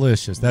looks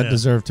delicious. That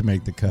deserved to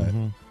make the cut.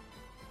 Mm-hmm.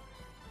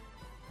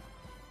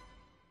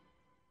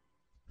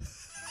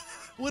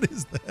 What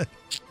is that?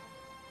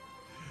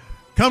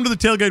 Come to the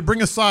tailgate.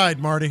 Bring a side,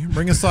 Marty.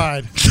 Bring a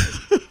side.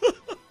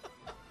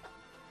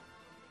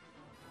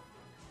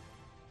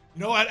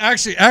 You know what?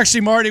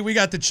 Actually, Marty, we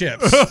got the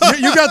chips.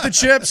 You got the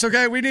chips,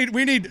 okay? We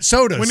need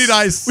sodas. We need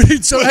ice. We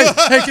need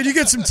hey, can you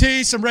get some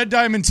tea, some Red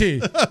Diamond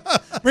tea?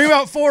 Bring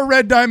about 4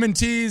 Red Diamond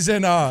teas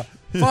and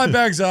 5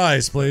 bags of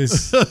ice,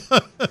 please.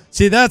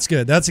 See, that's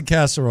good. That's a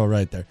casserole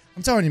right there.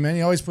 I'm telling you, man.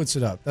 He always puts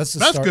it up. That's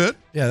start. Good.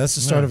 Yeah, that's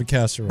the start of a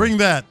casserole. Bring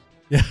that.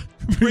 Yeah,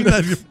 bring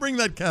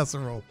that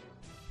casserole.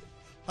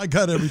 I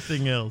got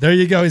everything else. There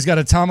you go. He's got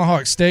a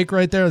tomahawk steak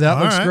right there. That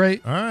looks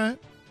great. All right.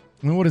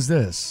 I mean, what is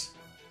this?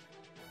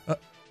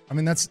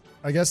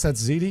 I guess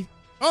that's ziti.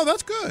 Oh,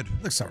 that's good.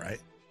 Looks all right.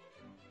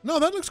 No,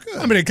 that looks good.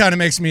 I mean, it kind of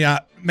makes me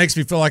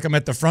feel like I'm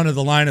at the front of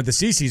the line of the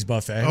Cece's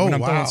buffet when I'm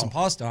wow. throwing some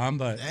pasta on.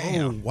 But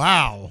oh,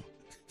 wow.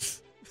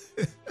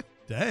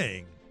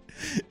 Dang.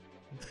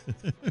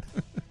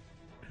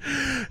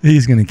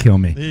 He's gonna kill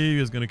me. He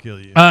is gonna kill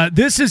you.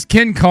 This is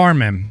Ken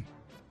Carman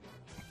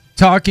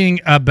talking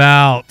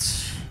about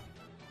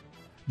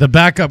the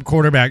backup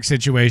quarterback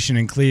situation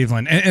in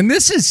Cleveland, and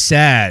this is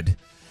sad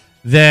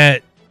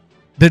that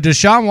the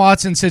Deshaun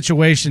Watson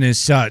situation is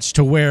such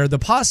to where the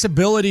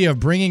possibility of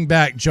bringing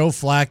back Joe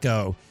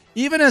Flacco,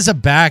 even as a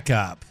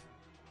backup,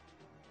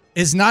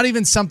 is not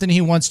even something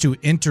he wants to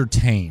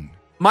entertain.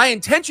 My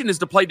intention is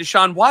to play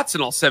Deshaun Watson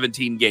all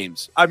 17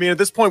 games. I mean, at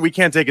this point, we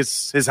can't take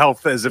his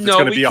health as if it's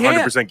going to be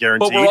 100%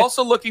 guaranteed. But we're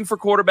also looking for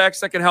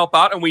quarterbacks that can help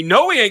out, and we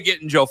know we ain't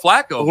getting Joe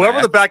Flacco.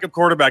 Whoever the backup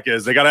quarterback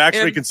is, they got to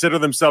actually consider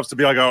themselves to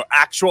be like,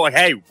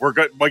 hey, we're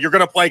good. Well, you're going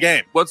to play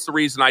game. What's the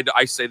reason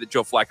I say that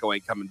Joe Flacco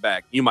ain't coming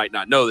back? You might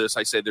not know this.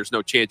 I say there's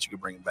no chance you can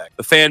bring him back.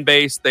 The fan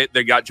base, they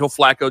got Joe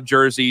Flacco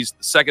jerseys.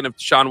 The second if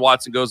Deshaun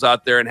Watson goes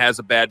out there and has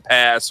a bad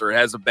pass or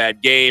has a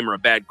bad game or a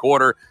bad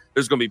quarter,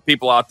 there's going to be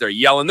people out there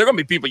yelling. There are going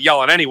to be people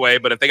yelling anyway,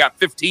 but if they got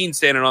 15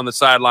 standing on the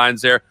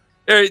sidelines there,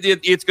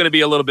 it's going to be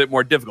a little bit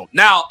more difficult.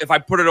 Now, if I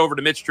put it over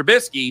to Mitch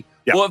Trubisky,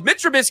 well, if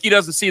Mitch Trubisky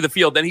doesn't see the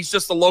field, then he's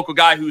just a local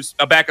guy who's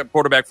a backup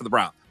quarterback for the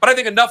Browns. But I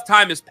think enough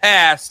time has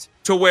passed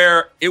to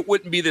where it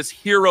wouldn't be this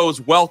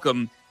hero's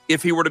welcome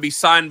if he were to be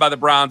signed by the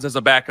Browns as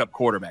a backup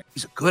quarterback.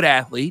 He's a good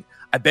athlete.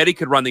 I bet he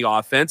could run the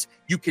offense.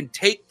 You can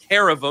take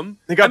care of him.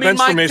 He got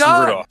benched for Mason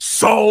Rudolph.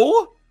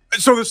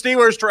 So the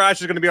Steelers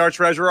trash is going to be our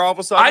treasurer all of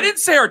a sudden? I didn't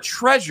say our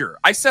treasurer.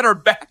 I said our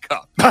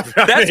backup. That's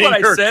what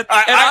I said.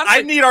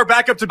 I need our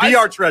backup to be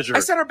our treasurer. I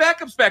said our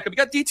backup's backup. You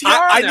got DTR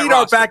I need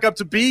our backup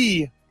to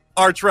be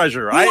our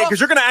treasurer because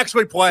you're going to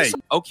actually play.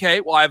 Okay,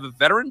 well, I have a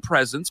veteran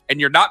presence,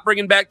 and you're not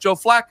bringing back Joe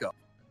Flacco.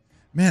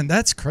 Man,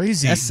 that's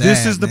crazy. That's sad,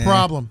 this is the man.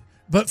 problem.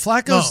 But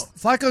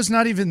Flacco's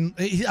not even.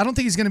 I don't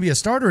think he's going to be a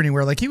starter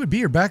anywhere. Like, he would be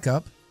your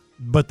backup.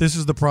 But this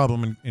is the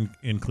problem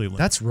in Cleveland.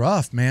 That's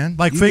rough, man.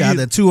 Like, you got a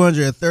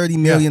 $230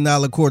 million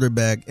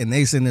quarterback, and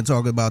they sitting there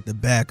talking about the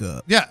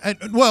backup. Yeah,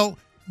 well,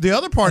 the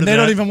other part and of they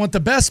that, don't even want the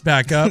best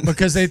backup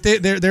because they're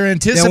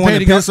anticipating. They want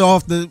to piss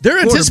off the They're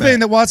anticipating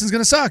that Watson's going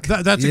to suck.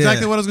 That's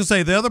exactly what I was going to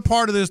say. The other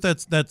part of this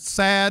that's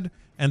sad,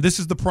 and this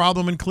is the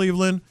problem in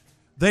Cleveland.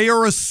 They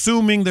are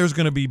assuming there's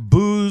going to be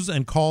boos boos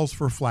and calls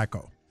for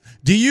Flacco.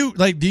 Do you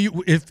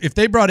if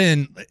they brought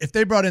in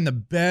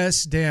the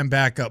best damn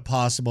backup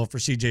possible for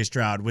CJ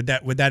Stroud, would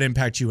that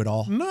impact you at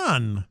all?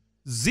 None.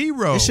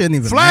 Zero. It shouldn't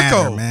even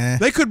Flacco, matter, man.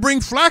 They could bring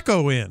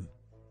Flacco in.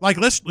 Like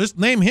let's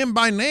name him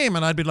by name,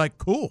 and I'd be like,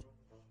 cool.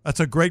 That's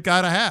a great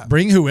guy to have.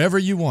 Bring whoever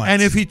you want.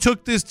 And if he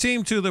took this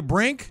team to the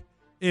brink,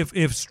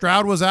 if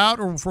Stroud was out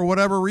or for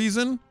whatever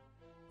reason,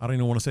 I don't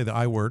even want to say the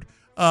I word.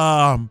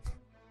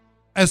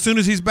 As soon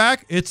as he's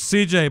back, it's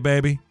CJ,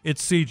 baby.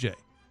 It's CJ.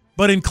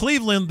 But in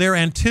Cleveland, they're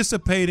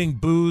anticipating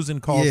boos and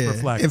calls for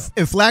Flacco.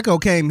 If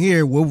Flacco came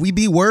here, would we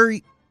be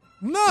worried?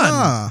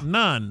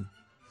 None.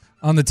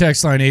 On the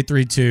text line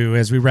 832,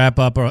 as we wrap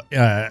up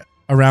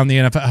around the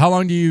NFL, how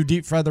long do you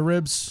deep fry the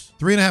ribs?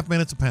 3.5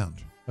 minutes a pound.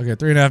 Okay,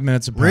 3.5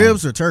 minutes a pound.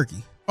 Ribs or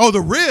turkey? Oh,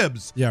 the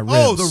ribs. Yeah, ribs.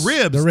 Oh, the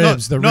ribs. The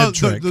ribs. No, the rib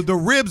trick. The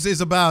ribs is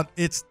about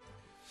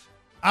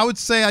I would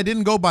say I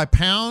didn't go by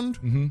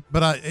pound,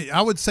 but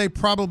I would say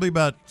probably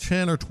about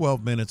 10 or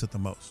 12 minutes at the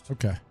most.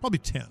 Okay. Probably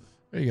 10.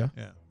 There you go.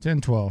 Yeah. 10,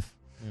 12.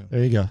 Yeah.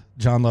 There you go.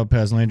 John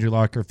Lopez, Landry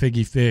Locker,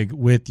 Figgy Fig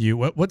with you.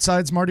 What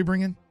side's Marty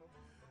bringing?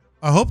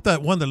 I hope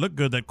that one that looked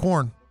good, that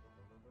corn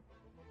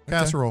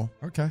casserole.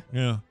 Okay.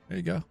 Yeah. There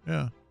you go.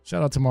 Yeah.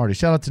 Shout out to Marty.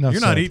 Shout out to Nuff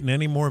You're not eating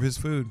any more of his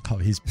food. Oh,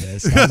 he's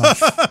pissed.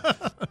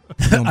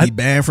 Going to be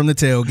banned from the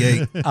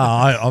tailgate.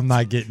 I'm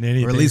not getting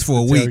anything. Or at least for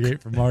a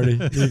week. From Marty.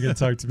 You can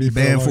talk to me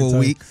banned for a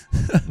week.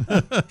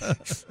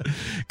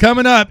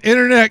 Coming up,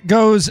 internet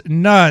goes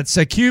nuts.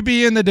 A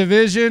QB in the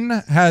division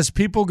has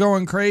people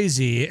going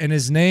crazy, and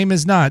his name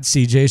is not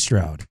CJ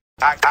Stroud.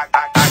 I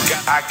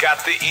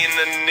got the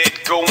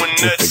internet going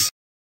nuts.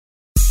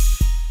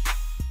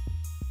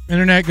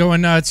 Internet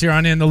going nuts here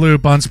on In the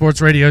Loop on Sports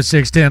Radio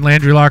 610.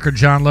 Landry Locker,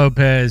 John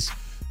Lopez,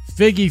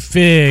 Figgy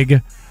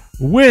Fig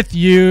with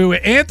you.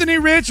 Anthony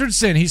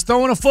Richardson, he's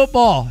throwing a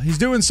football. He's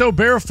doing so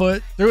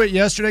barefoot. Threw it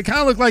yesterday. Kind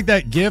of looked like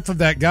that gif of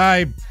that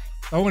guy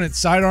throwing it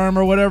sidearm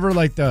or whatever,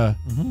 like the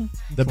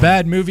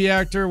bad movie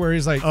actor where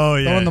he's like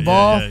throwing the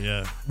ball.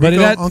 Yeah. But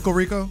Uncle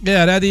Rico?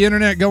 Yeah, it had the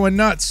internet going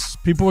nuts.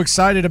 People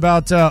excited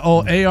about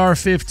old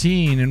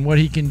AR-15 and what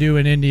he can do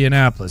in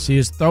Indianapolis. He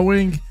is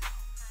throwing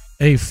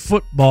a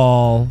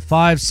football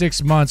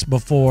 5-6 months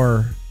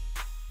before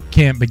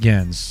camp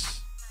begins.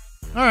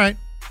 All right.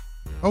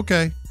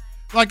 Okay.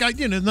 Like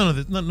none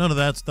of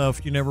that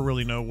stuff. You never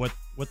really know what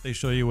they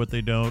show you, what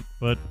they don't.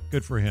 But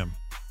good for him.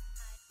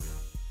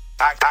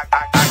 I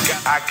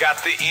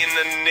got the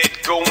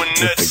internet going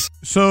nuts.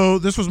 So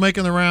this was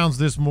making the rounds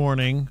this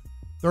morning.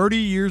 30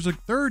 years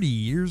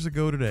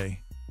ago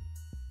today.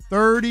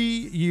 30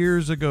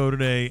 years ago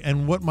today.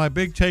 And what my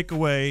big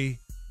takeaway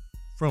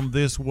from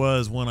this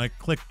was when I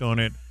clicked on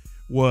it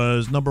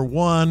was, number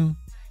one,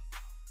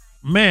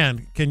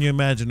 man, can you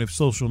imagine if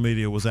social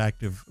media was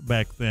active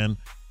back then?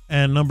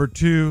 And number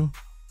two,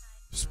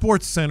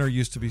 Sports Center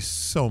used to be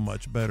so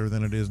much better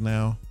than it is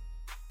now.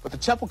 But the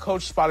Temple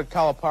coach spotted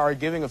Calipari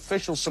giving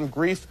officials some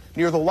grief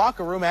near the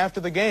locker room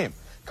after the game.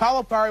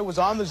 Calipari was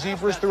on the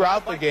Zebras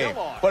throughout the game,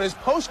 but his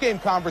post-game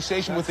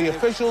conversation with the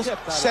officials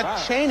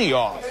set Chaney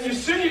off. And you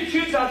see your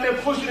kids out there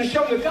pushing and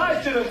shoving. The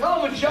guys did a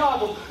hell of a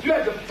job. You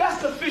had the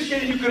best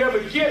officiating you could ever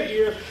get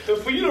here, and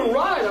for you to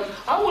ride them,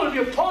 I want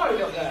to be a part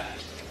of that.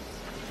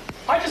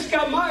 I just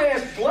got my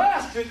ass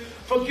blasted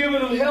for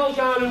giving them hell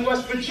down in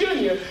West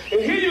Virginia,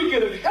 and here you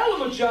get a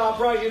hell of a job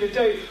right here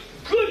today.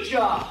 Good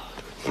job.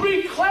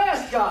 3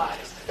 class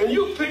guys. And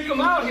you pick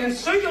them out here and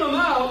single them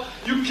out.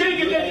 You can't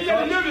get that. You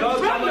got to never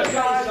threaten the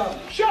guy.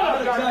 Shut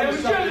up, goddamn.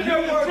 You got to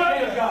never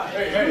threaten the guy.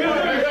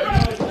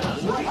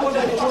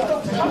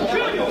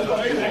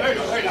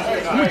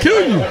 We'll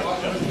kill you.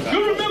 You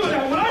remember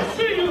that. When I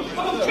see you, I'm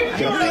going to kick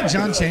Do your you think ass.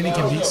 John Chaney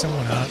can beat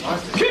someone up?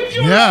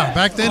 Yeah,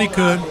 back then he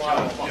could.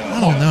 I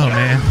don't know,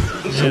 man.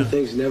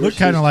 Yeah. Looked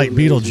kind of like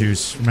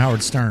Beetlejuice from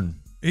Howard Stern.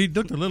 He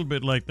looked a little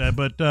bit like that,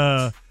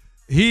 but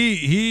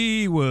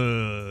he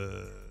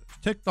was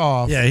ticked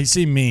off. Yeah, he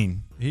seemed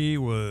mean. He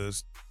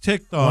was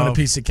ticked off. Want a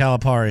piece of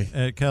Calipari.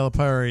 At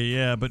Calipari,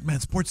 yeah. But, man,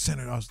 Sports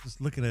Center, I was just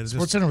looking at it.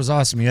 Sports Center was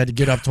awesome. You had to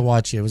get up to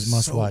watch it. It was a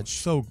must-watch.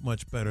 So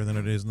much better than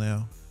it is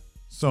now.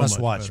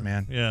 Must-watch, better.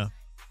 man. Yeah.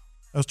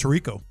 That was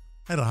Tirico.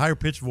 Had a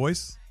higher-pitched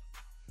voice.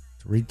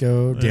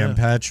 Tirico, Dan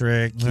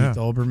Patrick, Keith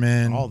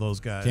Olbermann. All those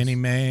guys. Kenny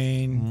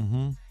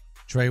Mayne,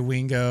 Trey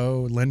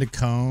Wingo, Linda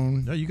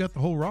Cohn. Yeah, you got the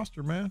whole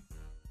roster, man.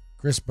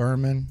 Chris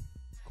Berman.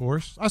 Of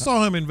course. I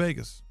saw him in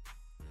Vegas.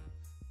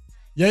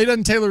 Yeah, he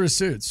doesn't tailor his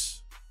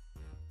suits.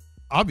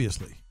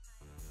 Obviously.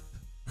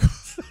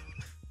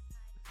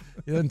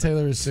 He doesn't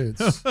tailor his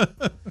suits.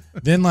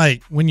 Then,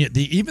 like, when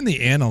even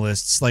the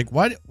analysts, like,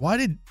 why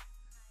did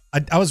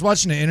I was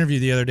watching an interview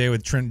the other day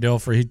with Trent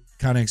Dilfer. He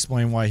kind of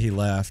explained why he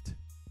left.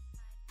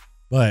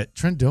 But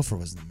Trent Dilfer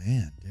was the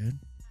man, dude.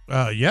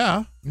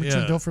 Yeah.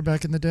 Trent Dilfer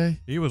back in the day?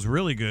 He was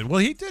really good. Well,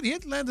 he did. He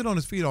had landed on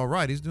his feet all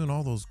right. He's doing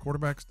all those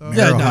quarterback stuff.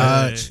 Yeah,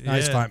 Hodge.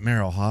 Nice fight,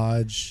 Merrill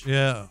Hodge.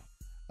 Yeah.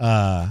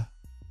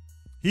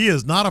 He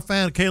is not a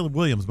fan of Caleb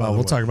Williams, by the way.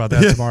 We'll talk about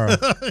that tomorrow.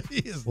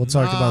 We'll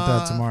talk about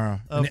that tomorrow.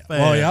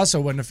 Well, he also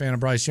wasn't a fan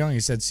of Bryce Young. He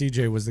said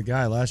CJ was the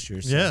guy last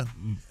year. So. Yeah.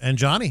 And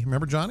Johnny.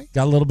 Remember Johnny?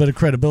 Got a little bit of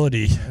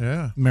credibility.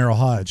 Yeah. Merrill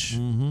Hodge.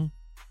 Mm-hmm.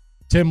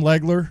 Tim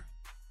Legler.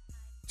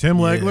 Tim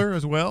Legler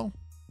as well.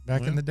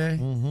 Back in the day.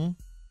 Mm-hmm. Remember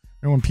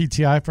when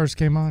PTI first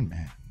came on?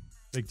 Man.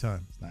 Big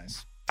time.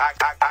 Nice.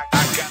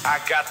 I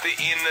got the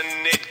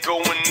internet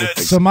going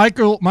nuts. So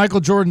Michael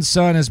Jordan's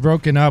son has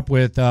broken up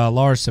with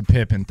Larsa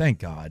Pippen. Thank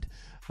God.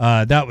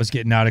 That was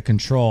getting out of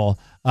control.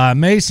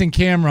 Mason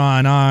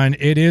Cameron on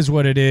It Is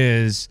What It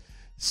Is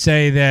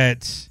say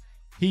that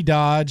he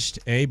dodged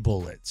a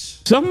bullet.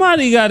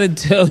 Somebody got to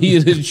tell you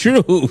the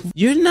truth.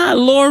 You're not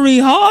Lori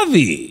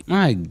Harvey.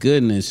 My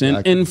goodness.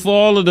 And for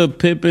all of the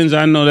Pippins,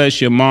 I know that's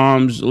your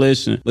mom's.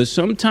 Listen, but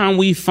sometimes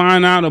we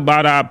find out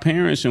about our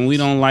parents and we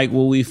don't like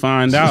what we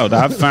find out.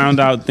 I found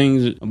out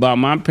things about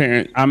my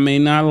parents I may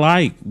not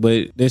like,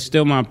 but they're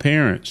still my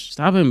parents.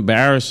 Stop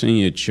embarrassing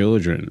your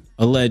children.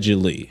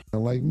 Allegedly.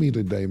 Like me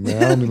today,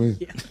 man.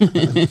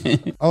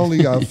 I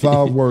only got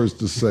 5 words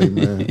to say,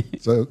 man.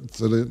 So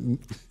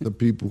the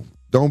people.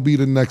 Don't be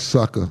the next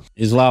sucker.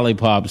 It's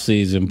lollipop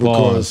season.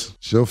 Pause. Because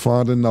she'll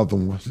find another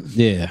one.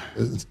 Yeah.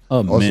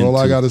 All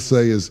I got to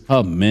say is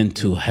her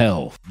mental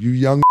health. You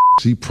young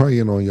she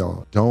praying on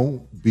y'all.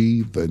 Don't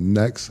be the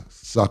next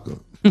sucker.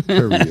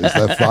 Period. It's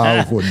that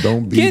 5 word.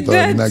 Don't be Get the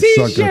that next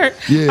t-shirt.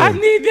 sucker. Yeah. I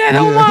need that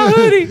on my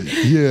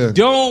hoodie. Yeah.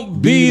 Don't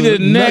be the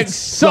next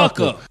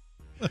sucker.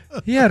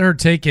 He had her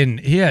taken.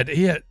 He had.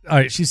 All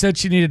right. She said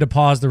she needed to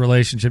pause the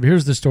relationship.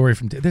 Here's the story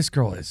from this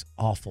girl is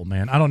awful,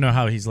 man. I don't know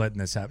how he's letting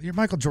this happen. You're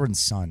Michael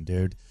Jordan's son,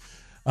 dude.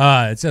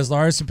 It says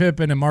Larsa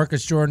Pippen and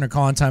Marcus Jordan are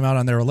calling timeout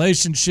on their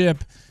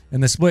relationship,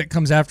 and the split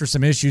comes after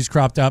some issues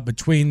cropped up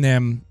between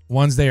them.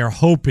 Ones they are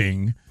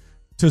hoping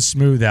to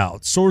smooth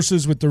out.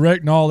 Sources with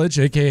direct knowledge,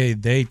 aka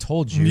they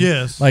told you,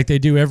 yes, like they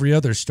do every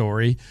other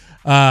story.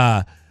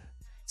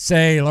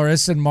 Say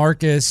Larissa and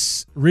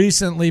Marcus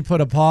recently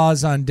put a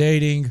pause on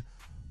dating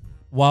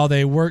while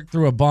they worked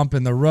through a bump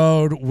in the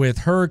road, with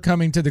her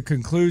coming to the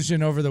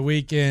conclusion over the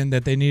weekend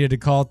that they needed to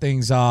call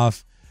things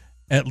off,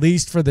 at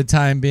least for the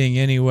time being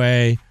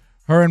anyway.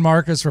 Her and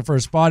Marcus were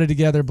first spotted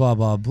together, blah,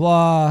 blah,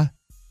 blah.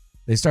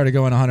 They started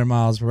going 100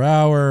 miles per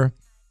hour.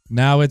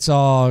 Now it's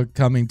all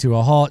coming to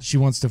a halt. She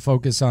wants to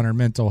focus on her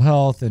mental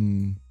health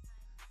and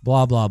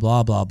blah, blah,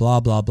 blah, blah,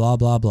 blah, blah, blah,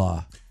 blah,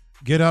 blah.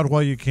 Get out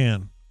while you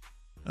can.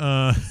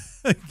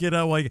 Get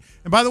out while you can.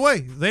 And by the way,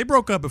 they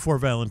broke up before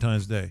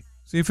Valentine's Day.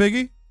 See,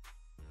 Figgy?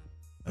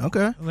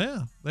 Okay.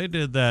 Yeah, they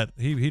did that.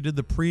 He did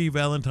the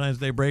pre-Valentine's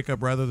Day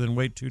breakup rather than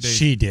wait 2 days.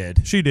 She did,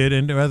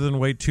 and rather than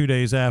wait 2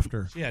 days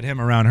after. She had him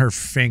around her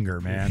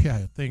finger, man. Yeah,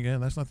 I think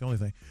that's not the only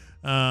thing.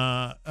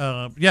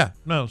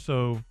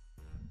 So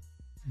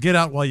get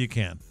out while you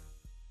can.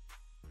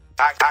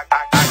 I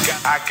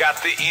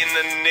got the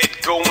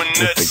internet going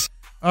nuts.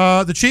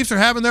 The Chiefs are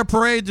having their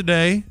parade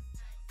today,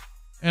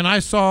 and I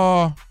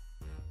saw.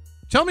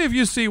 Tell me if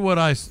you see what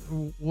I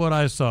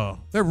saw.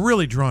 They're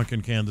really drunk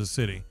in Kansas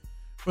City.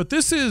 But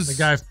this is the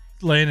guy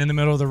laying in the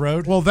middle of the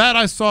road. Well, that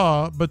I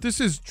saw, but this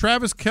is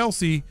Travis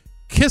Kelce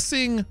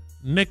kissing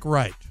Nick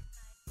Wright.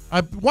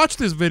 I watched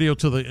this video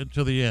to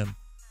the end.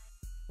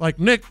 Like,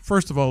 Nick,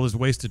 first of all, is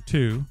wasted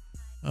too,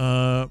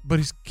 but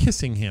he's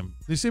kissing him.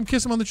 Did you see him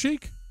kiss him on the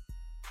cheek?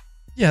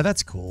 Yeah,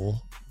 that's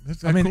cool.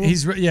 I mean, cool?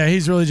 he's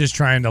really just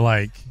trying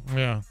to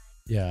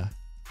yeah.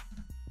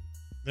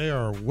 They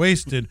are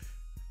wasted.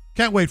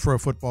 Can't wait for a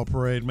football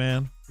parade,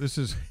 man. This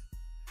is.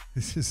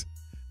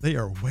 They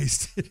are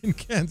wasted in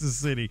Kansas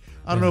City.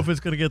 I don't know if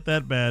it's going to get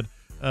that bad.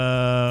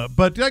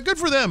 But good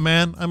for them,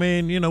 man. I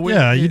mean, you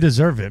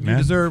deserve it, man.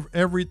 You deserve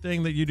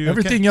everything that you do.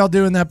 Everything y'all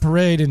do in that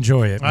parade,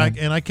 enjoy it, man.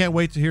 And I can't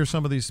wait to hear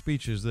some of these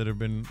speeches that are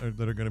going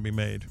to be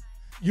made.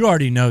 You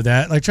already know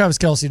that. Like, Travis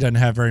Kelce doesn't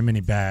have very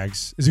many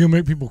bags. Is he going to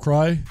make people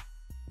cry?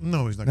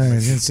 No, he's not going to.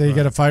 He's going to say you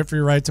got to fight for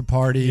your right to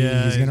party.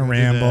 Yeah, he's going to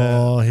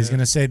ramble. He's going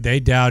to say they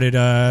doubted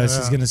us.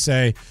 He's going to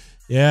say,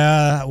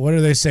 yeah, what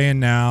are they saying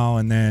now?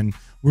 And then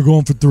we're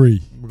going for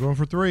 3. We're going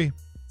for 3.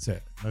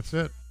 That's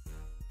it.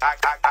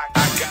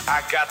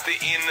 I got the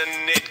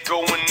internet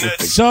going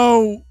nuts.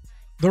 So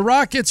the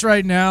Rockets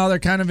right now, they're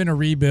kind of in a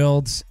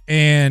rebuild.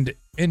 And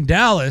in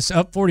Dallas,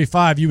 up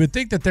 45, you would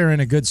think that they're in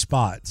a good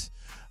spot.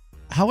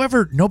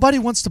 However, nobody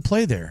wants to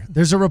play there.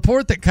 There's a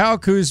report that Kyle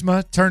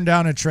Kuzma turned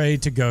down a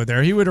trade to go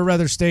there. He would have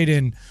rather stayed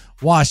in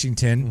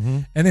Washington. Mm-hmm.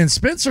 And then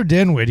Spencer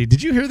Dinwiddie,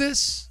 did you hear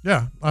this?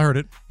 Yeah, I heard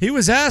it. He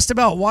was asked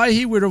about why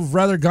he would have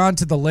rather gone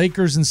to the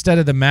Lakers instead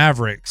of the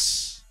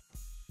Mavericks.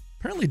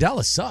 Apparently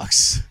Dallas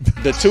sucks.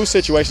 The two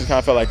situations kind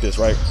of felt like this,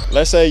 right?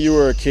 Let's say you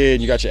were a kid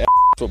and you got your ass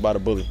whooped by the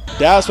bully.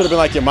 Dallas would have been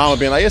like your mama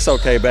being like, it's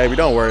okay, baby,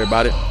 don't worry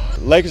about it.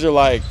 Lakers are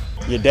like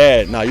your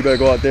dad. Nah, you better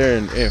go out there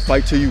and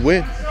fight till you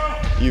win.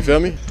 You feel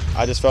me?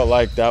 I just felt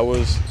like that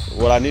was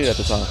what I needed at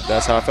the time.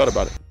 That's how I felt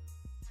about it.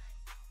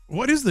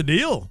 What is the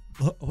deal?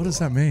 What does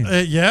that mean?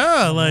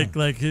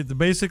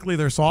 Basically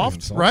they're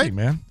soft, salty, right?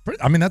 Man.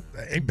 I mean,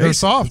 they're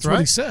soft, that's right? What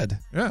he said.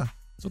 Yeah.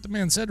 That's what the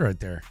man said right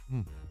there.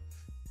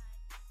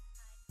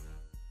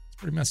 It's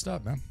pretty messed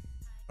up, man.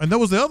 And that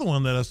was the other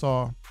one that I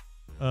saw.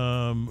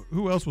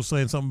 Who else was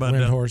saying something about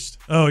Windhorst?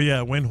 Oh, yeah,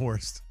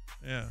 Windhorst.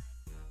 Yeah.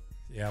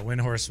 Yeah,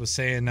 Windhorst was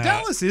saying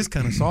Dallas is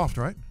kind of soft,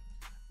 right?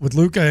 With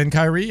Luka and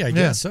Kyrie, I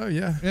guess so,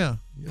 yeah. Yeah.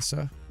 Yes,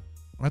 so.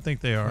 I think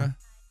they are.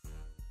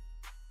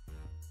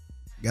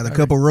 Got a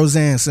couple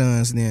Roseanne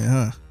sons then,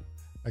 huh?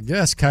 I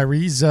guess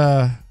Kyrie's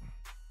I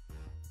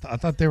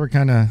thought they were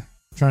kind of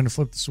trying to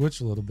flip the switch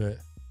a little bit.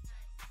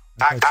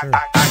 I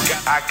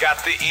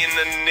got the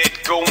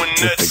internet going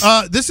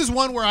nuts. This is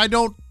one where I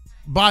don't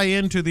buy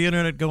into the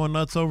internet going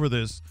nuts over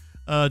this.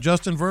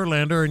 Justin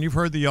Verlander, and you've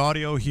heard the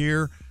audio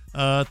here,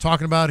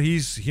 talking about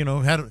he's, he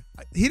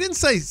didn't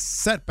say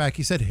setback,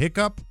 he said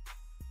hiccup.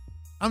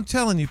 I'm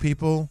telling you,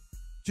 people,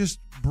 just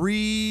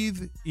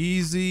breathe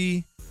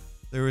easy.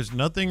 There is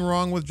nothing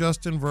wrong with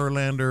Justin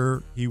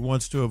Verlander. He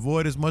wants to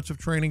avoid as much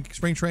of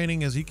spring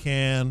training as he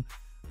can.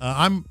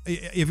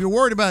 If you're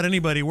worried about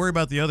anybody, worry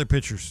about the other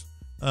pitchers,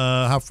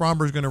 how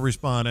Fromber's going to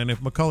respond, and if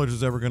McCullers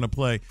is ever going to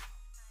play.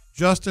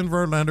 Justin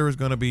Verlander is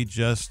going to be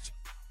just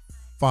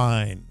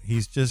fine.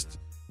 He's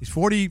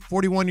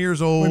 41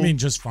 years old. What do you mean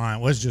just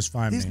fine? What's just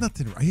fine He's mean?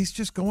 nothing right. He's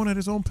just going at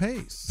his own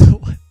pace.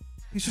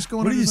 He's just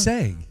going What at are you his own-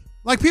 saying?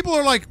 Like, people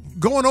are like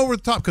going over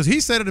the top because he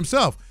said it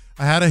himself.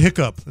 I had a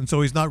hiccup, and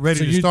so he's not ready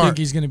So to you start. think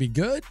he's going to be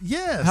good?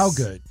 Yes. How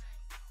good?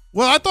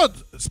 Well, I thought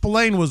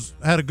Spillane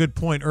had a good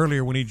point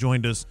earlier when he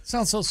joined us.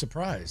 Sounds so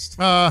surprised.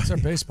 He's our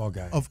baseball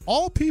guy. Of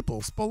all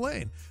people,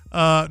 Spillane.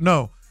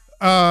 No.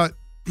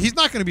 He's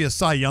not going to be a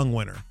Cy Young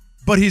winner,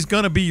 but he's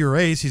going to be your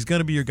ace. He's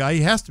going to be your guy.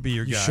 He has to be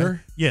your You guy.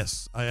 sure?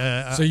 Yes.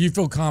 So you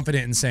feel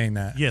confident in saying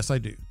that? Yes, I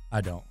do.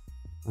 I don't.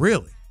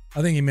 Really?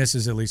 I think he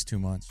misses at least 2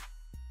 months.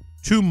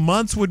 2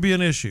 months would be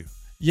an issue.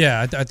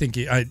 Yeah, I think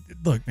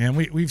look, man,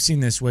 we've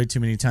seen this way too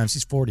many times.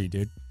 He's 40,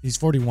 dude. He's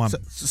 41.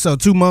 So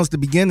 2 months to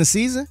begin the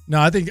season?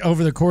 No, I think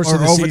over the course Or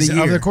of the over the season,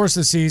 year? over the course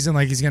of the season,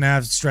 like he's gonna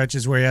have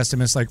stretches where he has to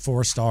miss like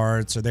 4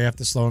 starts, or they have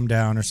to slow him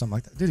down, or something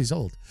like that. Dude, he's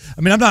old.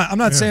 I mean, I'm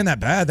not saying that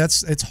bad.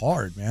 It's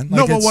hard, man.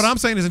 No, Like, but what I'm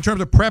saying is in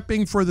terms of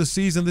prepping for the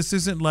season, this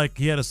isn't like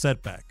he had a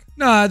setback.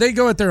 Nah, they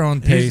go at their own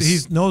pace.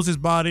 He knows his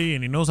body,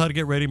 and he knows how to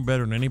get ready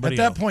better than anybody At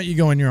that else. point, you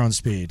go in your own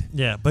speed.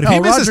 Yeah, but if he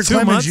misses Roger 2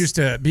 Clemens months, used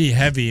to be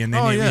heavy, and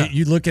then yeah.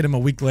 you look at him a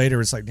week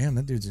later, it's like, damn,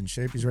 that dude's in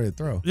shape. He's ready to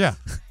throw. Yeah,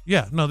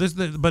 yeah. No,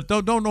 but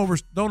don't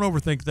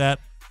overthink that.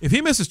 If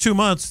he misses 2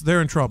 months,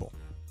 they're in trouble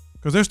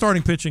because their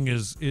starting pitching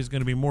is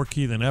going to be more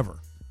key than ever.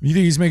 You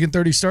think he's making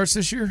 30 starts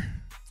this year?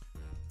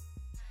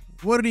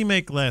 What did he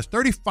make last?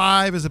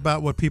 35 is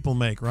about what people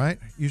make, right?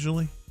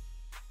 Usually.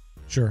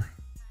 Sure.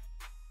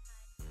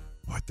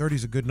 Boy, 30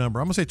 is a good number.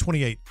 I'm going to say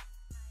 28.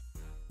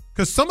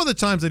 Because some of the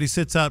times that he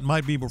sits out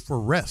might be for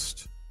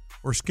rest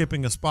or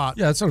skipping a spot.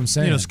 Yeah, that's what I'm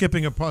saying.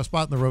 Skipping a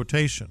spot in the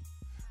rotation.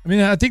 I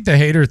mean, I think the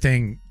hater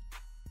thing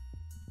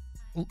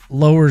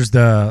lowers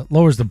the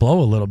blow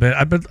a little bit.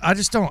 But I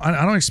just don't.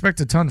 I don't expect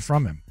a ton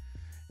from him,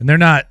 and they're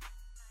not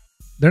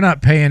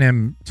paying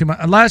him too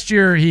much. Last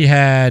year he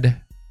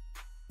had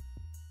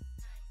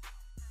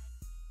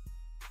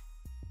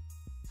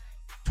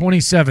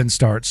 27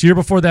 starts. Year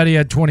before that he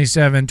had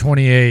 27,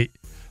 28.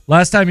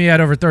 Last time he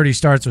had over 30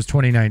 starts was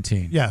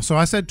 2019. Yeah, so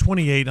I said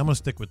 28. I'm going to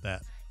stick with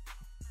that.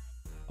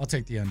 I'll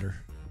take the under.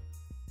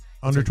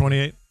 Under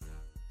 28?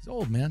 He's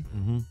old, man.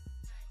 Mm-hmm.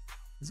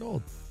 He's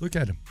old. Look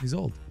at him. He's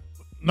old.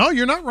 No,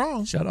 you're not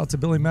wrong. Shout out to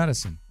Billy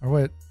Madison. Or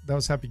wait, that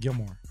was Happy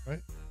Gilmore, right?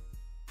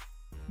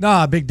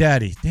 Nah, Big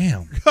Daddy.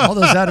 Damn. All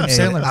those Adam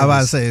Sandler. I was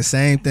about to say the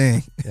same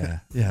thing.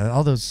 Yeah.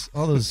 All those.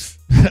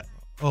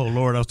 Oh,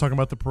 Lord. I was talking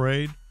about the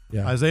parade.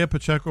 Yeah. Isaiah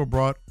Pacheco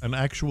brought an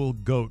actual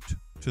goat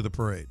to the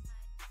parade.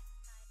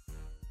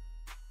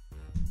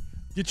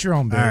 Get your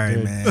own bit, All right,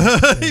 dude.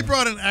 man. He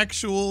brought an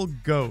actual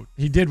goat.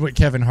 He did what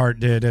Kevin Hart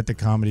did at the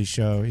comedy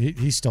show.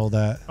 He stole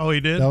that. Oh, he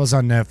did? That was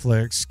on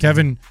Netflix.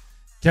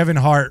 Kevin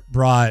Hart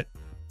brought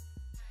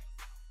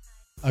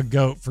a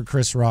goat for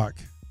Chris Rock,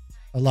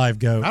 a live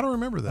goat. I don't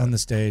remember that. On the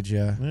stage,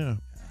 yeah. Yeah.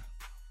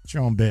 It's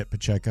your own bit,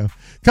 Pacheco.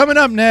 Coming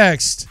up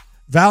next,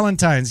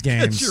 Valentine's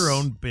games. It's your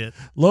own bit.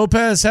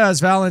 Lopez has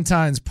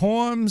Valentine's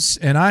poems,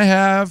 and I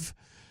have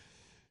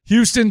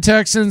Houston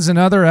Texans and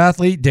other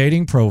athlete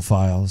dating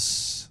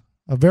profiles.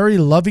 A very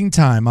loving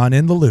time on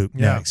In the Loop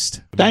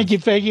next. Thank you,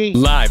 Figgy.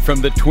 Live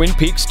from the Twin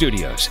Peaks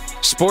studios,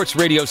 Sports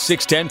Radio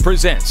 610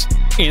 presents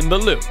In the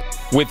Loop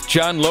with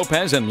John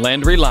Lopez and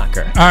Landry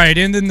Locker. All right,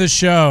 ending the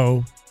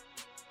show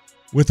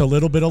with a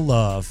little bit of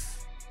love.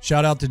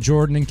 Shout out to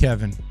Jordan and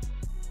Kevin.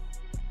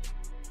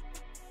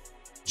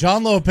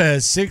 John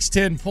Lopez,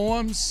 610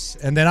 poems,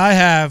 and then I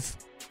have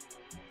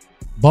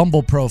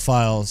Bumble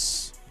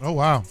profiles. Oh,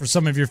 wow. For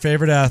some of your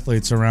favorite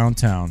athletes around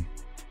town.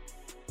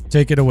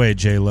 Take it away,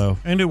 J-Lo.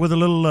 End it with a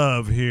little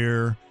love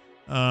here,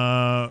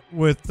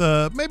 with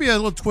maybe a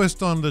little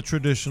twist on the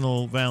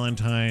traditional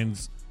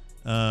Valentine's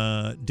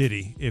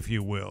ditty, if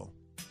you will,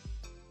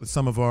 with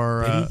some of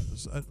our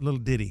little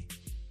ditty.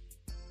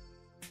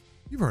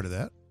 You've heard of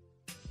that.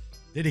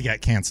 Ditty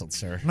got canceled,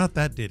 sir. Not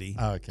that ditty.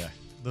 Oh, okay.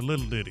 The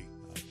little ditty.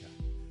 Okay.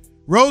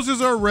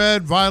 Roses are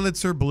red,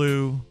 violets are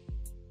blue.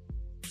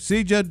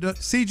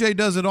 CJ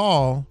does it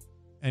all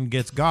and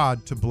gets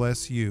God to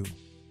bless you.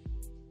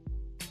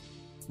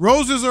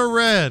 Roses are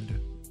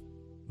red.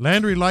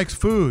 Landry likes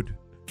food.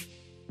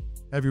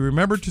 Have you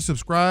remembered to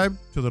subscribe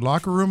to the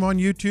Locker Room on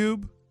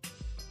YouTube?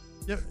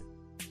 Yeah,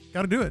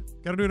 got to do it.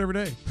 Got to do it every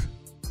day.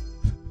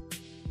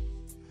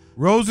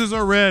 Roses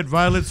are red.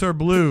 Violets are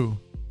blue.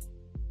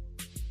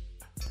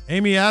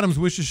 Amy Adams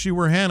wishes she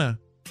were Hannah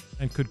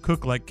and could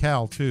cook like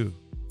Cal, too.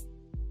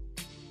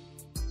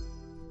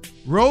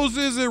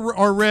 Roses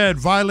are red.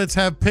 Violets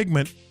have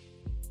pigment.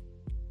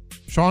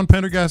 Sean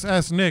Pendergast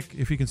asked Nick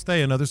if he can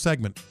stay another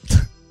segment.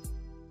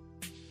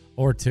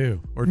 Or two.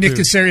 Nick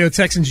Casario,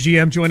 Texans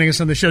GM, joining us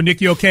on the show.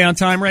 Nick, you okay on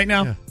time right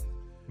now? Yeah.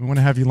 We want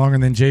to have you longer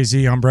than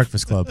Jay-Z on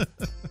Breakfast Club.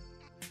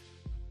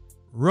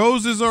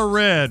 Roses are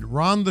red.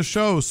 Ron the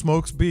Show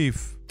smokes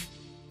beef.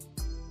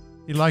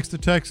 He likes the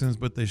Texans,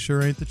 but they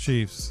sure ain't the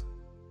Chiefs.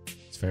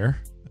 It's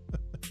fair.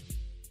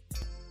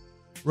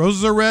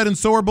 Roses are red and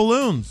so are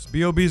balloons.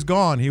 B.O.B.'s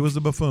gone. He was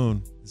a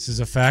buffoon. This is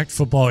a fact.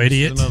 Football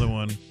idiot. Another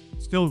one.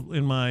 Still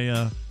in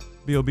my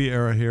B.O.B.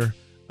 era here.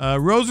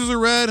 Roses are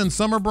red and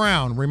some are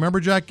brown. Remember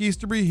Jack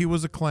Easterby? He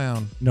was a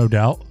clown. No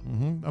doubt.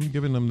 I'm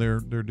giving them their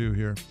due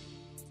here.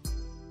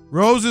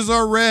 Roses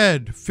are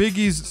red.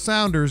 Figgy's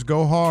Sounders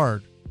go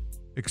hard.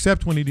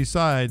 Except when he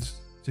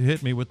decides to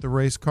hit me with the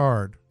race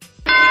card.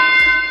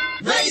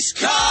 Race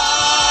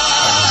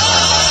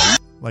card!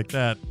 Like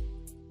that.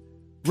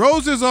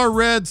 Roses are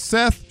red.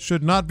 Seth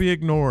should not be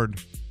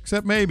ignored.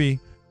 Except maybe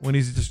when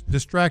he's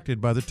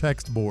distracted by the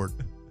text board.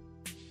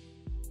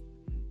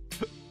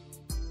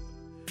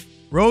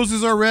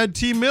 Roses are red.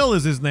 T. Mill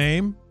is his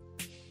name.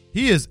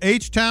 He is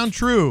H-Town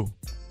true.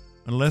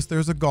 Unless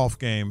there's a golf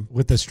game.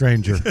 With a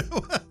stranger.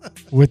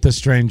 With a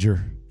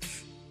stranger.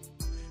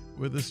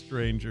 With a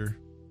stranger.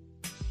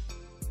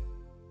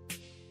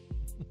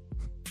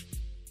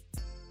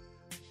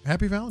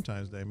 Happy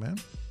Valentine's Day, man.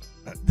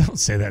 Don't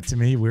say that to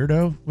me,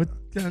 weirdo. What?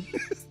 I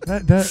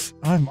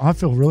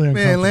feel really uncomfortable.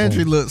 Man,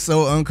 Landry looked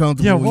so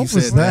uncomfortable. Yeah, when what you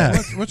was said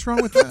that? What's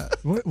wrong with that?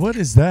 What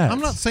is that? I'm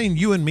not saying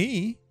you and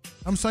me.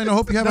 I'm saying I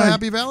hope you have a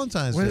happy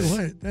Valentine's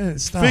Day.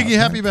 Stop, Figgy, man.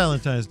 happy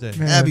Valentine's Day.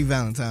 Man. Happy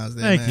Valentine's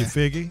Day. Thank man. you,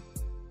 Figgy.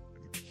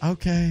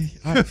 Okay.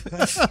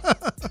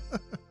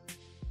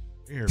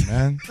 Weird,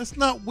 man. That's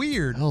not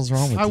weird. What the hell's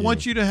wrong with you? I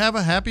want you to have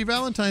a happy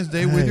Valentine's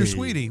Day with your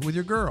sweetie, with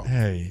your girl.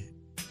 Hey,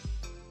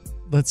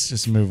 let's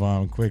just move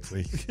on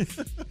quickly.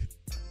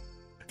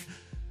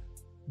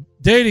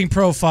 Dating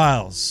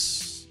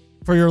profiles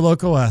for your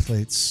local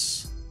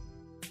athletes.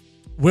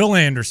 Will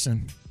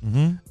Anderson,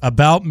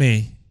 about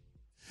me,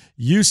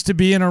 used to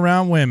being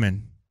around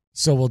women,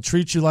 so will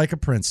treat you like a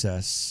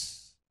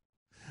princess.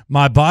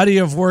 My body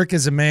of work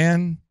as a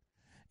man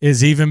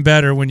is even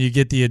better when you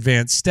get the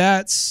advanced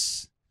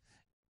stats.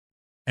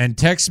 And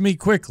text me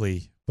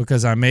quickly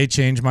because I may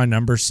change my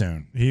number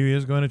soon. He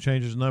is going to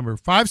change his number.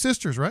 5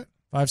 sisters, right?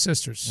 5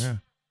 sisters. Yeah.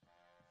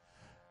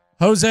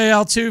 Jose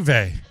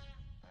Altuve,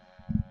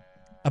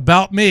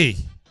 about me,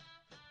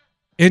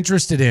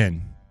 interested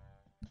in.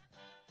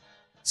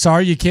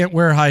 Sorry you can't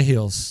wear high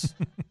heels.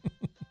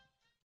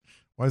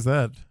 Why's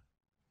that?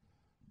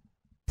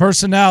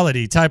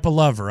 Personality, type of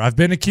lover. I've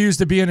been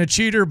accused of being a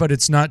cheater, but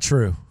it's not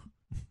true.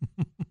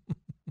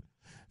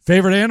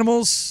 Favorite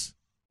animals?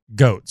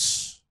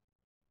 Goats.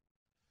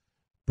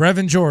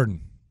 Brevin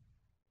Jordan,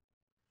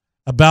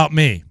 about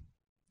me.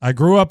 I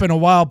grew up in a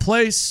wild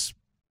place,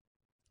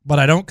 but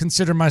I don't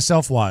consider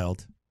myself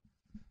wild.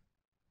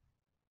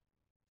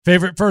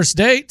 Favorite first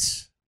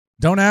date?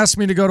 Don't ask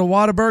me to go to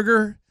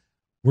Whataburger.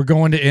 We're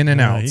going to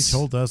In-N-Out. He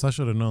told us. I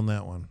should have known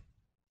that one.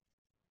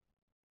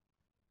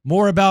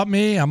 More about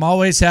me. I'm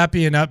always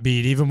happy and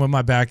upbeat, even when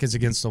my back is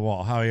against the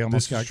wall. How he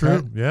almost got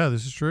true. cut. Yeah,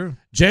 this is true.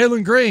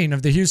 Jalen Green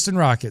of the Houston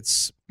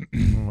Rockets.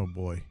 Oh,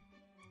 boy.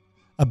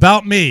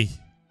 About me.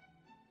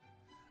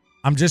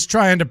 I'm just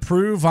trying to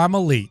prove I'm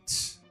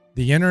elite.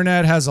 The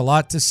internet has a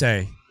lot to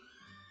say.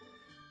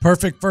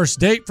 Perfect first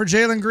date for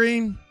Jalen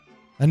Green?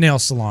 A nail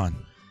salon.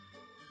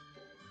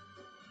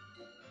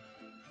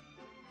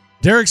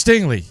 Derek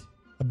Stingley,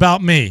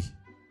 about me.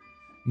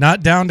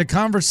 Not down to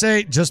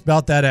conversate, just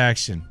about that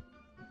action.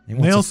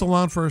 Nail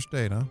salon first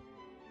date, huh?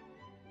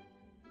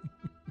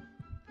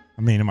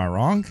 I mean, am I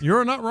wrong?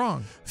 You're not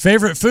wrong.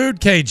 Favorite food?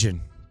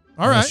 Cajun.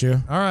 All right.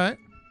 All right.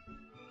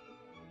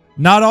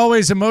 Not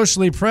always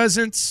emotionally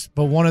present,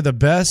 but one of the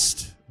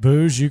best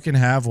booze you can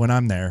have when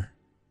I'm there.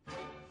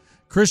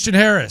 Christian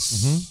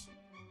Harris.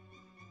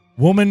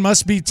 Woman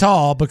must be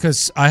tall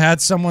because I had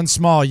someone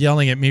small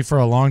yelling at me for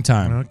a long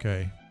time.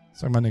 Okay.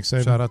 Talking about Nick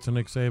Saban. Shout out to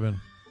Nick Saban.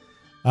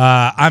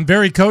 I'm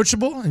very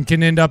coachable and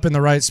can end up in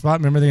the right spot.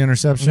 Remember the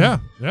interception? Yeah.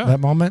 That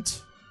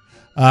moment?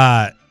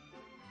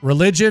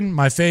 Religion,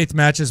 my faith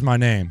matches my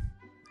name.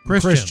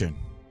 Christian.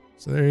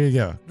 So there you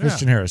go. Yeah.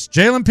 Christian Harris.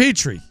 Jalen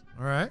Petrie.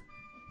 All right.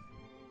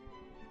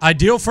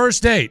 Ideal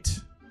first date.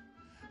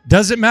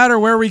 Doesn't matter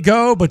where we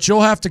go, but you'll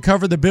have to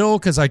cover the bill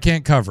because I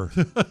can't cover.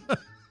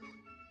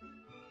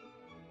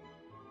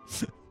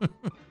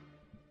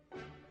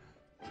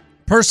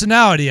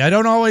 Personality. I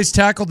don't always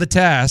tackle the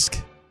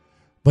task,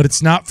 but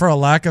it's not for a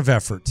lack of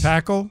effort.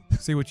 Tackle?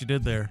 See what you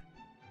did there.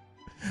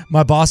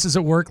 My bosses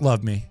at work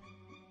love me.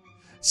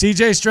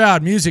 CJ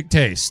Stroud, music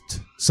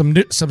taste. Some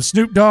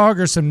Snoop Dogg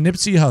or some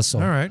Nipsey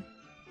Hussle. All right.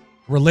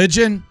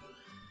 Religion,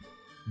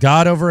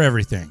 God over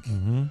everything.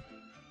 Mm-hmm.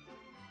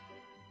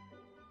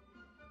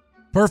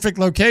 Perfect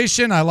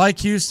location. I like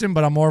Houston,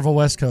 but I'm more of a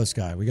West Coast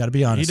guy. We got to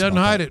be honest. He doesn't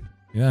hide it.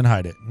 He doesn't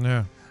hide it.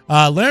 Yeah.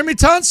 Laramie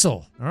Tunsil.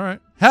 All right.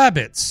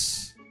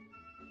 Habits.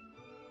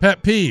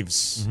 Pet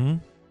peeves. Mm-hmm.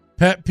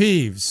 Pet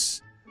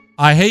peeves.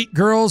 I hate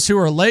girls who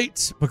are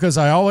late because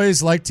I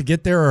always like to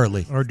get there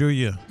early. Or do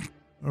you?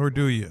 Or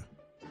do you?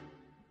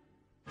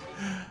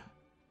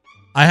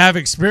 I have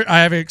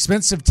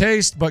expensive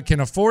taste, but can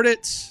afford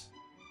it,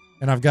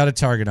 and I've got a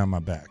target on my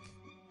back.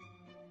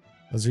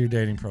 Those are your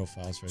dating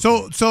profiles. Right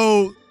there.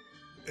 So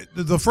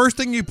the first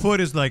thing you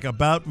put is like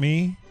about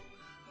me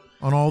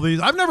on all these.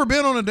 I've never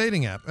been on a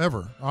dating app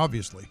ever,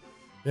 obviously.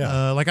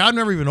 Yeah. Like I've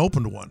never even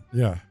opened one.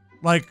 Yeah.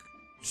 Like,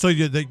 so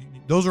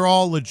those are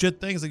all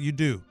legit things that you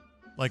do.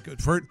 Like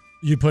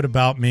you put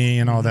about me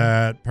and all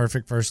that,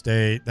 perfect first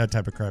date, that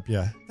type of crap.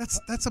 Yeah.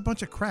 That's a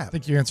bunch of crap. I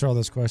think you answer all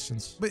those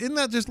questions. But isn't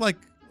that just like?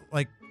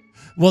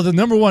 Well, the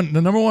number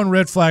one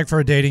red flag for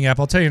a dating app,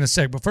 I'll tell you in a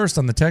sec. But first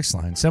on the text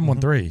line,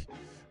 713,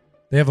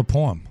 they have a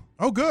poem.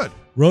 Oh, good.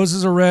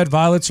 Roses are red,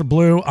 violets are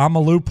blue. I'm a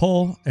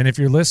loophole, and if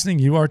you're listening,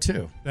 you are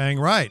too. Dang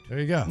right. There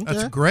you go. Okay.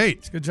 That's great.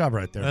 It's a good job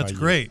right there. That's by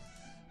great.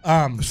 You.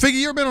 Figgy,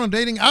 you ever been on a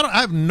dating? I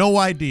have no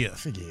idea.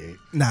 Figgy.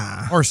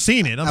 Nah. Or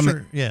seen it. I'm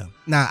sure. Yeah.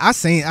 Nah, I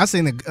seen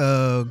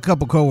a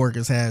couple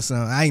coworkers had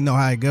some. I ain't know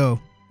how it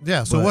go.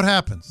 Yeah. So what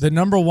happens? The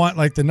number one.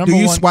 Do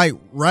you swipe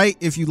right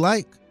if you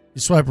like? You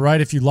swipe right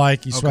if you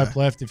like. You swipe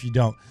left if you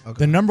don't. Okay.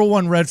 The number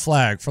one red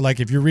flag for like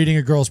if you're reading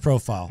a girl's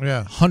profile.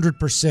 Yeah.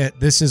 100%.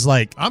 This is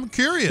like. I'm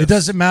curious. It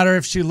doesn't matter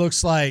if she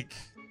looks like.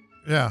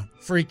 Yeah.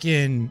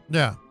 Freaking.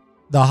 Yeah.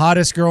 The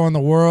hottest girl in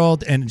the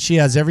world, and she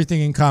has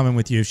everything in common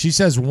with you. If she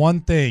says one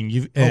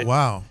thing,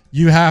 wow.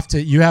 You have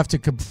to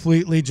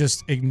completely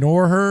just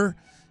ignore her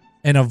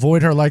and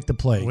avoid her like the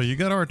plague. Well, you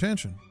got our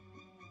attention.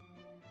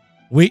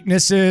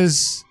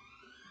 Weaknesses.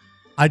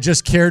 I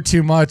just care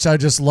too much. I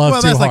just love too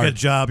hard. Well, that's like a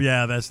job.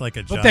 Yeah, that's like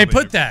a job. But they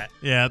put that.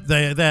 Yeah,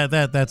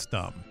 that's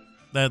dumb.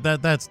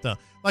 That's dumb.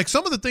 Like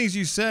some of the things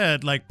you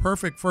said, like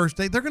perfect first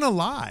date, they're gonna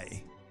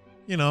lie.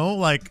 You know,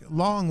 like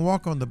long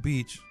walk on the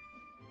beach.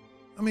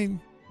 I mean,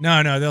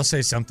 no, they'll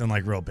say something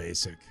like real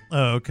basic.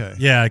 Oh, okay.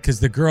 Yeah,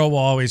 because the girl will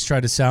always try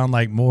to sound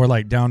like more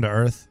like down to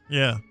earth.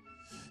 Yeah.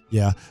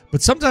 Yeah,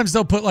 but sometimes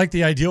they'll put like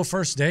the ideal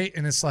first date,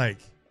 and it's like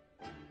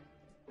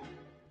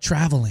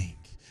traveling.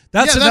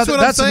 That's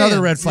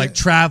another red flag. Yeah.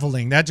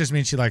 Traveling. That just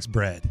means she likes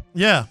bread.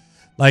 Yeah.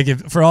 Like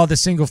for all the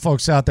single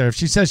folks out there, if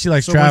she says she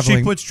likes traveling,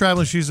 when she puts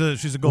traveling, she's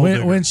a gold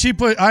digger. When she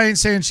I ain't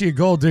saying she a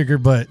gold digger,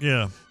 but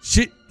yeah,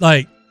 she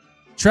like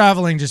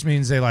traveling just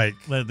means they like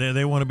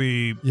they want to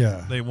be.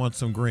 Yeah. They want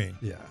some green.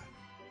 Yeah.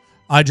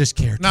 I just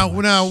care.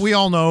 Now we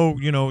all know,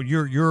 you know,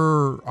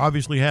 you're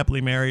obviously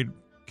happily married,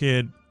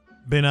 kid,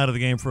 been out of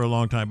the game for a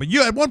long time, but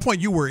you at one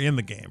point you were in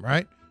the game,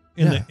 right?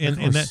 In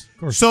that. Of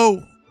course.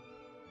 So.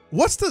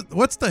 What's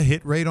the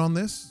hit rate on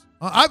this?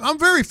 I'm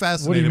very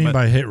fascinated. What do you mean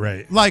by hit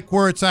rate? Like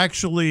where it's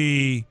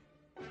actually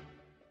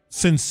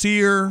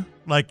sincere,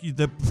 like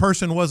the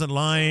person wasn't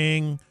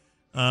lying,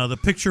 the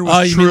picture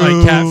was you true.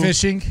 Mean like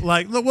catfishing?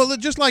 Like, well,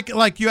 just like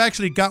you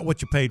actually got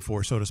what you paid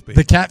for, so to speak.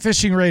 The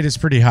catfishing rate is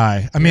pretty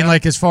high. I mean,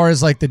 like as far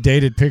as like the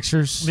dated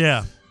pictures,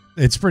 yeah,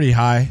 it's pretty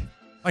high.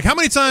 Like how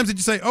many times did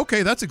you say,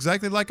 okay, that's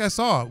exactly like I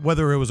saw,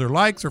 whether it was her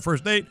likes, her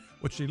first date,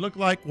 what she looked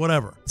like,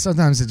 whatever.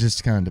 Sometimes it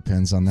just kind of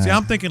depends on that. See,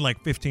 I'm thinking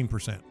like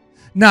 15%.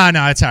 No,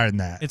 it's higher than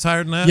that. It's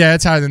higher than that? Yeah,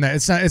 it's higher than that.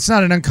 It's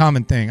not an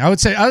uncommon thing. I would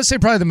say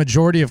probably the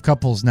majority of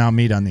couples now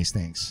meet on these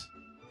things.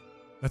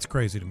 That's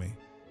crazy to me.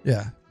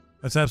 Yeah.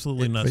 That's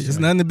absolutely nuts. There's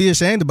nothing to be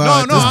ashamed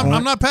about. No,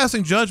 I'm not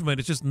passing judgment.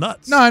 It's just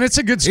nuts. No, and it's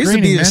a good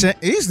screening,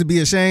 It used to be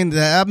ashamed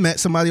that I met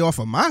somebody off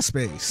of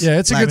MySpace. Yeah,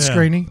 it's a good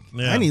screening.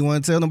 Yeah. I didn't even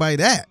want to tell nobody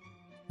that.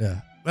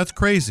 Yeah. That's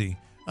crazy.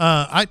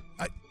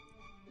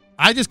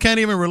 I just can't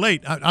even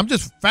relate. I'm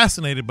just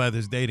fascinated by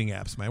this dating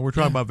apps, man. We're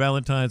talking about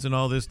Valentine's and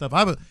all this stuff.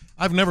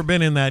 I've never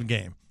been in that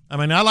game. I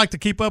mean, I like to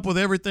keep up with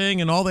everything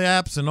and all the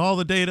apps and all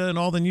the data and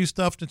all the new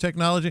stuff to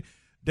technology.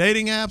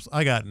 Dating apps,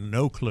 I got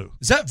no clue.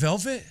 Is that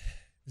Velvet?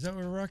 Is that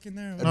what we're rocking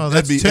there? No,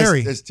 that's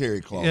Terry. That's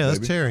Terry Claw. Yeah, that's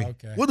baby. Terry.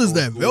 Okay. What is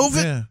that,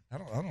 Velvet? Yeah. I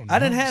don't know. I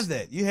didn't have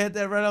that. You had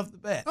that right off the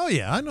bat. Oh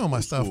yeah, I know my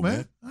stuff, school,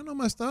 man. I know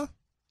my stuff.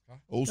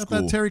 Old Got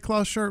school. that Terry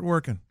Claw shirt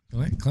working.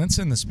 Clint's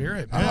in the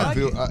spirit, man.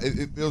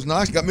 It feels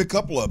nice. Got me a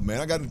couple of them,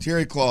 man. I got a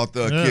terry cloth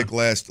kick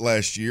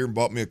last year and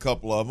bought me a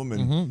couple of them.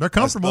 And they're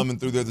comfortable. I was thumbing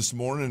through there this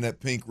morning, and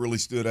that pink really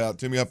stood out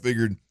to me. I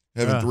figured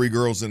having 3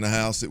 girls in the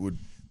house, it would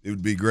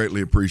be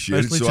greatly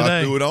appreciated. Especially so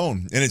today. I threw it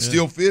on, and it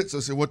still fits. I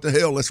said, "What the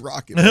hell? Let's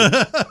rock it."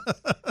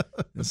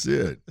 That's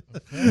it.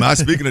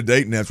 Speaking of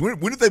dating apps,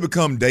 when did they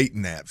become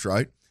dating apps?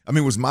 Right? I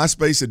mean, was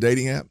MySpace a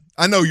dating app?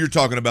 I know you're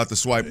talking about the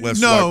swipe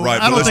left, No, swipe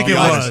right. I don't but think it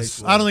let's be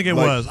was. I don't think it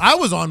was. I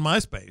was on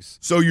MySpace.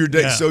 So your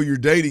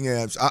dating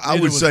apps. I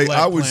would say.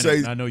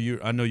 I know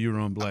you were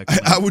on Black.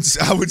 I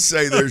would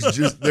say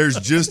there's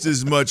just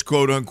as much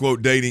quote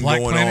unquote dating Black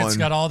going Planet's on.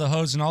 got all the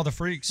hoes and all the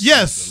freaks.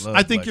 Yes,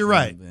 I think you're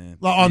right.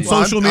 On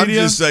social media, I'm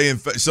just saying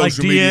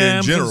social like media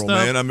in DMs general, and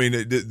stuff. man. I mean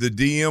the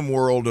DM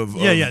world of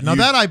Now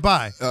that I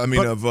buy. I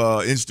mean of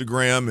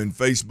Instagram and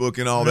Facebook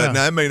and all that.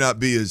 Now it may not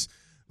be as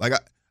like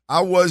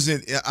I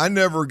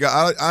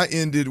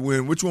ended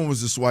when which one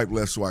was the swipe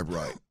left, swipe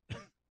right?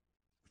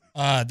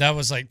 That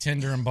was like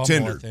Tinder and Bumble,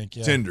 Tinder, I think.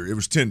 Yeah. Tinder. It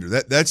was Tinder.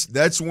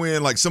 That's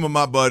when like some of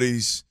my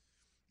buddies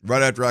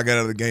right after I got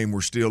out of the game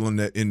were still in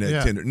that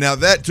Tinder. Now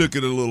that took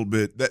it a little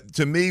bit. That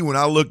to me when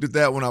I looked at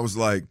that one I was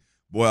like,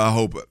 boy, I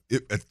hope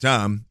at the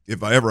time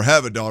if I ever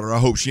have a daughter, I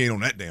hope she ain't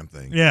on that damn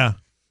thing. Yeah.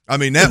 I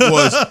mean that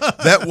was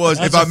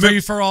That's a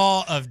free for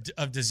all of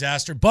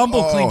disaster.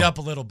 Bumble cleaned up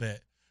a little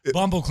bit.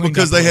 Bumble cleaned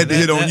because up they had to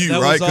hit on you,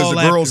 right? Because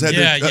the girls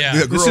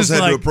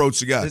had to approach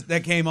the guys.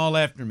 That came all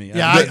after me.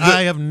 Yeah,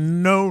 I have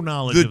no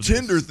knowledge. The of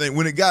Tinder thing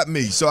when it got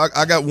me. So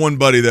I got one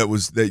buddy that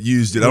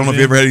used it. I don't know if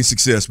he ever had any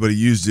success, but he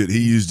used it. He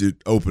used it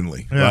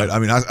openly, right? I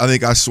mean, I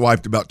think I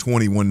swiped about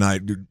 20 one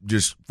night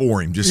just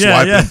for him,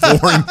 swiping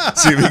for him,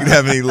 see if he could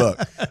have any luck.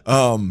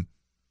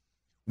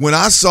 When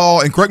I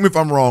saw, and correct me if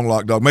I'm wrong,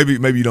 Lock Dog, maybe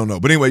you don't know,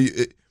 but anyway.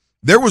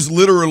 There was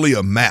literally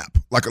a map,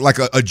 like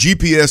a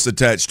GPS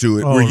attached to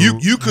it, where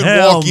you could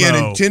walk in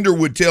and Tinder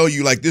would tell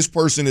you like this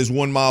person is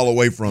 1 mile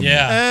away from you.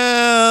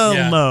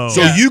 Hell no.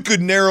 So you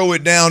could narrow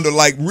it down to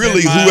like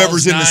really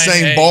whoever's in the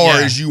same bar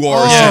as you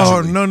are.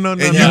 Oh no.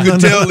 And you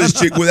could tell this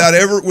chick without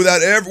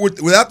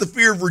the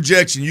fear of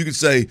rejection. You could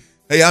say,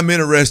 "Hey, I'm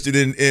interested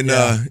in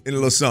a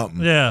little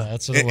something." Yeah,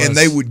 that's what it was. And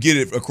they would get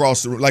it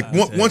across the room. Like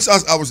once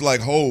I was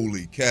like,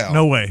 "Holy cow!"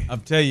 No way. I'll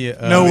tell you.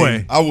 No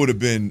way. I'd have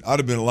been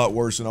a lot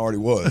worse than I already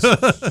was.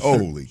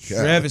 Holy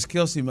cow! Travis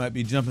Kelce might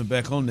be jumping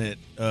back on that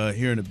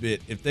here in a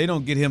bit. If they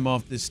don't get him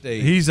off this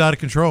stage, he's out of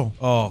control.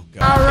 Oh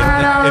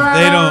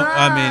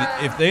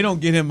God! If they don't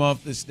get him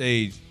off the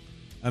stage.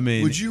 I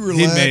mean, would you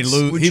relax?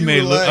 He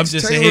may lose. I'm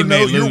just saying he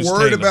may lose. You're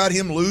worried about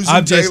him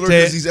losing Taylor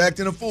because he's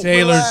acting a fool.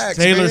 Taylor's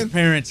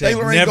parents have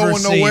never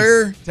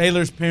seen.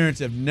 Taylor's parents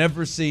have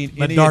never seen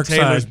any of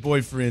Taylor's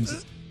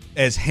boyfriends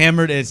as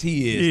hammered as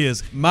he is. He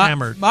is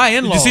hammered. My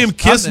in-laws. Did you see him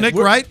kiss Nick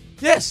Wright?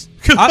 Yes.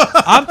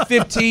 I'm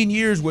 15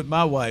 years with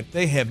my wife.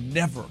 They have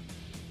never,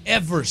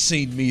 ever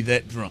seen me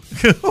that drunk.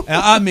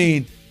 I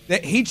mean,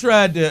 he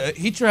tried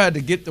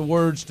to get the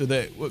words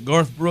to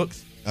Garth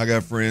Brooks. I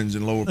got friends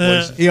in lower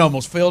places. He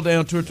almost fell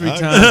down 2 or 3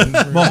 times.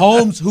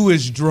 Mahomes, who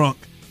is drunk,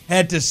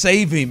 had to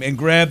save him and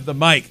grab the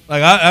mic.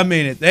 Like I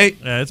mean it.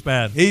 It's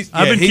bad. They've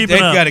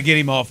got to get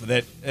him off of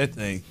that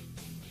thing.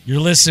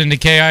 You're listening to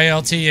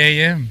KILT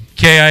AM,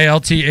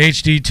 KILT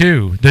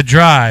HD2. The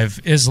Drive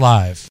is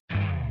live.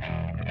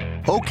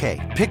 Okay,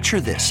 picture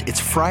this.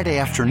 It's Friday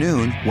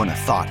afternoon when a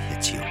thought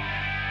hits you.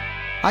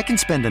 I can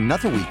spend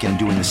another weekend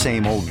doing the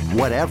same old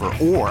whatever,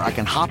 or I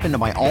can hop into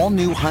my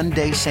all-new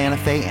Hyundai Santa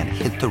Fe and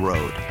hit the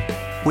road.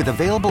 With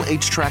available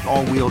H-Track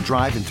all-wheel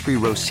drive and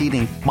 3-row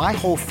seating, my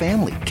whole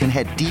family can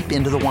head deep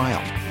into the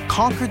wild.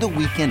 Conquer the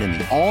weekend in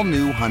the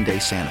all-new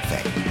Hyundai Santa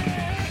Fe.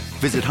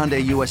 Visit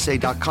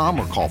HyundaiUSA.com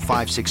or call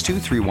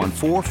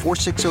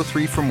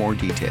 562-314-4603 for more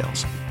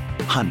details.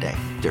 Hyundai,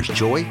 there's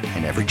joy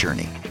in every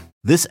journey.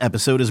 This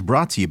episode is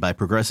brought to you by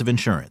Progressive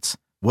Insurance.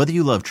 Whether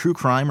you love true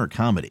crime or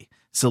comedy,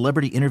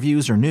 celebrity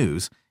interviews or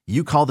news,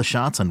 you call the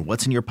shots on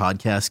what's in your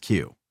podcast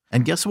queue.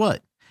 And guess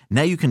what?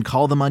 Now you can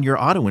call them on your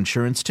auto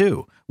insurance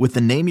too with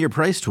the Name Your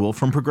Price tool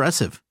from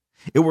Progressive.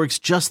 It works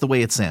just the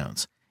way it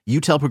sounds.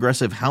 You tell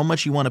Progressive how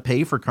much you want to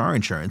pay for car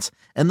insurance,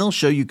 and they'll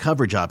show you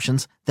coverage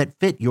options that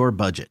fit your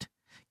budget.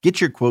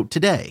 Get your quote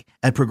today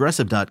at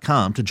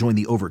Progressive.com to join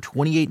the over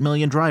 28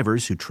 million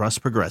drivers who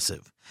trust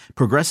Progressive.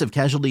 Progressive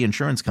Casualty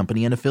Insurance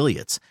Company and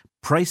Affiliates.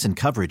 Price and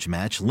coverage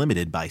match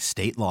limited by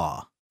state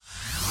law.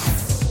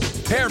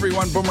 Hey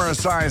everyone, Boomer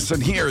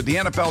Esiason here. The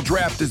NFL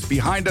draft is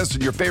behind us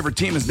and your favorite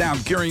team is now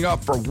gearing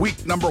up for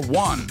week number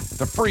 1.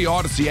 The free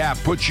Odyssey app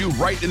puts you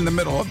right in the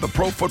middle of the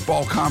pro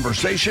football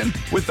conversation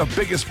with the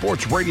biggest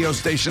sports radio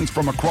stations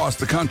from across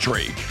the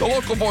country. The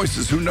local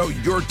voices who know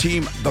your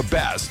team the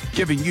best,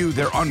 giving you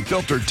their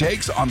unfiltered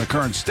takes on the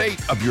current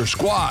state of your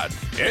squad.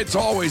 It's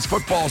always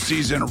football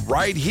season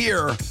right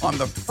here on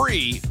the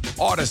free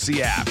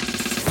Odyssey app.